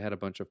 where they had a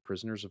bunch of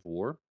prisoners of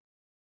war,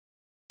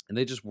 and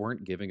they just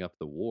weren't giving up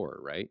the war,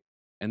 right?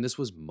 And this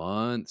was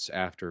months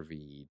after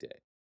VE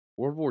Day.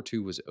 World War II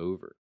was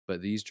over,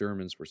 but these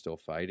Germans were still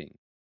fighting,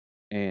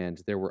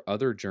 and there were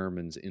other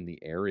Germans in the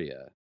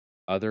area,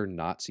 other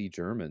Nazi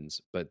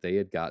Germans, but they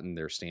had gotten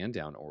their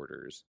stand-down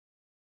orders,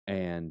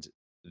 and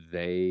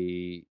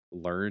they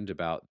learned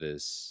about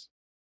this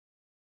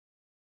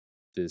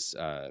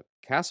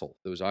castle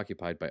that was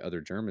occupied by other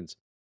Germans,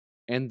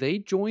 and they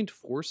joined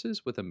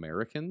forces with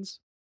Americans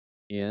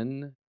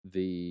in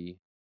the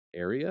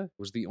area. It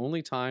was the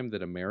only time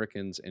that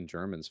Americans and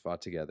Germans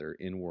fought together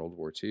in World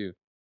War II,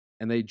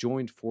 and they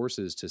joined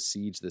forces to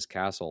siege this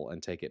castle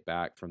and take it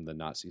back from the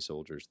Nazi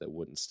soldiers that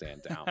wouldn't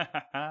stand down.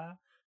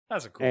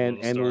 That's a cool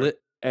little story.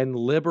 And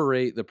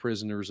liberate the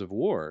prisoners of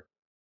war.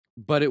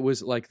 But it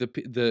was like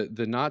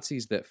the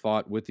Nazis that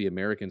fought with the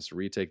Americans to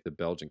retake the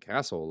Belgian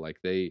castle,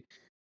 like they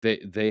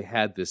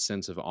had this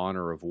sense of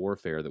honor of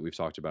warfare that we've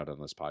talked about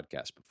on this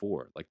podcast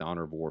before, like the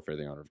honor of warfare,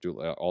 the honor of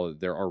duel.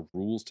 There are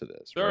rules to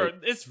this.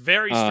 It's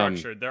very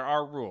structured. There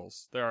are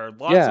rules. There are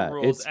lots of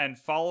rules, and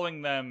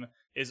following them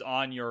is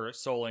on your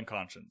soul and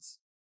conscience.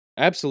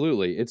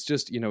 Absolutely. It's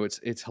just,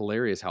 it's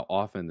hilarious how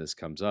often this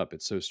comes up.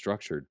 It's so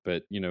structured,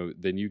 but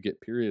then you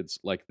get periods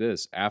like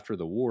this after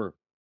the war.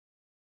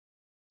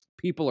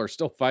 People are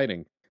still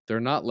fighting. They're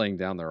not laying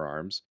down their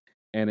arms,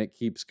 and it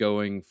keeps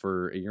going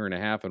for a year and a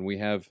half, and we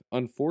have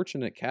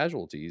unfortunate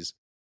casualties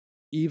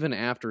even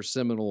after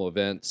seminal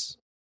events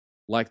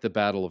like the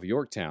Battle of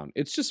Yorktown.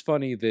 It's just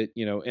funny that,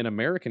 in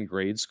American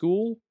grade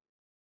school,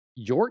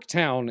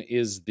 Yorktown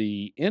is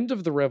the end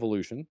of the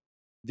revolution.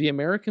 The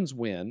Americans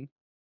win,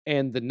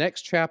 and the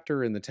next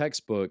chapter in the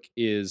textbook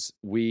is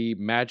we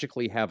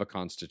magically have a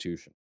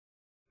constitution.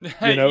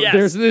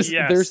 Yes,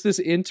 there's this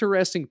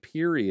interesting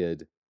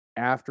period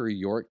after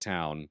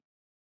Yorktown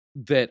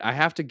that I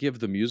have to give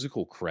the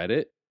musical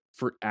credit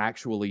for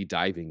actually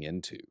diving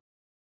into,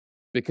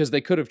 because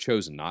they could have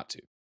chosen not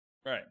to.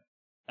 Right.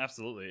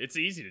 Absolutely. It's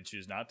easy to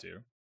choose not to.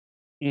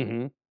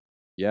 Mm-hmm.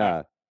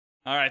 Yeah.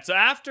 All right. So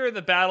after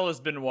the battle has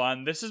been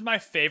won, this is my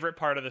favorite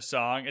part of the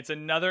song. It's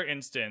another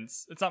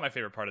instance. It's not my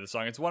favorite part of the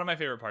song. It's one of my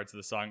favorite parts of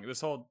the song.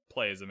 This whole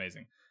play is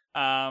amazing.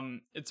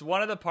 It's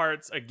one of the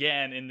parts,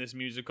 again, in this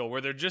musical where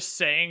they're just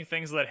saying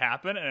things that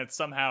happen and it's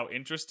somehow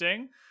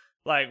interesting.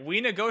 Like, we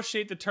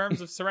negotiate the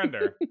terms of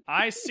surrender.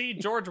 I see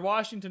George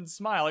Washington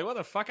smile. Like, what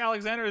the fuck,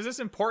 Alexander? Is this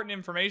important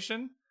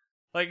information?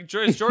 Like,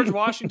 has George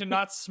Washington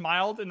not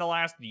smiled in the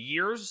last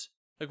years?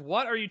 Like,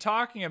 what are you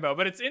talking about?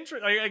 But it's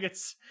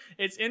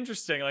it's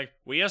interesting. Like,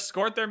 we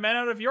escort their men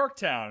out of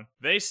Yorktown.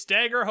 They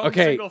stagger home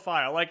single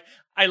file. Like,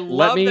 I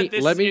love that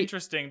this is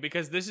interesting,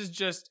 because this is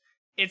just,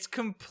 it's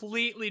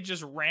completely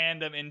just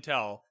random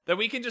intel that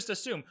we can just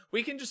assume.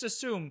 We can just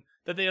assume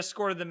that they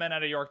escorted the men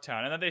out of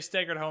Yorktown and that they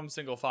staggered home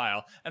single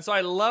file. And so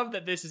I love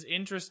that this is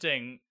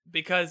interesting,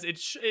 because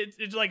it's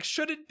like,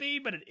 should it be,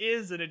 but it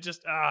is, and it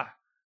just,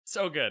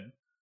 so good.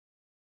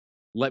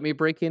 Let me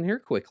break in here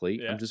quickly.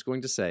 Yeah. I'm just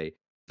going to say,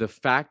 the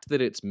fact that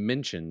it's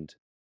mentioned,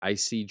 I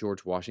see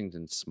George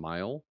Washington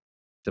smile,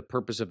 the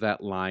purpose of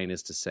that line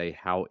is to say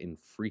how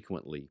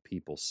infrequently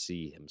people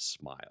see him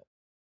smile.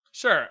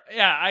 Sure.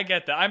 Yeah, I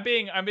get that. I'm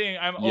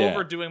Yeah.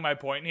 overdoing my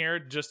point here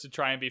just to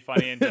try and be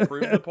funny and to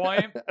prove the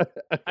point.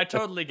 I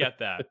totally get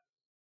that.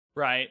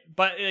 Right.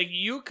 But like,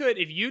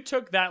 if you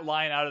took that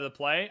line out of the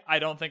play, I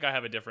don't think I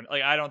have a different,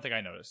 like, I don't think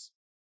I noticed.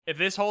 If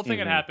this whole thing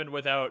had happened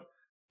without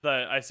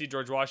the I see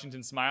George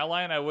Washington smile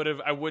line, I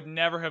would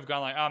never have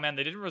gone like, oh man,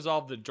 they didn't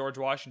resolve the George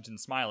Washington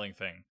smiling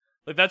thing.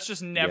 Like, that's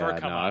just never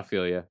come up. I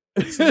feel you.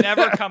 It's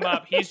never come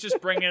up. He's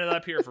just bringing it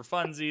up here for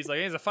funsies. Like,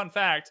 here's a fun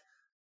fact.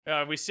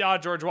 We saw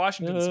George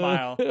Washington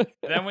smile.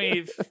 Then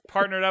we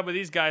partnered up with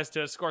these guys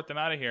to escort them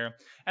out of here.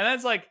 And then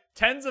it's like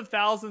tens of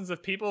thousands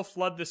of people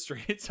flood the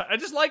streets. I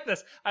just like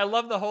this. I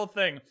love the whole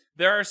thing.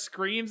 There are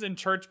screams and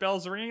church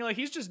bells ringing. Like,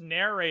 he's just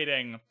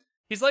narrating.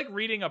 He's like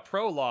reading a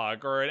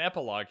prologue or an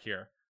epilogue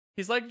here.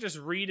 He's like just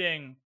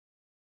reading.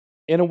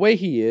 In a way,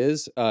 he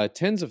is.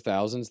 Tens of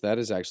thousands. That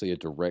is actually a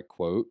direct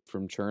quote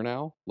from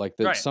Chernow. Like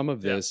that, Right. some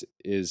of this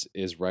is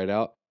right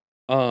out.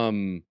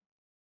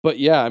 But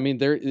yeah, I mean,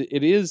 there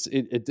it is.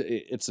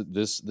 It's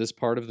this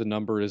part of the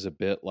number is a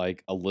bit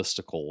like a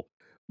listicle,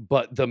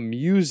 but the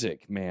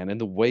music, man, and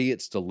the way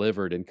it's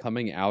delivered and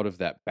coming out of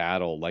that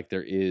battle, like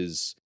there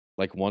is,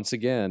 like once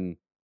again,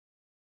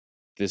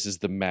 this is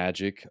the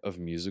magic of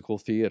musical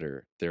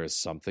theater. There is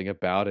something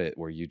about it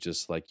where you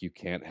just like you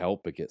can't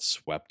help but get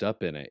swept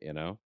up in it, you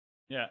know?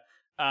 Yeah.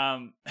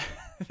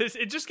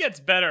 It just gets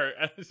better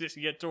as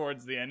you get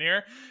towards the end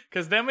here,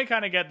 because then we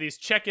kind of get these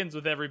check-ins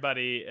with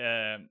everybody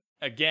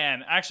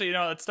again. Actually,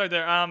 let's start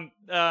there.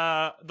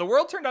 The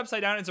World Turned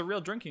Upside Down is a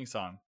real drinking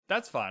song.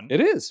 That's fun.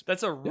 It is.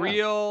 That's a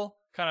real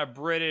kind of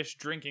British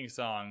drinking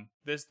song.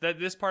 This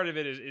part of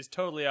it is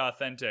totally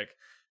authentic.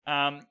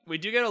 We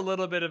do get a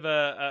little bit of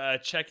a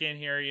check-in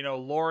here.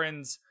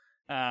 Lawrence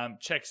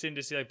checks in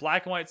to see like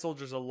black and white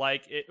soldiers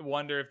alike.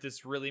 Wonder if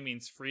this really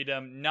means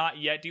freedom. Not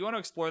yet. Do you want to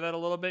explore that a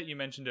little bit? You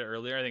mentioned it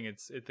earlier. I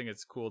think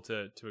it's cool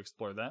to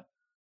explore that.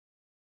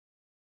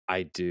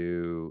 I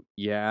do.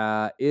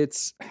 Yeah,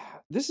 this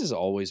has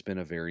always been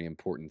a very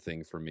important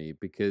thing for me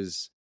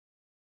because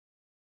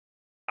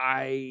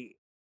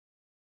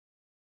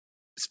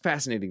it's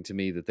fascinating to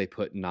me that they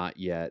put "not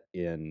yet"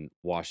 in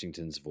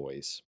Washington's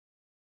voice.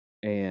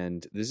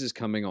 And this is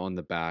coming on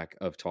the back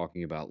of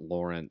talking about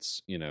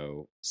Lawrence,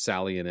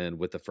 sallying in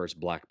with the 1st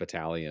Black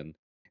Battalion.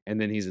 And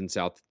then he's in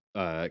South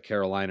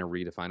Carolina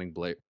redefining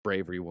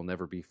bravery will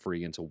never be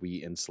free until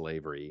we end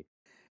slavery.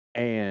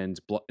 And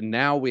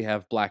now we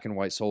have black and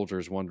white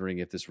soldiers wondering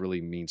if this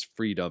really means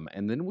freedom.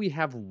 And then we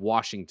have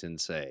Washington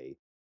say,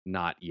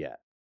 not yet.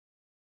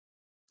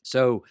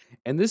 So,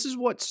 and this is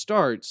what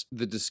starts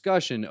the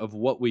discussion of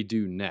what we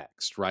do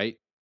next, right?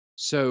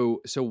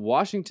 So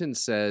Washington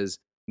says,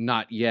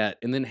 not yet.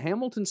 And then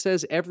Hamilton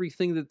says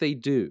everything that they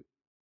do.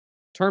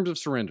 Terms of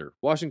surrender,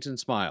 Washington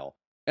smile,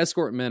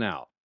 escort men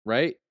out,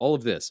 right? All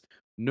of this.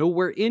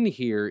 Nowhere in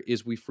here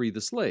is we free the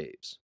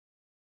slaves.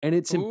 And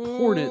it's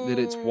important that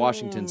it's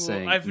Washington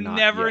saying, I've not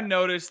never yet.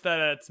 noticed that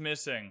it's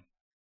missing.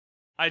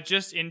 I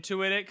just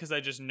intuit it because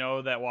I just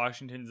know that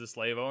Washington's a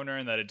slave owner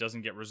and that it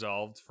doesn't get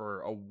resolved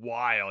for a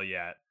while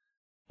yet.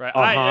 Right.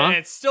 And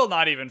it's still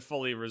not even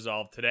fully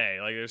resolved today.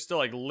 Like, there's still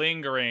like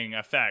lingering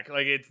effect.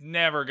 Like, it's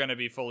never going to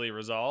be fully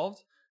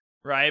resolved.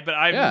 Right. But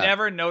I've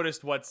never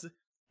noticed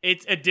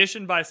it's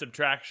addition by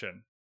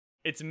subtraction.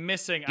 It's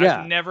missing.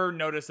 Yeah. I've never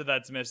noticed that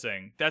that's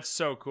missing. That's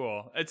so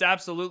cool. It's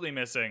absolutely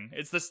missing.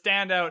 It's the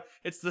standout.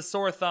 It's the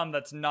sore thumb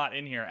that's not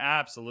in here.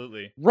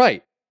 Absolutely.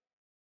 Right.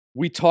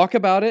 We talk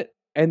about it.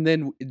 And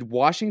then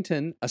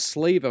Washington, a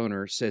slave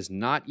owner, says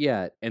not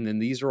yet. And then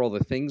these are all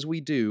the things we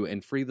do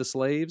and free the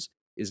slaves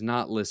is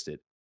not listed.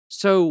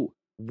 So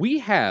we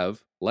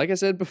have, like I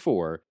said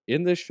before,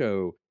 in this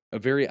show, a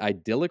very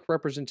idyllic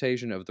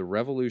representation of the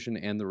revolution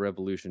and the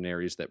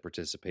revolutionaries that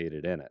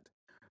participated in it.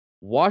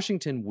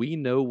 Washington, we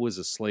know, was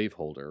a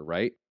slaveholder,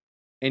 right?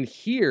 And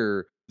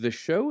here, the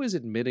show is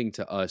admitting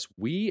to us,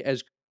 we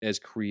as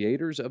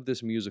creators of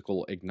this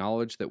musical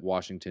acknowledge that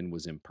Washington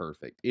was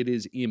imperfect. It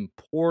is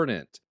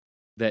important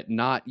that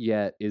not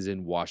yet is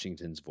in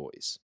Washington's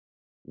voice.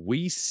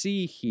 We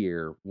see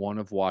here one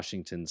of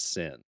Washington's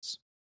sins.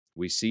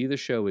 We see the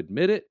show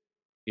admit it.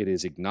 It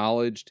is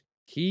acknowledged.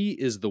 He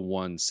is the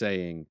one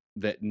saying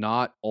that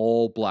not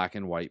all black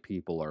and white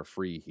people are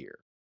free here.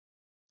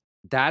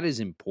 That is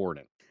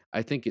important.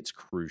 I think it's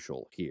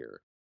crucial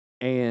here.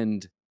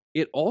 And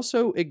it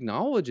also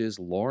acknowledges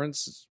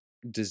Lawrence's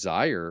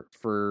desire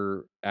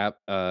for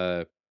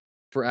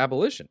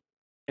abolition.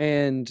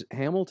 And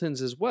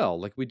Hamilton's as well.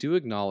 Like, we do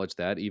acknowledge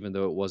that, even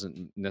though it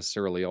wasn't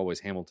necessarily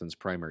always Hamilton's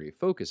primary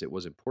focus, it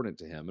was important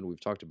to him. And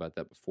we've talked about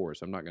that before,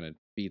 so I'm not going to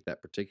beat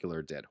that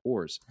particular dead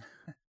horse.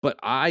 But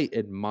I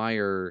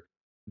admire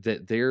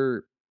that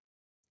they're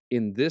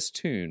in this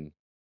tune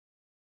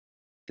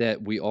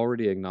that we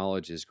already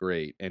acknowledge is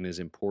great and is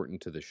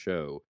important to the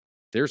show.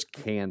 There's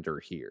candor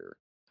here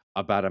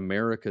about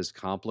America's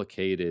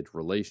complicated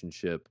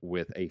relationship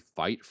with a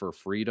fight for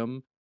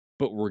freedom,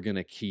 but we're going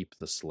to keep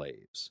the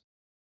slaves.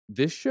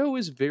 This show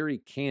is very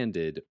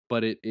candid,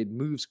 but it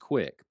moves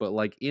quick. But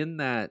like in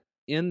that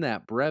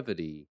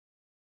brevity,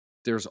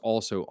 there's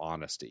also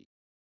honesty.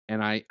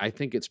 And I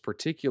think it's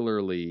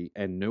particularly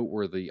and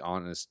noteworthy, I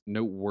don't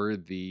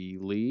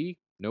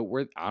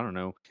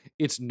know.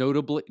 It's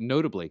notably,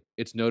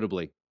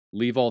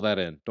 leave all that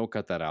in. Don't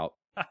cut that out.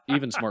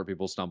 Even smart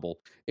people stumble.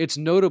 It's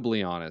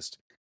notably honest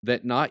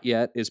that Not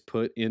Yet is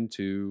put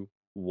into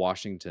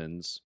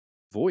Washington's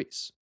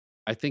voice.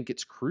 I think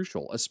it's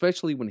crucial,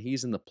 especially when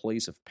he's in the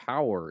place of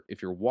power.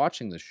 If you're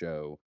watching the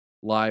show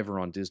live or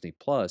on Disney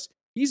Plus,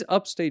 he's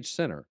upstage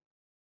center,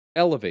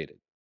 elevated.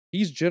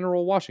 He's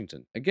General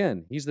Washington.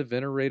 Again, he's the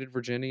venerated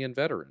Virginian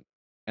veteran.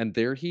 And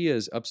there he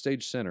is,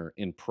 upstage center,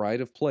 in pride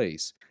of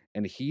place,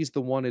 and he's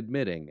the one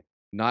admitting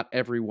not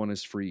everyone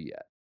is free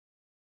yet.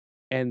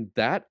 And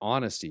that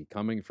honesty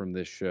coming from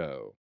this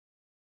show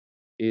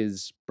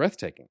is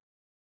breathtaking.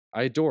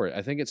 I adore it.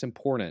 I think it's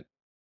important.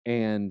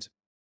 And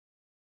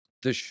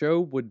the show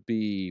would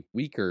be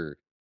weaker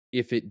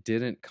if it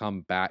didn't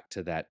come back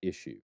to that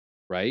issue,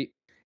 right?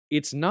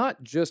 It's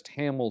not just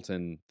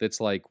Hamilton that's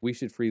like, we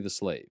should free the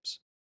slaves.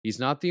 He's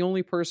not the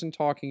only person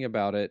talking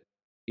about it.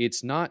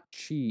 It's not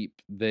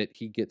cheap that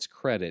he gets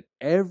credit.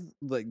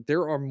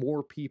 There are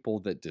more people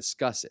that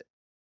discuss it.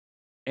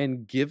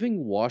 And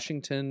giving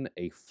Washington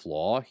a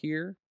flaw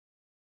here,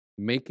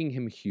 making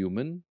him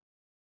human,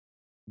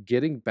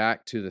 getting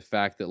back to the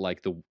fact that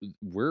like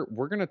we're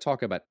going to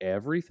talk about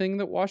everything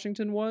that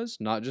Washington was,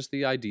 not just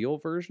the ideal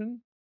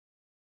version.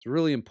 It's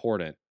really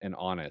important and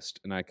honest,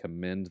 and I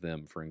commend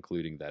them for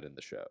including that in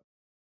the show.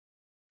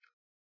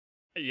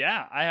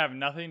 Yeah, I have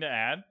nothing to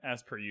add.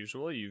 As per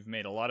usual, you've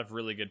made a lot of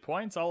really good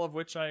points, all of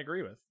which I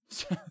agree with.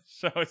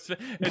 So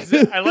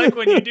I like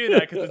when you do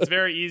that because it's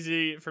very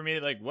easy for me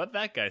to like what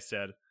that guy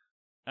said.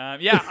 I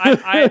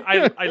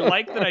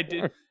like that I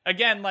did.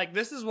 Again, like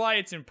this is why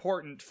it's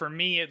important for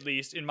me, at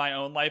least in my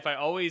own life.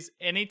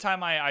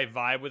 Anytime I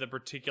vibe with a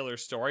particular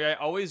story, I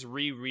always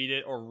reread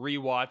it or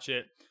rewatch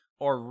it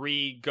or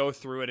go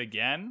through it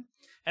again.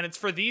 And it's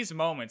for these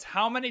moments.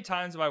 How many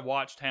times have I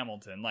watched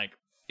Hamilton? Like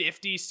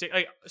 56,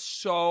 like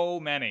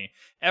so many.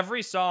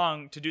 Every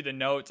song to do the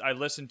notes I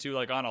listen to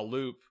like on a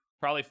loop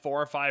probably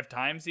 4 or 5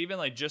 times even,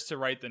 like just to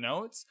write the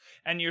notes.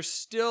 And you're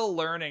still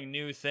learning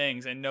new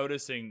things and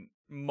noticing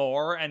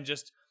more and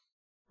just,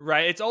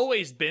 right, it's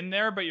always been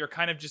there, but you're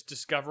kind of just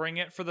discovering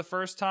it for the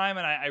first time.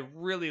 And I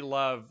really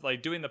love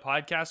like doing the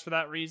podcast for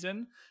that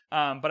reason.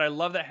 But I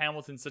love that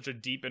Hamilton's such a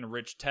deep and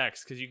rich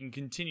text because you can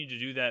continue to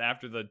do that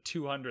after the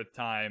 200th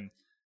time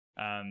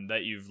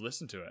that you've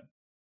listened to it.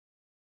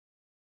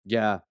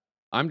 Yeah,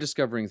 I'm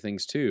discovering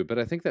things too, but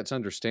I think that's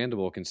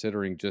understandable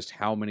considering just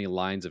how many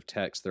lines of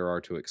text there are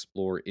to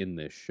explore in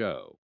this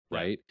show,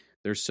 right? Yeah.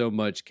 There's so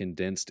much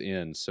condensed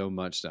in, so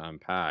much to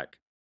unpack.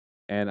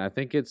 And I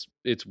think it's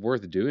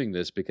worth doing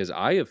this because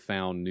I have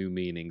found new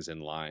meanings in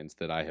lines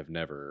that I have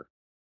never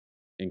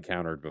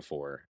encountered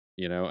before,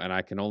 and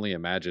I can only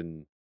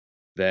imagine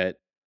that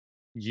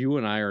you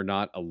and I are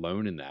not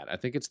alone in that. I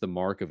think it's the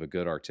mark of a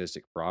good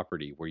artistic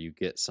property where you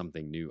get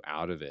something new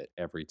out of it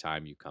every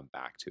time you come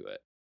back to it.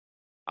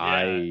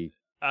 Yeah,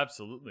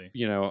 absolutely.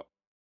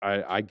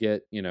 I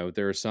get,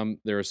 there are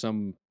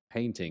some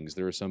paintings,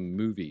 there are some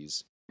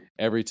movies.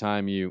 Every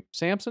time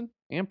Samson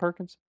and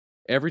Perkins,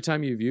 every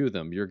time you view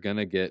them, you're going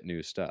to get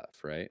new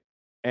stuff, right?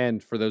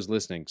 And for those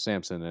listening,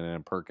 Samson and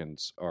Ann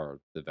Perkins are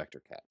the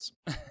Vector Cats.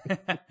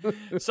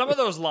 Some of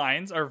those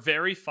lines are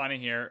very funny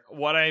here.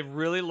 What I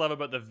really love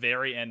about the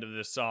very end of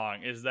this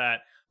song is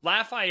that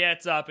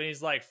Lafayette's up and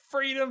he's like,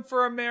 freedom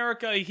for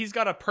America. He's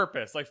got a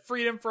purpose, like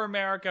freedom for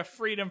America,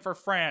 freedom for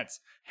France.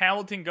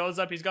 Hamilton goes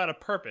up, he's got a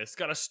purpose,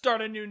 got to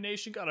start a new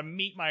nation, got to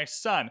meet my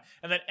son.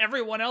 And then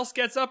everyone else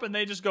gets up and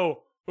they just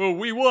go, oh,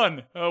 we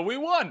won. We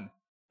won.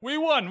 We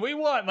won.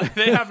 Like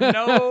they have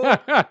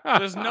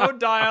there's no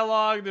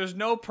dialogue. There's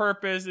no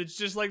purpose. It's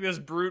just like this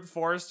brute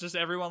force. Just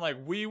everyone like,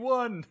 we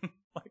won.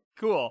 Like,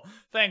 cool.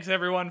 Thanks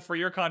everyone for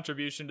your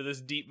contribution to this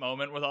deep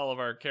moment with all of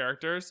our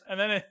characters.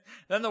 And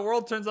then the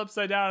world turns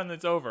upside down and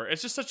it's over.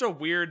 It's just such a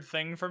weird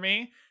thing for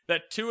me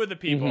that two of the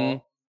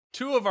people,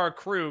 two of our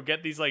crew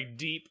get these like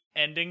deep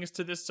endings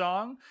to this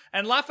song.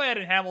 And Lafayette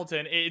and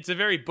Hamilton, it's a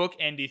very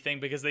book-endy thing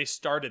because they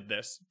started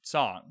this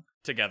song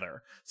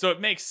together. So it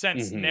makes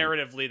sense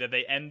narratively that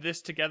they end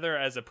this together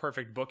as a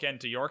perfect bookend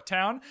to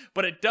Yorktown,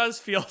 but it does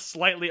feel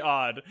slightly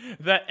odd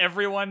that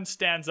everyone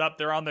stands up,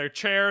 they're on their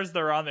chairs,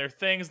 they're on their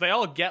things, they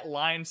all get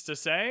lines to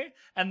say,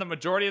 and the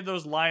majority of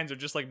those lines are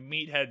just like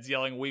meatheads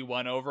yelling "we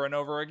won" over and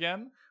over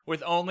again,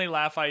 with only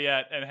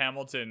Lafayette and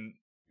Hamilton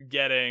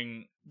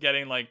getting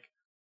like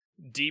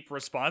deep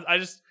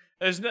response.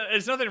 There's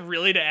nothing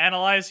really to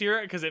analyze here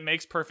because it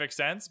makes perfect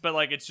sense, but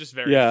like it's just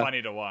very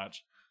funny to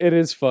watch. It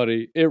is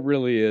funny. It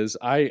really is.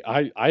 I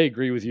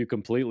agree with you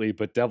completely,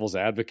 but devil's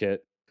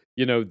advocate,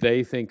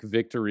 they think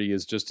victory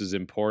is just as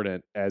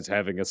important as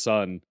having a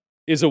son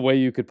is a way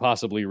you could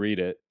possibly read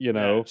it,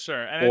 Yeah,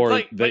 sure. And or it's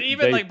like, but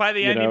even like by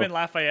the end, even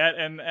Lafayette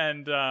and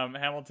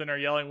Hamilton are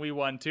yelling, "We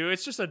won" too.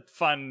 It's just a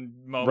fun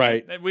moment.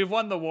 Right. We've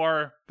won the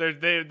war.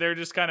 They're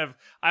just kind of,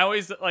 I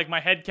always like my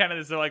headcanon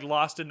is they're like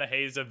lost in the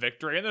haze of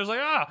victory. And there's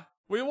like,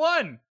 we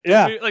won.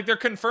 Yeah. Like they're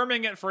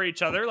confirming it for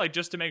each other, like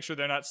just to make sure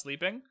they're not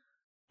sleeping.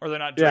 or they're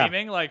not Yeah.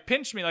 dreaming. Like,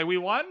 pinch me. Like, we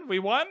won.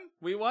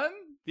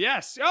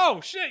 Yes.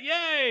 Oh shit!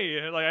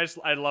 Yay! Like,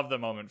 I love the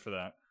moment for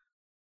that.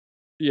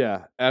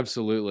 Yeah,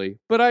 absolutely.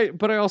 But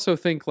I also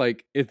think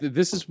like if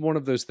this is one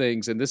of those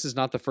things, and this is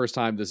not the first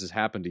time this has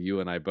happened to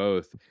you and I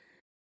both.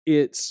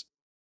 It's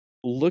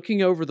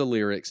looking over the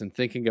lyrics and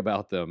thinking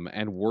about them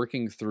and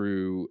working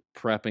through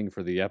prepping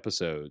for the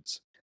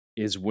episodes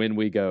is when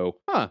we go,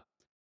 huh,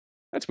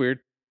 that's weird.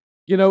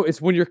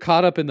 It's when you're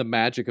caught up in the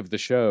magic of the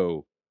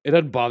show, it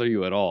doesn't bother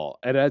you at all.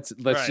 And that's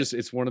Right. just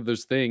it's one of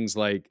those things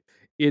like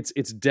it's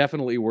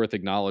definitely worth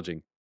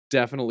acknowledging,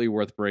 definitely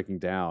worth breaking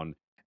down.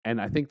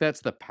 And I think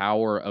that's the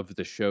power of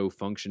the show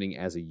functioning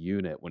as a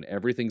unit when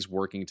everything's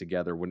working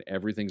together, when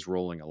everything's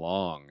rolling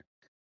along.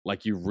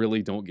 Like you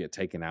really don't get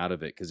taken out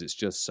of it because it's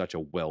just such a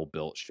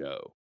well-built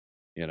show,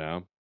 you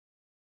know?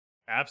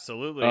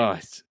 Absolutely. Oh,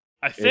 it's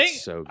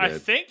so I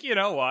good. think, you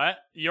know what?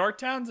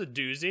 Yorktown's a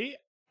doozy.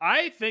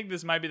 I think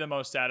this might be the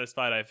most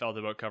satisfied I felt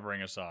about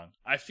covering a song.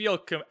 I feel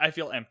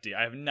empty.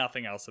 I have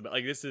nothing else about.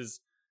 Like, it's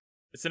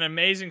an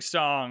amazing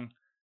song.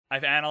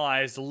 I've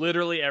analyzed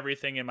literally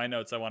everything in my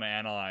notes I want to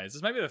analyze.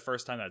 This might be the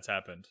first time that's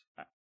happened.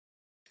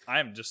 I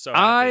am just so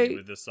happy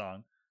with this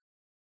song.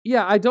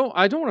 Yeah, I don't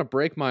want to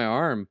break my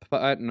arm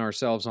patting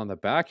ourselves on the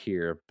back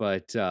here,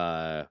 but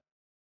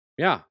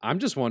yeah, I'm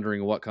just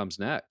wondering what comes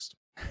next.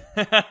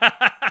 All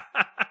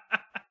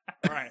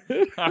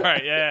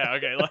right, yeah,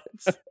 okay.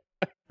 Let's,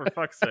 for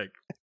fuck's sake,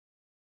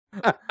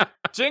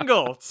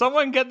 jingle!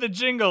 Someone get the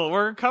jingle.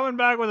 We're coming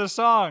back with a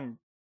song.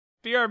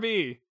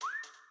 BRB.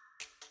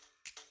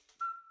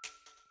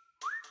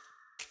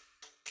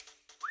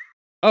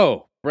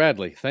 Oh,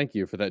 Bradley, thank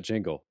you for that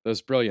jingle. That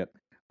was brilliant.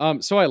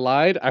 So I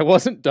lied. I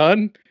wasn't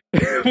done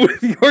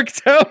with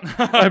Yorktown.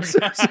 I'm so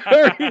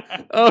sorry.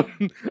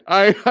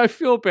 I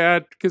feel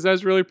bad because I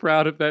was really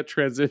proud of that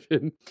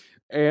transition.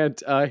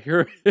 And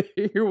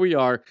here we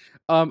are.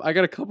 I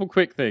got a couple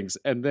quick things,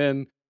 and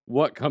then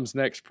what comes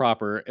next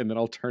proper, and then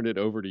I'll turn it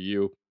over to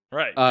you.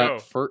 Right. Go.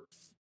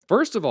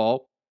 First of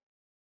all,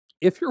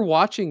 if you're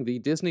watching the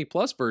Disney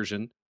Plus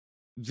version,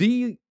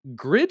 the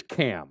grid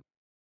cam,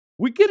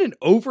 we get an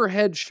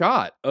overhead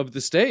shot of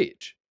the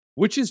stage,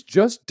 which is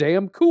just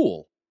damn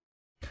cool.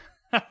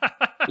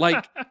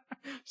 Like,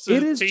 so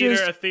it is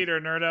a theater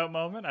nerd out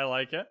moment. I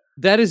like it.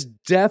 That is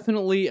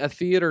definitely a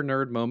theater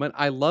nerd moment.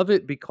 I love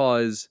it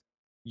because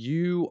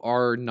you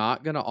are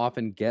not going to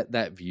often get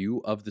that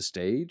view of the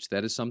stage.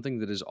 That is something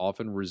that is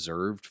often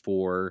reserved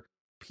for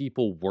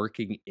people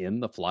working in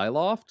the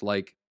flyloft.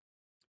 Like,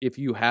 if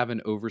you have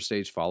an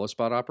overstage follow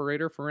spot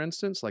operator, for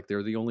instance, like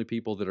they're the only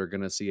people that are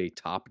going to see a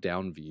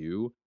top-down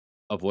view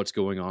of what's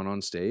going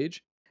on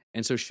stage.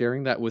 And so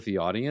sharing that with the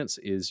audience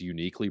is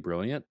uniquely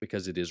brilliant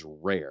because it is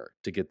rare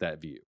to get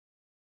that view.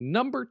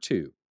 Number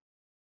 2,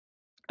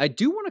 I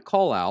do want to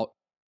call out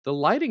the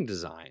lighting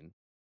design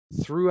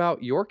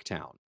throughout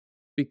Yorktown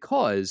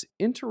because,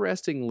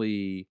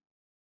 interestingly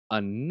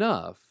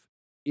enough,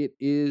 it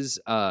is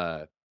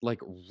like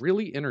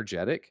really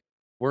energetic.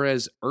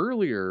 Whereas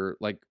earlier,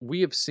 like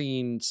we have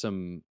seen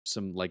some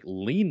like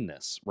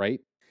leanness, right?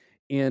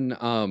 In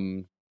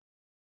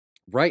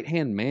Right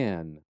Hand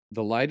Man,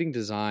 the lighting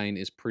design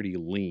is pretty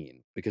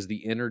lean because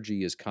the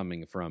energy is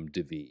coming from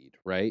David,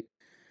 right?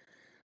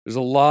 There's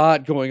a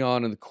lot going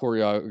on in the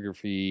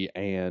choreography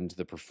and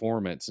the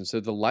performance. And so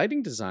the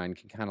lighting design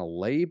can kind of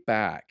lay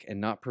back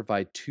and not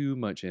provide too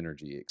much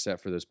energy,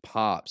 except for those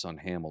pops on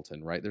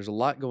Hamilton, right? There's a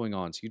lot going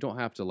on. So you don't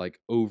have to like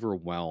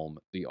overwhelm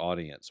the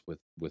audience with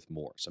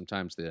more.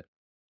 Sometimes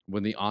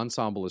when the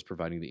ensemble is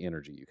providing the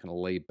energy, you kind of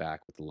lay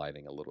back with the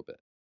lighting a little bit.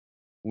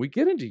 When we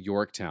get into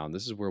Yorktown,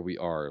 this is where we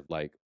are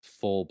like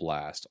full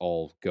blast,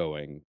 all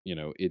going,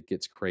 it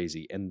gets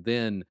crazy. And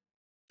then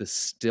the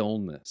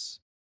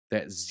stillness,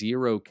 that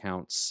 0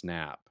 count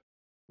snap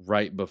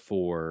right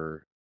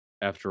before,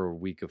 after a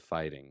week of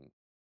fighting,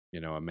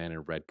 a man in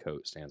a red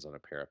coat stands on a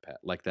parapet.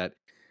 Like that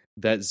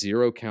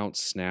 0 count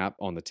snap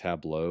on the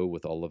tableau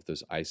with all of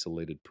those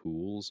isolated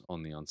pools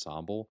on the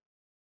ensemble,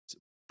 it's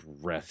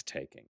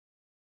breathtaking.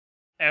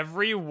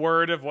 Every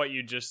word of what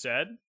you just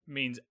said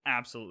means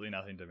absolutely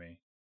nothing to me.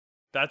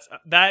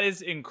 That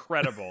is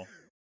incredible.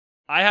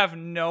 I have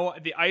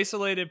the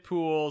isolated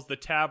pools, the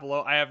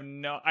tableau.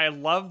 I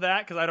love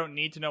that because I don't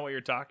need to know what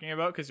you're talking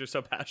about because you're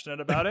so passionate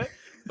about it.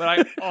 But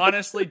I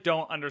honestly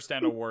don't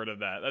understand a word of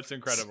that. That's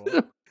incredible.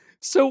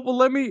 So well,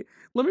 let me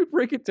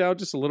break it down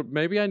just a little.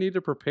 Maybe I need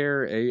to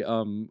prepare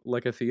a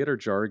like a theater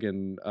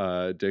jargon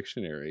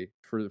dictionary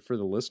for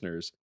the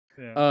listeners.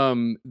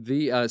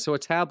 Yeah. So a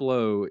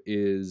tableau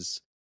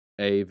is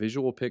a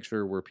visual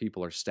picture where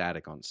people are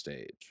static on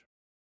stage,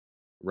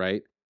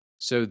 right?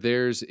 So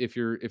there's if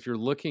you're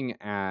looking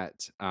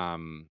at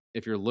Yorktown,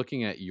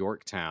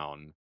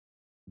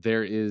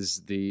 there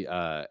is the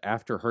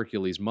after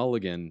Hercules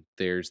Mulligan,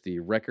 there's the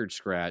record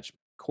scratch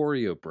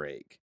choreo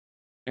break,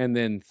 and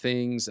then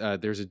there's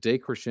a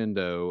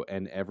decrescendo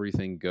and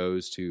everything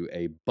goes to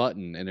a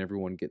button and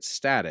everyone gets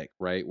static,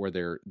 right, where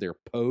they're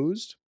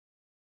posed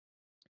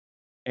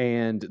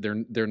and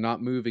they're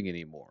not moving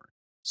anymore.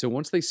 So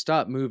once they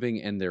stop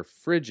moving and they're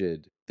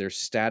frigid, they're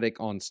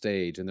static on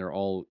stage and they're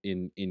all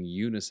in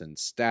unison,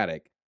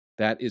 static,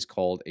 that is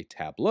called a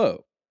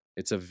tableau.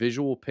 It's a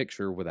visual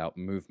picture without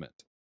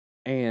movement.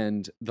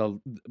 And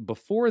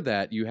before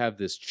that, you have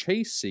this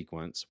chase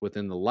sequence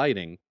within the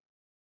lighting,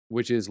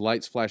 which is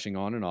lights flashing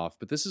on and off.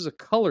 But this is a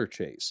color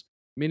chase,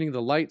 meaning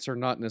the lights are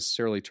not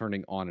necessarily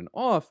turning on and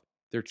off.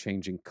 They're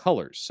changing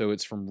colors. So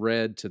it's from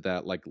red to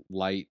that like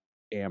light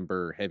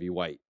amber, heavy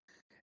white.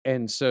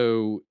 And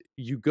so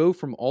you go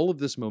from all of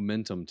this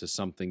momentum to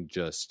something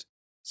just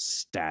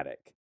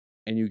static.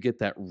 And you get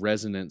that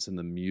resonance in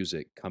the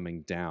music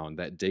coming down,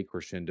 that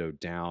decrescendo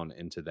down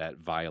into that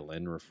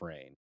violin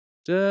refrain.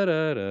 Da,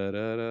 da, da,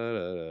 da, da,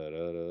 da,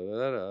 da,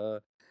 da, da,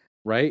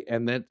 right?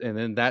 And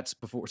then that's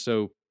before.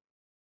 So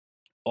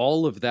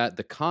all of that,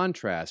 the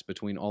contrast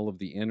between all of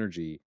the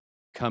energy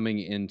coming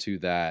into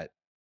that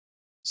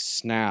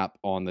snap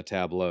on the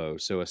tableau.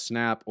 So a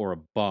snap or a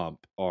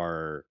bump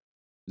are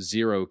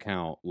 0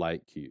 count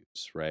light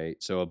cues, right?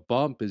 So a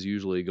bump is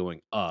usually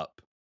going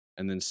up,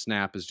 and then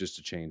snap is just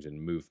a change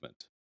in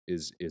movement,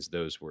 is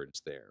those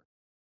words there.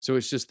 So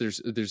it's just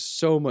there's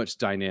so much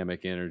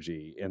dynamic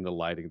energy in the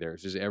lighting there.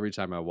 It's just every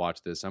time I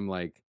watch this, I'm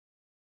like,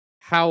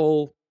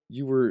 Howell,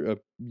 you were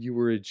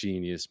a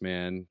genius,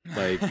 man.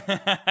 Like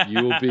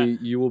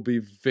you will be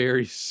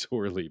very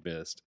sorely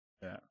missed.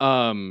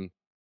 Yeah.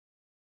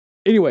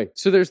 Anyway,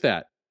 so there's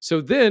that.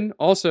 So then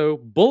also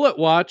Bullet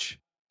Watch,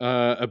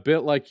 a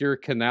bit like your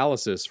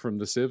Canalysis from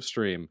the Civ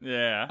stream.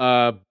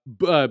 Yeah.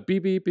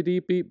 Beep beep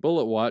beep beep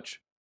Bullet Watch.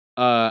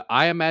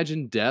 I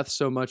imagine death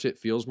so much it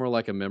feels more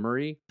like a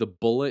memory. The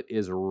bullet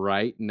is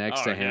right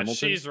next to Hamilton.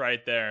 She's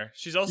right there.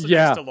 She's also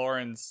next to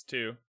Lawrence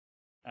too.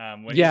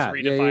 When he's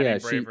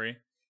redefining bravery.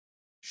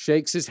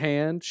 Shakes his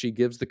hand. She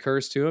gives the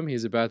curse to him.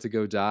 He's about to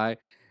go die.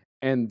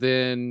 And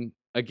then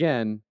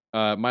again,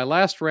 my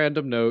last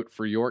random note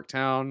for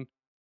Yorktown,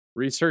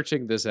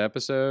 researching this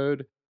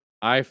episode,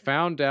 I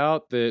found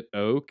out that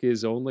Oak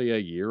is only a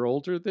year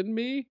older than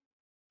me.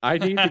 I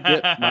need to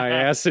get my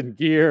ass in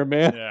gear,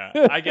 man.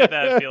 Yeah, I get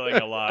that feeling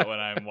a lot when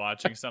I'm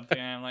watching something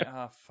and I'm like,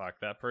 oh, fuck,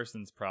 that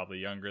person's probably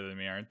younger than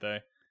me, aren't they?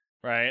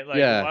 Right?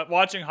 Like,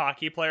 watching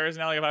hockey players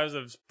now, like if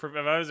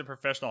I was a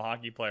professional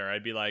hockey player,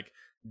 I'd be like,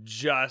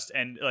 just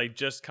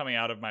coming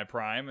out of my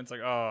prime. It's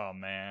like, oh,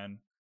 man.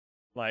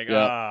 Like,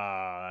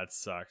 that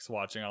sucks,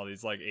 watching all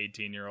these, like,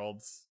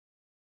 18-year-olds,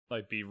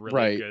 like, be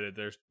really good at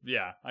their...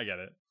 Yeah, I get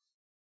it.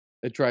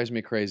 It drives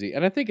me crazy.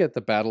 And I think at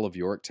the Battle of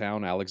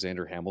Yorktown,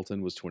 Alexander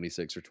Hamilton was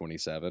 26 or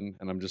 27.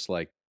 And I'm just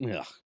like,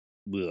 ugh.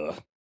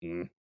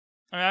 Mm.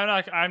 I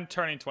mean, I'm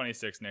turning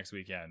 26 next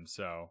weekend,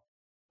 so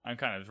I'm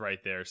kind of right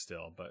there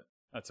still, but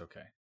that's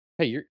okay.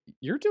 Hey,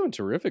 you're doing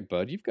terrific,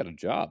 bud. You've got a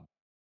job.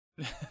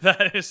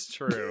 That is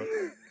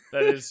true.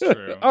 That is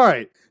true. All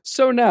right.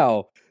 So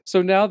now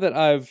that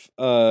I've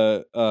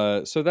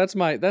so that's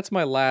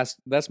my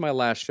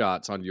last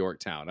shots on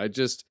Yorktown.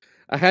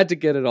 I had to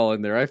get it all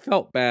in there. I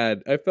felt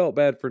bad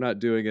for not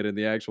doing it in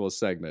the actual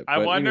segment. I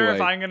wonder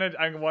if I'm gonna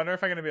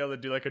be able to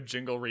do like a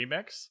jingle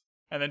remix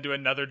and then do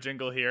another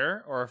jingle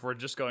here, or if we're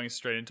just going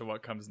straight into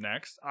what comes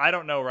next. I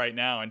don't know right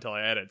now until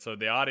I edit. So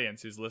the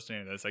audience who's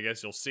listening to this, I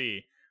guess you'll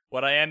see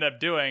what I end up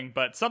doing.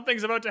 But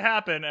something's about to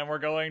happen, and we're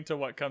going to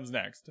what comes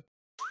next.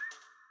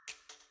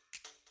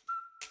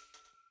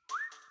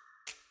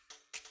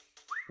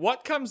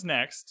 What comes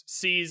next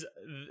sees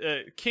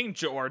King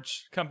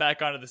George come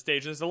back onto the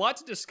stage. There's a lot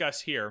to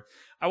discuss here.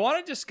 I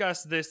want to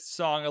discuss this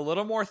song a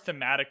little more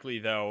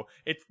thematically, though.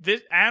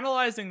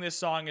 Analyzing this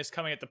song is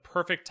coming at the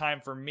perfect time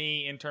for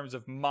me in terms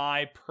of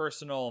my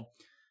personal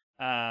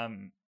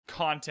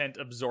content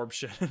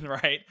absorption,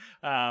 right?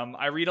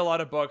 I read a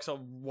lot of books, I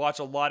watch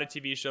a lot of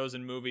TV shows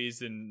and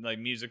movies and like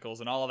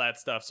musicals and all of that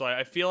stuff. So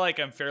I feel like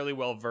I'm fairly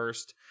well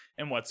versed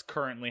in what's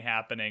currently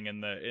happening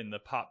in the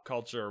pop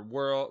culture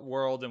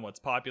world and what's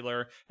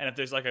popular. And if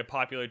there's like a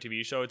popular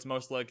TV show, it's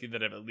most likely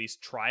that I've at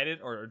least tried it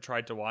or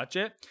tried to watch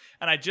it.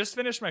 And I just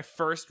finished my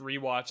first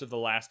rewatch of The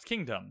Last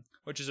Kingdom,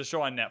 which is a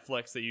show on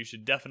Netflix that you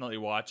should definitely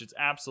watch. It's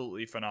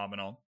absolutely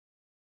phenomenal.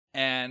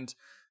 And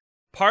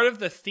part of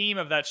the theme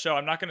of that show,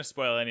 I'm not going to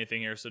spoil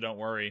anything here, so don't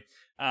worry.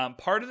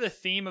 Part of the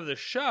theme of the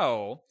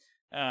show,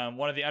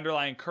 one of the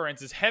underlying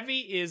currents is heavy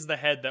is the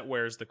head that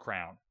wears the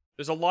crown.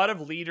 There's a lot of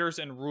leaders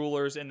and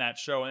rulers in that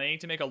show, and they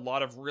need to make a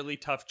lot of really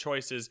tough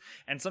choices.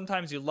 And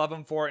sometimes you love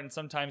them for it, and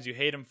sometimes you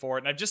hate them for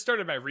it. And I've just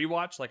started my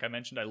rewatch. Like I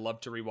mentioned, I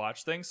love to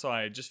rewatch things. So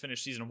I just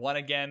finished season 1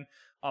 again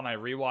on my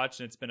rewatch,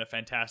 and it's been a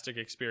fantastic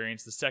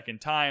experience the second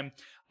time.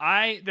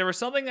 There was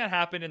something that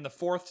happened in the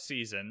 4th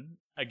season,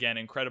 again,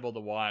 incredible to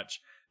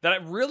watch, that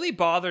it really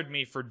bothered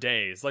me for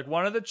days. Like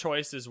one of the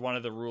choices one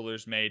of the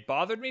rulers made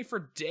bothered me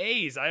for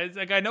days.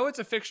 I know it's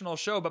a fictional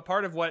show, but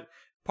part of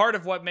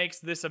what makes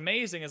this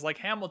amazing is like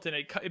Hamilton,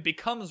 it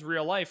becomes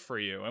real life for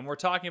you. And we're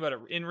talking about it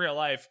in real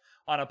life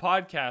on a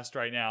podcast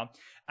right now.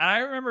 And I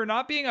remember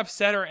not being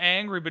upset or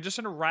angry, but just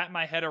trying to wrap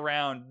my head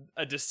around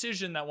a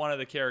decision that one of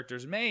the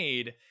characters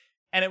made.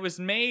 And it was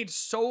made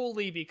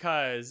solely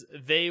because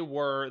they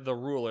were the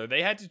ruler.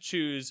 They had to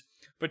choose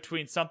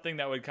between something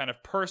that would kind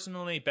of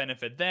personally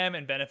benefit them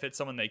and benefit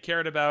someone they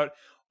cared about,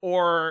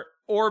 or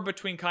or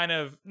between kind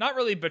of not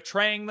really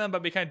betraying them,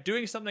 but kind of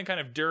doing something kind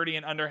of dirty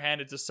and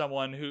underhanded to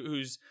someone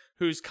who's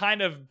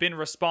kind of been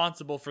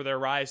responsible for their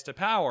rise to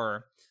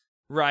power,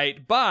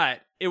 right?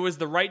 But it was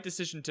the right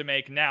decision to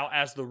make now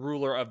as the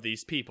ruler of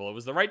these people. It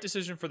was the right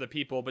decision for the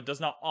people, but does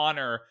not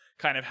honor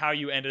kind of how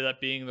you ended up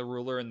being the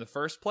ruler in the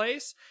first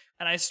place.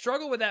 And I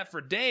struggle with that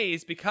for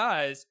days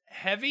because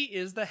heavy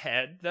is the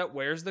head that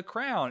wears the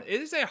crown.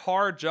 It is a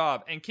hard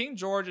job, and King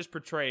George is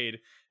portrayed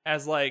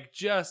as like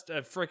just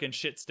a freaking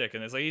shit stick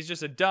in this. Like he's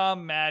just a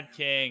dumb, mad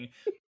king.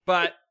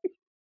 But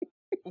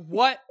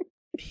what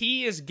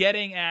he is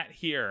getting at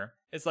here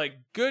is like,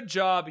 good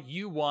job,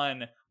 you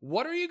won.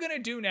 What are you going to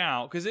do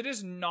now? Because it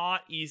is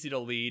not easy to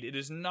lead. It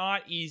is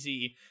not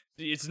easy.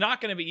 It's not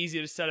going to be easy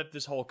to set up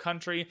this whole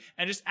country.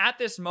 And just at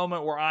this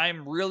moment where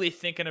I'm really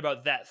thinking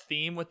about that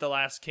theme with The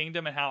Last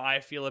Kingdom and how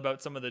I feel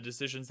about some of the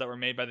decisions that were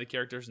made by the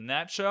characters in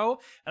that show,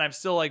 and I'm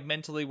still like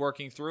mentally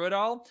working through it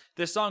all,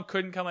 this song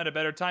couldn't come at a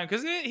better time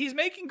because he's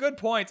making good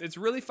points. It's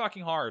really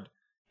fucking hard.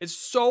 It's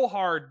so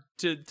hard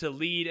to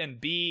lead and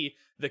be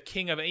the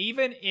king of it.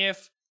 Even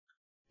if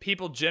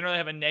people generally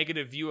have a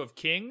negative view of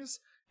kings,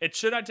 it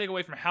should not take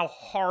away from how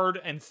hard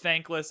and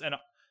thankless and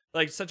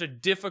like such a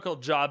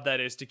difficult job that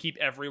is to keep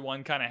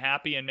everyone kind of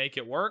happy and make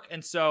it work.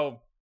 And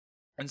so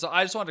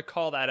I just wanted to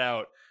call that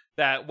out,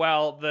 that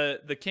while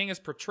the king is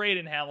portrayed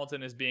in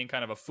Hamilton as being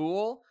kind of a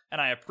fool,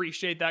 and I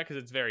appreciate that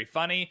because it's very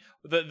funny,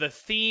 the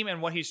theme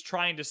and what he's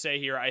trying to say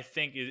here, I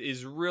think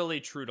is really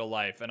true to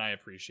life, and I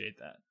appreciate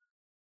that.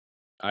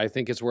 I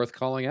think it's worth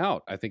calling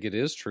out. I think it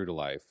is true to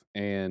life.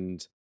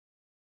 And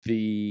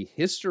the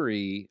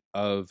history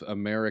of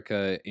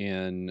America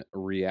in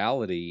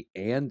reality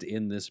and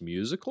in this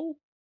musical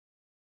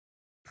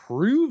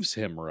proves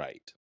him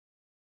right.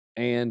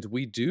 And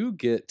we do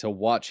get to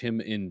watch him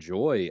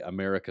enjoy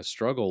America's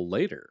struggle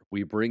later.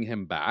 We bring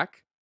him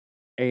back,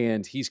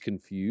 and he's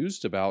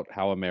confused about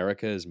how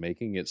America is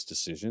making its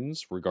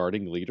decisions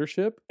regarding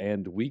leadership,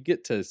 and we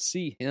get to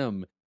see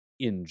him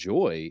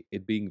enjoy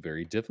it being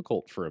very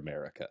difficult for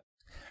America.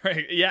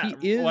 Right? Yeah,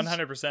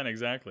 100%,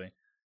 exactly.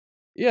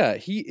 Yeah,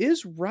 he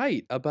is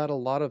right about a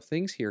lot of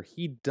things here.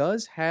 He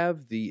does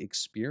have the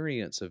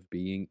experience of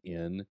being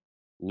in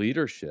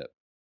leadership.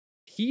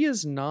 He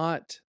is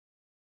not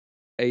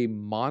a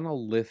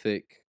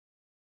monolithic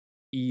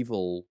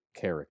evil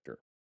character.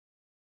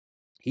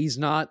 He's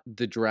not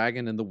the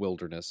dragon in the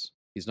wilderness.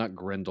 He's not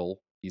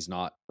Grendel. He's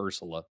not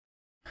Ursula.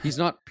 He's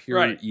not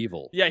pure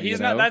evil. Yeah,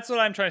 he's not. That's what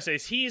I'm trying to say.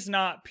 Is he's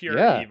not pure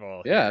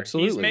evil. Yeah,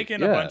 absolutely. He's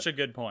making a bunch of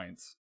good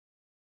points.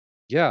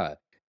 Yeah,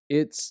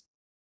 it's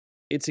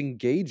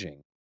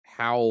engaging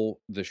how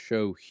the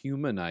show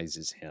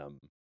humanizes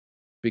him,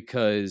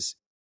 because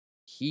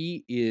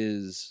he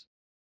is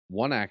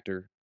one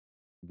actor,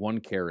 one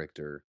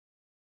character,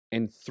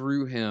 and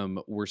through him,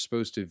 we're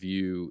supposed to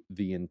view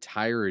the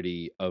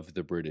entirety of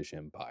the British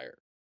Empire.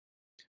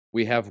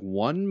 We have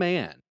one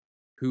man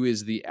who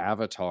is the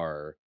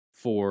avatar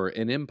for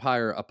an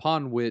empire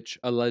upon which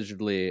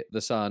allegedly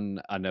the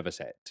sun never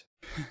set,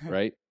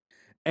 right?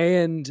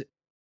 And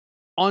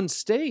on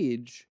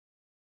stage,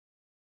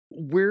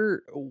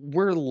 we're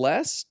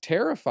less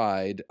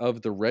terrified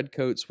of the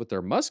redcoats with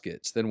their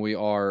muskets than we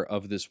are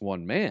of this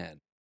one man,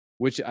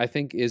 which I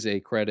think is a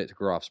credit to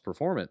Groff's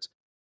performance.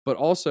 But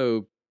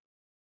also,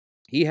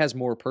 he has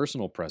more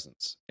personal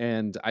presence,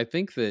 and I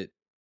think that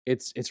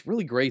it's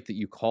really great that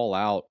you call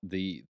out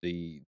the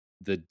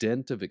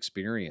dent of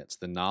experience,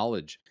 the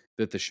knowledge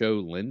that the show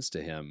lends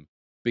to him,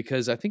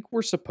 because I think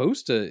we're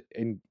supposed to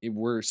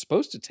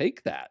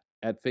take that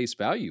at face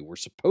value. We're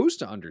supposed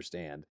to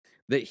understand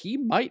that he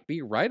might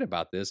be right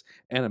about this,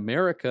 and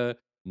America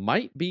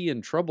might be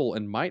in trouble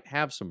and might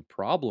have some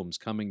problems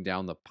coming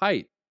down the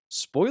pipe.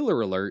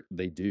 Spoiler alert,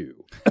 they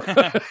do.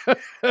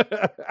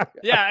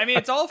 Yeah, I mean,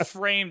 it's all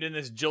framed in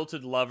this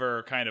jilted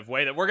lover kind of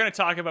way that we're going to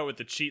talk about with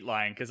the cheat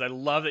line, because I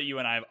love that you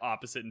and I have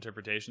opposite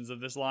interpretations of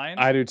this line.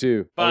 I do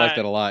too. I like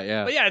that a lot,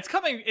 yeah. But yeah,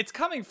 it's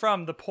coming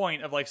from the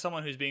point of like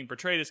someone who's being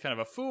portrayed as kind of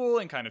a fool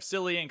and kind of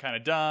silly and kind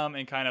of dumb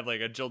and kind of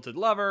like a jilted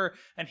lover,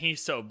 and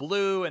he's so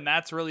blue, and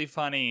that's really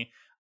funny.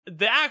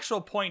 The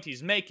actual point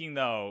he's making,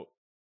 though,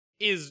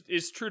 is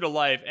true to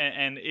life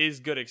and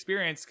is good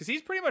experience, because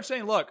he's pretty much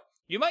saying, look,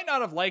 you might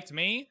not have liked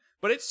me,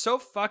 but it's so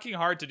fucking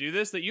hard to do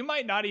this that you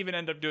might not even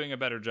end up doing a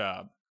better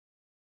job.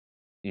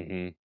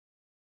 Mm-hmm.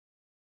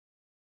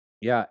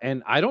 Yeah,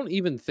 and I don't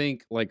even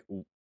think, like,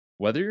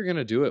 whether you're going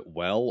to do it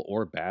well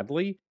or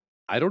badly,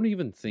 I don't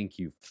even think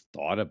you've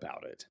thought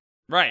about it.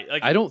 Right.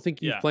 Like, I don't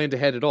think you've planned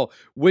ahead at all,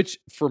 which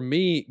for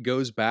me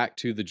goes back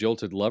to the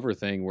jilted lover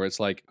thing, where it's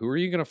like, who are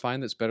you going to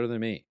find that's better than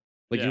me?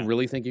 Like, you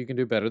really think you can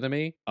do better than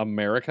me?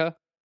 America?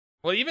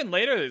 Well, even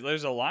later,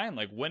 there's a line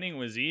like, winning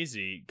was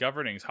easy,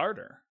 governing's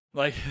harder.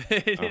 Like,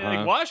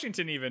 like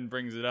Washington even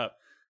brings it up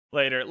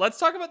later. Let's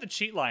talk about the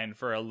cheat line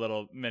for a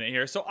little minute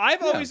here. So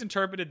I've always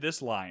interpreted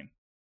this line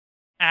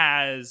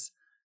as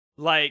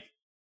like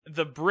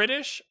the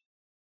British.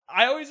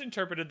 I always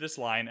interpreted this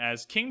line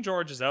as King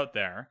George is out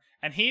there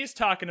and he's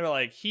talking about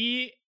like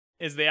he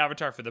is the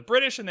avatar for the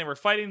British and they were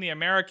fighting the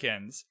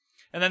Americans.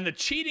 And then the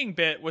cheating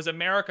bit was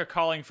America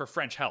calling for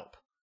French help.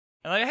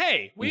 And like,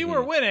 hey, we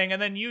were winning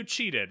and then you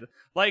cheated.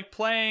 Like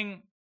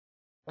playing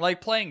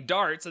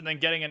darts and then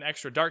getting an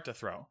extra dart to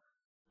throw.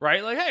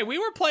 Right? Like, hey, we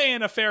were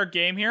playing a fair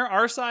game here.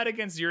 Our side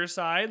against your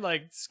side,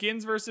 like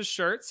skins versus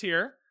shirts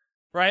here.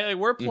 Right? Like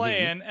we're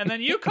playing and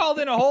then you called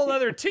in a whole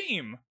other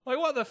team. Like,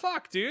 what the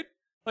fuck, dude?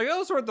 Like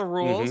those weren't the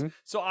rules.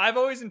 So I've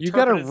always interpreted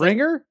You got a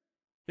ringer?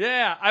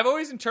 Yeah, I've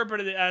always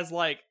interpreted it as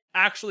like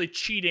actually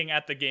cheating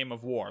at the game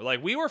of war.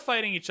 Like we were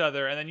fighting each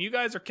other and then you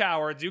guys are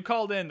cowards. You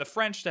called in the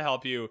French to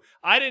help you.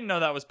 I didn't know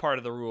that was part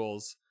of the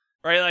rules.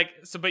 Right? Like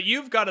so but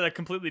you've got it a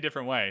completely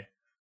different way.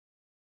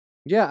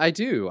 Yeah, I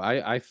do.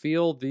 I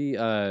feel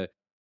the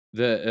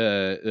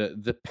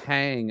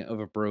pang of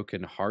a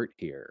broken heart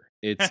here.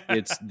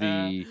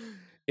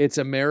 It's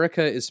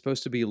America is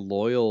supposed to be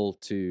loyal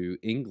to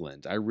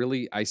England.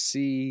 I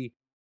see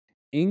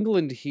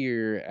England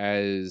here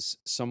as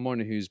someone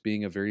who's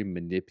being a very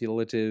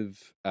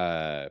manipulative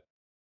lover,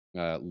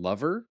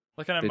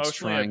 like an that's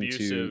emotionally trying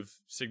abusive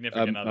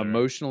significant other.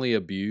 emotionally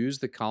abuse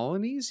the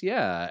colonies.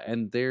 Yeah,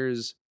 and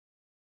there's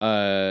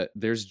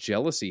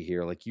jealousy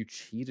here. Like, you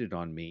cheated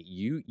on me.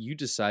 You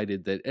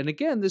decided that, and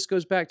again, this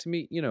goes back to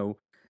me,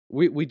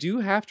 we do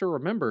have to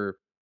remember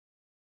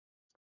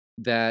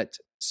that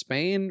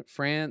Spain,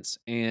 France,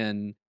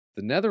 and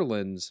the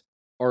Netherlands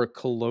are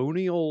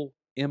colonial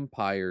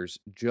empires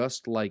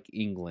just like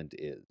England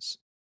is.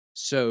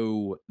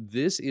 So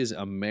this is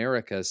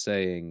America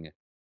saying,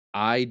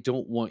 I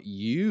don't want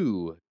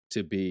you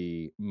to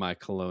be my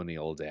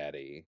colonial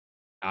daddy.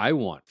 I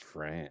want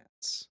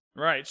France.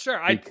 Right,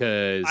 sure.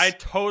 Because I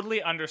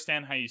totally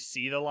understand how you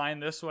see the line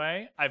this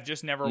way. I've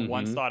just never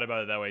once thought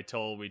about it that way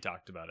till we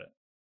talked about it.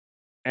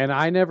 And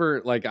I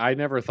never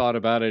thought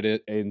about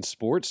it in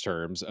sports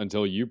terms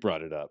until you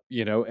brought it up,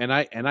 and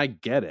I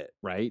get it,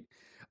 right?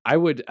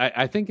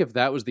 I think if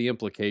that was the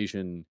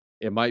implication,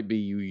 it might be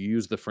you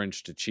use the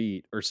French to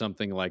cheat or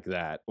something like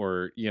that,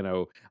 or,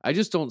 I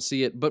just don't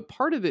see it. But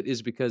part of it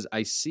is because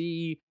I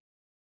see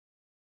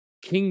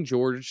King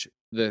George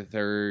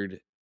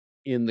III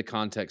in the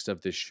context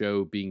of this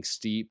show being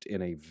steeped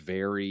in a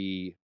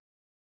very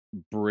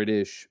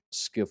British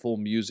skiffle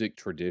music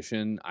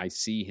tradition. I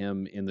see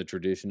him in the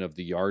tradition of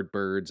the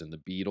Yardbirds and the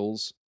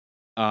Beatles.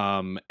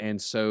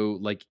 And so,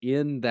 like,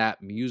 in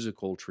that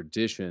musical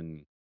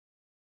tradition,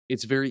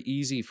 it's very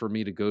easy for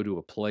me to go to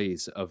a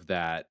place of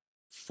that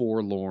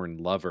forlorn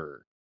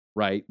lover,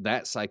 right?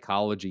 That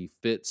psychology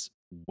fits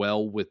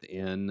well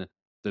within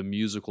the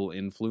musical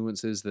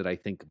influences that I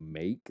think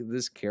make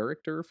this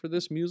character for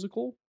this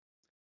musical.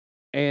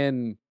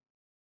 And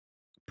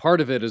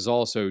part of it is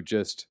also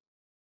just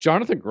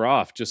Jonathan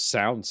Groff just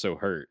sounds so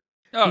hurt.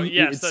 Oh,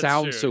 yes, it that's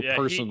sounds true. so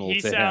personal he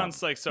to him. He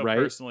sounds like so right?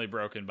 personally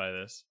broken by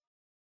this.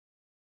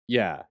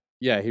 Yeah,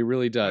 he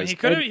really does.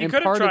 I mean, he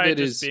could have tried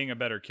just being a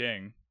better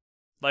king.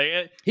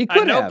 Like, he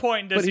could at no have,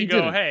 point does he go,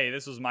 didn't. hey,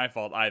 this was my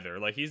fault either.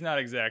 Like, he's not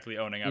exactly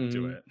owning up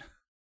to it.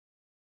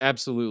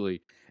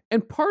 Absolutely.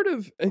 And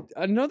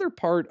another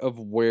part of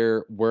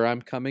where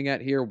I'm coming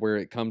at here, where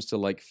it comes to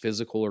like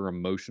physical or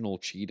emotional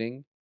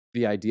cheating,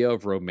 the idea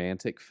of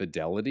romantic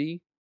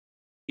fidelity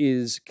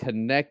is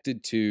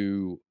connected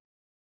to,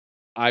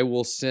 I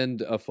will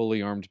send a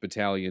fully armed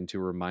battalion to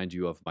remind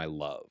you of my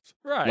love.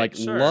 Right. Like,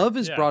 sure. love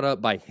is brought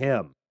up by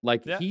him.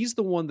 Like, Yeah. he's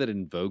the one that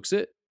invokes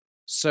it.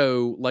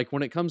 So, like,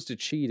 when it comes to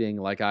cheating,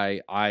 like,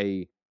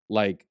 it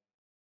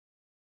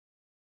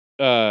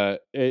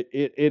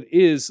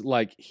is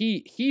like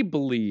he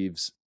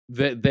believes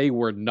that they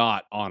were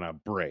not on a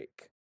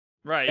break.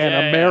 Right. And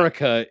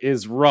America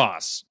is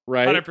Ross,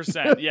 right?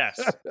 100%. Yes.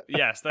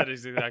 Yes, that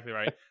is exactly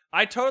right.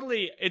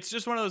 It's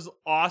just one of those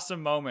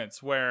awesome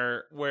moments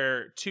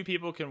where two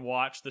people can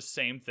watch the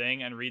same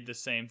thing and read the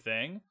same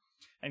thing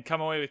and come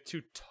away with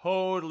two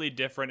totally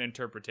different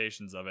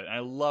interpretations of it. And I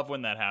love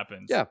when that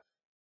happens. Yeah.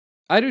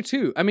 I do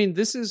too. I mean,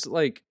 this is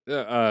like,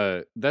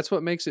 that's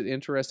what makes it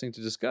interesting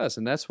to discuss.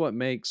 And that's what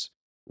makes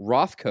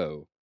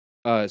Rothko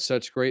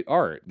such great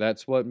art.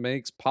 That's what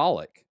makes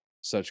Pollock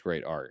such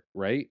great art,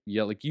 right?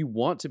 Yeah, like, you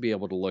want to be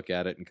able to look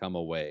at it and come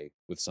away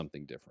with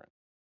something different.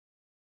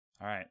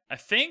 All right. I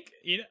think,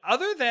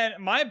 other than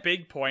my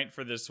big point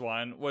for this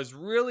one was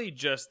really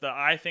just that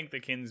I think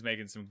the King's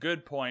making some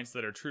good points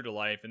that are true to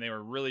life, and they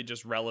were really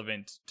just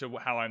relevant to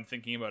how I'm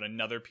thinking about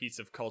another piece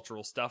of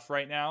cultural stuff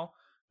right now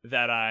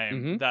that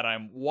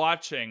I'm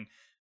watching.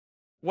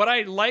 What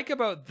I like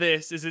about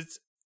this is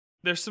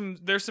there's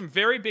some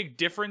very big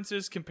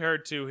differences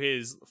compared to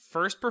his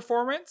first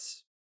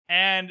performance,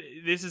 and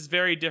this is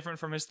very different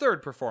from his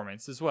third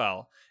performance as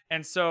well.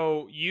 And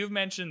so you've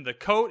mentioned the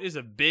coat is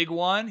a big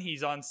one.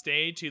 He's on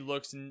stage. He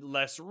looks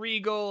less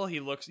regal. He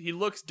looks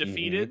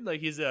defeated.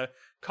 Like, he's a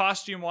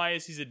costume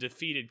wise, he's a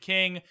defeated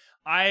king.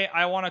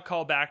 I want to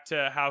call back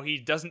to how he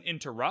doesn't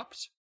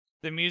interrupt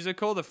the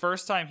musical. The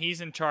first time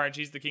he's in charge,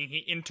 he's the king,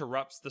 he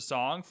interrupts the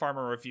song,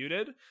 Farmer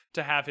Refuted,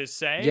 to have his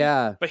say.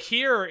 Yeah. But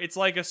here, it's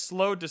like a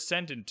slow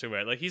descent into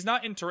it. Like, he's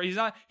not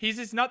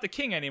the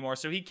king anymore,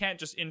 so he can't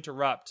just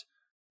interrupt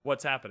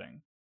what's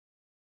happening.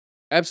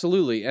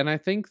 Absolutely. And I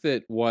think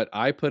that what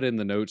I put in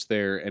the notes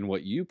there and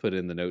what you put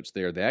in the notes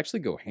there, they actually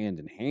go hand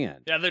in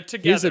hand. Yeah, they're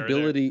together. His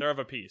ability, they're of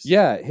a piece.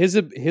 yeah, his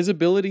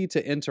ability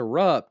to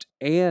interrupt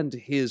and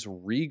his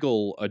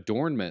regal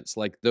adornments,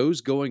 like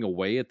those going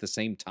away at the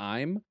same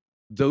time,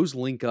 those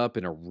link up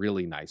in a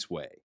really nice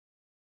way.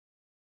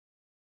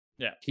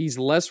 Yeah. He's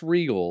less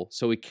regal,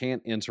 so he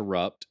can't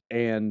interrupt.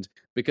 And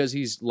because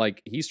he's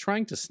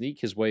trying to sneak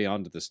his way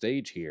onto the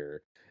stage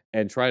here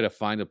and try to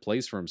find a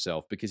place for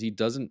himself because he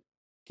doesn't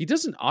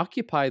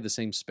occupy the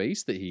same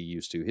space that he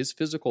used to. His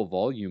physical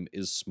volume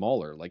is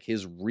smaller. Like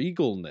his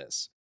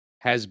regalness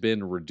has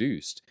been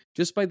reduced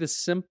just by the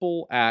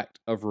simple act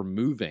of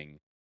removing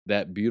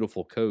that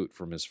beautiful coat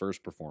from his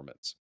first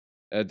performance.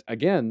 And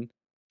again,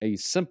 a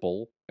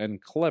simple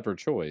and clever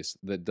choice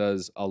that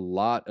does a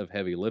lot of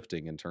heavy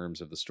lifting in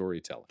terms of the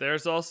storytelling.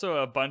 There's also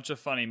a bunch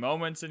of funny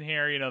moments in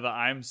here. You know, the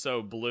I'm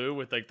So Blue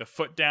with like the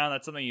foot down.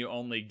 That's something you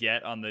only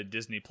get on the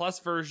Disney Plus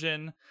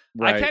version.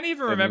 Right. I can't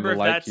even remember if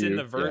Like that's in You,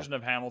 the version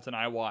of Hamilton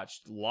I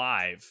watched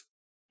live.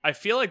 I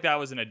feel like that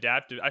was an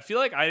adaptive. I feel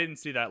like I didn't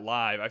see that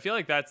live. I feel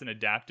like that's an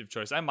adaptive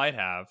choice. I might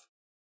have.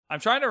 I'm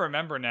trying to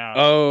remember now.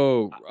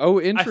 Oh,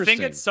 interesting. I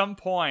think at some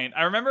point,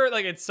 I remember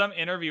like in some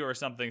interview or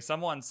something,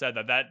 someone said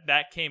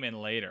that came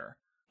in later.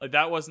 Like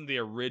that wasn't the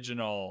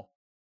original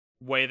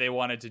way they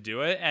wanted to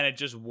do it, and it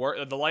just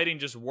worked. The lighting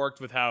just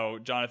worked with how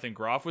Jonathan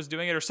Groff was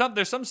doing it, or some.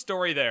 There's some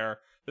story there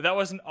that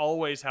wasn't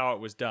always how it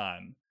was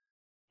done,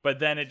 but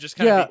then it just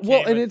kind of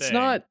became and a it's thing.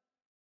 not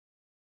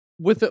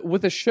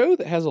with a show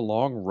that has a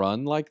long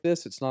run like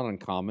this. It's not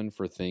uncommon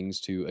for things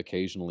to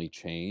occasionally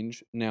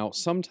change. Now,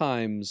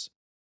 sometimes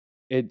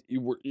it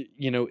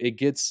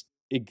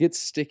gets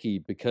sticky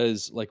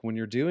because like when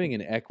you're doing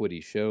an equity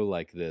show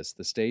like this,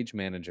 the stage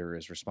manager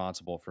is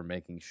responsible for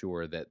making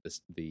sure that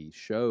the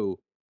show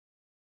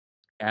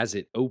as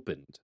it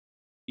opened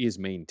is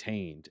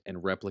maintained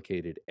and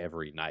replicated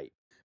every night.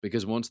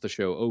 Because once the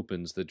show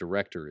opens, the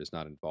director is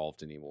not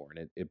involved anymore,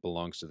 and it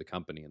belongs to the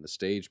company, and the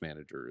stage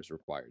manager is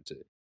required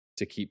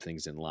to keep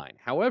things in line.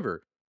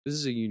 However, this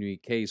is a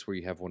unique case where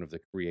you have one of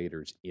the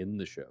creators in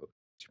the show.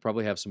 So you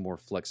probably have some more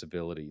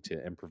flexibility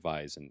to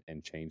improvise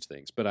and change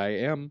things. But I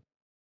am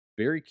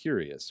very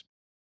curious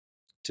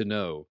to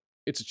know,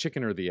 it's a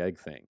chicken or the egg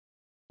thing.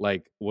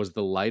 Like, was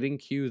the lighting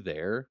cue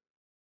there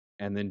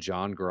and then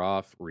John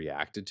Groff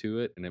reacted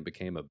to it and it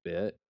became a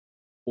bit?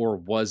 Or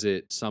was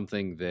it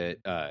something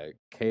that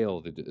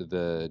Cale,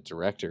 the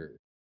director,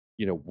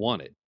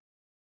 wanted?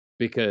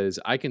 Because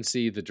I can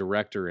see the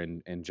director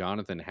and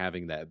Jonathan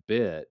having that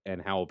bit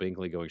and Howell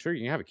Binkley going, sure,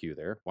 you can have a cue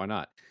there. Why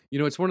not?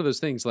 It's one of those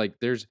things like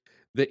there's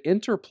the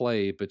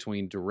interplay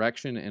between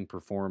direction and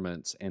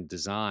performance and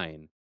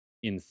design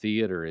in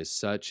theater is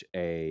such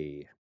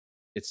a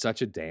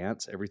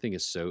dance. Everything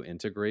is so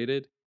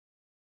integrated.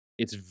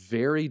 It's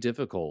very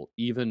difficult,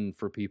 even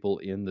for people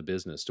in the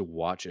business, to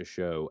watch a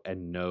show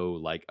and know,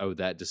 like, oh,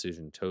 that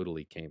decision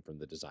totally came from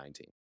the design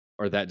team,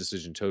 or that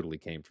decision totally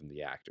came from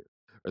the actor,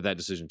 or that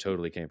decision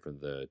totally came from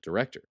the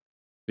director,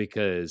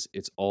 because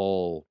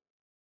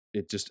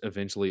it just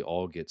eventually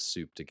all gets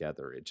souped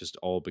together. It just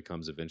all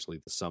becomes eventually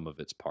the sum of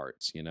its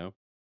parts,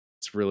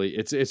 It's really,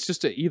 it's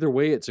just either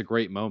way, it's a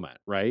great moment,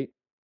 right?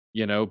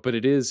 But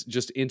it is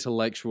just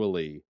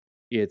intellectually,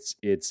 it's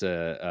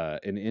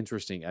an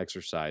interesting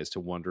exercise to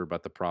wonder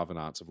about the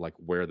provenance of like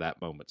where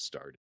that moment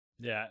started.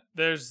 Yeah,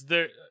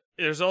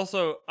 there's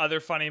also other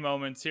funny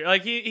moments here.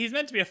 Like he's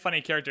meant to be a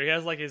funny character. He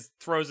has like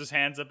throws his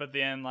hands up at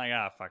the end, like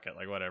fuck it,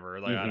 like whatever.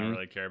 Like I don't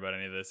really care about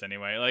any of this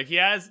anyway. Like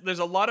there's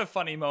a lot of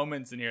funny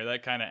moments in here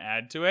that kind of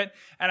add to it,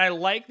 and I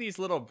like these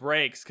little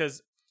breaks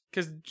because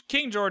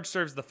King George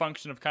serves the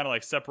function of kind of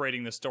like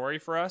separating the story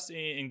for us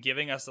and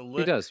giving us a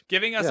little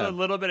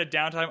bit of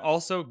downtime,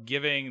 also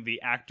giving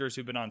the actors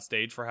who've been on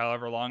stage for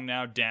however long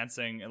now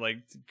dancing,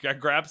 like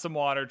grab some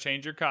water,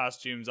 change your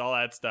costumes, all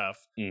that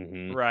stuff,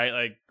 right?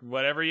 Like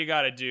whatever you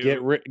got to do.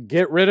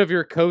 Get rid of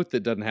your coat that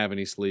doesn't have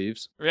any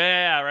sleeves.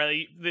 Yeah,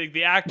 right.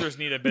 The actors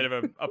need a bit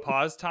of a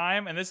pause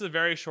time, and this is a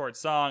very short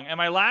song. And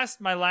my last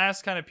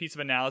kind of piece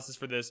of analysis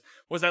for this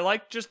was I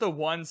liked just the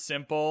one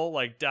simple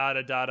like da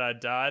da da da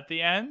da at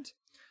the end.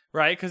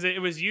 Right, because it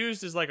was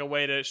used as like a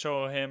way to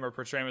show him or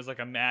portray him as like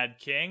a mad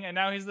king, and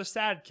now he's the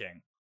sad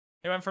king.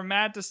 He went from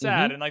mad to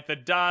sad, and like the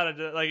da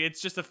like it's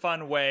just a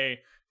fun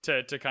way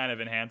to kind of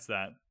enhance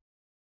that.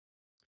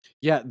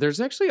 Yeah, there's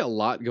actually a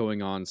lot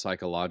going on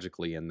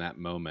psychologically in that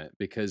moment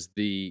because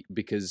the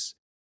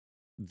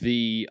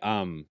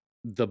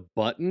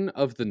button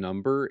of the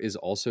number is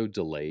also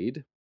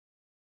delayed,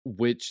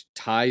 which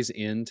ties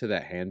into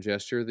that hand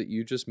gesture that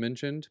you just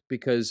mentioned,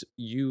 because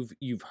you've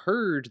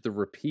heard the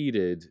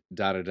repeated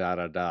da da da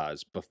da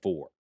da's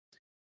before.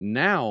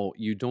 Now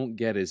you don't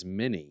get as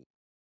many,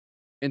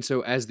 and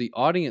so as the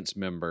audience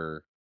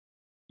member,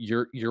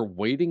 you're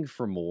waiting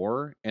for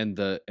more, and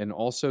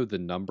also the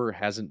number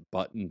hasn't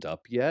buttoned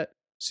up yet,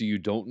 so you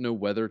don't know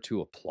whether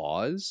to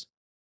applause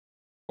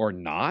or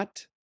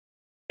not,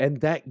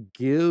 and that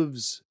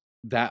gives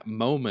that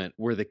moment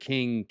where the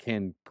king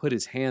can put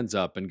his hands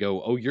up and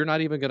go, oh, you're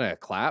not even gonna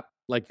clap?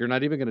 Like, you're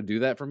not even going to do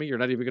that for me? You're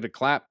not even going to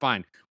clap?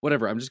 Fine.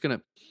 Whatever. I'm just going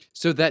to.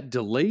 So that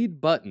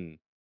delayed button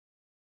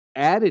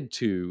added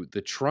to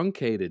the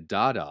truncated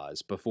dadas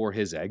before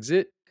his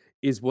exit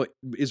is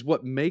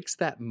what makes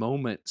that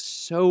moment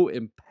so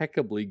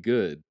impeccably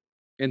good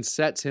and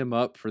sets him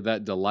up for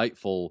that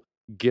delightful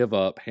give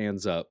up,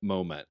 hands up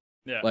moment.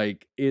 Yeah.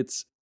 Like,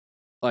 it's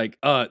like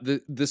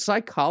the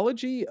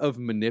psychology of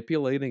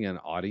manipulating an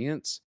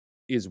audience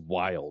is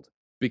wild,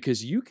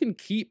 because you can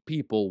keep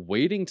people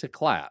waiting to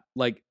clap.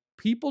 Like,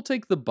 people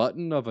take the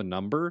button of a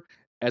number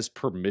as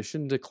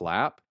permission to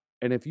clap,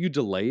 and if you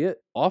delay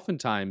it,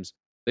 oftentimes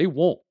they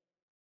won't.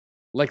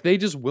 Like, they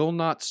just will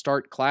not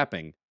start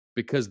clapping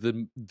because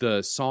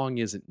the song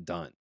isn't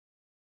done.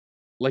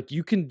 Like,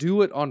 you can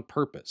do it on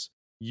purpose.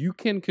 You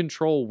can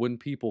control when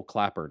people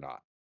clap or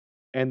not.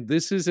 And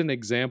this is an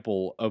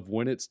example of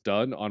when it's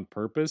done on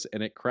purpose,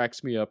 and it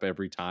cracks me up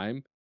every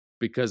time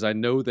because I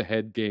know the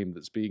head game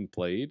that's being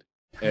played,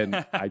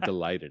 and I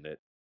delight in it.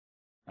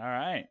 All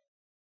right.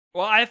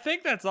 Well, I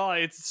think that's all.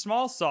 It's a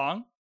small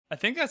song. I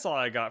think that's all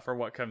I got for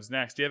what comes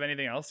next. Do you have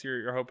anything else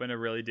you're hoping to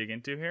really dig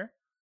into here?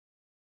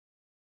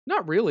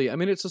 Not really. I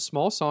mean, it's a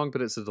small song,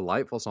 but it's a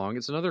delightful song.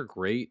 It's another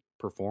great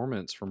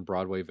performance from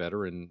Broadway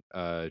veteran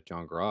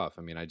John Groff.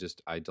 I mean, I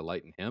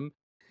delight in him.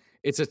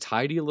 It's a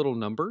tidy little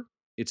number.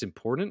 It's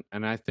important,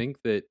 and I think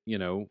that,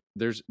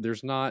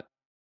 there's not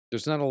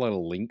a lot of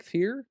length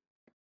here,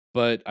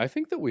 but I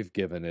think that we've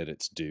given it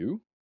its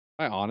due.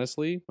 I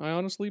honestly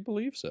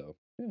believe so.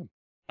 Yeah.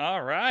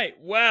 All right.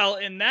 Well,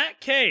 in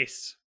that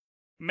case,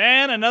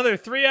 man, another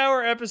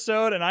 3-hour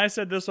episode, and I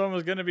said this one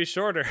was going to be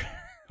shorter.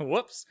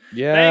 Whoops.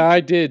 Yeah, I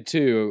did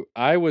too.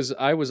 I was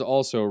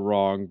also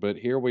wrong, but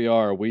here we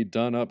are. We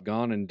done up,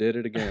 gone, and did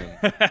it again.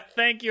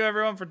 Thank you,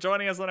 everyone, for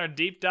joining us on our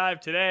deep dive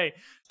today.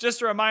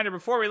 Just a reminder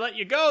before we let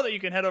you go that you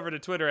can head over to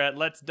Twitter at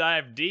Let's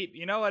Dive Deep.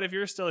 You know what? If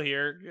you're still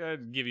here,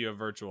 I'd give you a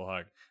virtual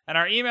hug. And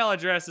our email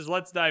address is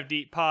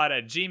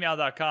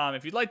letsdivedeeppod@gmail.com.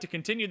 If you'd like to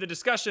continue the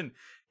discussion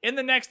in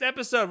the next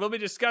episode, we'll be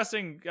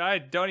discussing, I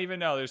don't even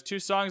know. There's 2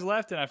 songs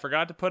left, and I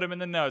forgot to put them in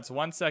the notes.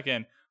 1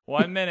 second.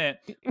 1 minute.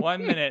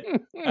 1 minute.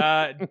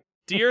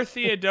 Dear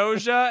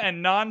Theodosia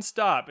and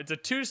Nonstop. It's a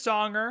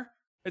 2-songer.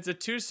 It's a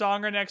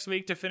 2-songer next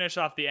week to finish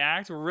off the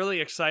act. We're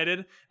really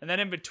excited. And then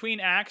in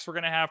between acts, we're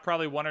going to have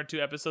probably 1 or 2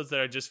 episodes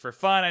that are just for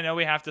fun. I know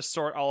we have to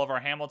sort all of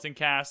our Hamilton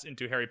cast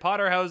into Harry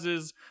Potter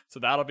houses, so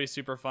that'll be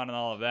super fun and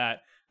all of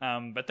that.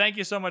 But thank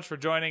you so much for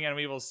joining, and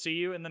we will see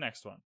you in the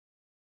next one.